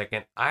 wait a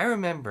second. I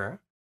remember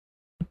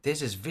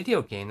there's this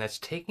video game that's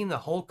taking the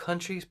whole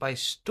countries by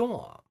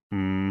storm.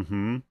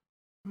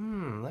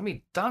 Mm-hmm. Let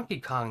me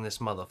Donkey Kong this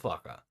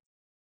motherfucker.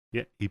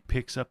 Yeah, he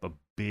picks up a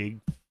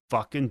big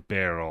fucking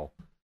barrel,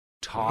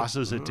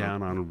 tosses it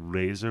down on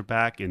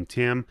Razorback, and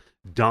Tim,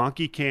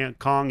 Donkey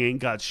Kong ain't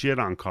got shit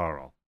on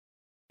Carl.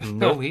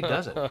 No, he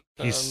doesn't.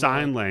 He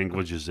sign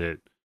languages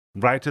it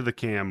right to the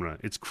camera.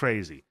 It's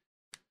crazy.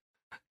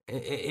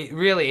 It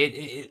really,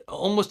 it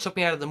almost took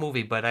me out of the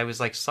movie, but I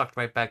was like sucked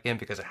right back in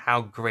because of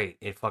how great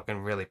it fucking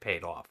really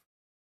paid off.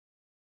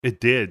 It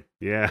did,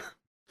 yeah.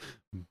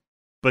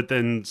 But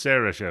then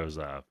Sarah shows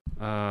up,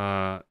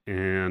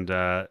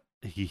 and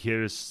he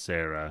hears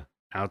Sarah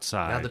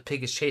outside. Now the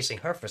pig is chasing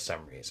her for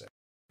some reason.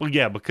 Well,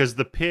 yeah, because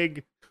the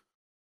pig.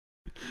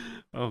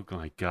 Oh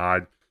my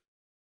God!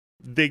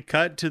 They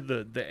cut to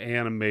the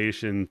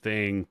animation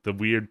thing, the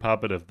weird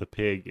puppet of the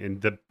pig,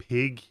 and the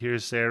pig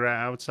hears Sarah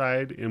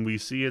outside, and we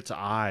see its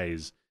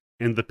eyes,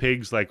 and the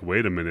pig's like,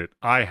 "Wait a minute,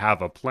 I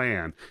have a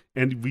plan,"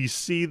 and we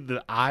see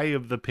the eye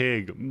of the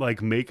pig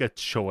like make a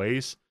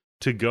choice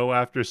to go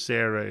after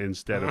Sarah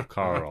instead of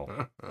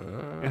Carl,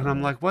 and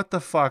I'm like, "What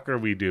the fuck are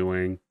we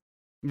doing?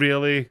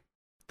 Really?"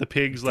 The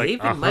pig's like,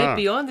 David might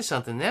be onto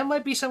something. That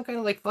might be some kind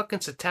of like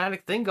fucking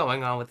satanic thing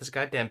going on with this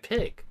goddamn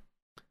pig.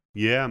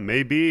 Yeah,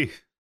 maybe.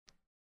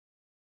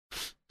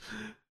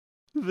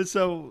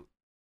 So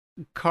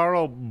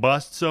Carl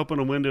busts open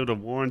a window to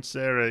warn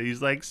Sarah.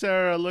 He's like,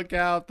 "Sarah, look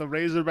out. The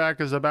Razorback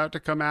is about to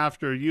come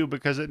after you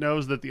because it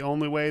knows that the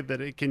only way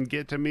that it can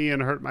get to me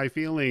and hurt my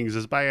feelings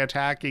is by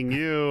attacking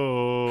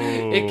you."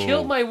 It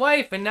killed my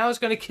wife, and now it's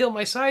going to kill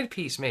my side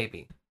piece,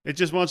 maybe. It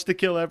just wants to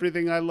kill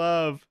everything I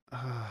love.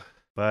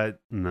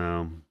 But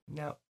no.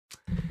 Now,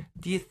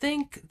 do you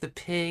think the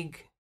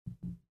pig,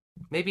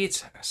 maybe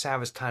it's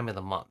Sarah's time of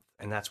the month,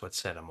 and that's what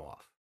set him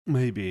off?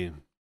 Maybe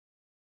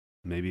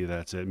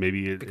that's it.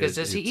 Maybe because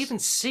does he even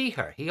see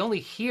her? He only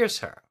hears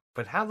her.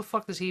 But how the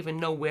fuck does he even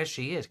know where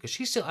she is? Because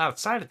she's still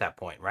outside at that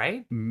point,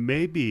 right?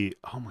 Maybe.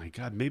 Oh my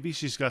God. Maybe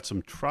she's got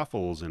some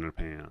truffles in her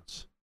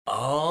pants.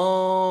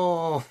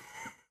 Oh,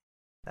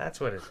 that's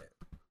what it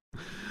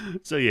is.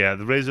 So yeah,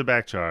 the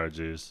Razorback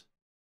charges,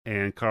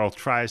 and Carl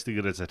tries to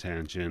get its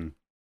attention.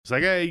 He's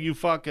like, "Hey, you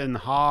fucking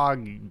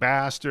hog, you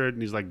bastard!"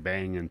 And he's like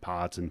banging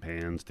pots and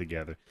pans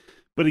together,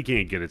 but he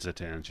can't get its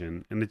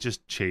attention, and it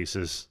just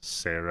chases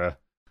Sarah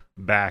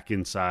back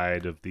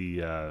inside of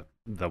the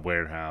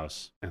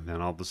warehouse, and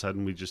then all of a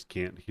sudden we just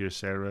can't hear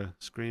Sarah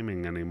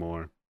screaming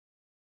anymore.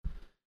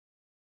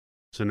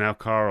 So now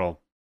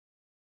Carl,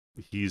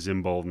 he's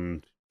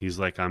emboldened. He's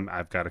like,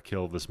 I've got to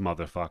kill this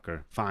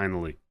motherfucker.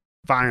 Finally,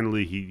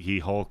 he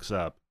hulks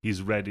up.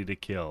 He's ready to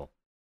kill.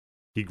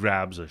 He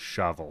grabs a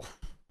shovel.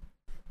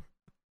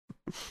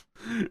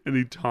 And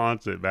he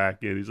taunts it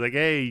back in. He's like,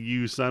 "Hey,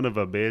 you son of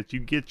a bitch, you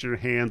get your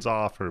hands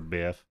off her,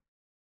 Biff."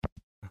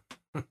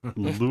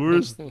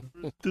 Lures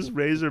this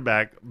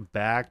Razorback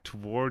back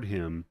toward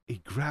him. He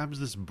grabs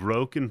this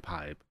broken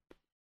pipe,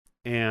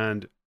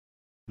 and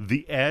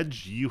the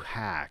edge you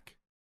hack,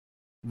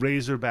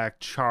 Razorback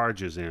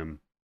charges him,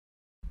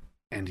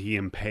 and he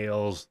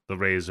impales the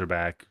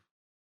Razorback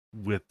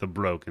with the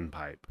broken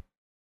pipe.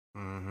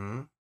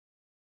 Mm-hmm.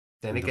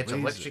 Then he gets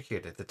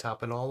electrocuted to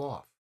top it all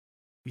off.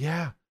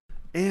 Yeah,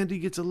 and he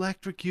gets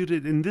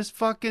electrocuted, and this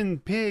fucking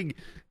pig,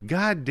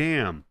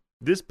 goddamn,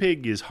 this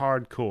pig is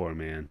hardcore,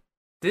 man.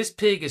 This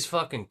pig is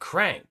fucking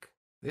crank.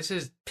 This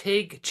is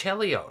pig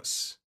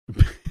Chelios.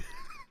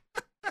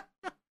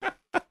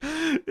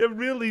 It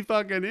really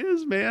fucking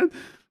is, man.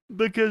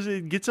 Because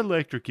it gets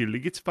electrocuted. It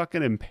gets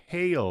fucking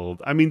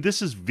impaled. I mean,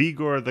 this is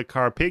Vigor the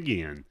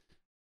Carpathian.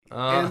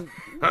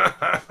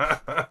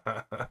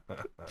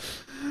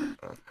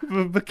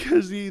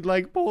 Because he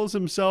like pulls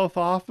himself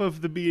off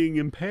of the being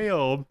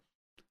impaled,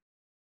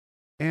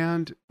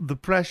 and the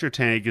pressure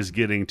tank is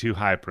getting too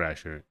high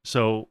pressure.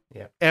 So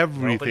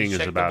everything is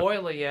about the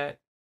boiler yet.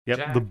 Yep,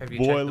 Jack, the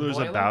boiler's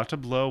about to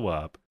blow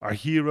up. Our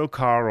hero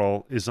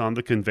Carl is on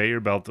the conveyor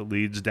belt that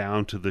leads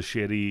down to the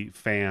shitty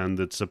fan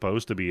that's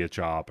supposed to be a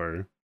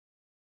chopper.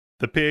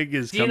 The pig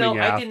is coming after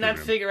him. I did not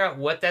figure out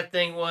what that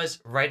thing was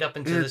right up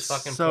until this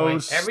fucking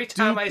point. Every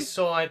time I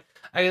saw it,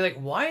 I was like,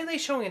 why are they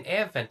showing an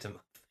air vent?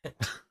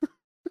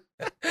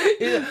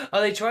 Are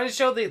they trying to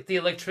show that the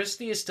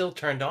electricity is still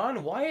turned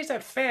on? Why is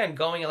that fan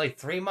going at like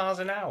 3 miles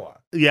an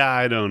hour? Yeah,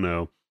 I don't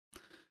know.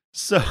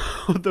 So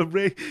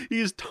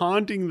he's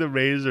taunting the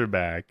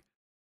Razorback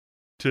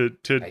to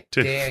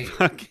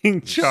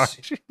fucking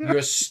charge.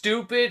 You're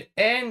stupid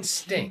and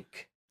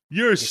stink.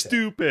 You're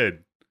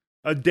stupid.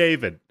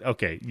 David,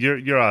 okay,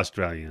 you're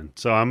Australian,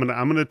 so I'm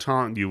gonna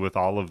taunt you with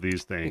all of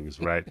these things,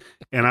 right?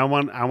 And I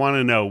want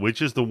to know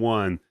which is the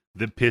one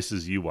that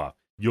pisses you off.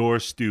 You're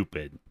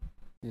stupid.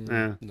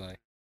 No.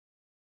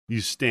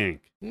 You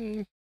stink.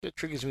 It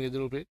triggers me a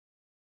little bit.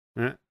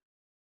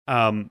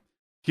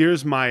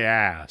 Here's my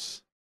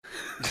ass.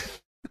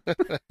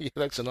 Yeah,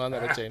 that's a 9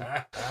 out of 10.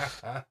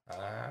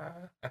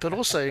 But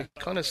also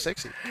kind of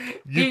sexy.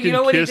 You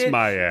can kiss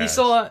my ass.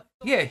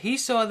 He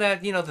saw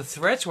that, the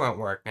threads weren't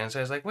working. So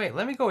I was like, wait,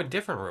 let me go a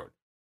different route.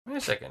 Wait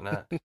a second.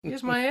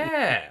 Here's my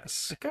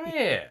ass. Come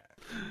here.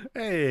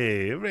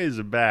 Hey,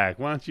 Razorback,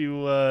 why don't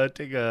you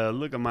take a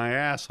look at my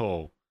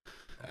asshole?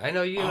 I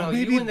know you know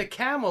maybe- you and the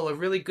camel are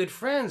really good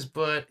friends,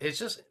 but it's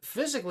just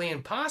physically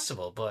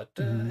impossible. But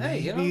hey,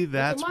 you know, Maybe look at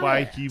that's my why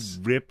ass. he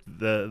ripped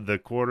the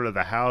quarter of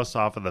the house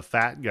off of the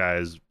fat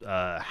guy's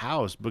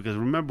house, because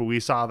remember, we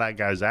saw that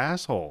guy's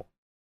asshole,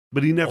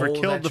 but he never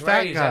killed the that's fat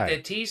right. He's out guy.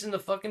 there teasing the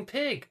fucking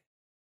pig.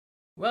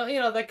 Well, you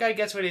know, that guy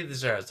gets what he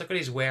deserves. Look what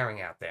he's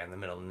wearing out there in the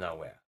middle of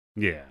nowhere.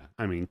 Yeah,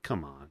 I mean,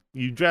 come on.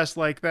 You dress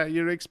like that,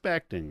 you're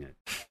expecting it.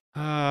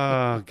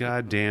 Oh,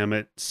 god damn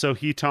it. So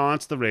he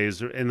taunts the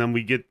Razor, and then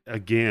we get,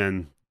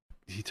 again,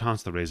 he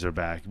taunts the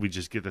Razorback. We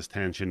just get this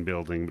tension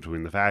building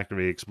between the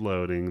factory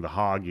exploding, the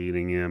hog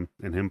eating him,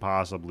 and him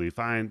possibly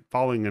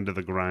falling into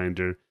the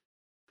grinder.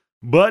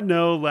 But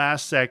no,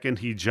 last second,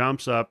 he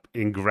jumps up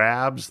and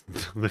grabs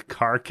the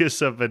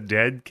carcass of a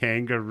dead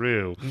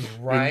kangaroo, He's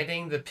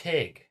riding the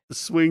pig.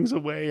 swings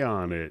away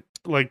on it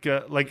like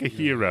a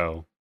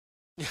hero.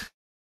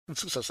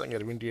 This is something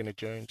out of Indiana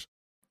Jones.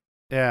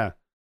 Yeah.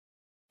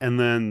 And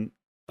then,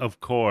 of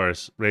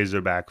course,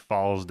 Razorback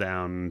falls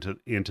down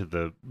into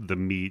the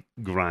meat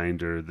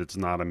grinder that's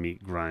not a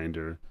meat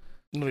grinder.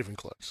 Not even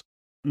close.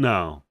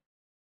 No.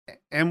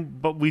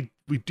 But we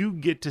do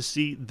get to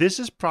see, this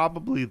is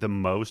probably the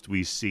most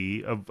we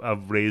see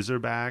of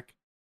Razorback,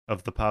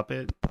 of the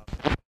puppet.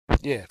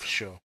 Yeah, for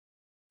sure.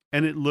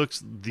 And it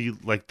looks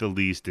like the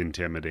least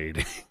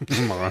intimidating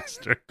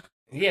monster.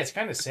 Yeah, it's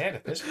kind of sad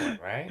at this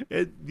point, right?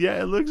 It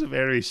looks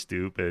very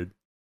stupid.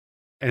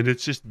 And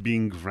it's just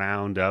being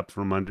ground up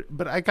from under.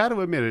 But I got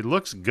to admit, it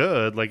looks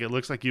good. Like, it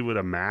looks like you would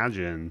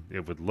imagine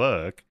it would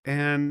look.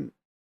 And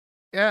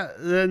yeah,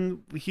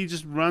 then he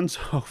just runs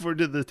over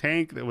to the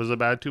tank that was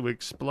about to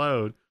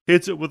explode,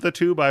 hits it with a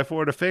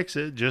 2x4 to fix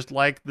it, just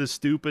like the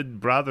stupid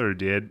brother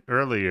did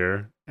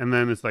earlier. And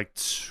then it's like,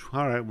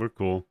 all right, we're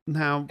cool.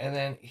 Now, And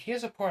then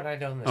here's a part I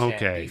don't understand.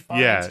 okay, He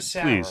finds yeah,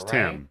 Sarah, please, right?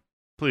 Tim.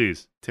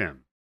 Please,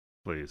 Tim.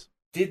 Please.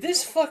 Did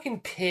this fucking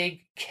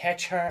pig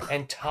catch her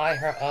and tie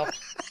her up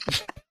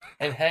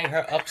and hang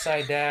her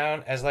upside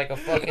down as like a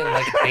fucking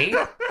like bait?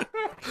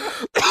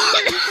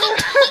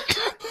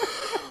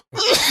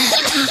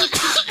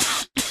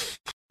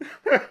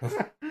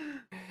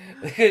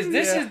 Because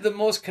this is the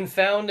most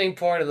confounding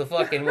part of the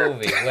fucking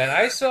movie. When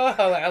I saw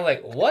how, I'm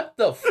like, what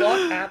the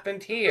fuck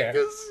happened here?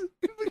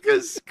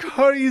 Because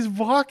Corey's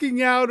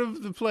walking out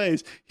of the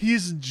place.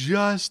 He's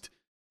just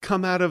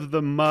come out of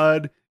the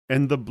mud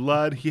and the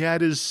blood. He had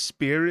his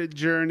spirit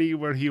journey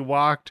where he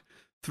walked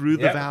through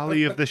the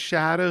valley of the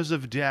shadows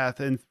of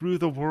death and through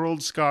the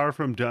world scar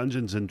from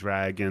Dungeons and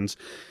Dragons.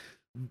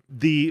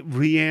 The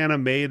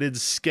reanimated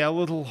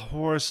skeletal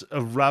horse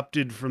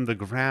erupted from the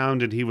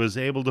ground, and he was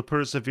able to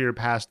persevere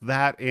past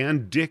that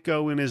and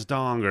Dicko in his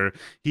donger.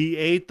 He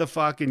ate the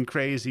fucking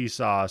crazy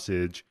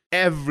sausage.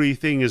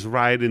 Everything is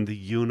right in the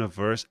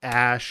universe.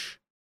 Ash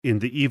in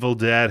The Evil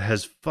Dead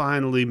has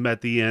finally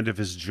met the end of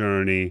his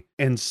journey,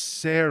 and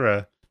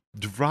Sarah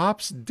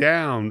drops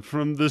down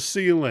from the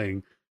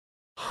ceiling,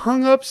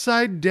 hung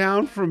upside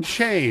down from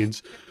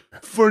chains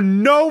for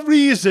no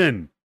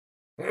reason.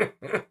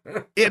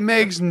 It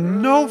makes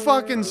no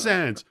fucking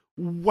sense.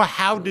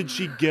 How did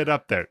she get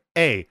up there?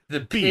 A.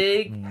 The B.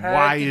 pig had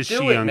Why to is do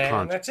she it, man.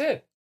 unconscious? That's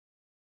it.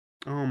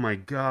 Oh my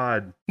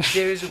god.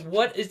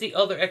 What is the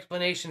other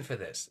explanation for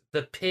this?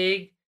 The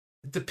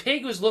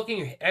pig was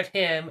looking at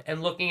him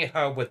and looking at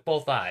her with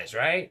both eyes,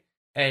 right?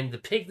 And the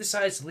pig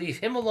decides to leave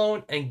him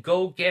alone and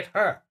go get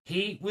her.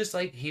 He was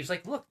like,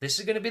 look, this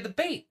is going to be the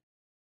bait.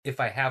 If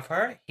I have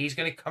her, he's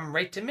going to come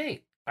right to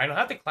me. I don't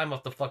have to climb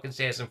up the fucking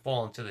stairs and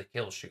fall into the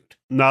kill chute.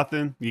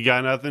 Nothing? You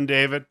got nothing,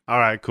 David? All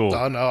right, cool.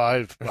 Oh, no,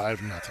 I've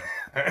nothing.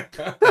 I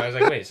was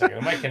like, wait a second,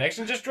 did my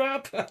connection just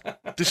drop?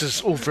 This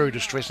is all very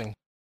distressing.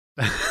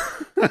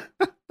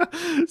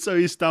 So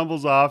he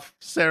stumbles off.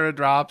 Sarah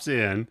drops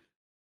in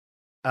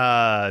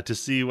to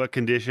see what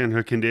condition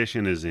her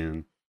condition is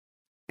in.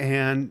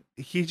 And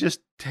he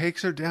just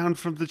takes her down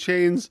from the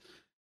chains.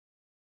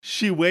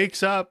 She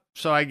wakes up,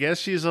 so I guess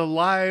she's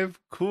alive.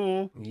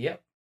 Cool.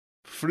 Yep.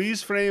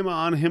 Freeze frame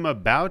on him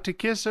about to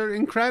kiss her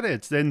in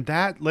credits. Then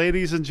that,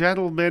 ladies and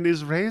gentlemen,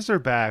 is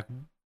Razorback.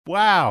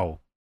 Wow.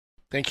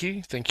 Thank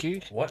you.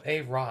 What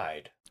a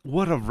ride.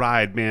 What a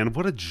ride, man.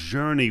 What a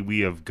journey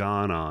we have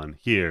gone on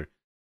here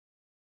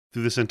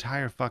through this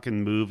entire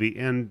fucking movie.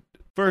 And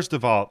first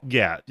of all,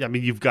 yeah, I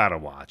mean, you've got to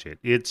watch it.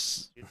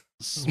 It's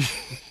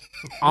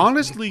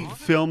honestly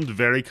filmed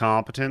very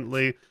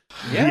competently.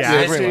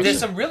 Yeah, The there's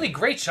some really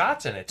great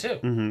shots in it, too.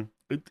 Mm-hmm.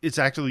 It's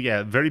actually,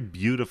 very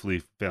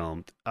beautifully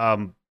filmed.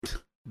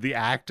 The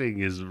acting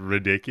is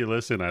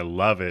ridiculous, and I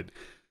love it.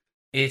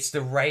 It's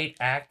the right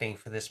acting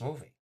for this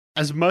movie.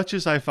 As much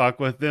as I fuck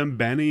with them,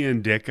 Benny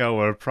and Dicko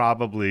are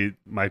probably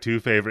my two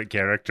favorite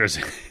characters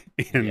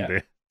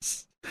in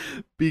this.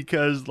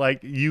 Because,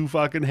 like, you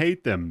fucking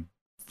hate them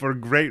for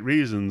great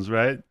reasons,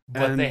 right?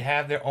 But they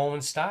have their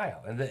own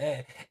style.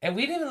 And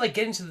we didn't, like,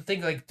 get into the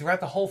thing, like, throughout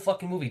the whole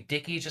fucking movie,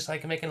 Dickie's just,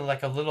 like, making,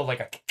 like, a little, like,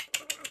 a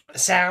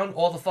sound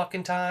all the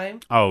fucking time.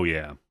 Oh,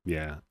 yeah.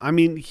 I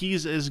mean,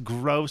 he's as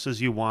gross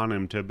as you want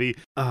him to be.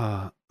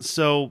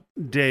 So,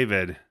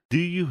 David, do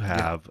you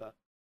have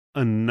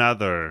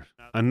another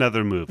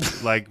movie?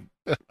 Like,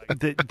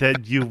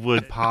 that you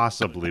would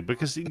possibly,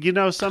 because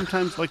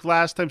sometimes, like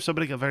last time,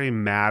 somebody got very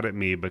mad at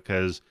me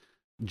because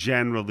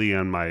generally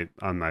on my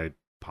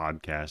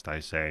podcast I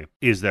say,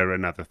 is there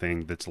another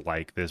thing that's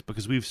like this,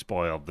 because we've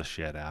spoiled the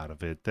shit out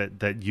of it,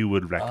 that you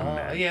would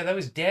recommend. Yeah, that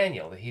was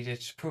Daniel. He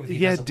just proved he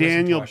Yeah, doesn't listen to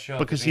Daniel, our show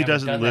because we he haven't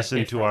doesn't done that listen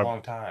bit to for our a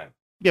long time.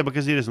 Yeah,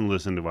 because he doesn't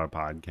listen to our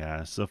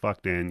podcast. So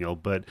fuck Daniel.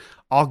 But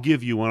I'll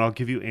give you one. I'll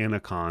give you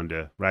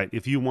Anaconda, right?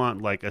 If you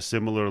want like a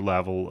similar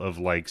level of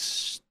like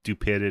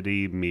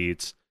stupidity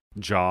meets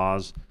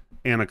Jaws,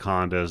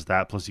 Anaconda is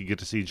that. Plus you get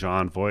to see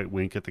John Voight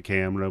wink at the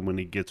camera when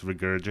he gets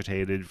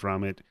regurgitated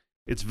from it.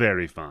 It's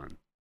very fun.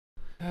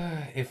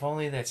 If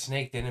only that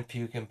snake didn't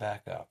puke him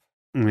back up.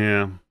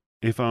 Yeah,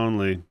 if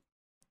only.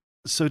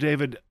 So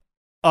David,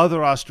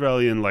 other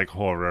Australian like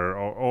horror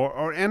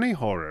or any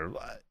horror,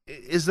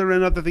 is there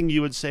another thing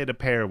you would say to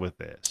pair with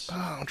this?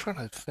 Oh, I'm trying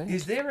to think.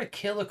 Is there a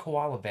Killer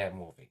Koala Bear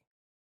movie?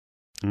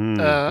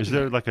 Is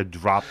there like a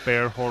drop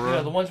bear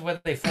horror? The ones where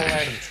they fall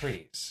out of the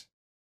trees.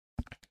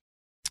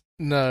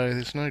 No,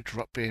 there's no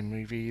drop bear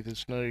movie.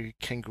 There's no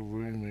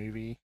kangaroo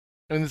movie.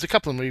 I mean, there's a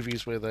couple of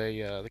movies where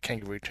the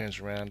kangaroo turns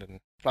around and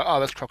like, oh,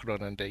 that's Crocodile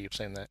Dundee. You've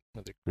seen that?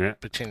 Where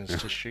it pretends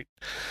to shoot.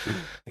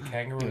 The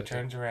kangaroo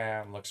turns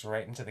around, looks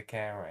right into the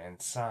camera,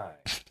 and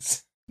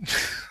signs.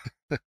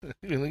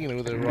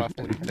 With a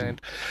rifle in his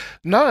hand.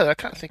 No, I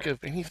can't think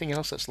of anything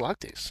else that's like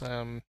this.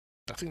 I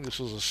think this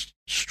was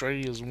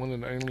Australia's one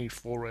and only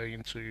foray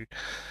into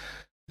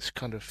this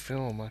kind of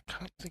film. I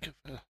can't think of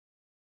a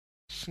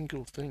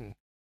single thing.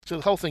 So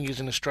the whole thing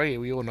is in Australia,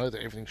 we all know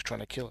that everything's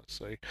trying to kill us,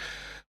 so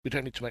we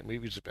don't need to make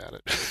movies about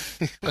it.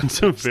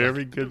 That's a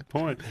very good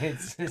point.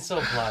 It's so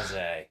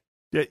blasé.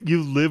 Yeah,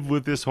 you live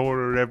with this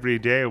horror every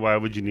day. Why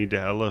would you need to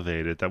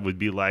elevate it? That would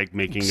be like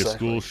making a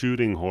school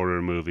shooting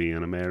horror movie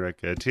in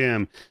America.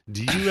 Tim,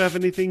 do you have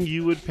anything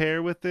you would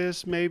pair with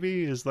this,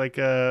 maybe, as like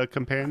a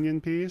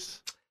companion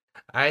piece?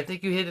 I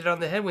think you hit it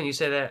on the head when you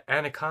said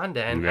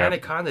Anaconda, and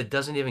Anaconda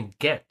doesn't even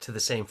get to the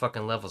same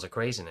fucking levels of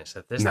craziness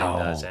that this thing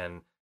does,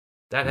 and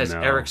that has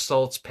Eric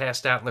Stoltz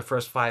passed out in the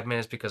first 5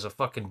 minutes because a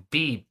fucking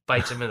bee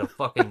bites him in the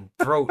fucking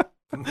throat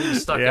from being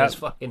stuck in his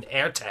fucking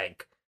air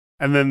tank.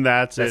 And then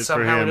that's it for him.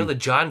 Somehow another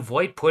John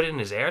Voight put it in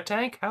his air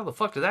tank? How the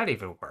fuck did that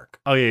even work?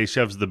 Oh yeah, he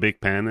shoves the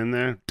big pen in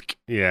there.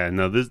 Yeah,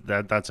 no,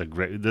 that's a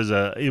great. There's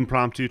a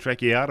impromptu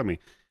tracheotomy.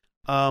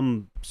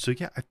 So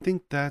yeah, I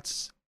think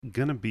that's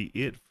gonna be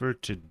it for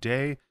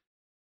today.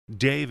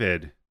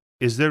 David,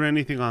 is there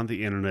anything on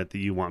the internet that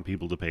you want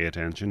people to pay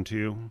attention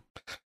to?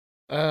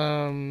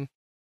 No.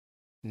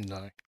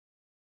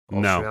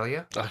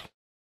 Australia?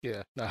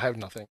 Yeah, no, I have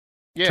nothing.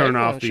 Yeah, turn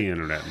off the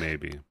internet,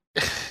 maybe.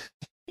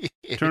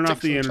 Turn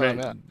off the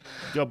internet.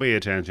 Go pay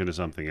attention to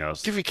something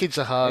else. Give your kids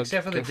a hug.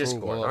 Except for the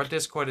Discord. Our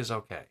Discord is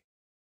okay.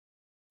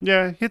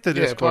 Yeah, hit the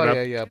Discord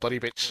up. Yeah, buddy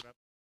bitch.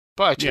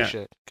 Buy a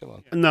t-shirt. Come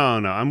on. No,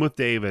 I'm with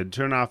David.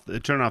 Turn off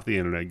the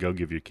internet. Go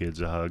give your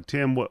kids a hug.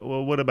 Tim,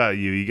 what about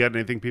you? You got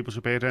anything people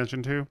should pay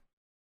attention to?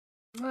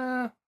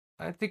 I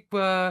think,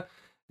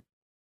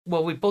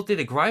 we both did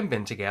a Grime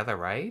Bin together,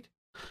 right?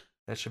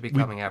 That should be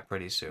coming out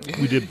pretty soon.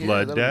 We did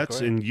Blood Debts,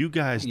 and you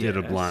guys did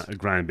a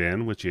Grime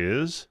Bin, which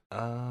is...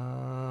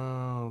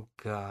 Oh,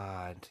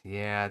 God.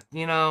 Yeah,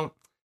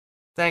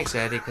 thanks,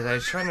 Eddie, because I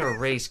was trying to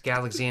erase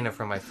Galaxina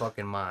from my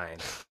fucking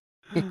mind.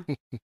 And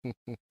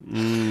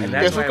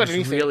that's why I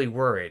was really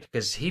worried,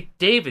 because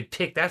David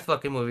picked that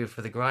fucking movie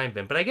for the Grime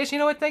Bin. But I guess,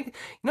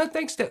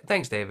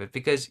 thanks, David,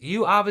 because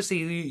you obviously,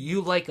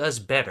 you like us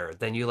better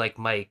than you like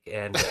Mike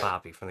and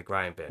Bobby from the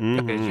Grime Bin,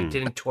 because you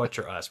didn't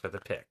torture us with a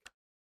pick.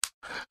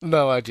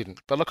 No, I didn't.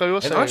 But look, I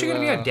also... And aren't you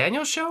going to be on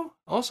Daniel's show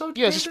also,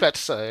 Yeah, I was just about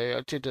to say, I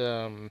did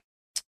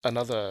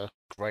another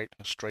great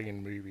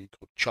Australian movie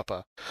called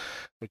Chopper,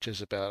 which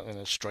is about an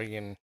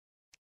Australian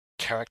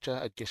character,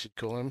 I guess you'd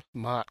call him,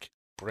 Mark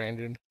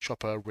Brandon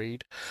Chopper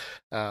Reed.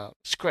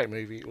 It's a great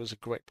movie. It was a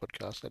great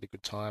podcast. I had a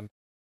good time.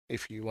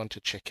 If you want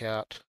to check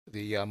out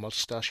the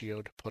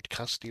Mustachioed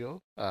Podcastio,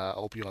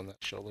 I'll be on that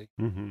shortly.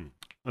 Mm-hmm.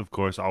 Of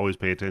course, always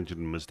pay attention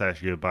to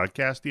Mustachioed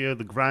Podcastio,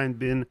 the Grind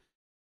Bin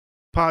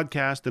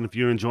podcast. And if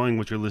you're enjoying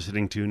what you're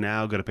listening to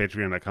now, go to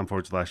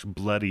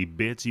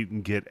patreon.com/bloodybits. You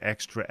can get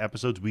extra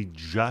episodes. We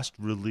just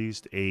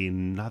released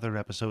another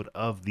episode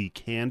of the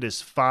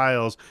Candace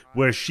Files,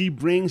 where she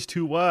brings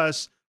to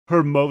us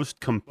her most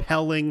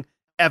compelling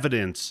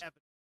evidence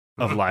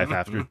of life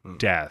after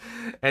death.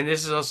 And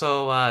this is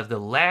also the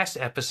last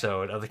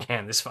episode of the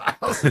Candace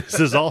Files. This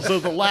is also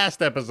the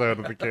last episode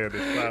of the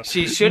Candace Files.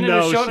 She shouldn't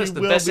have shown us the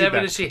best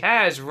evidence she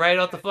has right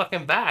off the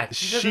fucking bat.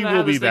 She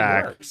will be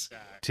back,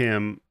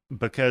 Tim,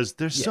 because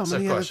there's so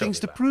many other things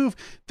to prove.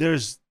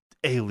 There's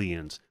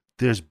aliens.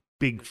 There's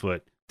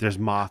Bigfoot. There's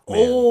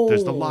Mothman.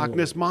 There's the Loch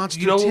Ness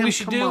Monster. You know what Tim, we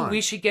should do? on.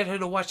 We should get her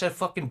to watch that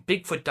fucking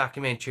Bigfoot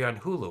documentary on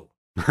Hulu.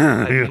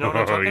 You know what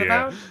I'm talking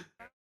about?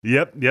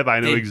 Yep,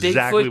 I know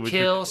exactly Bigfoot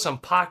kill some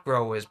pot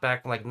growers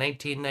back in like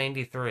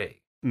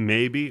 1993.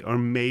 Maybe, or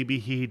maybe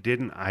he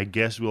didn't. I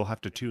guess we'll have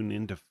to tune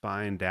in to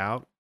find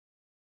out.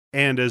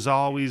 And as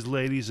always,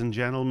 ladies and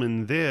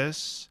gentlemen,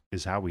 this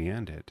is how we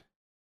end it.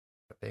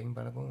 Bing,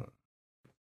 bada, boom.